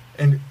Cartmel.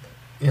 And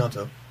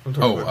Ianto.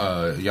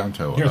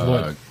 Ianto. Gareth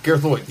Lloyd.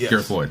 Gareth Lloyd, yes.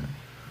 Gareth Lloyd.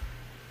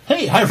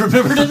 Hey, I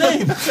remembered a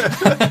name.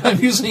 I'm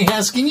usually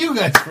asking you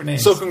guys for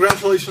names. So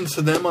congratulations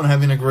to them on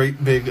having a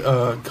great big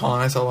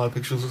con. I saw a lot of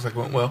pictures. Looks like it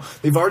went well.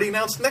 They've already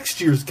announced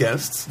next year's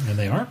guests. And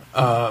they are.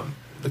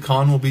 The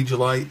con will be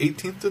July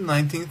 18th to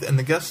 19th, and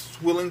the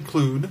guests will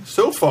include,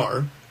 so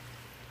far,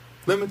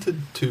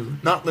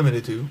 not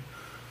limited to,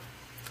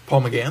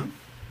 Paul McGann,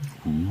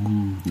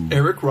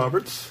 Eric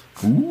Roberts,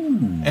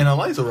 and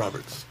Eliza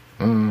Roberts.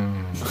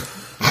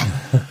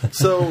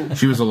 So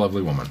She was a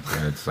lovely woman,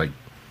 and it's like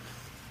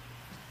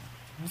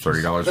 $30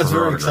 that's for her very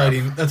autograph.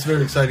 exciting. That's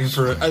very exciting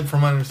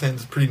from what I understand,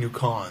 it's a pretty new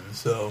con.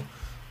 So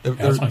That's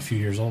only a few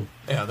years old.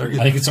 yeah, they're I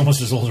think it's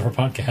almost as old as our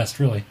podcast,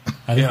 really.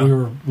 I think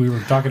Yeah. we were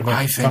talking about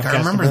I think I podcast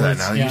remember that awards.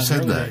 now that Yeah, you in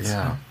said the early that. days.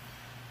 Yeah.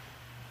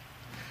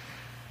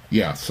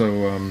 Yeah,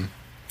 so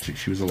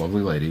she was a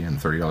lovely lady, and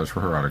 $30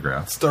 for her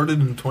autograph. started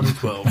in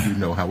 2012. You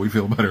know how we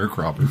feel about Eric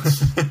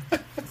Roberts.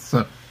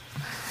 So,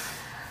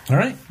 All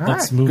right, let's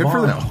right, move good on.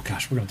 for them. Oh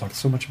gosh, we're going to talk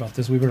so much about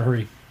this. We better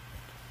hurry.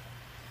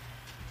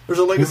 There's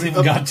a We legacy.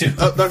 haven't even got to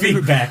Doctor Who-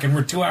 feedback, and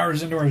we're 2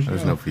 hours into our show.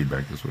 there's no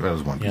feedback this week. That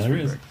was one piece Yeah, of there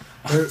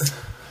is.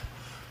 feedback.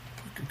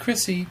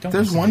 Chrissy, don't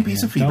There's listen one to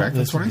piece him. of feedback. Don't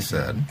That's what I listen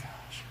to him. said.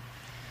 Gosh.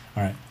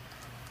 All right.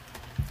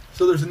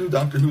 So there's a new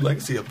Doctor Who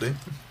legacy update.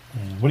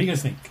 What do you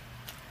guys think?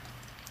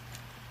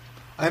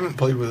 I haven't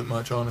played with it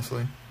much,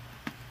 honestly.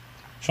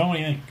 Sean, what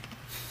do you think?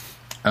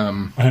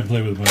 I haven't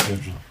played with it much,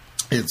 actually.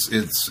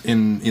 It's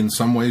in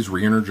some ways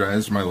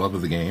re-energized my love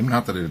of the game.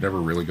 Not that it had ever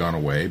really gone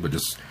away, but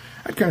just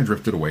I'd kind of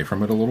drifted away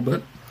from it a little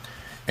bit.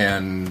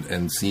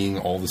 And seeing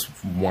all this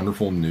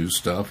wonderful new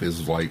stuff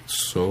is like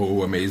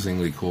so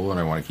amazingly cool, and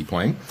I want to keep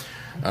playing.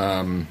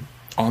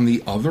 On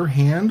the other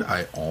hand,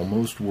 I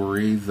almost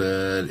worry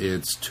that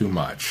it's too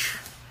much.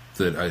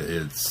 That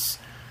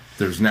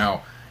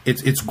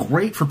it's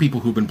great for people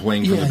who've been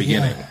playing from the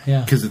beginning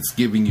because it's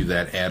giving you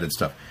that added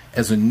stuff.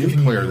 As a new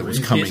player that was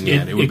coming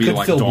in, it would be could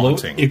like feel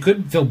daunting. it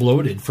could feel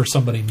bloated for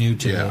somebody new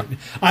to Yeah. it.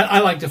 I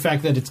like the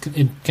fact that it's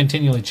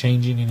continually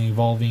changing and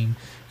evolving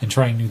and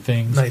trying new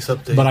things. Nice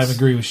updates. But I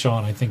agree with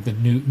Sean. I think that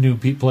new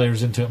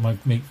players into it might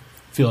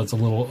feel it's a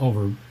little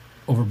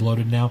over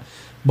bloated now.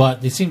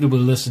 But they seem to be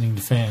listening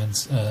to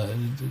fans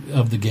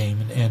of the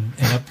game and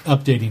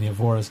updating it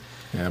for us.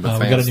 Yeah, but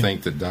fans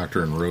think that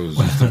Doctor and Rose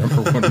is the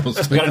number one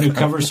most. We got a new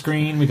cover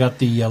screen. We got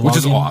the which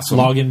is awesome.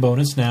 login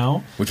bonus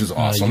now. Which is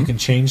awesome. You can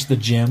change the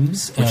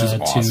gems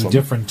to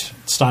different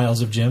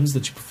styles of gems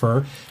that you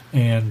prefer.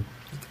 And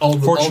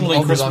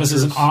fortunately, Christmas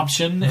is an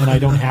option, and I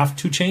don't have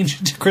to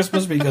change it to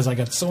Christmas because I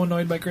got so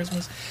annoyed by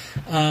Christmas.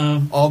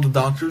 All the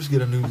doctors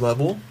get a new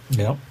level.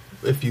 Yep.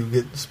 If you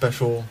get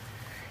special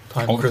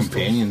time all crystals. The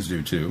companions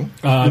do too.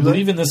 I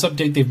believe in this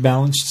update they've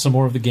balanced some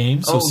more of the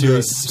games. So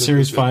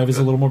Series 5 is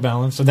a little more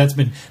balanced. So that's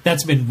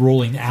been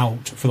rolling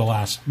out for the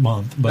last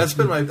month. But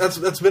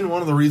that's been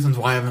one of the reasons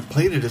why I haven't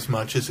played it as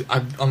much. Is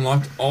I've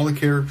unlocked all the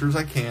characters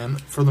I can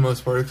for the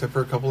most part, except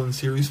for a couple in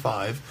Series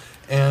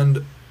 5,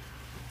 and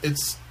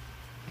it's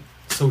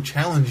so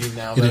challenging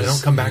now that I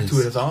don't come back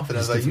to it as often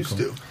as I used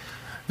to.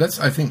 That's,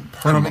 I think,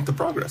 I don't make the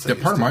progress.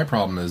 Part of my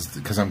problem is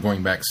because I'm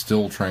going back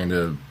still trying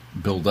to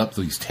build up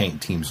these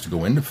tank teams to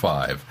go into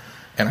 5,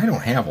 and I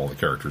don't have all the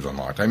characters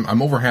unlocked.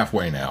 I'm over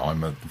halfway now.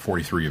 I'm at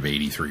 43 of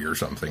 83 or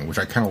something, which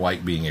I kind of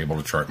like being able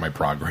to chart my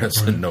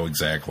progress and know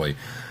exactly.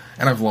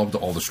 And I've loved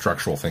all the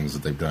structural things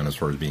that they've done as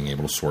far as being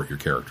able to sort your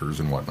characters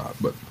and whatnot.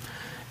 But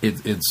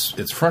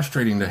it's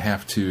frustrating to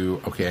have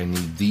to, I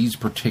need these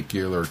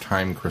particular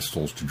time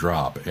crystals to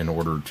drop in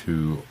order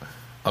to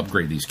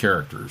upgrade these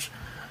characters.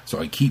 So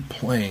I keep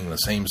playing the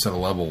same set of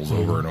levels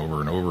over and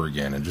over and over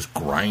again and just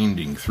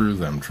grinding through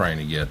them trying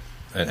to get...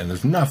 And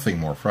there's nothing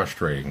more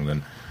frustrating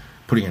than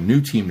putting a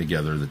new team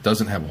together that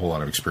doesn't have a whole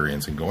lot of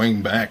experience and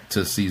going back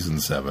to Season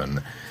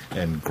 7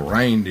 and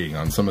grinding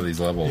on some of these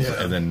levels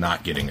and then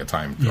not getting a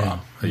time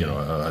drop,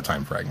 a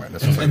time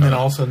fragment. And then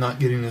also not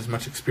getting as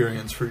much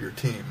experience for your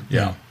team.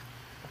 Yeah.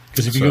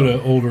 Because if you go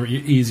to older,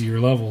 easier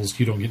levels,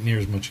 you don't get near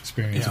as much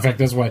experience. In fact,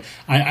 that's why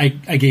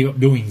I gave up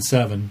doing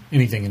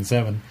anything in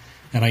 7.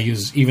 And I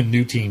use even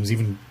new teams,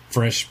 even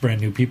fresh,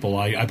 brand new people.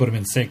 I put them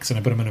in 6, and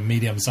I put them in a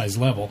medium-sized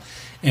level.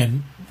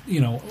 And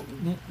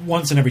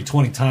once in every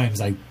 20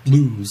 times I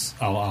lose,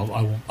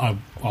 I'll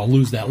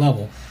lose that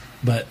level.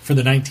 But for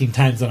the 19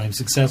 times that I'm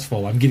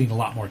successful, I'm getting a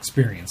lot more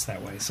experience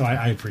that way. So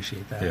I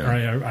appreciate that. Yeah.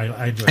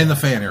 I enjoy and that.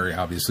 the fan area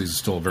obviously is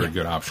still a very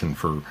good option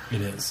for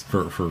it is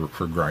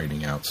for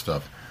grinding out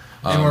stuff.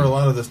 And where a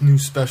lot of this new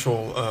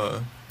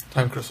special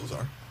time crystals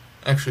are.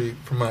 Actually,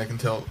 from what I can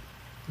tell.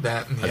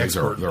 That and the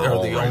expert they're are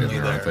all the right only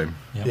in there, there. aren't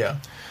they? Yeah.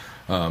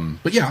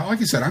 But yeah, like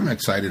I said, I'm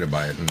excited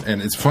about it,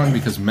 and it's fun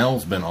because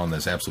Mel's been on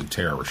this absolute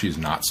tear where she's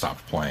not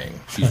stopped playing.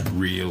 She's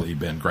really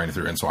been grinding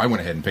through, and so I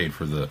went ahead and paid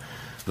for the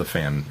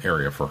fan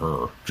area for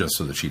her just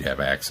so that she'd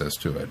have access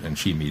to it, and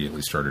she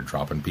immediately started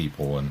dropping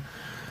people and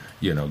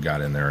got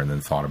in there and then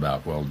thought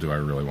about, well, do I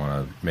really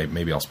want to?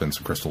 Maybe I'll spend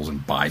some crystals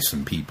and buy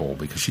some people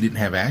because she didn't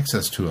have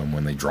access to them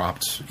when they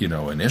dropped,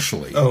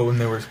 initially. Oh, when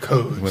there were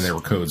codes. When there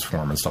were codes for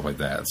them and stuff like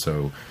that.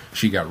 So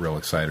she got real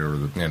excited.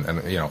 And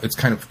it's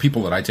kind of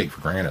people that I take for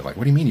granted. Like,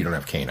 what do you mean you don't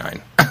have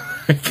K9?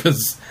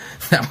 Because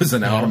that was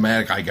an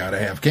automatic, I got to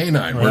have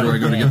K9. Where do I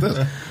go to get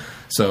this?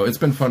 So it's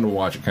been fun to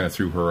watch it kind of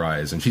through her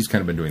eyes. And she's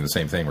kind of been doing the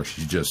same thing where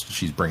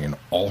she's bringing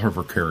all of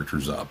her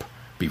characters up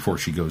before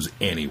she goes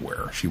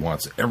anywhere. She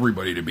wants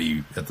everybody to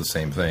be at the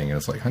same thing. And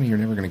it's like, honey, you're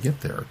never going to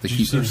get there.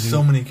 There's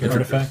so many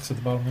characters. Artifacts at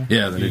the bottom there?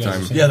 Yeah, the new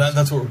time. Yeah,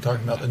 that's what we're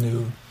talking about, the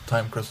new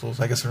time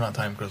crystals. I guess they're not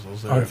time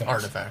crystals. They're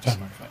artifacts.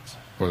 Time artifacts.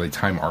 Or are they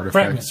time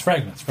artifacts?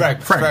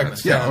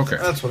 Fragments. Yeah, okay.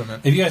 That's what I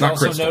meant. Have you guys Not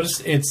also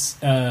crystals. noticed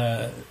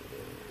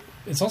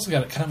it's also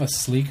got kind of a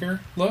sleeker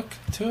look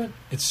to it?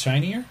 It's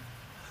shinier?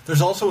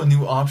 There's also a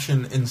new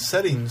option in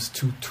settings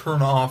to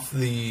turn off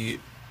the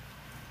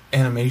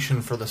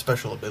animation for the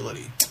special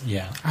ability.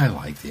 Yeah. I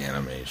like the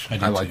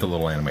animation. I like the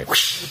little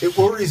animation. It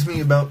worries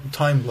me about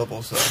time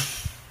levels,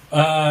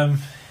 though.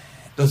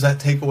 Does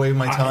that take away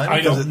my time? I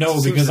don't know,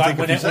 because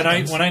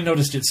when I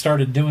noticed it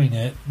started doing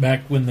it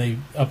back when they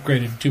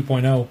upgraded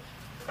 2.0,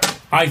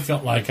 I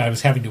felt like I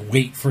was having to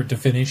wait for it to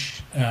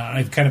finish.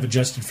 I've kind of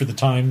adjusted for the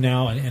time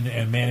now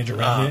and manage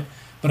around it.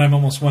 But I'm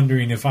almost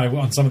wondering if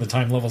on some of the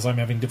time levels I'm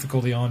having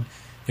difficulty on,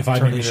 if I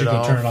maybe should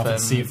go turn it off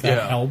and see if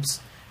that helps.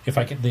 If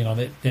I can,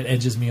 that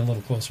edges me a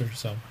little closer.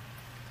 So,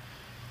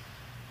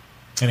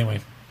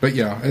 anyway. But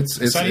yeah, it's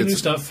new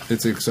stuff.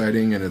 It's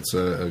exciting, and it's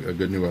a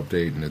good new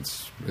update, and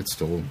it's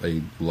still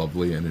a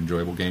lovely and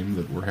enjoyable game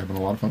that we're having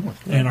a lot of fun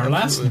with. And our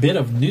last bit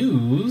of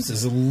news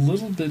is a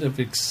little bit of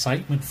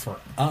excitement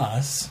for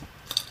us.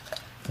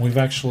 We've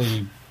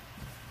actually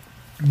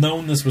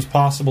known this was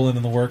possible and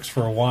in the works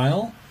for a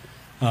while.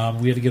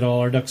 We had to get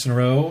all our ducks in a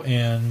row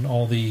and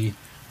all the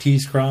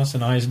T's crossed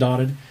and I's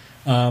dotted.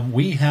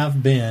 We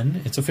have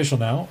been, it's official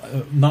now,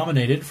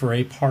 nominated for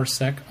a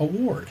Parsec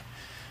Award.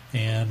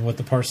 And what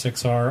the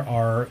Parsecs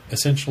are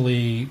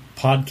essentially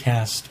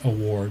podcast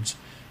awards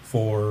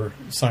for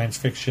science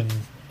fiction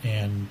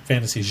and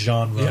fantasy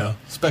genre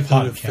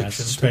speculative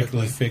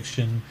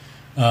fiction.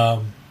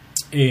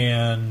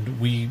 And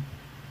we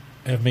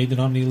have made the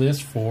nominee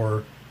list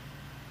for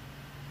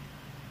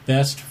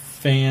Best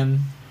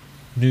Fan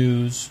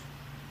News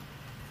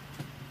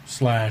 /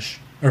 fan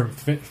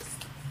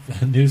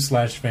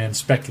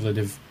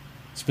speculative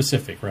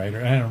specific, right?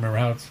 Or I don't remember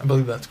how it's. I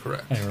believe that's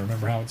correct. I don't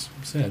remember how it's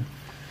said.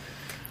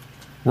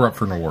 We're up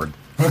for an award.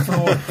 Yeah,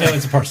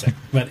 it's a parsec.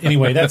 But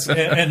anyway, that's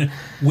and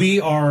we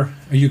are.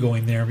 Are you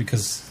going there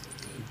because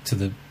to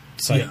the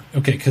site? Yeah.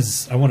 Okay,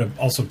 because I want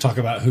to also talk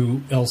about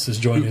who else has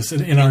joined us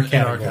in our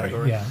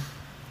category. Yeah,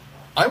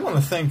 I want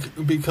to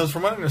thank, because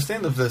from what I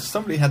understand of this,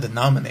 somebody had to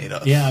nominate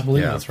us. I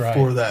believe that's right.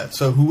 For that.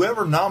 So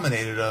whoever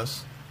nominated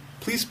us,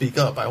 please speak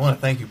up. I want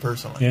to thank you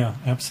personally. Yeah,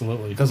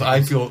 absolutely. Because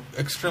I feel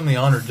extremely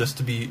honored just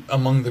to be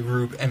among the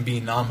group and be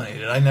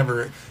nominated. I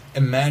never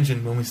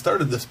imagined when we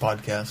started this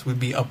podcast we'd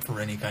be up for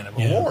any kind of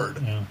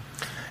award. Yeah.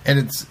 And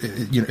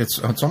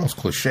it's almost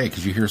cliche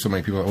because you hear so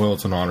many people, well,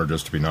 it's an honor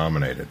just to be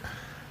nominated.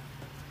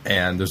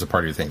 And there's a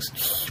part of you that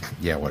thinks,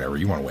 yeah, whatever,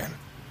 you want to win.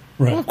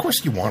 Right. Well, of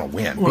course you want to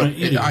win.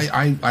 Right,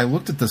 But I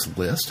looked at this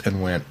list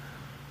and went,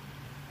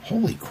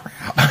 holy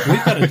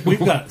crap. We've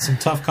got some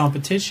tough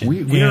competition.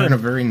 We are in a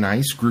very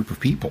nice group of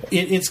people.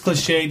 It's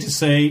cliche to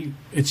say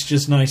it's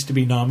just nice to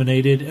be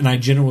nominated, and I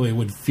generally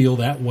would feel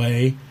that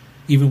way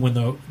even when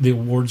the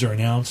awards are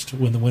announced,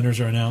 when the winners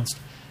are announced.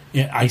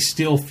 I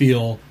still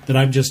feel that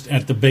I'm just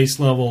at the base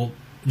level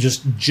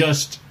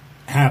just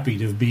happy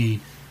to be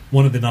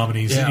one of the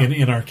nominees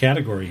in our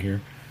category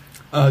here.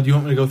 Do you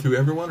want me to go through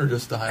everyone or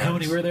just the highlights? How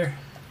many were there?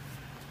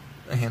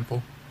 A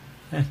handful.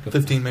 15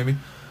 15 maybe.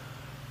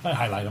 I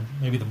highlight them.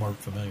 Maybe the more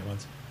familiar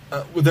ones.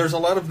 Well, there's a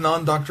lot of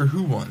non-Doctor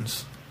Who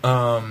ones.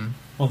 Well,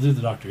 do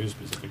the Doctor Who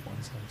specific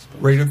ones, I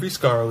suppose. Radio Free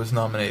Skaro was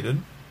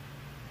nominated.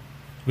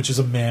 Which is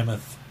a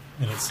mammoth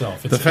in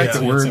itself. The fact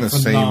that we're in the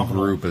same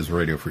group as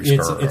Radio Free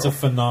Skaro. It's a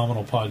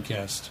phenomenal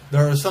podcast.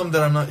 There are some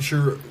that I'm not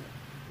sure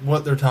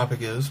what their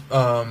topic is.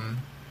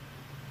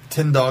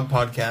 Tin Dog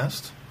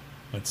Podcast.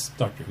 That's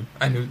Doctor Who.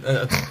 I knew...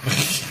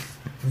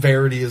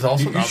 Verity is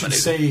also nominated. You should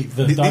say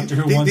the Doctor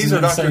Who ones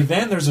and then say,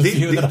 then there's a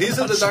few that these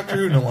are the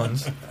Doctor Who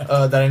ones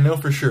that I know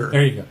for sure.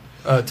 There you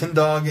go. Tin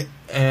Dog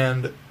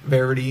and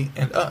Verity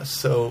and us.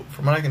 So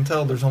from what I can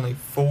tell, there's only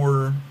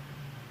 4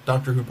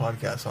 Doctor Who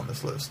podcasts on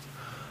this list.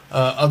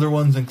 Other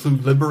ones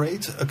include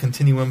Liberate, a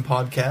Continuum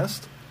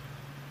podcast,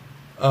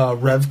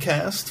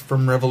 Revcast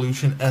from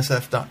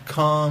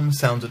RevolutionSF.com,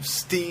 Sounds of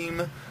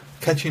Steam,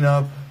 Catching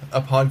Up,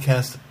 a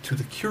podcast to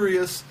the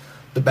curious,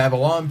 the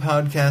Babylon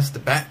podcast, the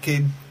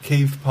Batcave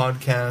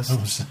podcast.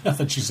 Oh, I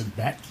thought you said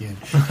Batkid.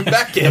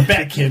 Batkid. The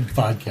Batkid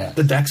podcast.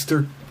 The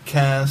Dexter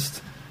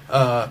cast.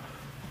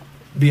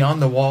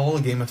 Beyond the Wall,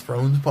 a Game of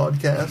Thrones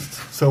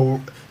podcast. So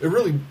it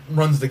really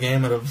runs the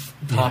gamut of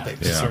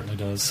topics. Yeah, it certainly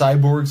does.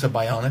 Cyborgs, a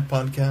Bionic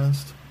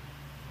podcast.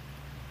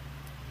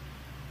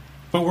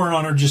 But we're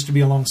honored just to be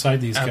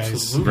alongside these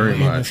guys very in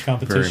much, this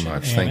competition. Very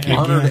much. And Thank you.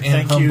 Honored and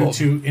thank humbled.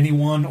 you to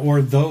anyone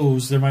or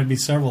those. There might be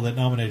several that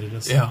nominated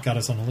us and got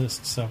us on the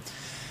list. So,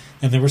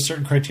 and there were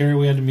certain criteria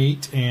we had to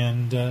meet,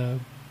 and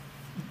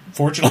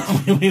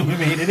fortunately we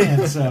made it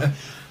in. So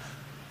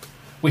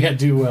we had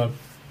to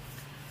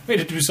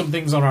do some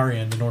things on our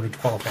end in order to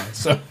qualify.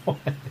 So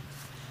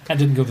that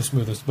didn't go the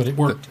smoothest, but it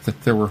worked.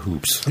 There were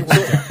hoops.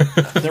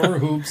 There were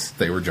hoops.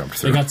 They were jumped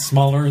through. They got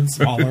smaller and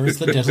smaller as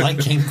the deadline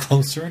came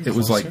closer and closer. It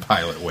was like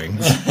pilot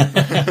wings.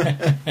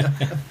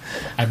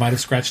 I might have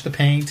scratched the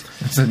paint.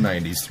 It's a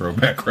 90s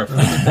throwback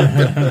reference.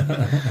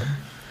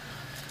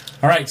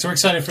 All right, so we're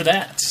excited for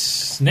that.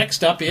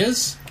 Next up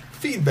is...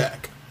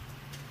 Feedback.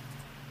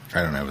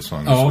 I don't have a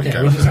song. Oh, okay.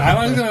 I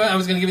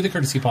was going to give you the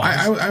courtesy pause.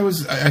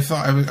 I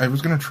thought I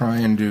was going to try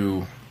and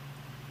do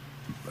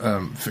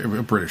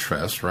British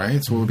Fest,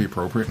 right? So it would be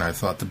appropriate. And I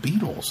thought the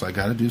Beatles. I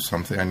got to do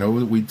something. I know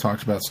that we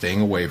talked about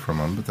staying away from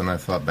them, but then I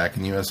thought back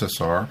in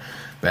USSR,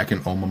 back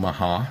in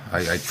Omaha,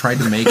 I tried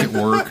to make it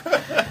work,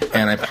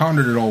 and I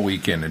pondered it all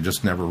weekend and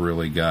just never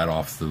really got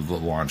off the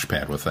launch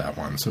pad with that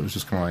one. So it was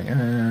just kind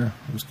of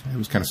like, it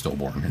was kind of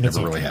stillborn. It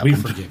never really happened.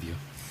 We forgive you.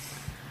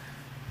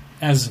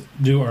 As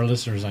do our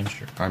listeners, I'm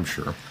sure. I'm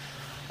sure.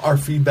 Our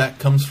feedback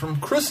comes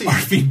from Chrissy. Our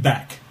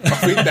feedback.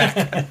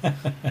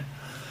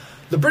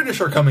 The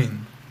British are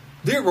coming.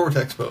 Dear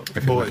Vortex I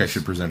feel like I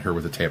should present her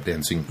with a tap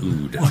dancing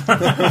ood.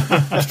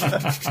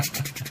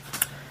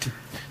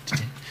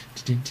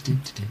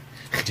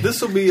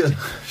 This will be a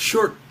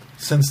short,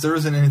 since there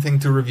isn't anything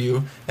to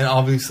review, and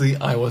obviously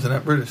I wasn't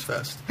at British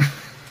Fest.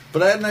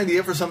 But I had an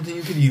idea for something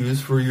you could use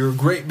for your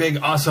great big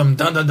awesome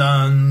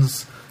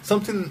dun-dun-duns.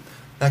 Something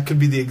that could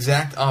be the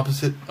exact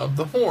opposite of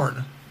the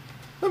horn.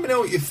 Let me know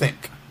what you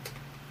think.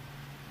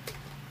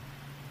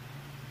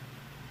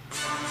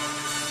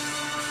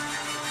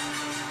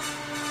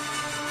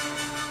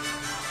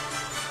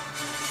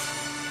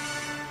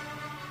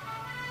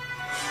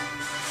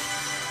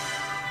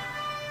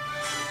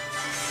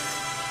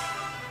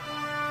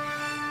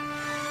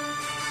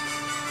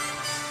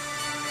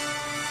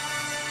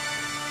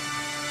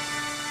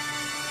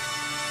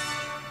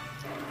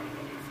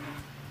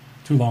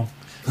 Too long.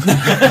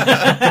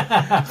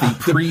 The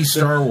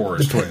pre-Star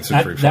Wars 20th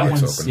Century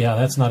Fox Open. Yeah,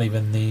 that's not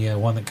even the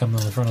one that comes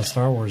on the front of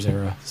Star Wars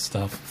era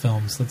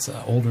films. That's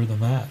older than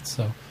that.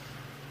 So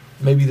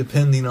maybe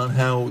depending on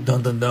how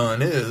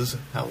dun-dun-dun is,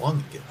 how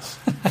long it gets.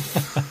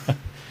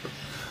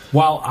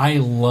 While I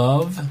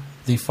love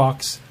the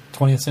Fox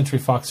 20th Century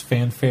Fox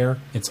Fanfare.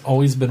 It's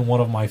always been one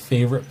of my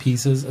favorite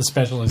pieces,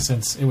 especially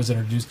since it was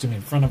introduced to me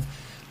in front of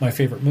my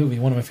favorite movie,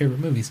 one of my favorite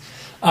movies.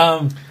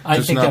 I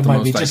think that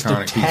might be just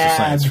a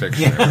tad.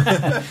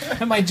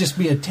 That might just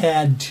be a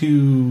tad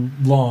too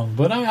long,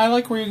 but I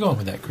like where you're going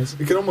with that, Chris.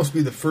 It could almost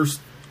be the first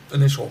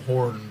initial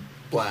horn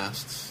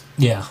blasts.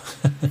 Yeah,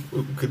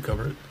 we could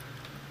cover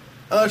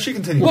it. She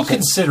continues. We'll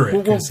consider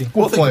it, Chrissy.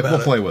 We'll play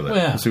with it.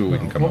 Yeah, We'll see what we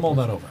can come up mull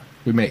with. that over.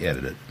 We may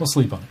edit it. We'll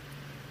sleep on it.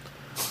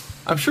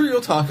 I'm sure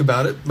you'll talk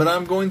about it, but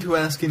I'm going to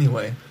ask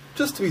anyway,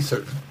 just to be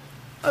certain.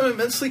 I'm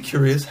immensely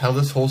curious how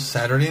this whole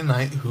Saturday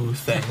Night Who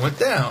thing went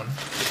down.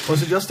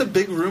 Was it just a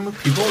big room of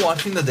people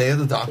watching The Day of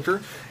the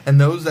Doctor,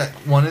 and those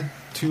that wanted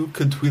to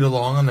could tweet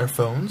along on their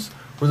phones?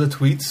 Were the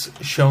tweets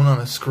shown on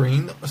a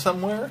screen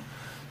somewhere?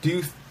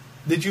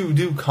 Did you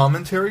do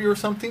commentary or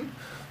something?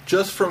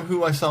 Just from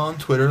who I saw on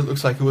Twitter, it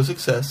looks like it was a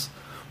success.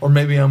 Or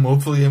maybe I'm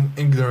woefully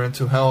ignorant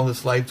to how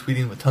this live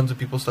tweeting with tons of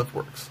people stuff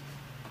works.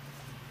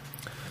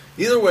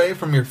 Either way,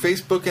 from your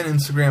Facebook and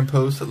Instagram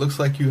posts, it looks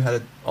like you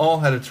all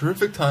had a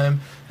terrific time,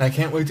 and I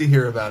can't wait to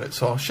hear about it.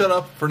 So I'll shut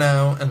up for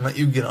now and let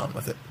you get on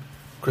with it.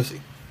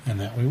 Chrissy. And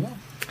that we will.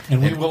 And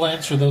we will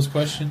answer those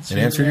questions. And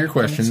answer your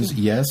questions.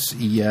 Yes,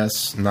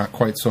 yes, not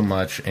quite so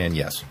much, and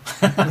yes.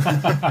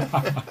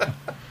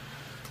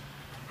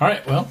 All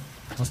right, well,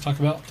 let's talk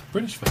about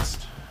British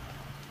Fest.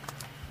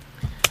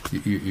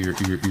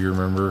 You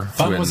remember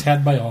Fun was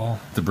had by all.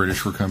 The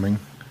British were coming,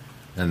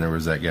 and there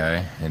was that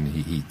guy, and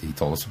he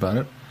told us about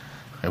it.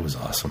 It was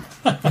awesome.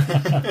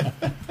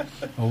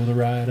 Oh, the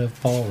ride of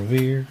Paul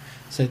Revere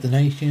set the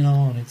nation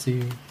on its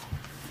ear.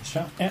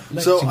 Shot at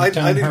Lexington, So I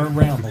didn't... her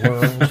around the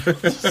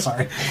world.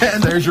 Sorry.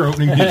 And there's your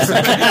opening piece.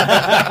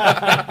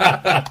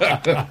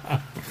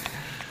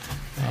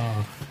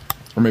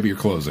 Or maybe you're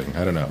closing.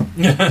 I don't know.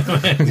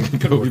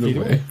 Go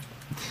either way.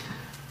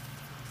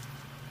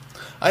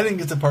 I didn't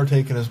get to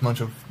partake in as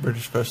much of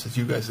British Fest as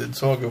you guys did,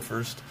 so I'll go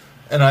first.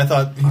 And I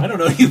thought... I don't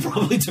know. You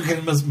probably took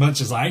in as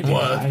much as I did.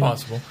 Well, that's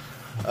possible.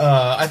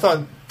 I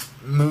thought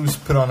Moose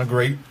put on a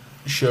great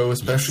show,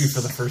 especially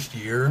for the first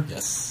year.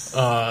 Yes.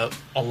 A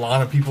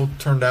lot of people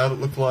turned out, it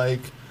looked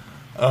like.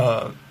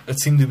 It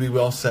seemed to be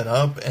well set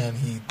up, and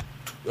he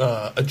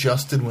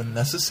adjusted when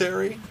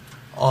necessary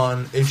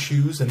on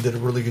issues and did a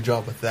really good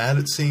job with that,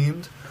 it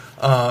seemed.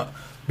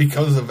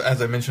 Because of,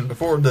 as I mentioned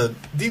before, the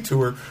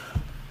detour,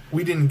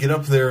 we didn't get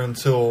up there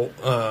until...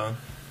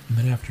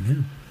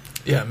 mid-afternoon.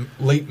 Yeah,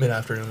 late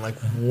mid-afternoon, like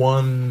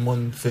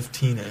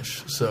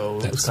 1:15-ish. So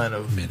That's it was kind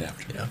of...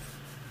 mid-afternoon. Yeah.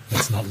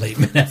 That's not late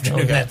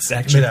mid-afternoon. Okay. That's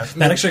actually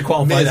that actually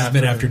qualifies as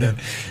mid-afternoon.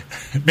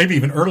 Maybe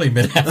even early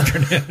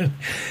mid-afternoon.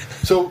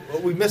 So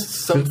we missed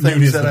some Noon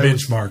things is that the I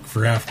was... benchmark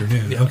for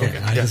afternoon. Yeah, okay.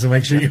 yeah. Just to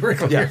make sure you were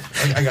clear.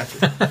 Yeah, I got you.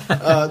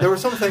 There were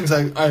some things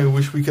I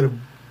wish we could have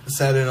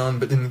sat in on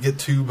but didn't get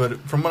to, but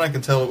from what I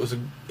can tell, it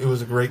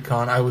was a great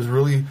con. I was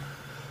really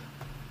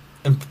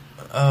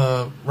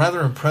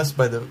rather impressed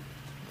by the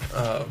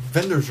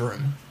vendor's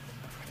room.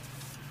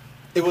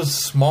 It was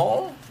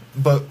small,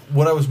 but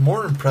what I was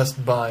more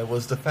impressed by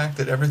was the fact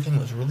that everything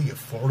was really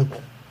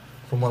affordable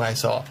from what I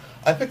saw.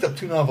 I picked up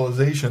 2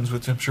 novelizations,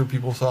 which I'm sure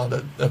people saw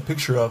a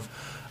picture of.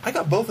 I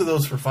got both of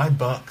those for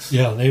 $5.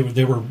 Yeah,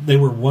 they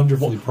were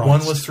wonderfully priced.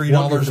 One was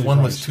 $3,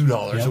 one was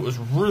 $2. Yep. It was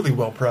really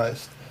well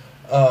priced.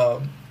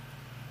 And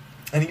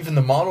even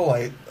the model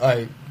I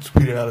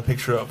tweeted out a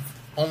picture of,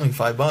 only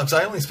 $5.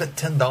 I only spent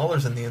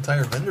 $10 in the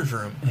entire vendor's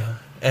room. Yeah.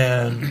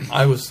 And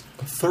I was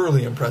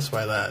thoroughly impressed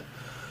by that.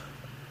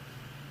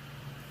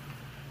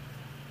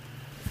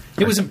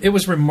 It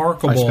was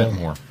remarkable. I spent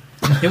more.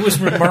 It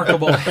was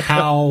remarkable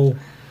how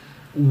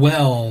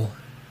well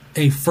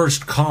a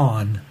first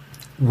con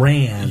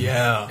ran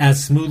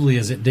as smoothly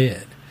as it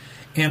did.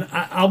 And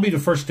I'll be the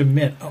first to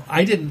admit,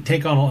 I didn't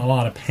take on a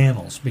lot of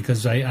panels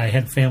because I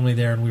had family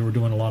there and we were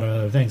doing a lot of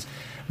other things.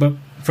 But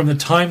from the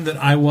time that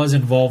I was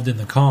involved in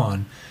the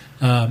con,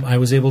 I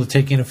was able to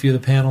take in a few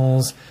of the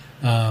panels.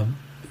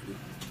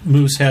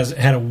 Moose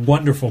had a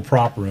wonderful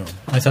prop room.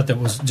 I thought that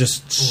was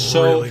just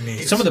so really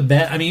neat. Some of the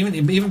best. I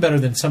mean, even better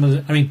than some of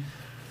the. I mean,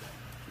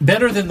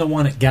 better than the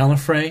one at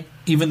Gallifrey.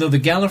 Even though the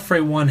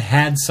Gallifrey one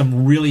had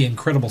some really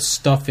incredible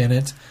stuff in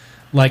it,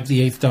 like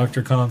the Eighth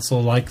Doctor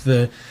console, like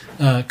the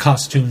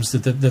costumes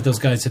that those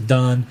guys had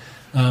done.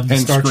 And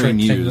Star screen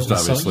Trek used,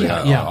 obviously,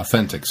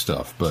 authentic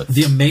stuff. But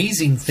the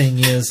amazing thing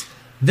is,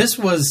 this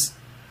was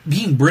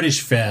being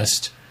British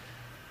Fest.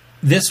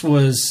 This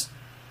was.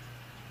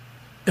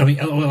 I mean,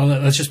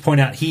 let's just point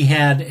out he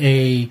had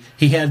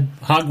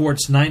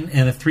Hogwarts 9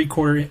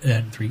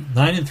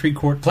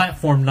 3/4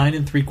 platform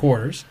 9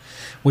 3/4,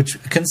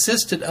 which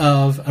consisted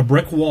of a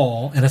brick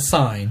wall and a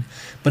sign,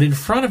 but in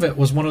front of it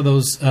was one of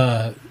those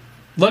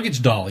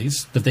luggage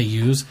dollies that they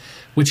use,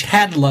 which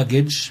had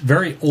luggage,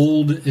 very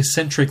old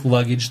eccentric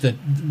luggage that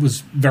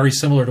was very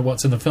similar to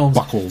what's in the films.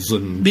 Buckles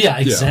and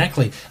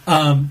exactly.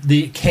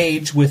 The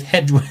cage with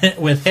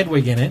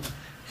Hedwig in it.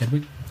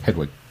 Hedwig.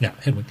 Hedwig. Yeah,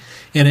 Hedwig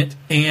in it,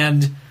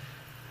 and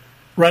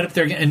right up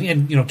there, and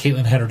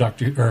Caitlin had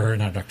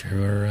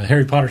her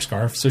Harry Potter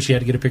scarf, so she had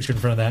to get a picture in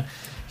front of that.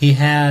 He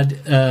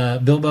had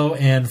Bilbo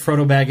and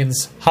Frodo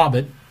Baggins'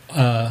 Hobbit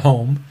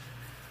home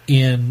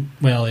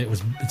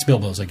it's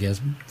Bilbo's, I guess.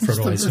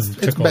 Frodo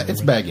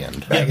it's Bag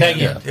End. Yeah, Bag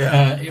End.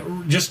 Yeah.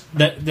 Just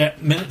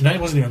that minute,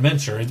 it wasn't even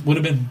miniature. It would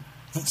have been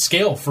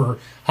scale for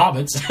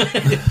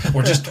hobbits,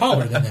 or just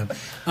taller than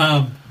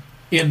them.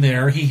 In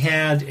there, he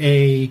had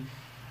the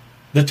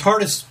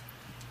TARDIS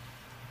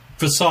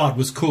facade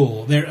was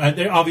cool.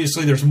 There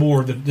obviously there's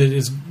more that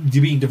is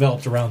being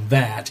developed around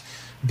that,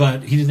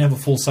 but he didn't have a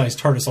full size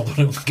TARDIS, although I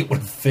don't think it would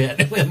have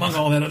fit among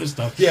all that other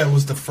stuff. Yeah, it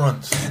was the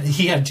fronts.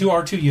 He had 2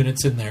 R2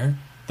 units in there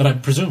that I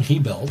presume he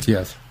built.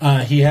 Yes.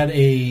 He had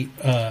a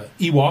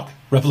Ewok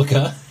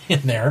replica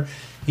in there.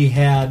 He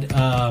had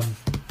I'm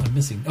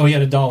missing. Oh, he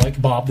had a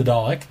Dalek, Bob the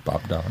Dalek.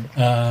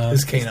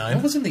 His canine.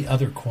 What was in the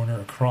other corner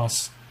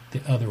across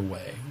the other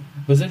way?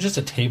 Was it just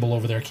a table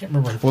over there? I can't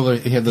remember. Well,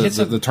 he had the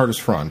TARDIS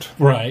front.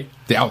 Right.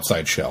 The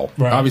outside shell.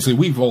 Right. Obviously,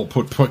 we've all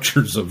put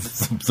pictures of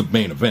the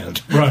main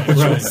event. Right.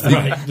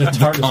 The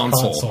TARDIS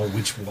console,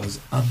 which was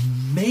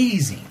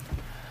amazing.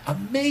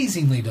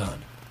 Amazingly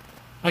done.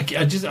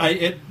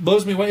 It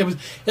blows me away.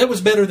 It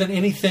was better than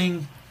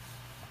anything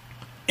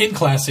in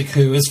Classic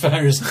Who, as far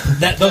as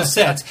those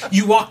sets.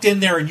 You walked in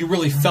there and you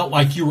really felt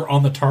like you were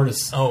on the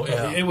TARDIS. Oh,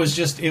 yeah. It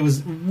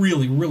was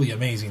really, really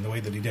amazing the way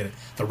that he did it.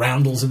 The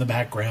roundels in the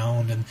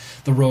background and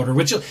the rotor,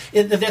 which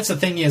that's the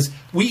thing is,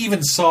 we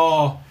even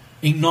saw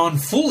a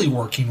non-fully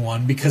working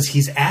one because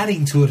he's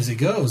adding to it as he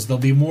goes. There'll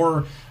be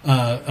more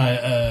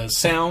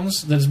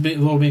sounds that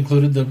will be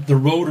included. The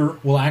rotor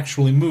will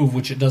actually move,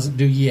 which it doesn't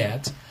do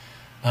yet.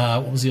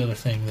 What was the other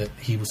thing that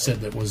he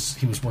said that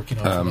he was working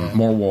on?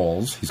 More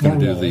walls. He's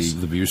going to do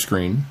the view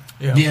screen.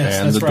 Yeah. Yes,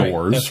 and that's the right.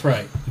 doors. That's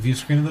right. The view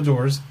screen and the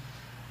doors.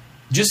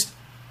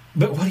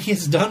 But what he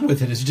has done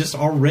with it is just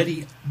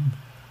already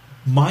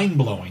mind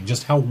blowing.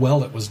 Just how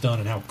well it was done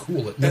and how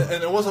cool it looked.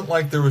 And it wasn't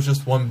like there was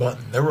just one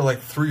button. There were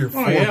like 3 or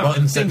 4 and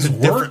buttons things that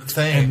did different worked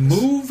things and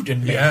moved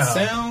and made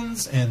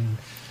sounds. And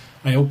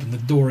I opened the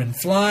door in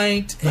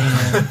flight.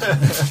 And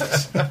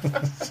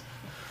that's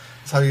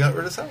how you got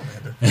rid of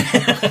Salamander.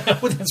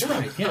 Well, that's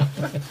right. Yeah.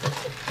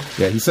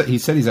 Yeah. He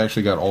said he's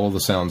actually got all of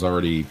the sounds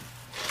already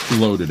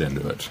loaded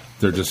into it.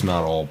 They're just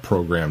not all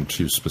programmed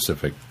to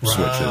specific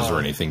switches or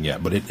anything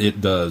yet. But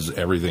it does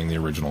everything the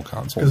original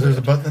console. Because there's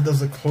a button that does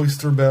the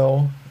cloister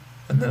bell,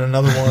 and then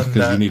another one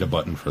because you need a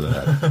button for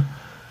that.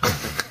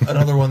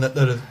 Another one that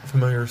does a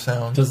familiar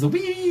sound. Does the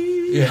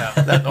wee? Yeah,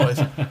 that noise.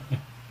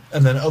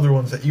 And then other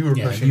ones that you were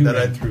pushing. You that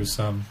ran through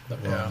some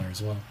that were on there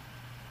as well.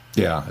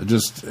 Yeah,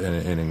 just an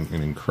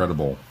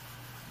incredible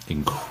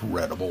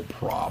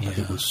prop. Yeah.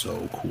 It was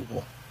so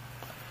cool.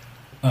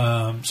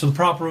 So the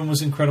prop room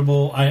was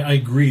incredible. I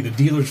agree. The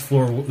dealer's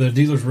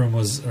room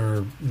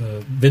or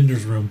the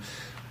vendor's room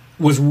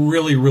was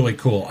really, really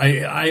cool.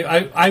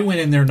 I went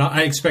in there not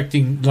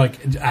expecting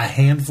like a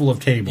handful of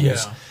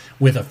tables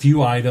with a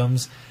few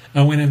items.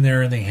 I went in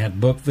there and they had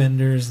book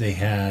vendors. They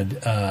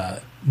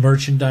had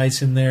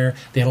merchandise in there.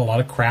 They had a lot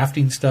of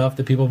crafting stuff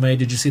that people made.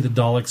 Did you see the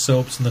Dalek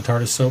soaps and the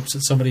TARDIS soaps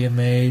that somebody had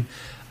made?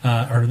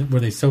 Or were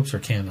they soaps or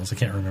candles? I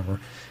can't remember.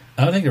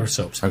 I think they were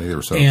soaps.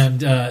 And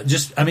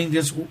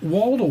just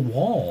wall to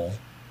wall.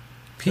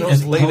 It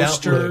was laid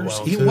posters. out really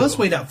well, it was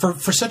laid out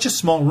for such a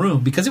small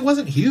room because it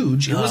wasn't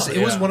huge. It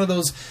was one of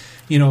those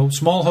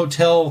small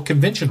hotel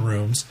convention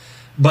rooms.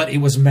 But it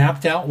was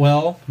mapped out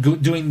well,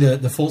 doing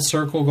the full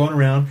circle, going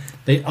around.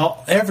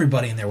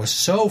 Everybody in there was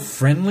so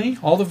friendly.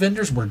 All the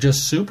vendors were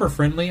just super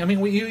friendly. I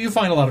mean, you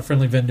find a lot of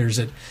friendly vendors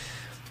at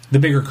the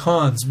bigger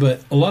cons,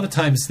 but a lot of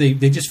times they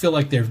just feel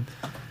like they've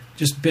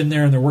just been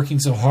there and they're working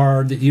so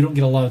hard that you don't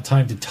get a lot of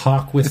time to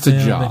talk with them.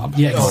 It's a job.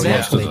 Yeah,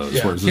 exactly.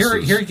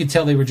 Here you could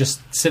tell they were just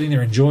sitting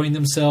there enjoying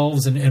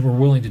themselves and were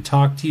willing to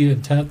talk to you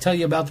and tell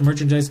you about the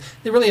merchandise.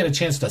 They really had a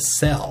chance to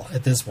sell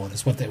at this one.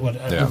 Is what the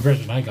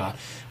version I got,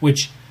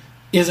 which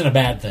isn't a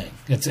bad thing.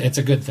 It's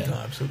a good thing. No,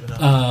 absolutely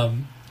not.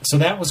 So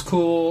that was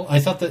cool. I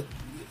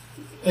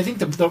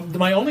think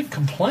my only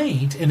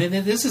complaint, and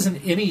this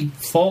isn't any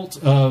fault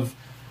of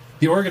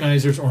the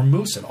organizers or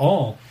Moose at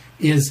all,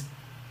 is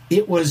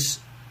it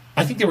was.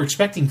 I think they were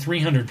expecting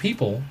 300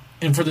 people,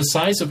 and for the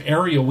size of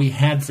area we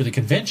had for the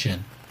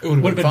convention, it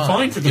would have been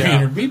fine for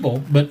 300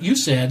 people. But you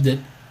said that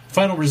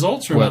final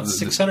results are about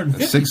 650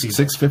 people.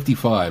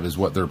 655 is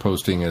what they're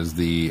posting as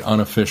the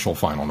unofficial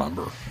final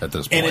number at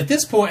this point. And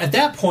at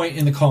that point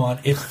in the con,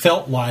 it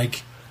felt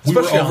like we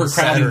were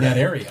overcrowding that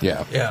area.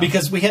 Yeah.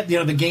 Because we had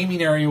the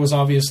gaming area was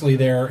obviously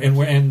there,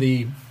 and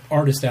the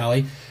artist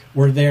alley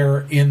were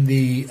there in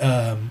the.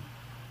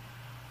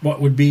 What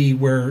would be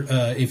where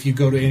if you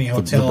go to any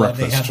hotel and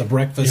they have the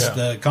breakfast,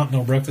 the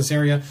continental breakfast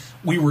area,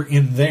 we were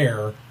in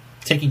there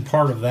taking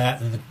part of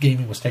that, and the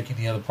gaming was taking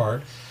the other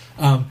part.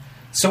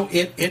 So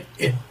it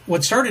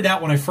what started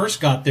out when I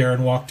first got there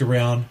and walked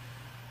around,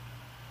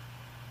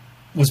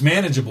 was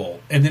manageable,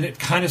 and then it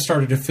kind of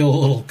started to feel a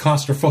little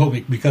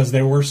claustrophobic because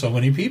there were so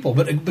many people.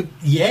 But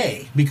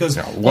yay, because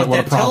what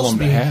that a problem tells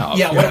me, to have.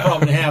 what a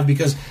problem to have,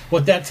 because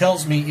what that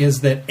tells me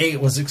is that A,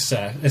 it was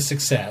a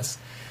success.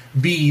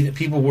 B, that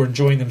people were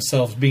enjoying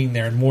themselves being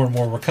there, and more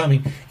were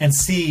coming. And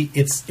C,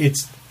 it's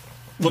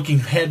looking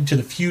ahead to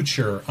the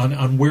future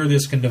on where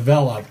this can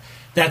develop.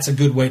 That's a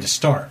good way to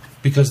start,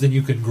 because then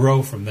you can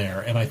grow from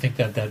there. And I think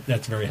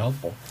that's very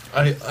helpful.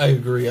 I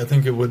agree. I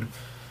think it would.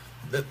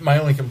 My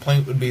only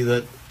complaint would be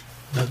that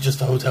just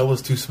the hotel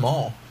was too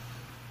small.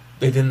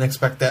 They didn't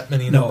expect that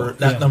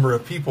number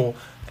of people,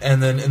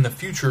 and then in the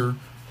future,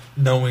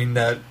 knowing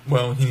that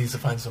he needs to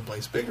find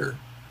someplace bigger,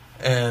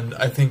 and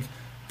I think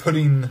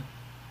putting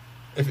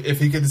if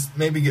he could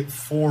maybe get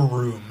 4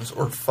 rooms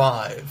or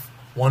 5,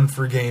 1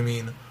 for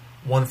gaming,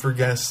 1 for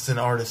guests and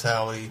artist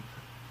alley,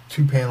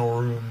 2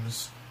 panel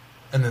rooms,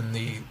 and then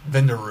the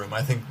vendor room,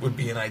 I think would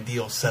be an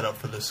ideal setup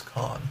for this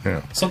con.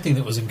 Yeah. Something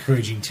that was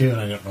encouraging too, and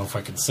I don't know if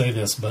I can say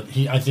this, but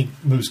I think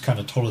Moose kind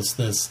of told us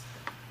this,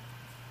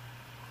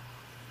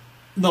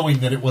 knowing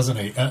that it wasn't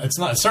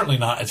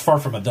it's far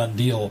from a done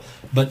deal,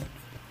 but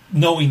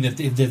knowing that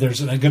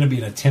there's going to be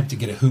an attempt to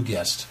get a Who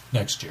guest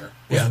next year.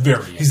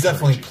 He's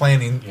definitely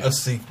planning a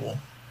sequel.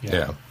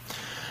 Yeah.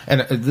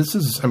 And this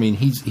is,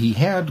 he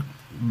had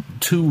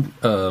 2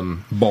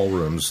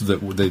 ballrooms that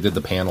they did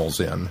the panels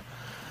in.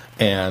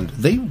 And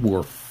they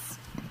were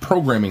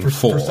programming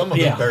full. For some of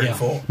them, very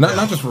full.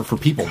 Not just for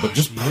people, but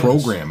just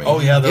programming. Oh,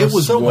 yeah, it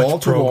was so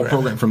wall-to-wall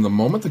programming. From the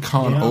moment the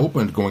con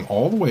opened, going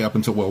all the way up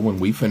until, when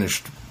we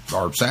finished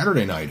our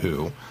Saturday Night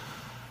Who,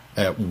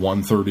 at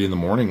 1:30 in the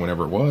morning,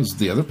 whenever it was,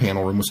 the other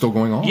panel room was still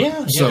going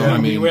on. So,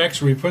 we were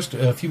actually pushed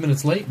a few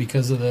minutes late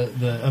because of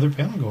the other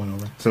panel going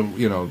over. So,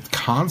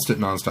 constant,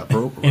 nonstop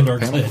program. And our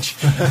glitch.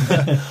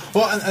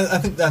 Well, I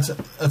think that's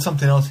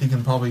something else he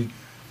can probably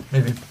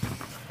maybe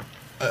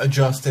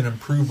adjust and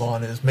improve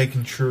on, is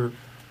making sure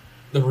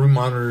the room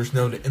monitors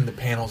know to end the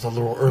panels a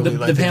little early.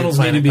 The panels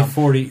need to be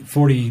 40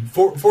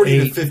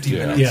 to 50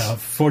 minutes. Yeah,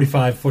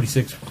 45,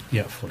 46.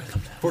 Yeah,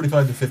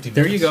 45 to 50 minutes.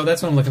 There you go.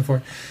 That's what I'm looking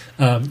for.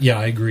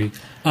 I agree.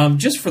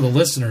 Just for the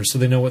listeners, so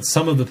they know what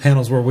some of the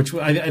panels were, which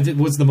I think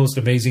was the most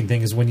amazing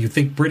thing, is when you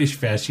think British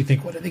Fest, you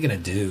think, what are they going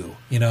to do?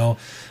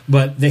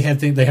 But they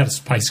had a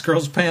Spice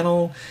Girls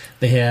panel.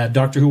 They had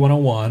Doctor Who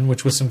 101,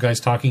 which was some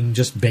guys talking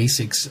just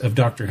basics of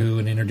Doctor Who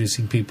and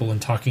introducing people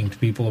and talking to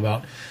people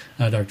about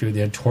Doctor Who. They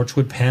had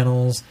Torchwood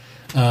panels.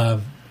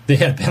 They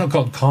had a panel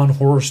called Con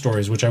Horror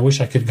Stories, which I wish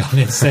I could have gone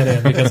and set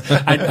in, because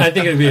I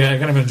think it would be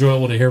kind of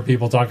enjoyable to hear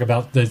people talk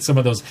about some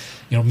of those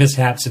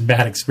mishaps and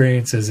bad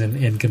experiences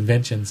in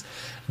conventions.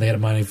 They had a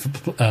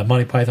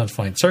Monty Python's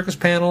Flying Circus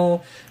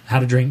panel, How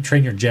to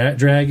Train Your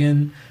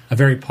Dragon, a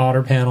Harry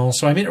Potter panel.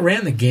 So, it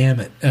ran the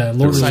gamut.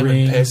 Lord of the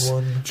Rings,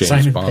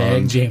 Simon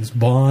Pegg, James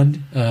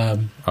Bond,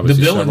 the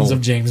villains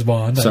of James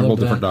Bond. Several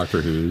different Doctor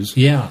Who's.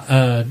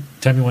 Yeah.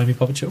 Timey-wimey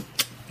Puppet Show,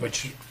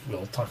 which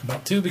we'll talk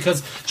about too,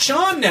 because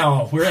Sean,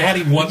 now we're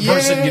adding one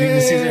person getting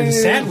to see it.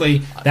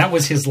 Sadly, that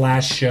was his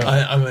last show,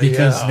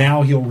 because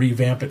now he'll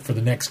revamp it for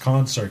the next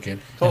con circuit,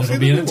 and it'll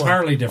be an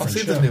entirely different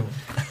show. The new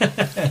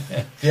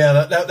one. Yeah,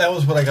 that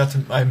was what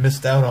I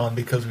missed out on,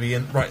 because we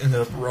ended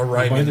up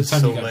arriving. By the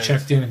time you got late.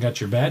 checked in and got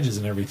your badges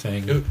and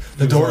everything,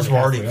 the doors were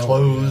already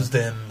closed,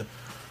 and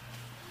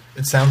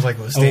it sounds like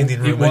it was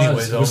standing room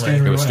anyways. It was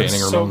standing room. I'm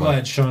so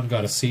glad Sean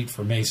got a seat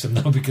for Mason,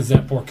 though, because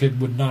that poor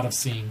kid would not have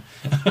seen.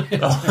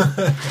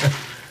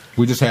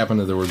 We just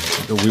happened to,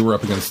 we were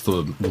up against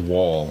the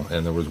wall,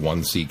 and there was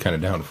one seat kind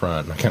of down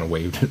front, and I kind of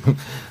waved.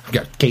 I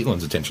got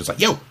Caitlin's attention. It's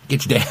like, yo,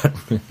 get your dad.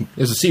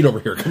 There's a seat over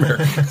here. Come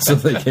here. So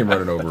they came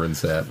running over and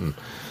sat, and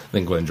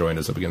then Glenn joined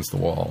us up against the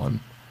wall.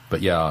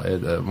 But yeah,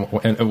 and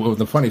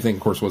the funny thing,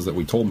 of course, was that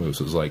we told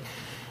Moose, it was like,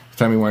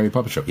 Timey-wimey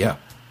Puppet Show. Yeah,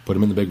 put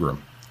him in the big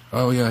room.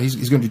 Oh, yeah, he's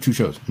going to do 2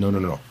 shows.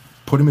 No.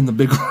 Put him in the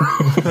big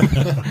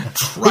room.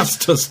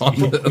 Trust us on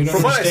this.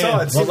 From what I saw,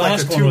 it seemed like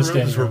the 2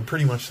 rooms were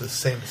pretty much the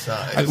same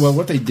size. Well,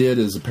 what they did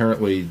is,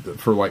 apparently,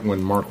 for like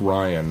when Mark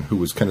Ryan, who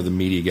was kind of the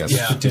media guest,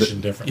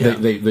 partition different.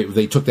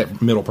 They took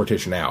that middle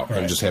partition out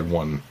and just had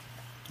one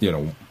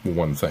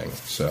thing.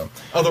 So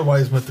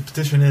otherwise, with the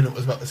petition in, it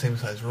was about the same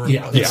size room.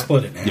 Yeah, they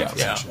split it in half,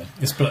 essentially.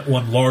 They split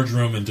one large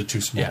room into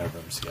 2 smaller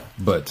rooms. Yeah,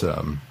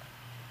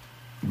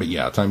 But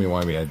yeah,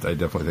 Timey-wimey, I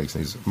definitely think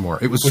he's more.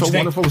 It was so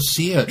wonderful to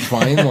see it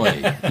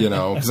finally,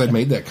 because I'd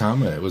made that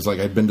comment. It was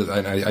like I'd been to.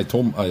 I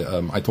told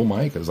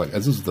Mike, I was like,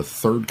 this is the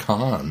 3rd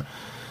con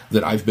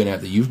that I've been at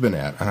that you've been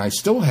at, and I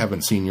still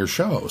haven't seen your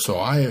show. So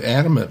I'm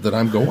adamant that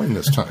I'm going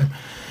this time.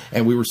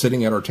 And we were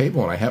sitting at our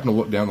table, and I happened to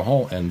look down the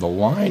hall, and the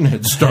line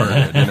had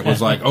started, and it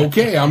was like,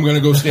 okay, I'm going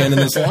to go stand in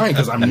this line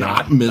because I'm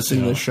not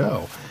missing the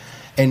show.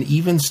 And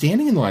even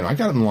standing in line, I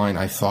got in line,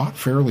 I thought,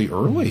 fairly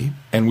early,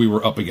 and we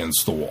were up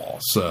against the wall.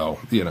 So,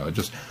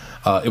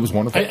 It was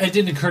wonderful. It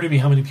didn't occur to me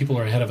how many people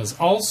are ahead of us.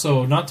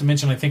 Also, not to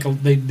mention, I think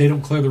they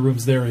don't clear the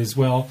rooms there as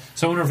well.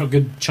 So I wonder if a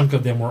good chunk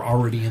of them were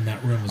already in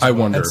that room as well. I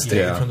wonder,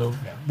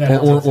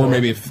 or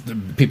maybe if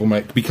people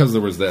might, because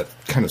there was that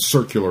kind of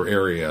circular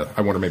area,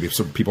 I wonder maybe if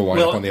some people line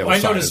up on the other side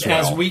as well. I noticed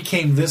as we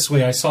came this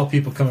way, I saw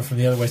people coming from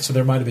the other way, so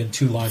there might have been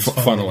two lines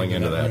funneling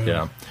into that,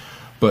 yeah.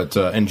 But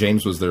and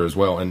James was there as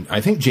well, and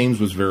I think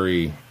James was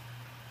very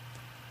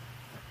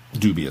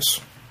dubious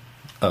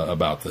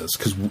about this,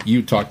 because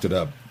you talked it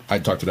up, I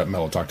talked it up,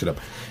 Mello talked it up.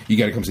 You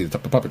got to come see the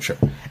puppet show.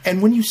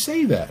 And when you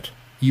say that,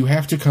 you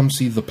have to come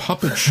see the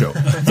puppet show.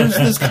 There's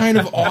this kind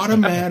of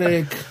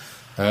automatic,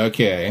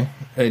 okay,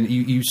 and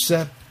you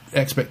set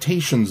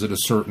expectations at a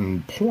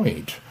certain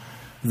point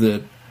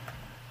that,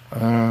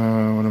 what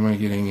am I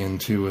getting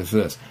into with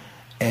this?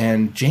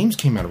 And James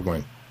came out of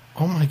going,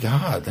 oh my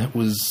God, it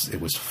was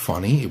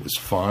funny, it was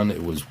fun,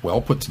 it was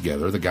well put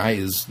together. The guy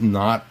is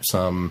not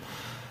some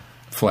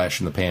flash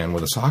in the pan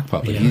with a sock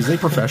puppet. Yeah. He's a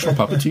professional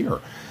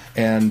puppeteer.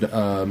 And,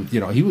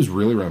 he was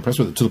really, really impressed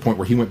with it, to the point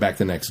where he went back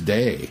the next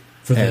day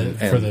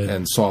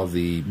and saw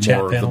the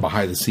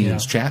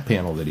behind-the-scenes chat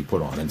panel that he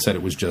put on and said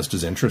it was just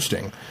as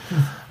interesting.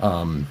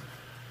 I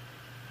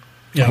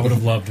would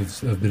have loved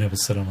to have been able to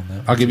sit on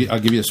that. I'll give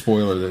you a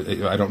spoiler.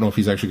 That I don't know if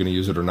he's actually going to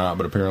use it or not,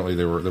 but apparently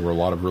there were a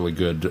lot of really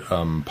good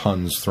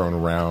puns thrown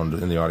around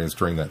in the audience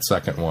during that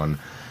second one.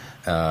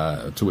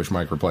 To which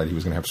Mike replied he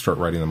was going to have to start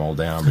writing them all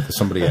down, because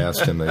somebody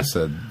asked him. They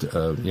said, "Do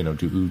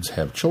Oods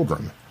have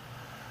children?"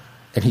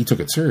 And he took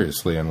it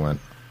seriously and went,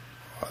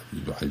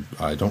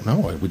 I don't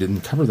know. We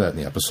didn't cover that in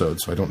the episode,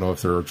 so I don't know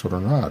if there are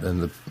children or not.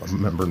 And the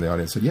member in the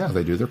audience said, yeah,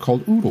 they do. They're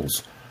called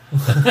oodles.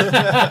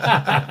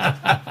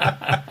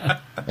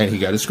 And he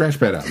got his scratch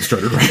pad out and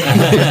started writing.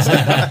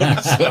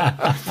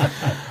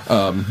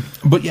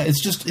 But yeah, it's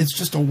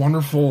just a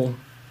wonderful.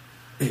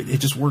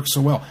 It just works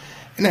so well.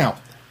 Now,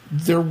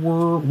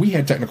 we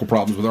had technical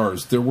problems with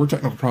ours. There were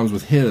technical problems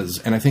with his,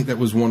 and I think that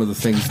was one of the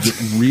things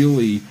that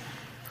really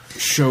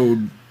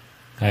showed.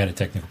 I had a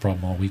technical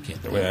problem all weekend.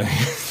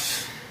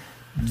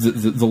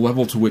 The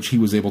level to which he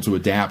was able to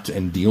adapt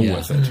and deal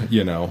with it,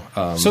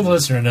 So the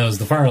listener knows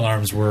the fire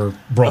alarms were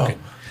broken,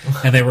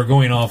 and they were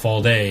going off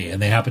all day,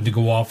 and they happened to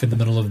go off in the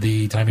middle of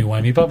the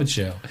timey-wimey puppet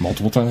show.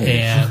 Multiple times.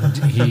 And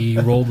he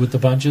rolled with the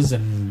punches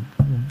and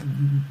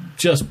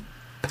just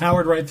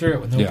powered right through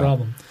it with no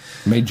problem.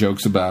 Made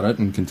jokes about it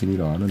and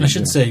continued on. And I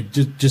should say,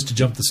 just to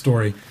jump the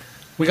story,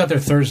 we got there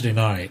Thursday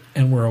night,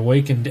 and were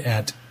awakened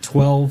at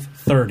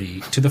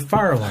 12:30 to the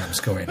fire alarms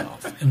going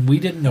off, and we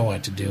didn't know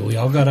what to do. We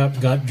all got up,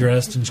 got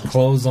dressed, and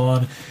clothes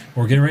on.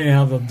 We're getting ready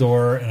out of the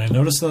door, and I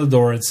noticed on the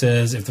door it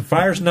says, if the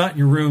fire's not in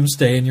your room,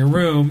 stay in your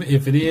room.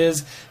 If it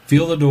is,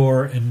 feel the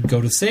door and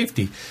go to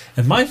safety.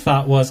 And my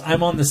thought was,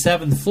 I'm on the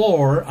 7th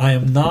floor. I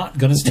am not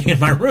going to stay in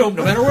my room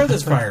no matter where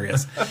this fire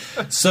is.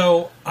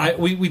 So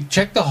we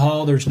checked the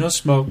hall. There's no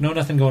smoke,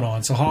 nothing going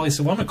on. So Holly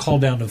said, well, I'm going to call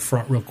down to the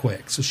front real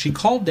quick. So she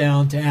called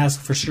down to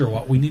ask for sure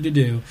what we need to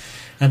do.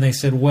 And they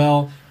said,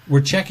 well,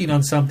 we're checking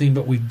on something,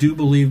 but we do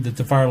believe that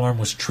the fire alarm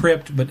was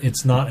tripped, but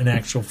it's not an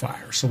actual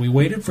fire. So we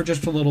waited for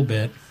just a little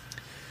bit.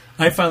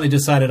 I finally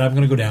decided I'm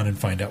going to go down and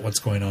find out what's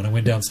going on. I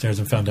went downstairs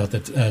and found out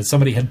that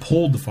somebody had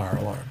pulled the fire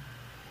alarm.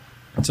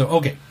 So,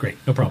 okay, great,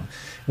 no problem.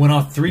 Went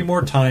off 3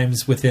 more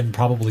times within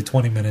probably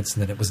 20 minutes,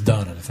 and then it was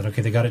done. And I thought,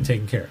 okay, they got it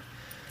taken care of.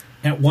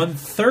 At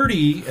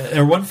 1:30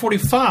 or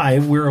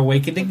 1:45, we were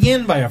awakened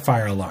again by a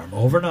fire alarm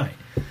overnight.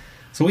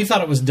 So we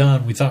thought it was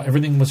done. We thought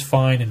everything was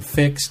fine and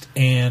fixed.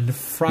 And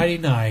Friday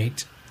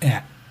night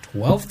at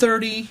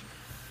 12:30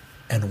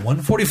 and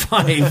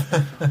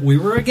 1:45, we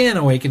were again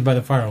awakened by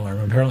the fire alarm.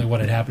 Apparently what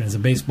had happened is a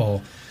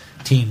baseball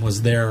team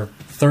was there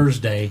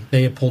Thursday.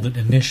 They had pulled it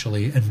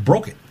initially and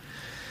broke it.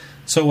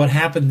 So what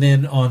happened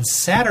then on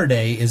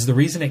Saturday is the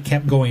reason it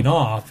kept going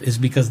off is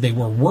because they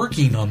were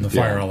working on the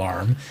fire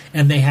alarm,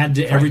 and they had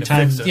to every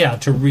time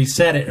to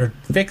reset it or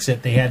fix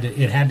it,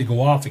 it had to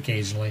go off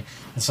occasionally.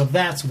 And so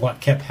that's what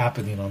kept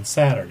happening on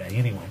Saturday.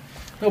 Anyway,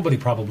 nobody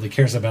probably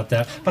cares about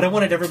that, but I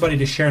wanted everybody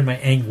to share in my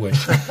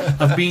anguish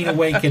of being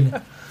awakened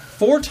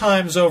 4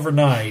 times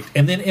overnight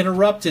and then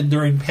interrupted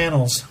during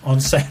panels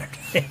on Saturday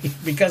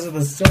because of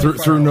the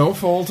through no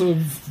fault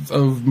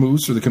of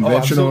Moose or the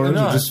convention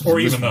owners or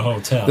even the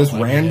hotel. This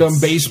random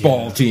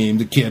baseball team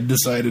the kid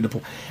decided to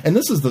pull. And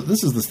this is the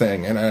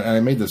thing, and I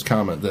made this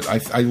comment that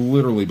I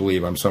literally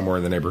believe I'm somewhere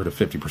in the neighborhood of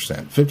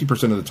 50%.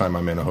 50% of the time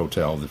I'm in a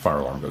hotel, the fire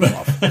alarm goes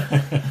off.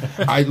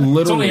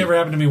 It's only ever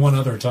happened to me one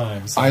other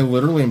time. So. I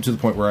literally am to the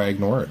point where I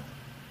ignore it.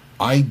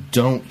 I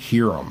don't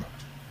hear them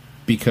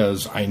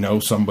because I know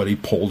somebody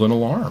pulled an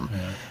alarm.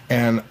 Yeah.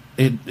 And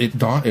it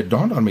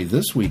dawned on me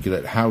this week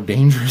that how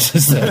dangerous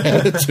is that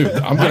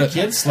attitude. My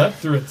kids slept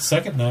through it the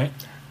second night.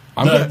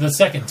 The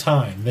second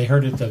time. They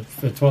heard it at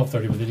 12:30,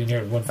 but they didn't hear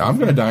it at 1:45. I'm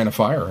going to die in a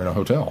fire in a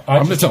hotel.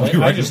 I just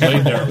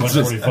laid there at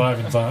 1:45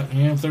 and thought,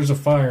 if there's a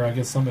fire, I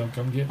guess somebody will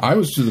come get me. I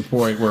was to the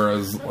point where I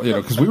was,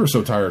 because we were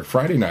so tired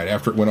Friday night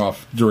after it went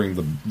off during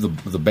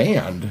the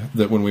band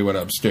that when we went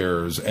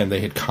upstairs and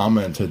they had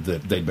commented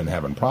that they'd been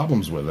having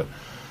problems with it,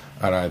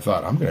 And I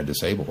thought, I'm going to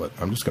disable it.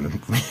 I'm just going to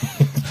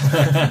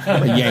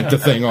yank the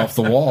thing off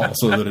the wall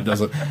so that it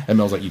doesn't. And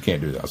Mel's like, you can't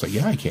do that. I was like,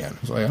 yeah, I can. I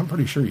was like, I'm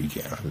pretty sure you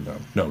can. I said,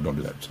 no, don't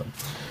do that. So,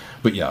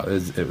 but yeah,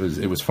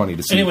 it was funny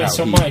to see. Anyway,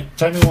 how Mike,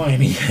 tell me why.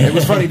 It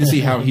was funny to see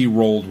how he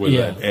rolled with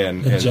Yeah, it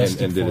and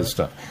did his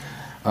stuff.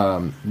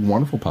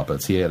 Wonderful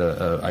puppets. He had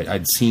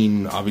I'd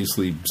seen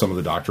obviously some of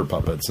the Doctor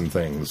puppets and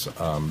things.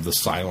 The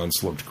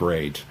Silence looked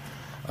great.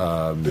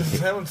 Is the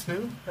Silence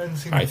new?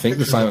 I think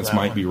the Silence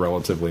might be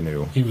relatively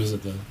new. He was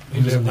at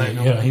he was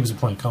at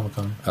Planet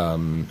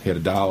Comic-Con. He had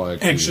a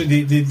Dalek.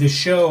 Actually, the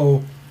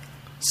show,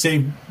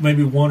 say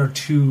maybe one or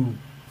two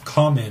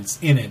comments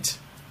in it,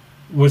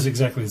 was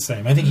exactly the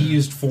same. I think he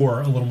used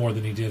 4 a little more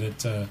than he did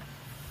at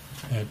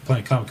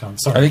Planet Comic-Con.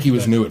 Sorry, I think he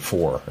was new at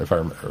 4. If I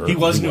remember, he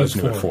was new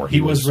at 4. He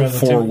was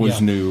 4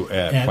 was new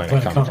at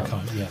Planet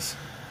Comic-Con. Yes.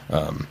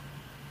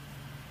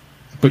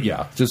 But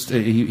yeah, just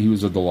he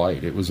was a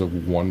delight. It was a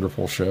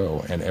wonderful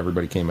show, and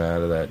everybody came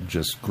out of that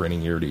just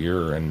grinning ear to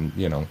ear. And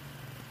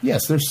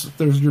yes,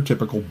 there's your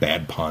typical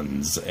bad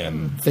puns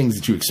and things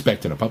that you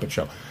expect in a puppet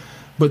show,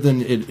 but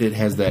then it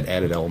has that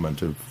added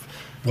element of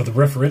with the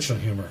referential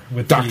humor,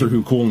 with Doctor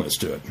Who coolness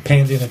to it.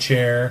 Panda in a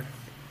chair,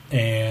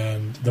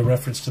 and the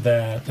reference to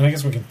that. And I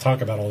guess we can talk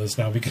about all this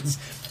now because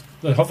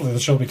hopefully the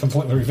show will be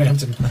completely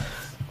revamped and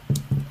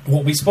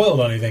won't be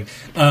spoiled on anything.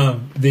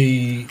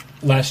 The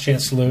Last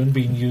Chance Saloon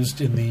being used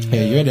in the...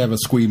 Yeah, you had to have a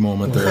squee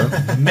moment there.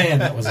 Man,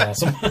 that was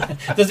awesome.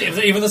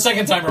 Even the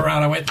second time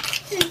around, I went...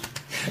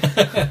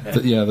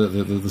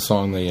 the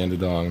song they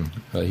ended on,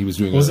 he was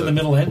doing... It was in the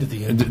middle end at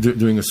the end.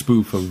 Doing a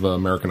spoof of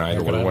American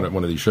Idol,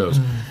 one of these shows.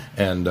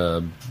 And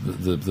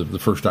the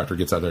first Doctor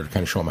gets out there to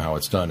kind of show him how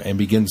it's done and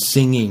begins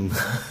singing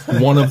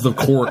one of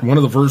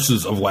the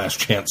verses of Last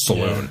Chance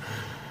Saloon. Yeah.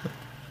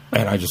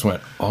 And I just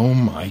went, oh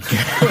my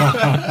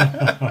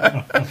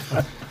God.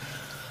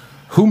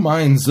 Who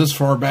mines this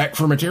far back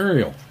for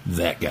material?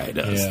 That guy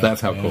does. That's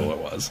how cool it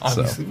was.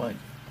 Obviously,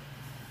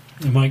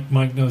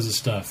 Mike knows his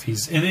stuff.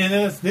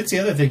 And that's the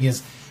other thing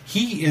is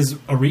he is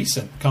a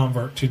recent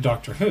convert to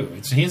Doctor Who.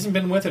 He hasn't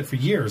been with it for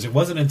years. It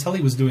wasn't until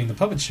he was doing the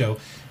puppet show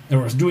or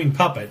was doing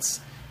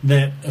puppets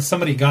that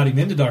somebody got him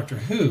into Doctor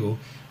Who,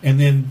 and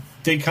then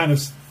they kind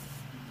of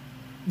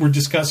were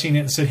discussing it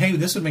and said, hey,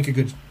 this would make a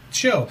good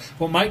show.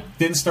 Well, Mike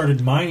then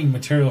started mining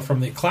material from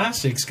the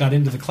classics, got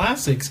into the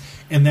classics,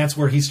 and that's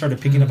where he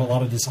started picking up a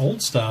lot of this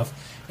old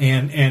stuff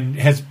and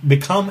has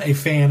become a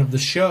fan of the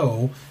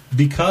show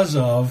because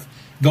of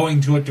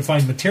going to it to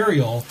find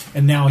material,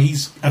 and now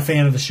he's a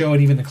fan of the show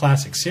and even the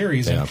classic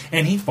series,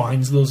 and he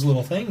finds those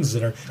little things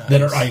that are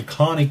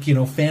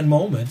iconic, fan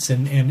moments,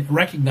 and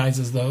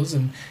recognizes those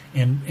and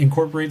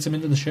incorporates them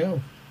into the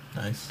show.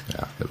 Nice.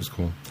 Yeah, that was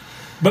cool.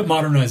 But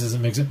modernizes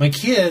and makes it. My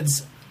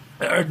kids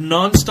are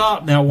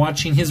nonstop now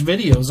watching his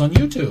videos on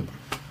YouTube.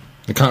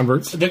 The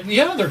converts?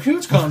 They're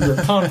huge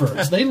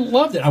converts. They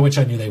loved it. I wish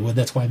I knew they would.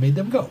 That's why I made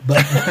them go. But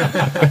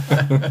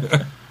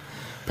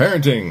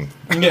parenting.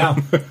 Yeah.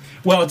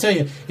 Well, I'll tell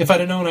you, if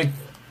I'd have known I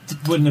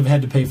wouldn't have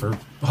had to pay for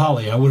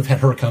Holly, I would have had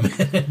her come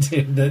in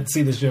to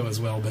see the show as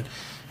well. But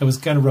it was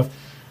kind of rough.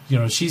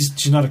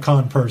 She's not a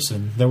con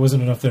person. There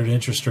wasn't enough there to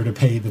interest her to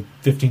pay the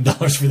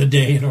 $15 for the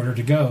day in order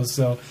to go.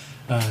 So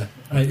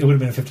it would have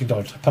been a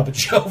 $15 puppet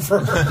show for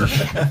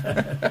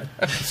her.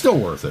 Still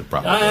worth it,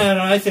 probably.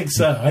 I think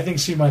so. I think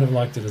she might have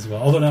liked it as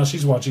well. Although now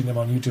she's watching them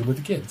on YouTube with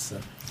the kids.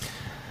 So.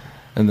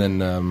 And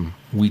then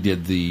we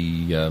did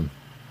the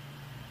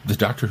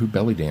Doctor Who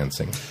belly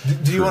dancing.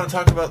 Do you want to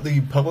talk about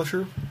the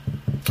publisher?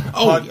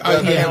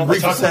 Briefly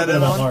talk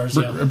about Lars.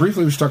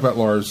 Briefly, we should talk about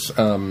Lars.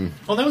 That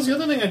was the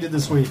other thing I did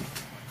this week.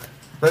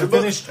 I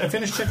finished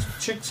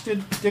Chicks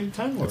Dig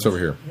Time Lords. It's over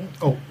here. Yeah.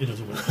 Oh, it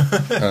is over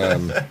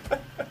here.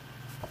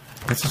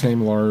 What's his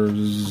name?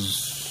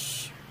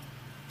 Lars.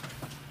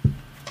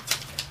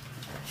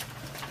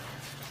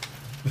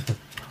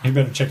 You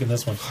better check in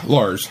this one.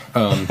 Lars,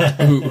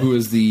 who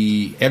is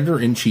the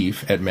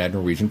editor-in-chief at Mad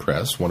Norwegian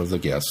Press, one of the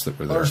guests that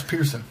were there. Lars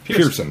Pearson.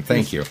 Pearson,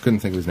 thank you. Couldn't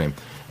think of his name.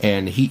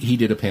 And he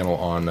did a panel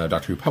on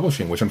Doctor Who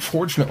publishing, which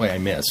unfortunately I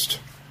missed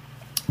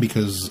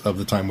because of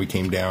the time we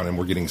came down and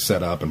we're getting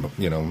set up and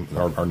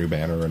our new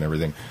banner and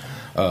everything.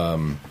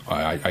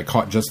 I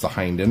caught just the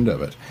hind end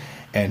of it.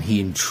 And he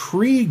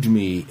intrigued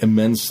me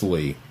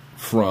immensely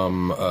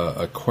from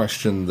a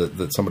question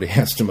that somebody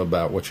asked him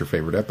about what's your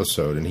favorite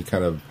episode, and he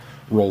kind of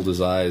rolled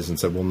his eyes and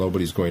said, well,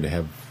 nobody's going to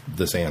have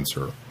this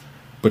answer.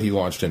 But he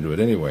launched into it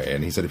anyway,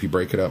 and he said, if you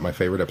break it up, my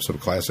favorite episode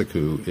of Classic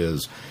Who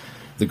is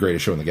The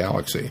Greatest Show in the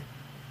Galaxy.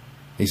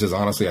 He says,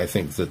 honestly, I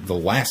think that the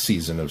last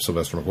season of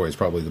Sylvester McCoy is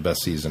probably the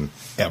best season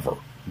ever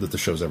that the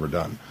show's ever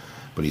done.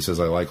 But he says,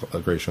 I like The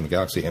Greatest Show in the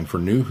Galaxy, and for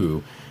New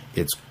Who,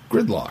 it's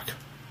Gridlock.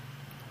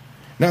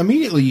 Now,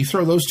 immediately, you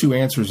throw those two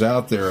answers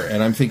out there,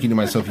 and I'm thinking to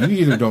myself, you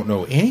either don't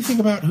know anything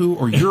about Who,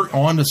 or you're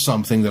on to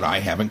something that I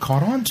haven't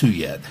caught on to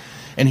yet.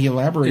 And he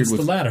elaborated it's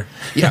with... the latter.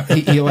 Yeah,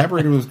 he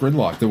elaborated with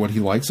Gridlock that what he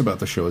likes about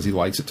the show is he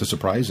likes it to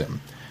surprise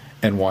him.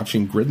 And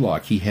watching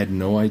Gridlock, he had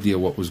no idea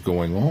what was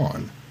going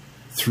on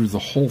through the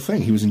whole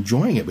thing. He was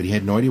enjoying it, but he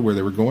had no idea where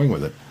they were going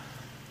with it.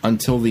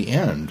 until the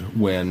end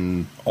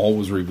when all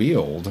was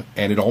revealed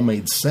and it all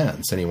made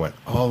sense. And he went,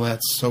 "Oh,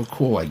 that's so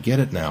cool. I get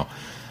it now."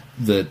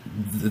 That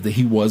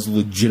he was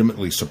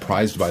legitimately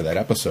surprised by that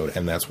episode,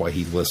 and that's why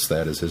he lists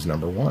that as his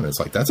number one. It's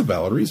like, that's a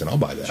valid reason. I'll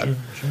buy that.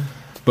 Sure.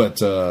 But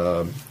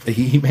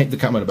he made the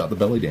comment about the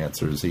belly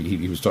dancers.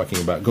 He was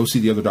talking about, go see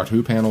the other Doctor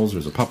Who panels.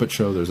 There's a puppet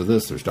show.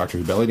 There's Doctor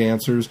Who belly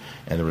dancers.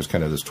 And there was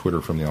kind of this Twitter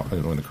from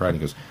the crowd.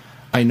 And he goes,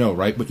 "I know,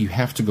 right? But you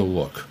have to go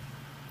look.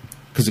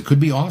 Because it could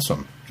be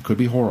awesome. It could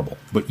be horrible.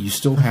 But you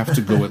still have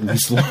to go at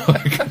least look."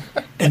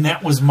 And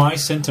that was my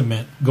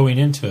sentiment going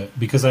into it,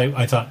 because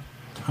I thought,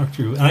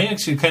 Doctor Who, and I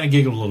actually kind of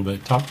giggled a little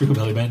bit. Doctor Who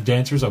belly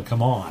dancers, oh,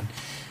 come on.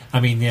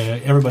 I mean,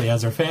 everybody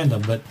has their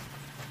fandom, but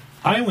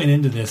I went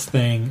into this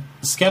thing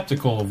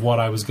skeptical of what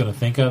I was going to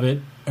think of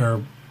it,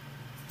 or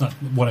not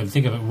what I would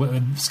think of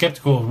it,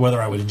 skeptical of whether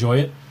I would enjoy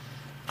it.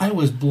 I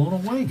was blown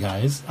away,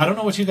 guys. I don't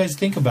know what you guys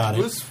think about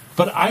it,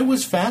 but I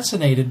was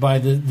fascinated by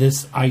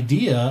this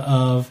idea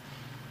of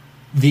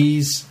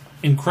these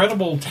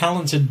incredible,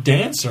 talented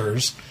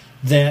dancers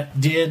that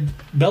did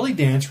belly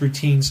dance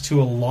routines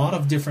to a lot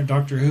of different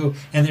Doctor Who,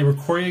 and they were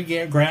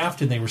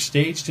choreographed and they were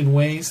staged in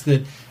ways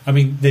that, I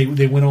mean, they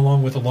went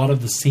along with a lot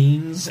of the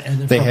scenes.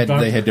 And they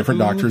had different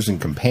doctors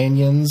and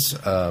companions.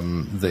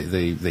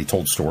 They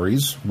told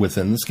stories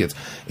within the skits.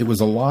 It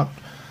was a lot.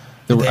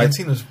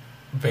 Dancing was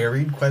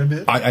varied quite a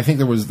bit. I think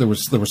there was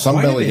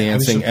some belly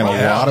dancing and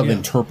a lot of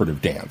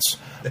interpretive dance,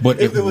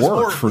 but it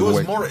worked for the way. It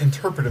was more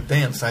interpretive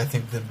dance, I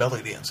think, than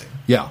belly dancing.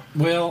 Yeah.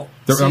 Well,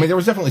 there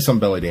was definitely some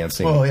belly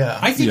dancing. Well, yeah.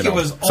 I think it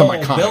was all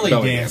belly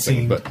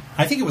dancing. But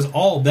I think it was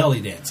all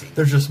belly dancing.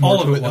 There's just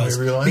more to it than we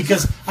realize.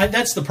 Because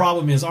that's the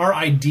problem, is our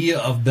idea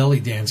of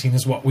belly dancing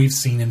is what we've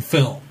seen in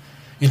film.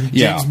 In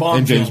James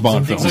Bond films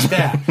and things like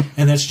that.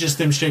 And that's just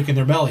them shaking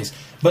their bellies.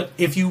 But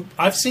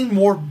I've seen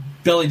more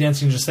belly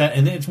dancing just that,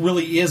 and it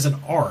really is an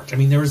art. I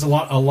mean, there was a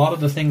lot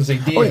of the things they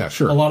did. Oh, yeah,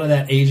 sure. A lot of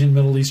that Asian,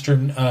 Middle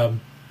Eastern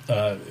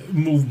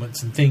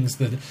movements and things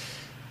that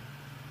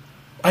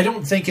I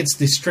don't think it's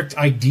the strict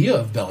idea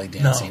of belly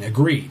dancing. No.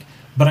 Agreed.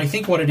 But I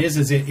think what it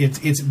is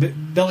it's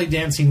belly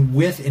dancing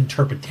with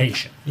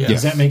interpretation. Yes.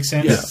 Does that make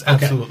sense? Yes, okay.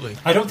 Absolutely.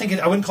 I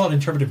wouldn't call it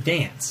interpretive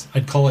dance.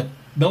 I'd call it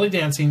belly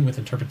dancing with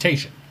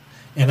interpretation.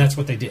 And that's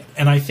what they did.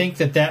 And I think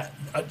that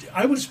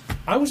I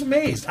was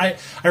amazed. I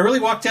really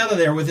walked out of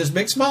there with this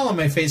big smile on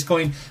my face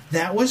going,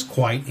 that was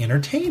quite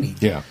entertaining.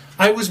 Yeah.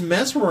 I was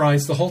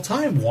mesmerized the whole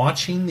time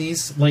watching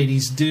these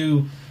ladies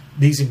do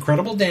these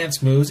incredible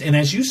dance moves, and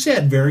as you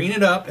said, varying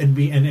it up and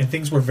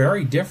things were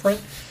very different.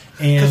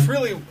 Because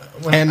really,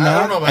 I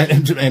don't know about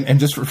and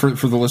just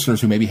for the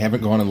listeners who maybe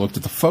haven't gone and looked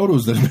at the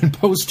photos that have been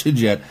posted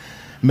yet,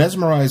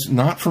 mesmerized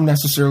not from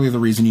necessarily the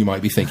reason you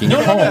might be thinking. No,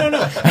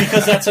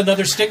 because that's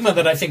another stigma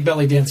that I think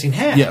belly dancing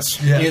has.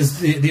 Yes. Is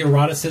the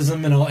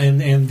eroticism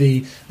and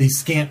the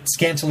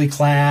scantily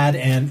clad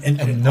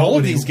and all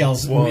of these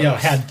gals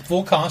had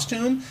full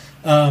costume.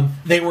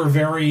 They were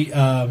very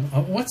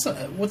what's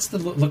the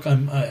look? I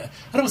don't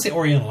want to say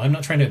Oriental. I'm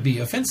not trying to be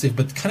offensive,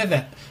 but kind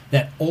of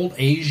that old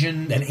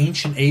Asian, that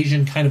ancient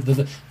Asian kind of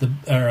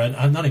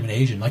I'm not even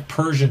Asian, like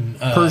Persian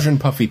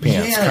puffy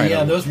pants.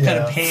 Those kind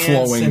of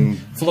pants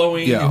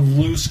flowing and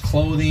loose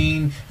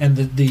clothing, and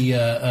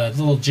the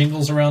little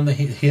jingles around the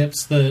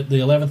hips. The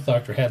 11th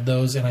Doctor had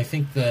those, and I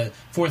think the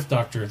 4th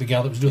Doctor, the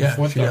gal that was doing the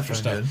 4th Doctor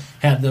stuff,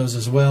 had those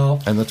as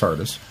well, and the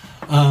TARDIS.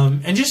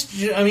 And just,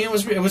 I mean, it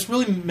was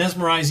really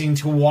mesmerizing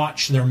to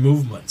watch their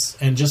movements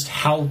and just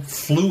how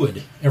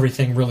fluid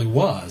everything really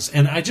was.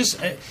 And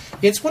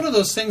it's one of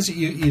those things that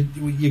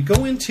you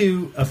go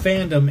into a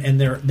fandom, and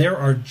there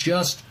are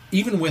just,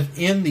 even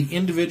within the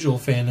individual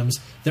fandoms,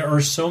 there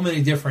are so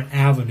many different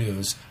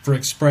avenues for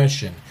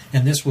expression.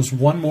 And this was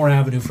one more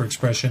avenue for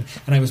expression,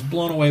 and I was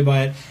blown away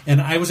by it.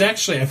 And I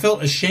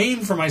felt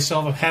ashamed for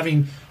myself of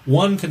having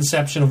one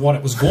conception of what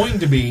it was going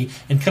to be,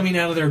 and coming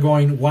out of there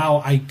going,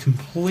 wow, I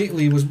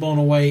completely was blown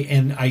away,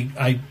 and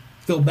I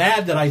feel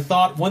bad that I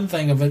thought one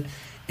thing of it,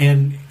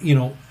 and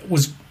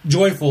was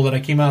joyful that I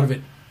came out of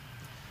it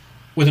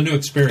with a new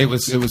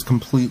experience. It was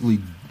completely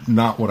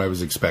not what I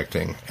was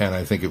expecting, and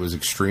I think it was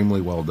extremely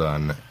well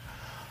done.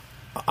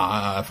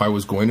 If I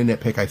was going to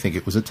nitpick, I think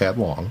it was a tad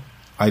long.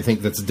 I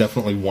think that's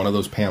definitely one of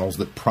those panels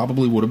that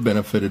probably would have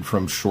benefited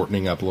from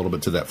shortening up a little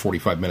bit to that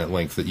 45-minute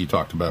length that you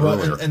talked about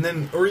earlier. And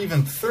then, or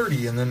even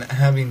 30, and then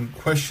having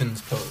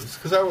questions posed.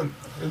 Because it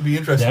would be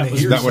interesting to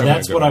hear.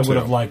 That's what I would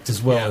have liked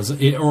as well,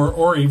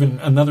 or even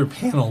another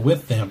panel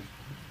with them.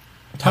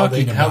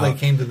 Talking about how they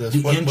came to this,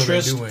 the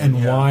interest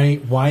and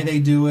why they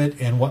do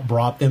it, and what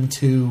brought them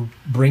to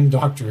bring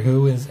Doctor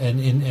Who as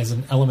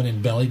an element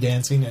in belly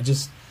dancing.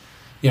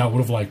 I would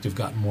have liked to have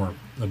gotten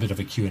a bit of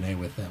a Q&A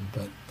with them,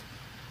 but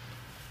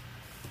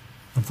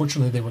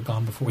unfortunately they were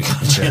gone before we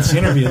got a chance to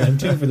interview them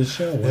too for the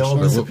show. They all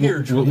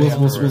disappeared.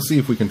 We'll see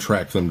if we can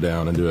track them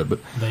down and do it. But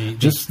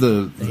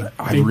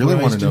I really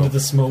want to know into the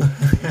smoke,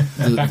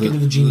 back into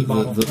the genie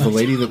bottle. The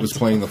lady that was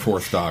playing the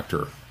 4th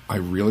Doctor. I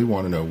really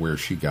want to know where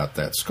she got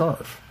that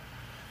scarf,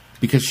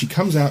 because she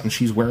comes out and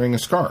she's wearing a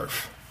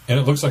scarf. And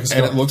it looks like a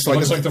scarf. And it looks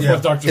like the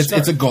Fourth Doctor's scarf.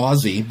 It's a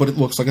gauzy, but it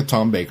looks like a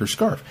Tom Baker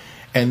scarf.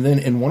 And then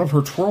in one of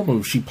her twirl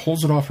moves, she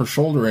pulls it off her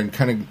shoulder and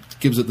kind of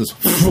gives it this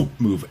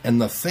move.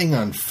 And the thing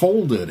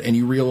unfolded, and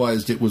you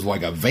realized it was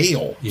like a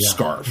veil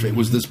scarf. Mm-hmm. It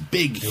was this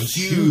big,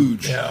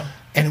 huge. Yeah.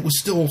 And it was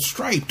still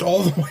striped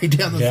all the way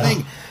down the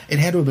thing. It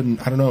had to have been,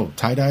 I don't know,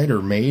 tie-dyed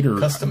or made or...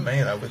 Custom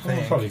made, I would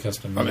think. Probably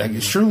custom made. I mean,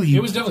 surely... It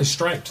was definitely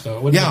striped,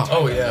 though. Yeah.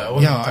 Oh, yeah.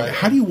 I mean,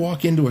 how do you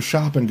walk into a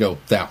shop and go,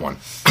 that one?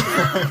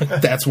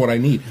 That's what I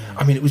need.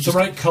 I mean, it was the just...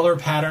 right color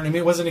pattern. I mean,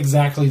 it wasn't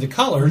exactly the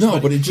colors. No,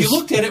 but it just... You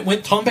looked at it,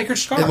 went Tom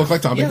Baker's scarf. It looked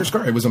like Tom Baker's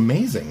scarf. It was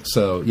amazing.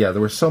 So, yeah,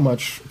 there was so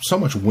much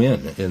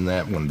win in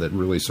that one that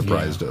really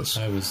surprised us.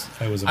 I was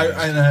amazed.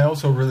 And I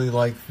also really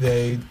liked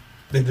they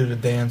did a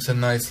dance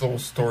and nice little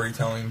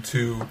storytelling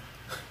to...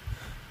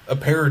 a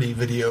parody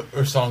video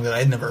or song that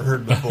I'd never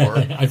heard before.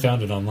 I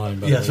found it online.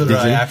 By so did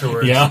I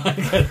afterwards.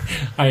 Yeah,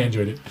 I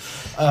enjoyed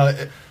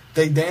it.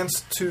 They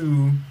danced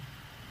to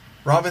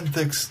Robin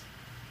Thicke's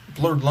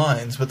Blurred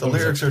Lines, but the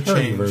lyrics are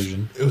changed.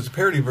 Version. It was a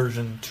parody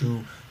version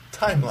to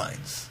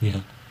Timelines.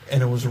 Yeah,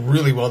 and it was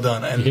really well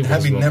done. And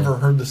having never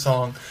heard the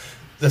song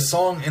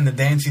and the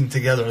dancing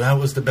together, that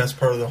was the best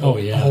part of the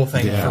whole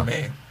thing for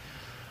me.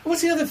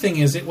 What's the other thing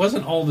is it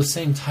wasn't all the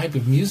same type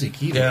of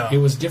music either. Yeah. It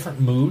was different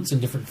moods and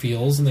different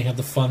feels, and they had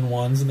the fun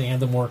ones, and they had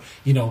the more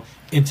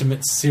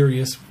intimate,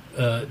 serious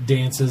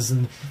dances,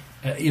 and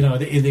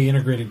they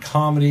integrated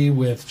comedy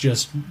with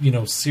just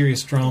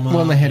serious drama.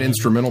 Well, and they had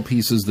instrumental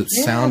pieces that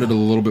sounded a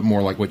little bit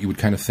more like what you would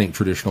kind of think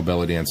traditional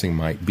belly dancing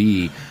might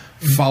be.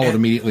 Followed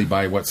immediately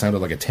by what sounded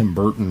like a Tim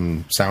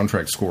Burton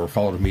soundtrack score.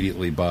 Followed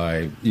immediately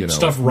by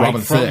stuff right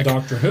Robin from Thicke.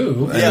 Doctor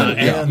Who.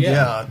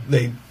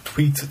 They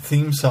tweaked the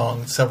theme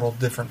song several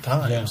different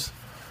times. Yeah.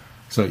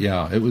 So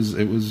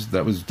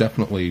that was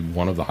definitely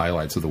one of the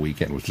highlights of the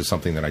weekend. It was just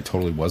something that I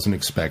totally wasn't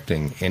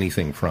expecting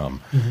anything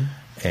from,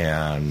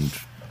 and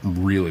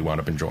really wound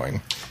up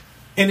enjoying.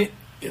 And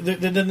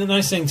the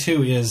nice thing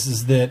too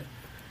is that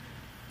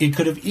it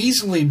could have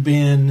easily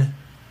been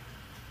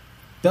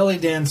belly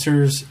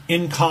dancers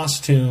in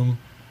costume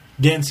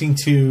dancing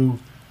to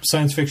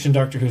science fiction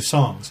Doctor Who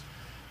songs.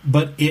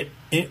 But it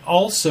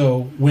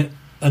also went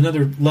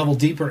another level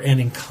deeper and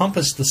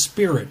encompassed the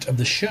spirit of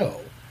the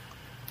show.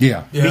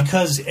 Yeah.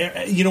 Because,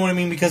 you know what I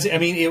mean? Because, I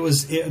mean,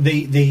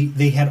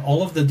 they had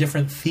all of the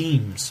different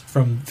themes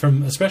from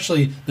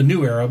especially the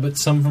new era, but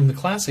some from the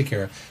classic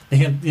era. They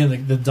had,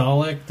 the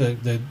Dalek,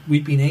 the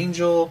Weeping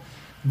Angel,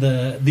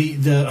 the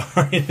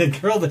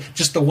girl that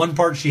just the one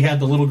part she had,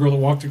 the little girl that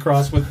walked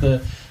across with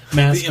the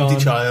mask the empty on.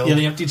 child. Yeah,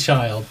 the empty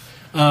child.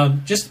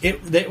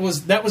 That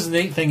was the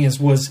neat thing it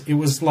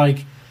was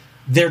like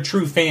they're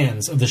true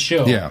fans of the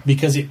show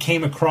because it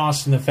came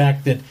across in the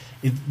fact that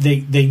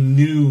they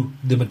knew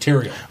the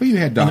material. Well, you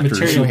had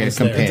doctors, you had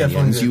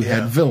companions, you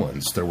had yeah.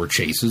 villains. There were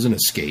chases and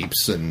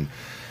escapes and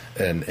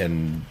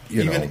even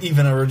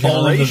a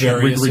all of the regeneration.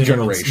 various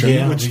Regeneration.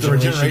 Yeah, Which the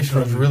regeneration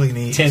was really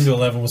neat. 10 to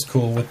 11 was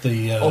cool with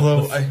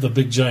the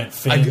big giant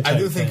fan. I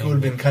do think it would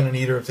have been kind of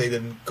neater if they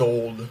did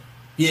gold.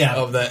 Yeah,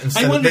 of that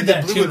instead. I wondered they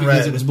did that blue too and because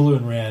red it was blue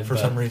and red for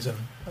some reason.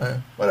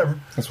 Whatever.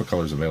 That's what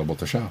color's available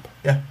to shop.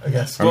 Yeah, I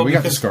guess. I mean, we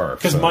got the scarf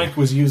because Mike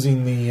was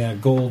using the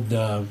gold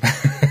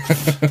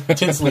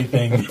tinsley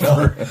thing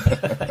for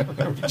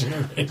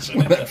regeneration.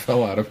 That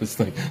fell out of his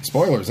thing.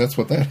 Spoilers. That's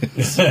what that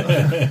is.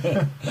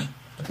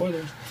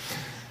 Spoilers.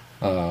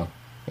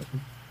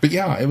 But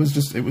yeah, it was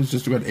just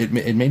good.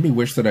 It made me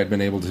wish that I'd been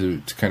able to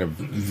kind of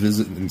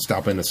visit and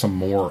stop into some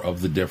more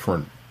of the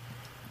different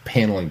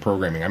paneling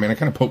programming. I mean, I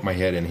kind of poked my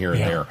head in here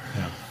and there.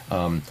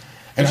 Yeah.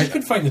 And I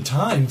couldn't find the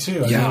time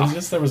too. I mean, it was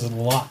just, there was a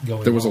lot going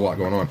on. There was a lot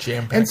going on.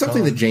 And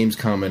something that James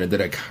commented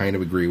that I kind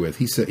of agree with.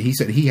 He said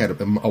he had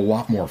a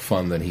lot more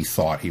fun than he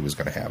thought he was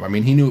going to have. I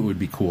mean, he knew it would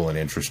be cool and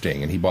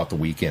interesting, and he bought the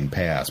weekend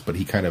pass. But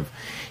he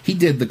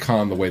did the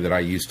con the way that I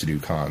used to do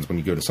cons. When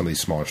you go to some of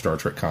these smaller Star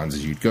Trek cons,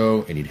 is you'd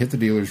go and you'd hit the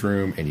dealer's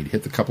room and you'd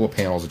hit the couple of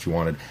panels that you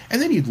wanted,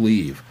 and then you'd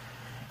leave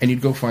and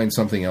you'd go find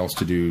something else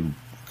to do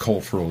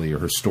culturally or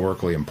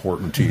historically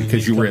important to you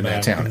because you were in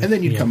that town, and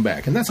then you'd come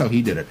back, and that's how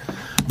he did it.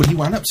 But he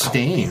wound up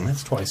staying.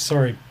 That's twice.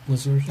 Sorry,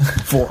 listeners.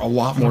 For a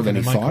lot more than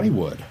he thought he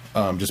would,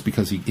 just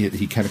because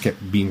he kind of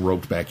kept being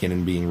roped back in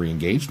and being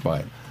re-engaged by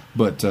it.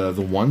 But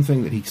the one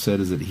thing that he said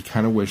is that he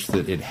kind of wished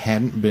that it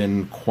hadn't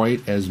been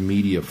quite as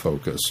media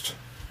focused,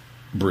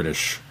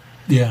 British.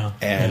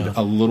 And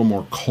a little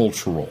more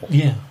cultural.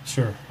 Yeah,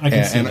 sure. I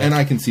can see that. And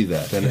I can see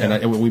that.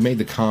 And we made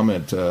the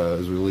comment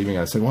as we were leaving.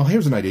 I said, well,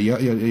 here's an idea.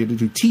 You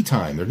do tea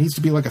time. There needs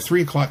to be like a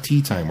 3 o'clock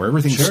tea time where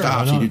everything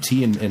stops. You do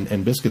tea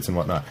and biscuits and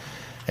whatnot.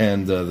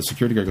 And the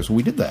security guard goes, well,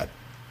 we did that.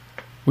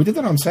 We did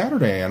that on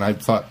Saturday. And I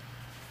thought,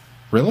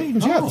 really? He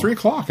goes, yeah, 3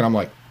 o'clock. And I'm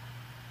like,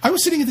 I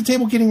was sitting at the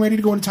table getting ready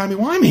to go into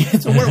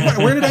timey-wimey. So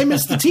where did I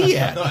miss the tea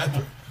at?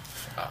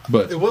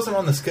 But it wasn't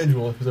on the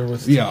schedule. There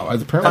was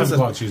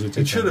apparently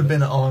it should have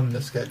been on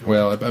the schedule.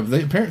 Well,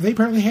 they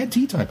apparently had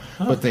tea time,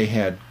 but they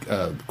had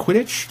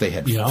Quidditch, they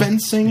had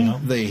fencing,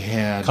 they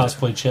had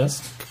cosplay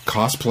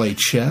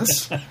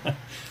chess.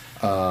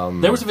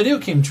 There was a video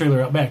game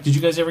trailer out back. Did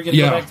you guys ever get to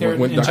go back there?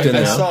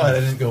 I saw it. I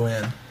didn't go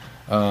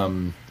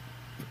in.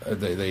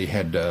 They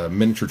had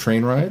miniature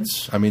train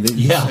rides. I mean,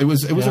 it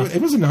was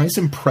a nice,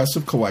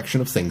 impressive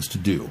collection of things to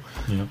do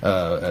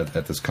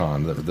at this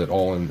con that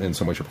all in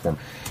some way, shape, or form.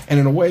 And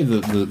in a way,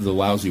 the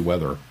lousy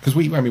weather, because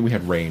we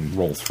had rain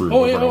roll through.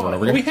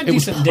 Over again. We had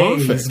decent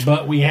days,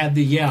 but we had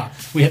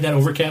that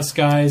overcast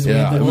skies.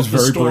 Yeah, it was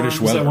very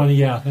British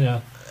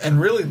weather. And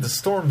really, the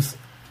storms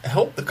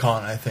helped the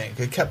con, I think.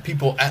 It kept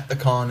people at the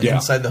con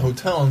inside the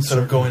hotel instead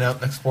of going out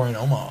and exploring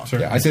Omaha.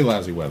 Yeah, I say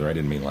lousy weather. I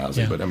didn't mean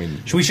lousy, but I mean...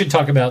 We should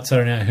talk about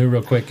Saturday Night Who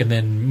real quick and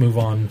then move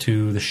on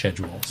to the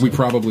schedule. So. We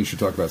probably should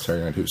talk about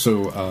Saturday Night Who.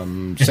 So,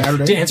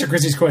 Saturday... to answer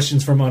Chrissy's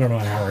questions from, I don't know,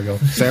 an hour ago.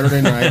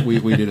 Saturday night,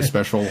 we did a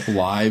special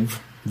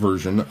live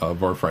version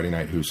of our Friday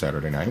Night Who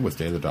Saturday night with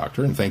Day of the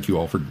Doctor, and thank you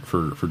all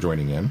for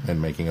joining in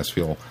and making us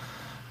feel...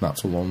 not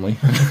so lonely.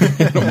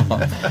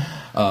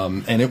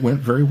 And it went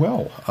very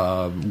well.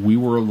 We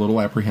were a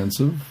little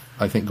apprehensive,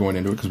 I think, going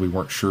into it because we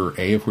weren't sure,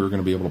 A, if we were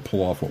going to be able to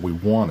pull off what we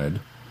wanted,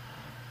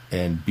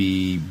 and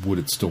B, would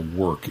it still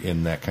work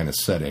in that kind of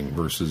setting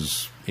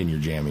versus in your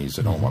jammies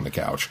at home on the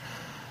couch.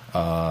 We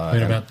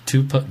had about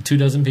two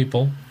dozen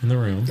people in the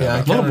room.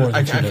 Yeah,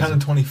 I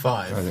counted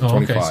 25. I think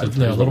 25. Okay,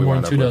 so a little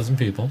more than 2 dozen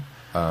people.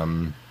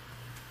 So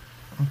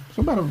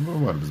about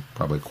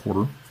probably a quarter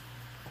of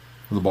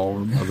the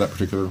ballroom of that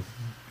particular...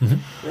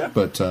 Mm-hmm. Yeah.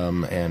 But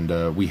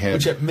we had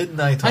which at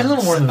midnight a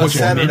little more than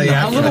Saturday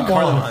a little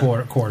more than a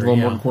quarter. A little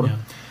more than a quarter.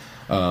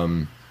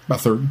 Yeah. About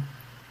a third.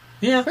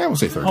 Yeah, I would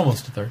say third.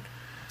 Almost a third.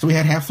 So we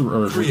had half the. A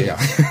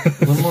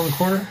little more than a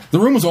quarter. The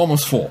room was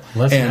almost full.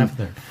 Less than half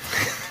a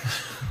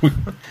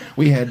third.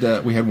 we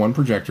had one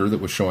projector that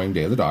was showing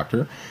Day of the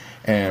Doctor,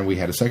 and we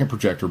had a second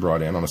projector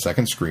brought in on a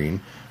second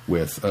screen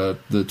with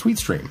the tweet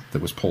stream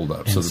that was pulled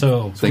up,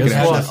 so they could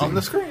have that on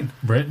the screen.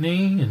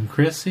 Brittany and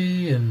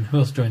Chrissy and who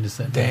else joined us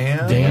that day?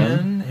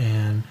 Dan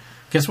and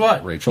guess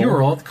what? Rachel. You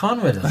were all at the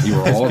con with us. You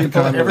were all at the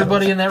con.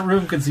 Everybody in that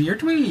room could see your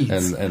tweets,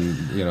 and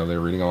they were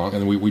reading along.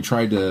 And we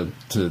tried to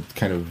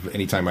kind of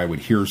anytime I would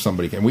hear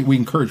somebody, and we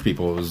encourage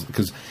people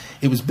because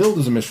it was billed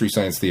as a Mystery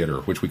Science Theater,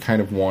 which we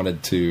kind of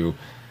wanted to.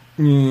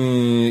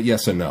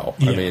 Yes and no.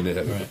 Yeah, I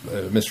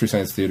mean, Mystery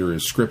Science Theater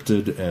is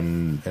scripted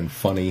and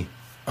funny.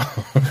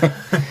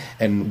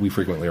 And we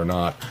frequently are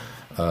not.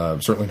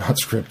 Certainly not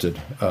scripted.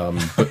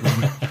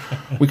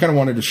 But we kind of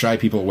wanted to shy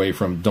people away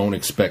from don't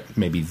expect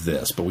maybe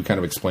this, but we kind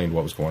of explained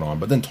what was going on.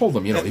 But then told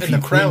them, if the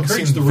crowd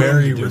seemed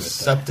very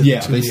receptive.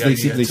 Yeah, they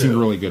seemed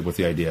really good with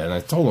the idea. And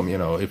I told them,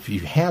 if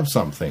you have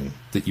something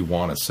that you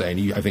want to say,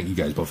 and I think you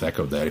guys both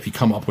echoed that, if you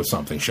come up with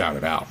something, shout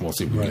it out, and we'll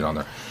see if we can get on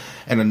there.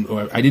 And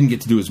then I didn't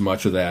get to do as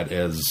much of that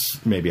as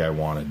maybe I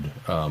wanted.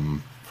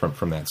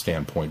 From that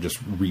standpoint, just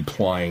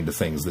replying to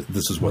things that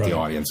this is what the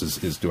audience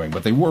is doing.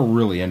 But they were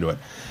really into it.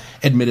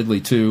 Admittedly,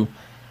 too,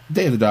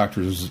 Day of the Doctor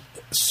is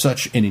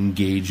such an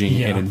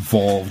engaging and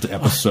involved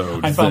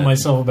episode. I found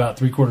myself about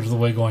 3/4 of the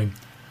way going,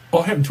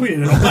 I haven't tweeted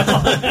in a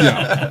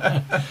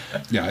while.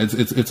 Yeah,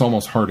 it's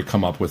almost hard to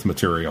come up with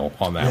material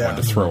on that one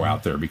to throw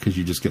out there because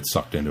you just get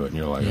sucked into it and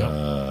you're like,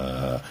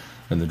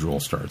 and the drool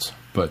starts.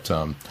 But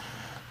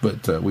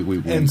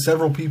we and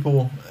several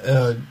people.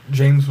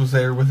 James was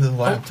there with his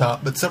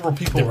laptop, but several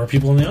people. There were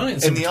people in the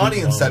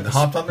audience. That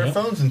hopped on their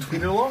phones and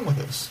tweeted along with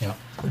us. Yeah,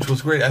 which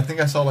was great. I think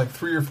I saw like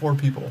 3 or 4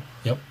 people.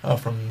 Yep. I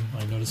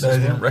noticed that I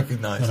didn't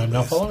recognize, and I'm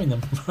now following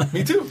them.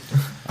 Me too.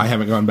 I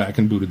haven't gone back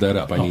and booted that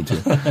up. I need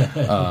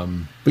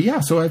to. But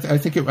yeah, so I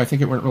think it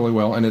went really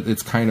well, and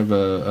it's kind of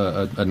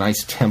a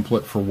nice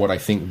template for what I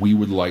think we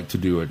would like to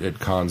do at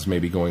cons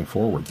maybe going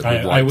forward. That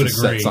we'd like I would to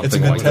agree. Set something it's a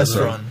good like test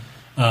this run.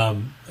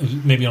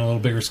 Maybe on a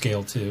little bigger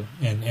scale too,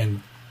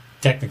 and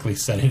technically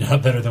setting it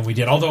up better than we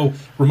did. Although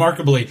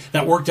remarkably,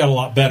 that worked out a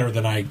lot better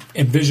than I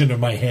envisioned in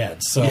my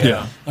head. So,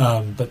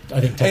 but I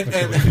think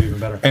technically we could do even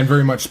better. And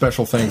very much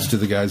special thanks to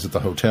the guys at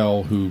the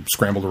hotel who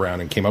scrambled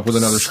around and came up with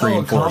another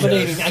screen for us.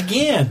 Accommodating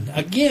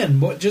again.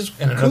 But just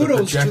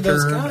kudos to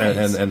those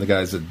guys and the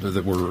guys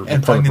that were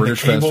and part of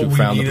British Fest who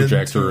found the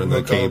projector and the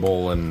up.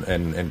 cable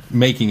and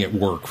making it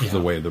work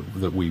the way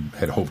that we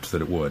had hoped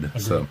that it would.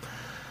 Agreed. So.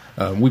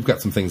 We've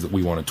got some things that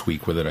we want to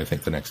tweak with it, I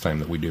think, the next time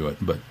that we do it.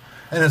 But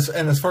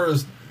as far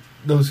as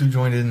those who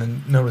joined in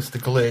and noticed the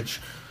glitch,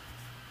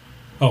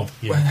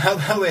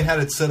 how they had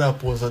it set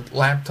up was a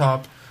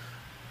laptop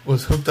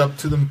was hooked up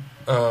to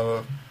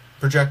the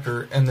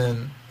projector and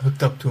then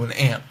hooked up to an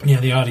amp. Yeah,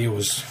 the audio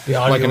was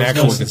like an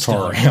actual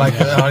guitar amp. Like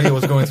the audio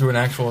was going through an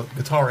actual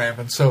guitar amp.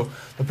 And so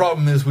the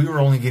problem is we were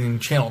only getting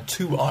channel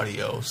 2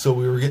 audio, so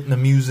we were getting the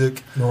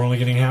music. We were only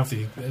getting half of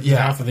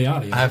the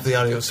audio. Half the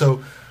audio.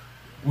 So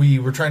we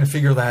were trying to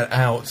figure that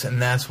out, and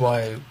that's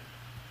why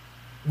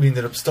we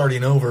ended up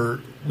starting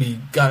over. We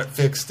got it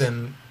fixed,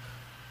 and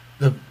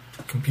the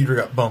computer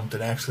got bumped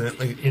and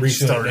accidentally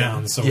restarted.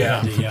 Down, so we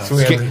had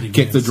to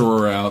kick the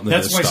drawer out. And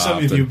that's why some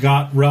of you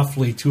got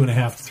roughly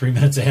 2.5 to 3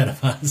 minutes ahead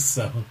of us.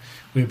 So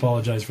we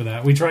apologize for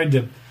that. We tried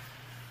to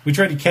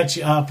catch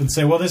you up and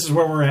say, well, this is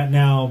where we're at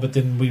now, but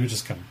then we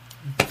just kind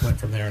of went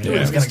from there, and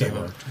it still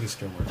worked.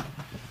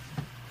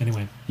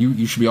 Anyway.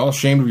 You should be all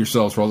ashamed of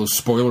yourselves for all those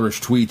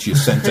spoilerish tweets you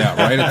sent out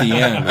right at the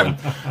end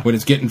when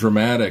it's getting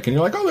dramatic. And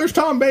you're like, oh, there's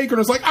Tom Baker.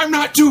 And it's like, I'm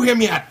not to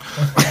him yet.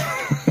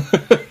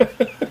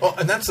 Well,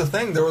 and that's the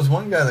thing. There was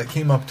one guy that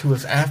came up to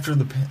us after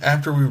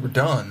we were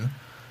done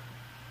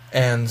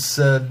and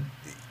said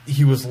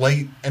he was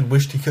late and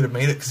wished he could have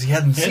made it because he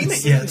hadn't seen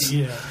it yet.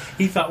 Yeah.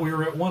 He thought we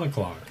were at 1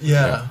 o'clock.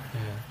 Yeah.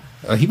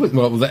 He was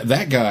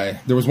that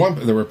guy. There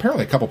were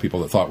apparently a couple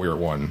people that thought we were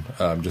at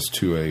 1, just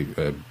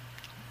to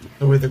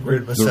the way the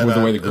grid was set up.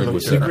 The way the grid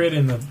was set up. The grid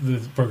in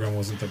the program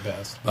wasn't the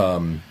best.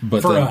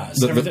 But for us,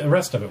 the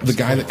rest of it was the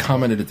guy that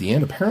commented at the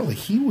end, apparently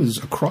he was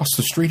across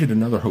the street at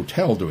another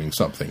hotel doing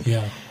something.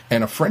 Yeah.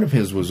 And a friend of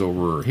his was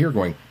over here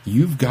going,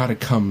 you've got to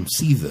come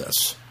see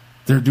this.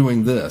 They're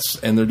doing this,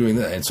 and they're doing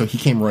that. And so he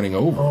came running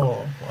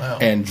over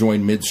and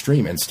joined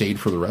midstream and stayed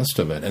for the rest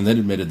of it, and then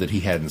admitted that he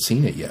hadn't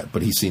seen it yet,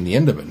 but he's seen the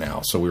end of it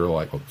now. So we were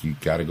like, well, you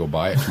got to go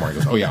buy it tomorrow. He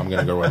goes, oh, yeah, I'm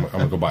going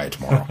to go buy it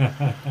tomorrow.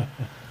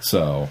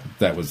 So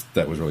that was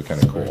really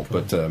kind of cool.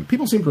 But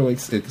people seemed really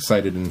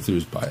excited and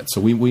enthused by it.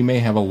 So we may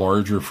have a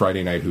larger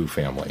Friday Night Who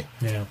family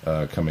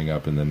coming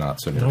up in the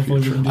not so near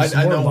future.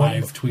 I know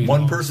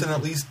one person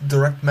at least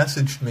direct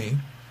messaged me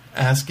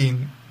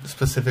asking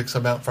specifics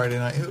about Friday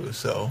Night Who.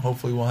 So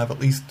hopefully we'll have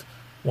at least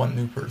one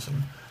new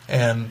person.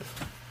 And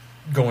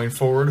going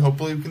forward,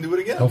 hopefully we can do it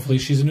again. Hopefully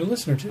she's a new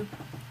listener too.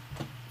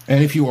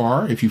 And if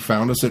you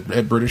found us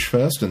at British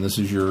Fest and this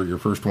is your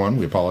first one,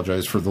 we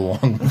apologize for the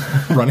long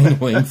running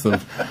length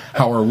of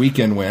how our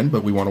weekend went,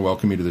 but we want to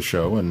welcome you to the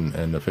show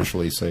and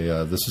officially say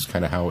this is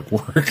kind of how it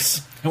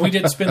works. And we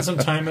did spend some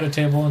time at a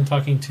table and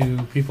talking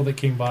to people that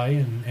came by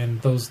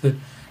and those that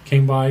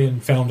came by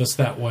and found us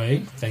that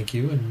way. Thank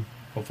you, and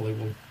hopefully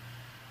we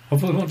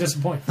won't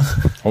disappoint.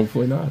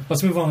 Hopefully not.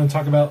 Let's move on and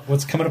talk about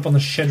what's coming up on the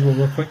schedule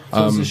real quick.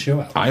 Close this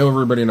show out. I owe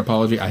everybody an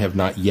apology. I have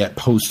not yet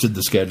posted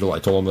the schedule. I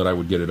told them that I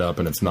would get it up,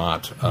 and it's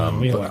not.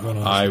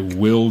 I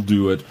will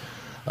do it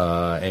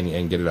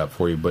and get it up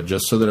for you. But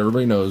just so that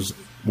everybody knows,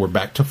 we're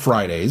back to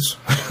Fridays.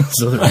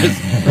 So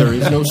there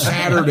is no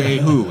Saturday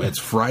Who. It's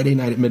Friday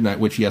night at midnight,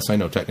 which, yes, I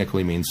know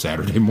technically means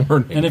Saturday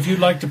morning. And if you'd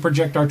like to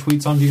project our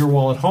tweets onto your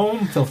wall at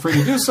home, feel free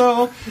to do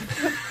so.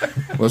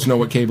 Let us know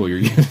what cable you're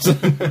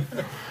using.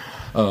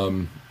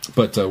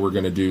 But we're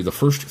going to do the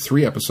first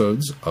 3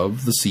 episodes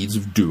of The Seeds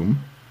of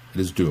Doom. It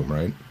is Doom,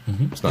 right?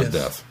 Mm-hmm. It's not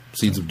Death.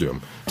 Seeds of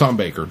Doom. Tom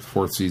Baker,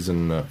 fourth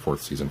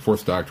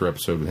Doctor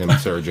episode with him and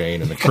Sarah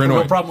Jane and the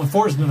Krynoid. No problem with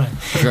fours tonight.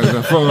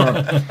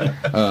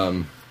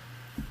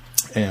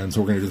 And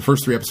so we're going to do the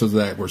first 3 episodes of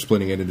that. We're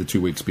splitting it into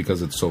 2 weeks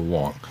because it's so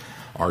long.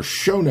 Our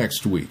show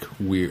next week,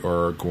 we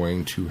are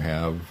going to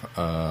have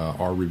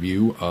our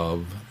review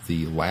of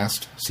the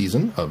last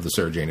season of the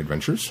Sarah Jane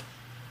Adventures.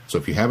 So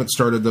if you haven't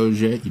started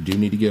those yet, you do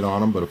need to get on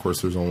them. But, of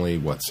course, there's only,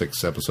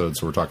 6 episodes,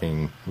 so we're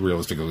talking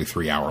realistically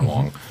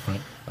 3-hour-long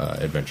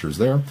adventures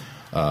there.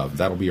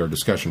 That'll be our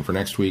discussion for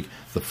next week.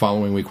 The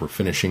following week, we're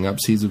finishing up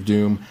Seeds of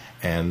Doom,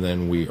 and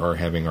then we are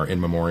having our in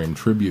memoriam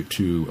tribute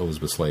to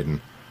Elizabeth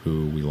Sladen,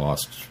 who we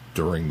lost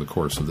during the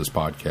course of this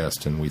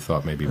podcast, and we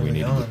thought maybe we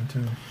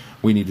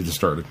needed to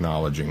start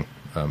acknowledging,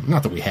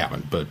 not that we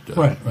haven't, but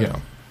you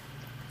know,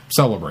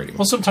 celebrating.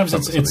 Well, sometimes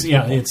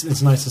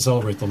it's nice to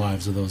celebrate the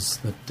lives of those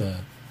that,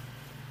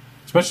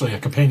 especially a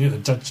companion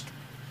that touched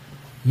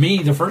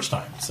me the first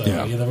time. So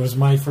that was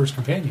my first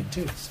companion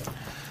too. So.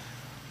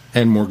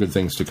 And more good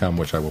things to come,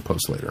 which I will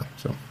post later.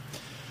 So,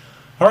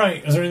 all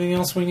right. Is there anything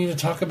else we need to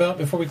talk about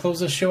before we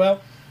close this show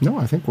out? No,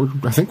 I think we're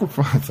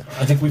fine.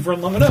 I think we've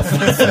run long enough.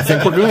 I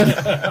think we're good.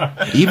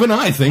 Even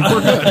I think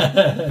we're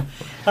good.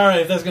 All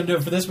right, that's going to do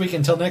it for this week.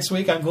 Until next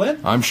week, I'm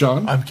Glenn. I'm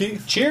Sean. I'm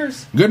Keith.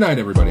 Cheers. Good night,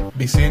 everybody.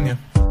 Be seeing you.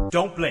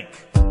 Don't blink.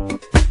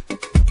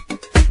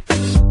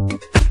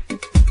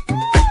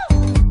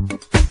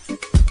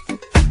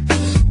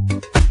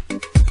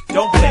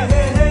 Don't blink.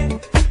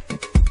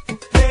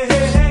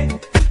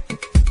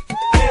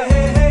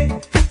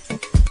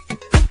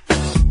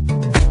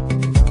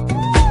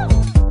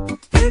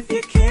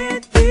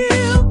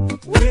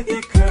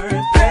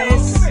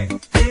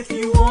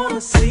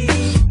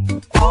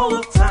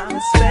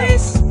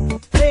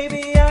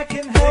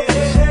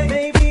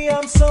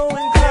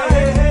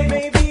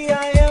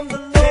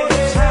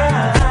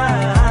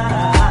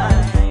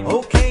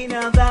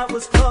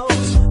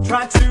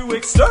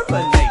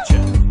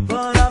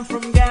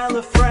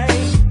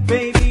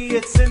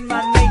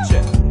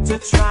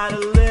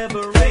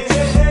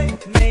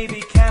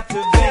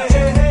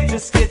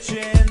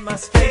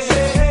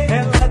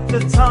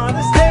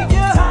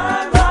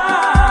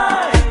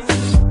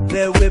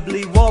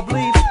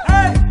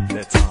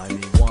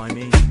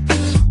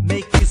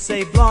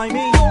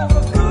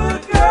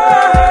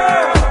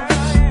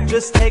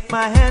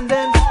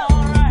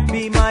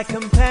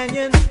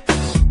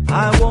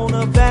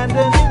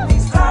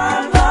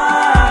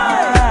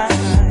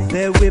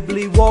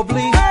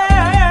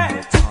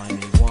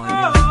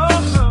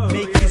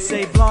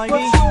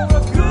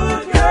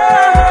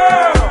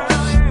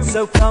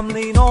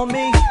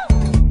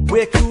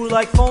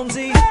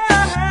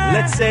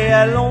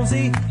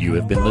 You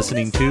have been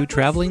listening to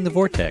Traveling the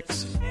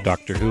Vortex,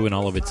 Doctor Who and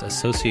all of its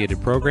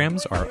associated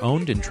programs are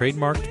owned and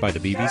trademarked by the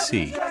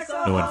BBC.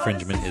 No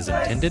infringement is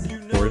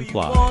intended or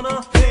implied.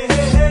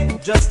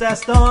 Just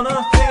ask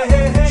Donna,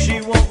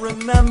 she won't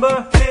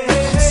remember.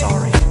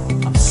 Sorry,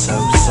 I'm so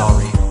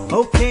sorry.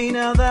 Okay,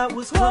 now that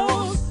was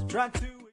close. Tried to